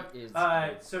is. Yep. He is.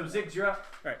 So Ziggs, you're up.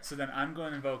 All right. So then I'm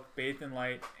going to invoke bathed in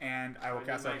light, and I will Bathed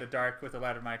in cast out light. the dark with a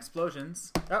lot of my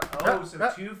explosions. Oh,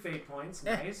 so 2 fate points.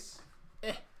 Nice.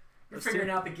 You're Let's figuring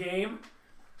do- out the game.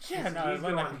 Yeah, Yes, no, I you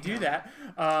learned go I on can do him.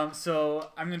 that.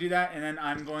 So I'm gonna do that, and then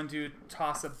I'm going to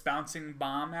toss a bouncing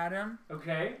bomb at him.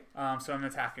 Okay. So I'm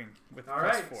attacking with All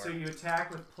plus right. 4. So you attack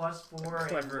with +4 and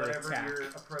Clever whatever attack. your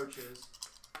approach is.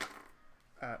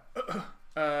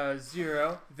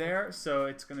 0 there. So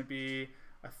it's gonna be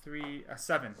a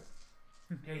 7.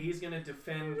 Okay, he's gonna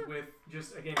defend with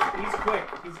just again. He's quick.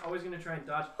 He's always gonna try and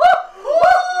dodge.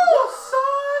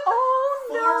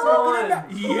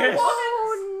 Yes.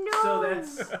 Oh no!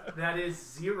 So that is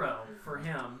 0 for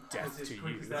him. Death As to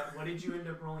quick you. as that. What did you end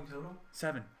up rolling total?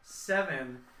 7.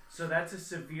 7. So that's a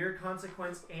severe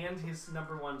consequence and his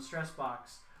number 1 stress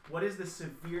box. What is the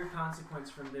severe consequence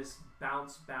from this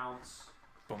bounce?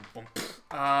 Boom, boom.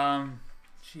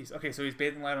 Jeez. Okay, so he's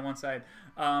bathed in light on one side.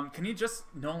 Can he just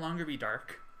no longer be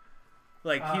dark?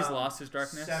 He's lost his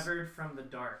darkness. Severed from the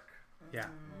dark. Yeah.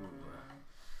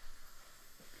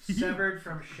 Severed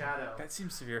from shadow. That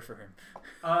seems severe for him.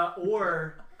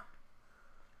 Or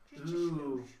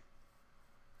ooh.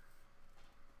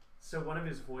 So one of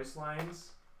his voice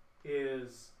lines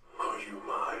is Are you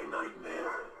my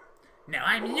nightmare? No,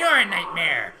 I'm your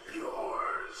nightmare.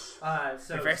 Yours.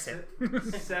 so Reverse it.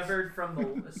 severed from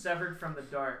the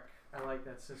dark. I like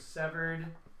that. So severed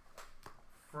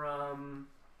from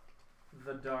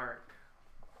the dark.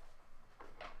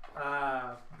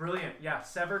 Brilliant. Yeah,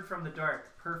 severed from the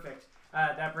dark. Perfect.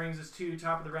 That brings us to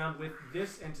top of the round with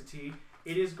this entity.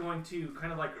 It is going to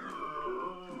kind of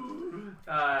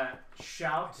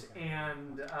shout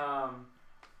and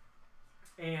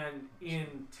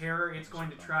in terror, it's going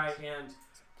to try and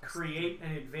create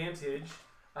an advantage.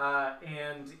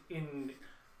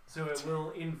 So it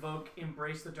will invoke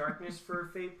Embrace the Darkness for a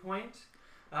fate point,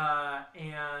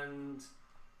 and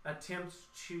attempt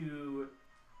to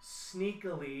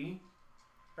sneakily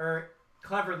or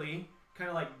cleverly kind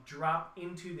of drop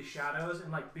into the shadows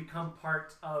and become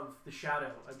part of the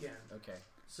shadow again. Okay.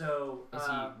 So Is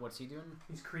what's he doing?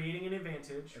 he's creating an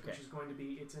advantage, Okay. which is going to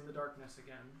be it's in the darkness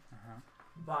again. Uh-huh.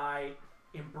 By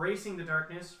embracing the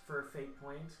darkness for a fate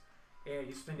point, and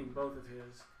he's spending both of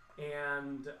his,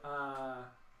 and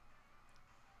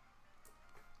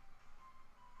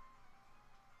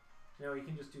no, he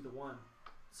can just do the one.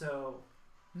 So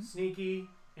sneaky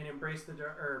and embrace the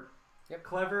dark, or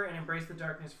clever and embrace the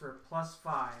darkness for a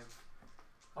 +5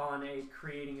 on a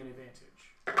creating an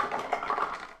advantage.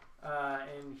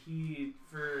 And he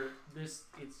for this,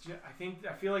 it's just,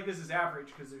 I feel like this is average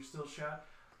because there's still shot.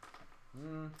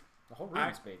 The whole room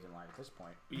is bathed in light at this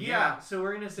point. Yeah, so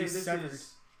we're gonna say He's this severed.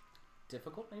 is.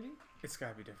 Difficult, maybe? It's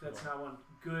gotta be difficult. That's not one.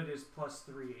 Good is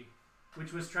 +3,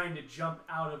 which was trying to jump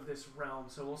out of this realm.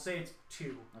 So we'll say it's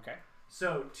 2. Okay.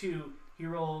 So 2, he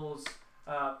rolls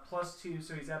 +2,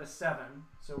 so he's at a 7.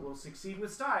 So we'll succeed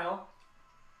with style,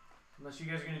 unless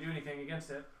you guys are gonna do anything against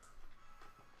it.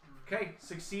 Okay,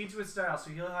 succeeds with style.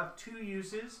 So he'll have 2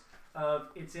 uses of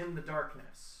it's in the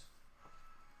darkness.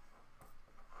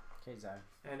 Okay, Zai.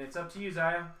 And it's up to you,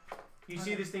 Zaya. You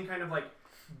see this thing kind of like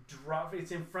drop.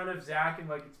 It's in front of Zach and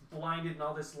like it's blinded in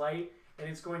all this light, and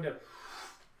it's going to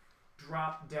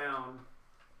drop down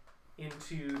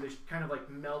into the kind of like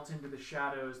melt into the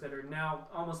shadows that are now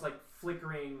almost like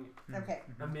flickering Okay.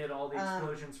 amid all the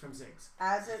explosions from Ziggs.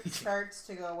 As it starts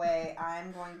to go away,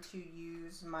 I'm going to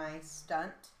use my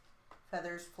stunt,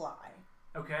 Feathers Fly.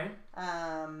 Okay.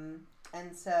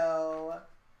 And so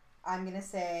I'm going to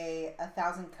say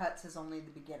 1,000 cuts is only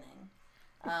the beginning.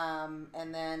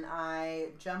 And then I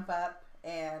jump up,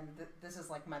 and this is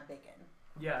like my big one.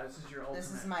 Yeah, this is your ultimate.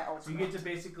 This is my ultimate. So you get to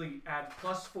basically add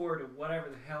 +4 to whatever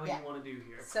the hell you want to do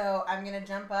here. So I'm going to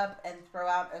jump up and throw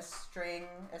out a string,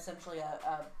 essentially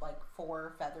a like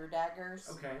 4 feather daggers.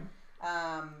 Okay.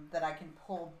 That I can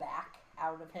pull back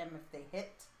out of him if they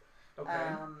hit.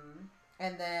 Okay.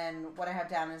 And then what I have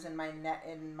down is in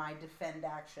my defend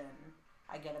action,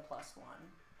 I get a +1.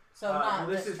 So not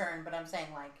well, this turn, but I'm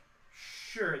saying like.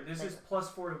 Sure, this is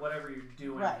 +4 to whatever you're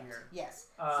doing Right. here. Yes.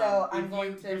 So I'm if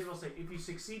going you, to. Here's what I'll say: if you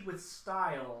succeed with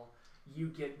style, you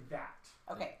get that.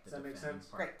 Okay. Does that make sense?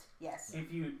 Great. Yes.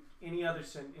 If you any other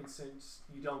instance,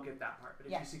 you don't get that part. But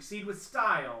if Yeah. you succeed with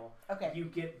style, Okay. you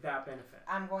get that benefit.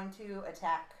 I'm going to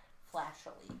attack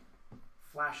flashily.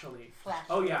 Flashily. Flashily.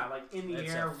 Oh yeah, like in the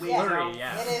It's air, a wings flurry, out.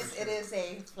 yeah. It is. It is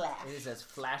a flash. It is as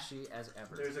flashy as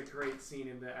ever. There's a great scene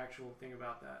in the actual thing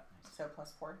about that. So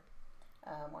 +4.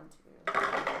 1, 2.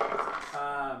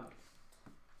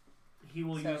 He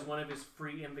will So- use one of his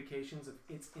free invocations of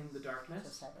 "It's in the So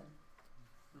darkness." 7.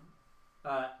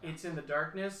 It's in the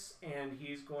darkness, and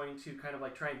he's going to kind of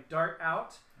like try and dart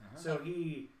out. So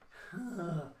he,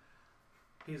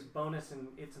 his bonus and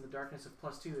it's in the darkness of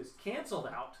 +2 is canceled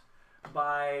out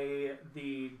by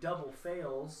the double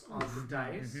fails on the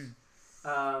dice,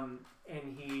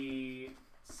 and he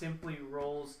simply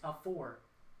rolls a 4.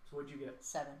 So what'd you get?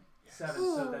 7. 7.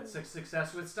 So that's a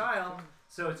success with style.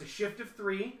 So it's a shift of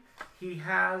 3. He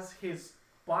has his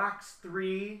box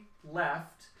 3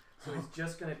 left. So he's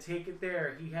just going to take it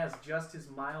there. He has just his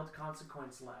mild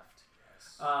consequence left.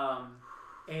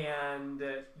 And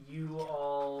you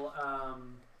all,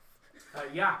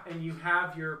 and you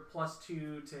have your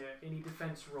 +2 to any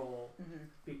defense roll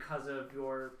because of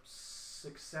your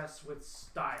success with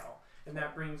style. And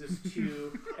that brings us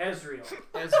to Ezreal.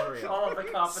 Ezreal. All of the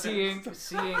confidence.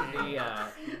 Seeing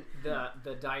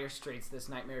the dire straits this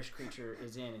nightmarish creature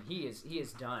is in, and he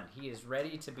is done. He is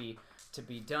ready to be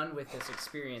done with this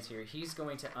experience here. He's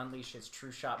going to unleash his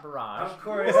True Shot Barrage. Of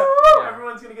course. Yeah.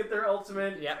 Everyone's going to get their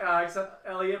ultimate, Yeah. except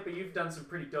Elliot, but you've done some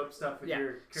pretty dope stuff with your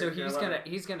character. So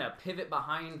he's gonna pivot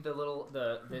behind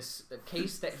this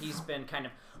case that he's been kind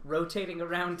of rotating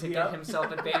around to get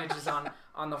himself advantages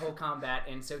on the whole combat,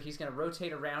 and so he's gonna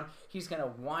rotate around. He's gonna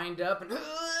wind up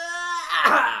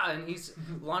and he's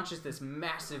launches this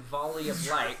massive volley of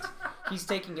light. He's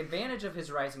taking advantage of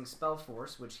his rising spell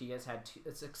force, which he has had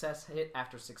a success hit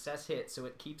after success hit, so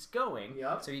it keeps going.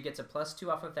 Yep. So he gets a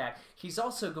 +2 off of that. He's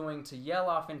also going to yell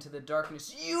off into the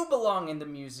darkness, "You belong in the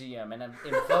museum," and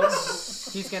invoke.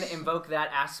 He's going to invoke that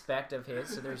aspect of his.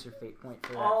 So there's your fate point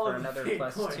for that for another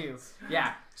 +2.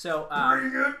 Yeah. So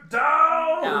bring it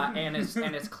down. And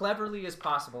as cleverly as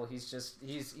possible, he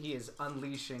is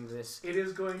unleashing this. It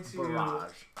is going to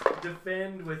barrage.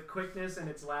 Defend with quickness, and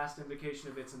its last invocation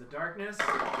of it's in the darkness. So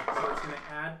it's going to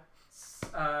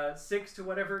add 6 to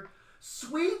whatever.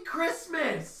 Sweet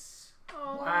Christmas.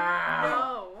 Oh,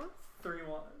 Wow. no.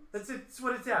 3-1. That's it. That's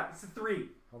what it's at. It's a 3.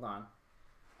 Hold on.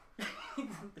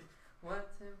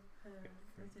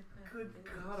 Good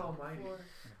God Almighty.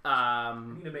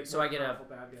 Need to make So more I get a powerful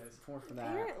bad guys. 4 for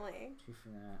that. Apparently. 2 for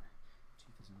that.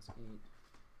 2 for 8.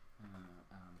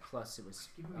 Plus it was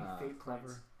Give me fate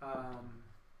clever.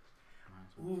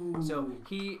 Ooh. So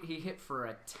he hit for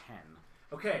a 10.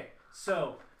 Okay,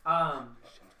 so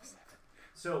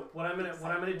what I'm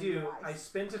gonna do, I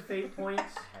spent a fate point.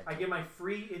 I get my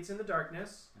free It's in the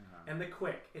Darkness and the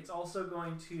quick. It's also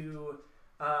going to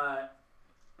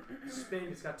spend.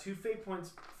 It's got 2 fate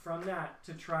points from that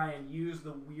to try and use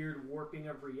the weird warping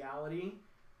of reality.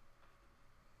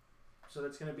 So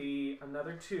that's going to be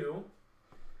another 2,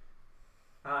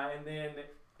 and then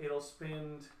it'll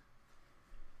spend.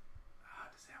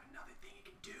 Does it have another thing it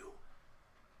can do?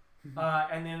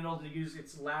 And then it'll use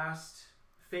its last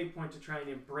fate point to try and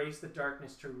embrace the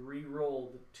darkness to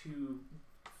re-roll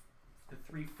the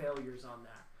 3 failures on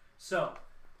that. So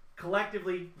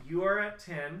collectively, you are at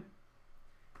 10.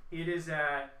 It is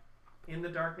at in the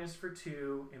darkness for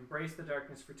 2, embrace the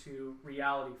darkness for 2,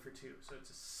 reality for 2. So it's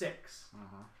a 6.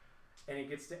 And it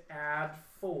gets to add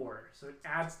 4. So it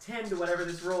adds 10 to whatever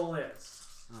this roll is.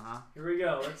 Here we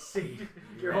go. Let's see.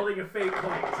 You're holding a fate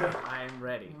point to I'm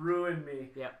ready. ruin me.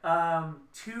 Yep.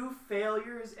 2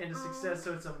 failures and a success,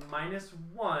 so it's a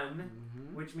 -1,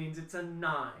 which means it's a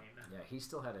 9. Yeah, he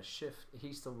still had a shift.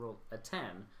 He still rolled a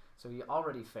 10, so he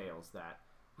already fails that.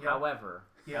 Yep. However,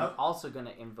 Yep. I'm also going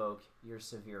to invoke your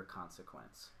severe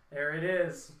consequence. There it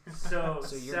is. So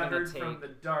you're gonna severed from take- the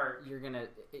dark. You're going to...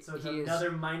 So it's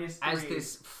another -3. As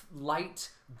this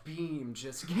light beam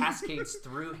just cascades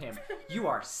through him, you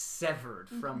are severed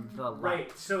from the light.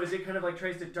 Right. So as it kind of like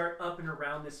tries to dart up and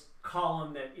around this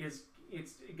column that is,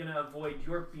 it's going to avoid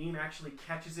your beam, actually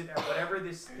catches it at whatever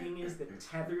this thing is that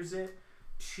tethers it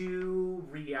to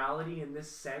reality in this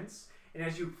sense. And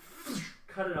as you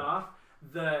cut it off,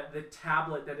 the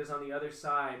tablet that is on the other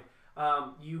side,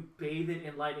 you bathe it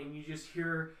in light, and you just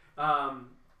hear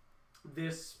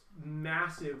this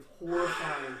massive,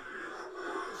 horrifying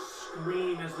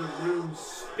scream as the room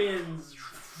spins,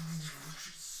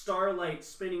 starlight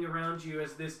spinning around you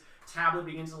as this tablet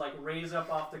begins to like raise up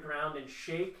off the ground and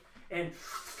shake, and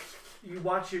you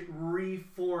watch it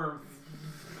reform,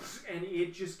 and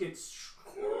it just gets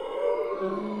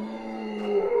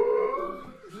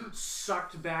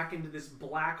sucked back into this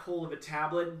black hole of a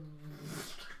tablet.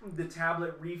 The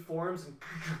tablet reforms and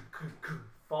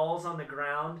falls on the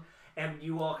ground, and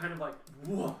you all kind of like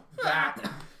back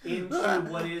into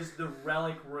what is the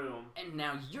relic room. And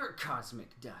now you're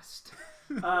cosmic dust.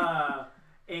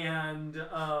 And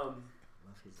Love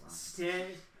his lines.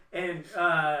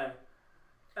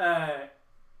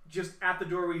 just at the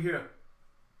door we hear,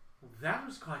 well, that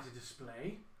was quite a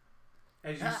display.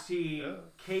 As you see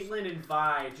Caitlin and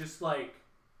Vi just like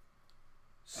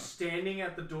standing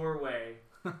at the doorway,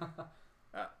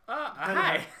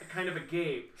 kind of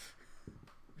agape.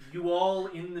 You all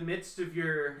in the midst of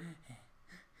your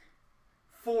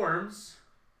forms.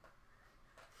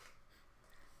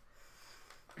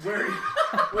 Where,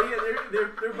 well, yeah,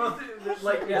 they're both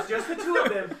like it's just the 2 of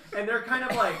them, and they're kind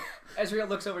of like. Ezreal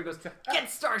looks over and goes, "Get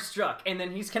starstruck," and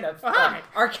then he's gonna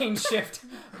arcane shift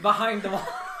behind the wall,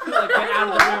 like get out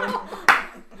of the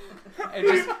room, and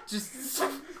just. So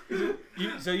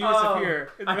you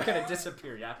disappear. I'm gonna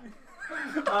disappear. Yeah.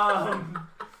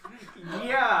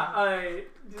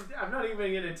 I'm not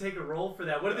even gonna take a roll for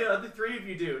that. What do the other 3 of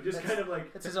you do? Just kind of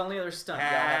like. That's his only other stunt.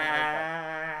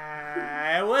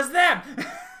 It was them.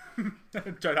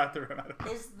 Try not to run out of.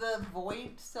 Is the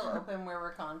void still open where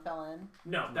Rakan fell in?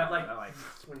 No, that like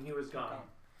when he was gone.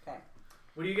 Okay.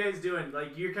 What are you guys doing?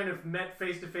 Like you're kind of met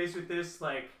face to face with this.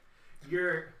 Like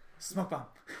you're. Smoke bomb.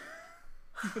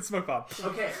 Smoke bomb.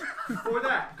 Okay, for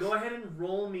that, go ahead and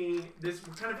roll me this.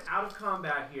 We're kind of out of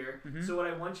combat here, so what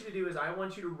I want you to do is I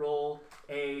want you to roll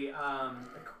a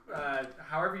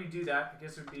however you do that. I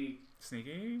guess it would be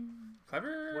Sneaky,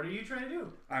 clever. What are you trying to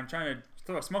do? I'm trying to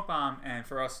throw a smoke bomb and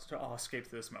for us to all escape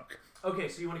through the smoke. Okay,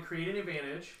 so you want to create an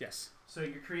advantage. Yes. So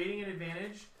you're creating an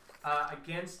advantage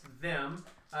against them.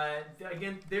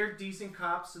 Again, they're decent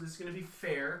cops, so this is going to be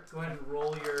fair. Go ahead and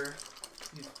roll your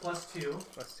 +2.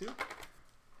 +2.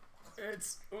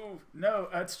 It's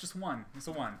it's just 1. It's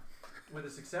a 1. With a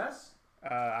success?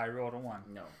 I rolled a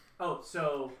 1. No. Oh,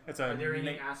 so are there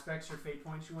any ma- aspects or fate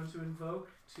points you want to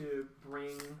invoke to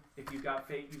bring? If you've got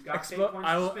fate, fate points.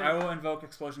 I to will. spend. I will invoke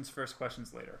explosions first.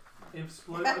 Questions later.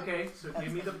 Okay, so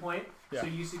give me the point. Yeah. So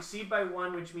you succeed by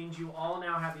 1, which means you all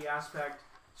now have the aspect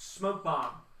smoke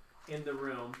bomb in the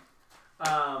room.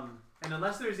 And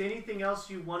unless there's anything else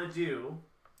you want to do,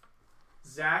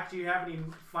 Zach, do you have any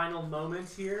final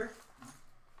moments here?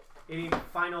 Any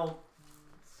final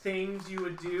things you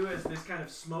would do as this kind of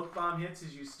smoke bomb hits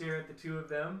as you stare at the 2 of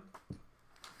them?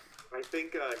 I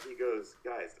think he goes,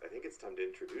 guys, I think it's time to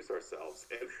introduce ourselves.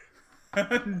 And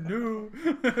No.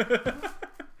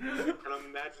 And I'm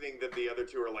imagining that the other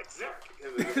two are like, Zarek!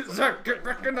 And then it's like, Zarek, get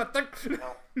back in the thing.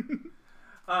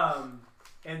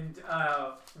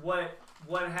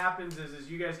 What happens is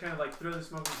you guys kind of like throw the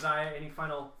smoke at Zaya. Any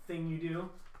final thing you do?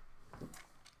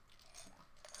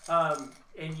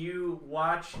 And you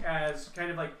watch as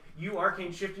kind of like you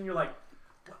arcane shift, and you're like,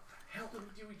 what the hell do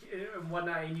we do? And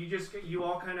whatnot. And you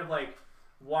all kind of like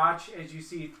watch as you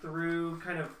see through.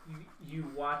 Kind of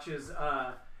you watch as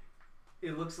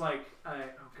it looks like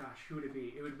oh gosh, who would it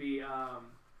be? It would be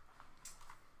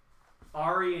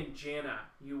Ari and Jana.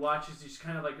 You watch as just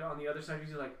kind of like on the other side.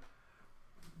 You're like,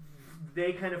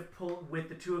 they kind of pull with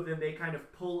the two of them. They kind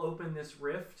of pull open this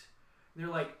rift. And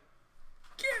they're like,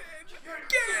 get in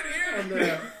here! And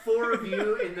the four of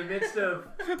you in the midst of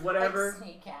whatever,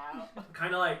 Sneak out.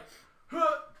 kind of like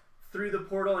through the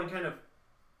portal and kind of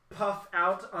puff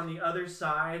out on the other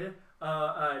side,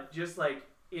 just like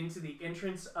into the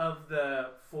entrance of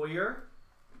the foyer,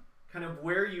 kind of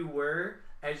where you were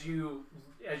as your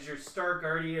Star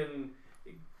Guardian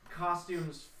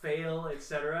costumes fail,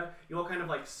 etc. You all kind of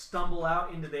like stumble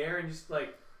out into there and just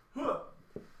like,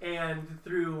 and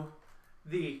through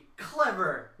the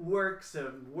clever words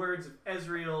of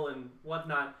Ezreal and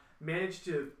whatnot, managed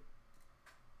to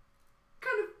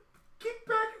kind of get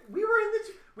back. We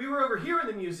were over here in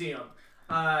the museum,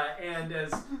 and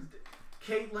as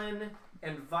Caitlin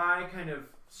and Vi, kind of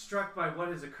struck by what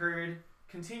has occurred,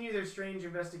 continue their strange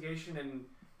investigation, and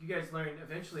you guys learned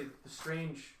eventually that the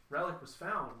strange relic was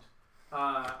found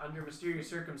under mysterious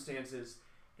circumstances,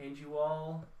 and you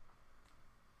all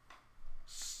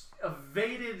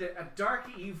evaded a dark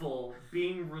evil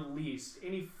being released.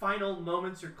 Any final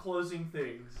moments or closing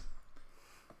things?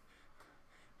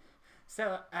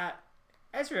 So,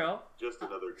 Ezreal. just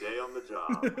another day on the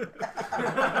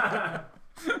job.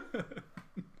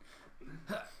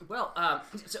 Well,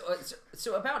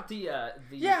 so about the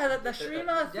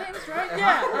Shrima things, right?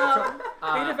 Yeah.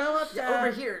 They developed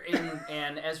over here,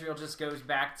 and Ezreal just goes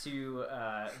back to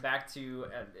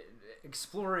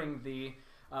exploring the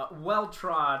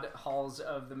well-trod halls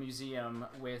of the museum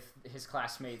with his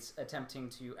classmates, attempting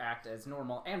to act as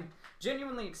normal and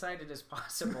genuinely excited as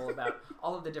possible about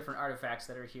all of the different artifacts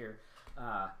that are here.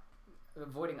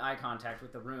 Avoiding eye contact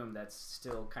with the room that's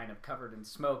still kind of covered in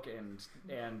smoke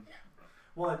and.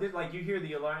 Well, like you hear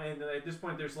the alarm, and at this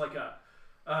point there's like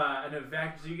an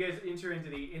evac. So you guys enter into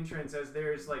the entrance as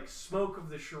there's like smoke of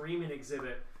the Shuriman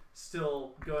exhibit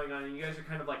still going on, and you guys are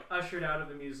kind of like ushered out of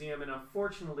the museum. And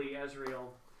unfortunately,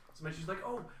 Ezreal, so much she's like,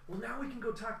 "Oh, well now we can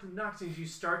go talk to Nox." And as you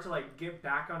start to like get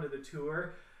back onto the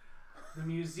tour, the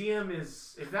museum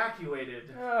is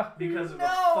evacuated because of a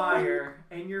fire,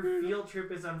 and your field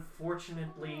trip is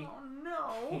unfortunately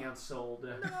canceled.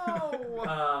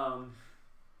 No.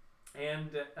 And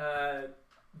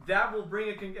that will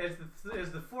bring as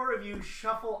the four of you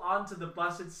shuffle onto the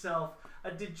bus itself,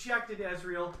 a dejected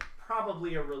Ezreal,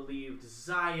 probably a relieved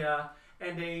Zaya,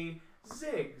 and a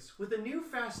Ziggs with a new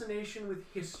fascination with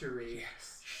history.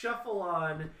 Yes. Shuffle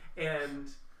on, and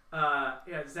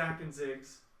Zach and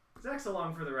Ziggs. Zach's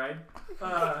along for the ride.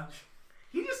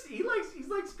 He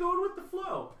likes going with the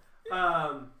flow.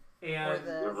 And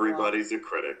Everybody's a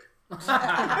critic.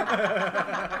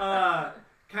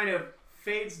 Kind of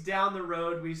fades down the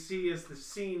road. We see as the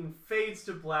scene fades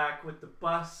to black with the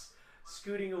bus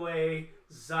scooting away,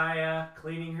 Zaya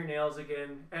cleaning her nails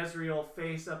again, Ezreal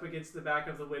face up against the back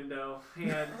of the window,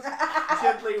 hands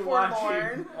gently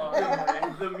watching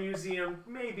the museum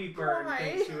maybe burn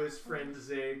thanks to his friend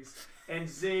Ziggs, and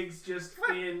Ziggs just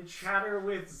in chatter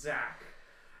with Zach.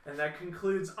 And that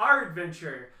concludes our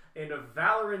adventure in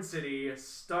Valorant City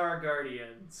Star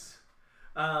Guardians.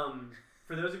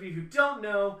 For those of you who don't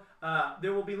know,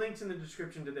 there will be links in the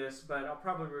description to this, but I'll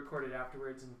probably record it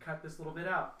afterwards and cut this little bit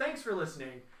out. Thanks for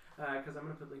listening, because I'm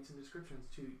going to put links in descriptions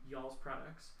to y'all's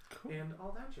products and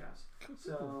all that jazz. Cool.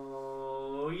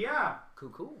 So, yeah.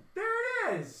 Cool. There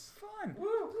it is. Fun.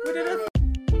 Woo. We did it.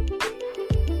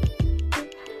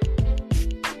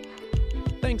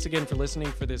 Thanks again for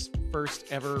listening for this first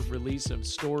ever release of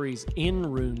Stories in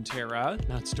Runeterra,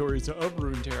 not Stories of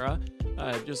Runeterra.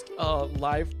 Just a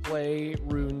live play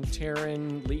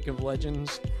Runeterran League of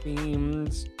Legends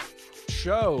themed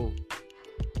show.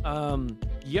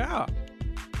 Yeah.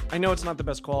 I know it's not the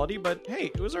best quality, but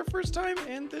hey, it was our first time,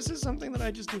 and this is something that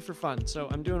I just do for fun. So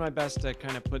I'm doing my best to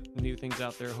kind of put new things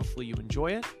out there. Hopefully you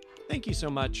enjoy it. Thank you so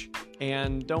much.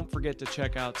 And don't forget to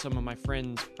check out some of my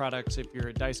friends' products if you're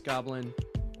a dice goblin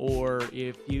or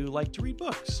if you like to read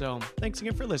books. So thanks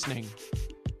again for listening.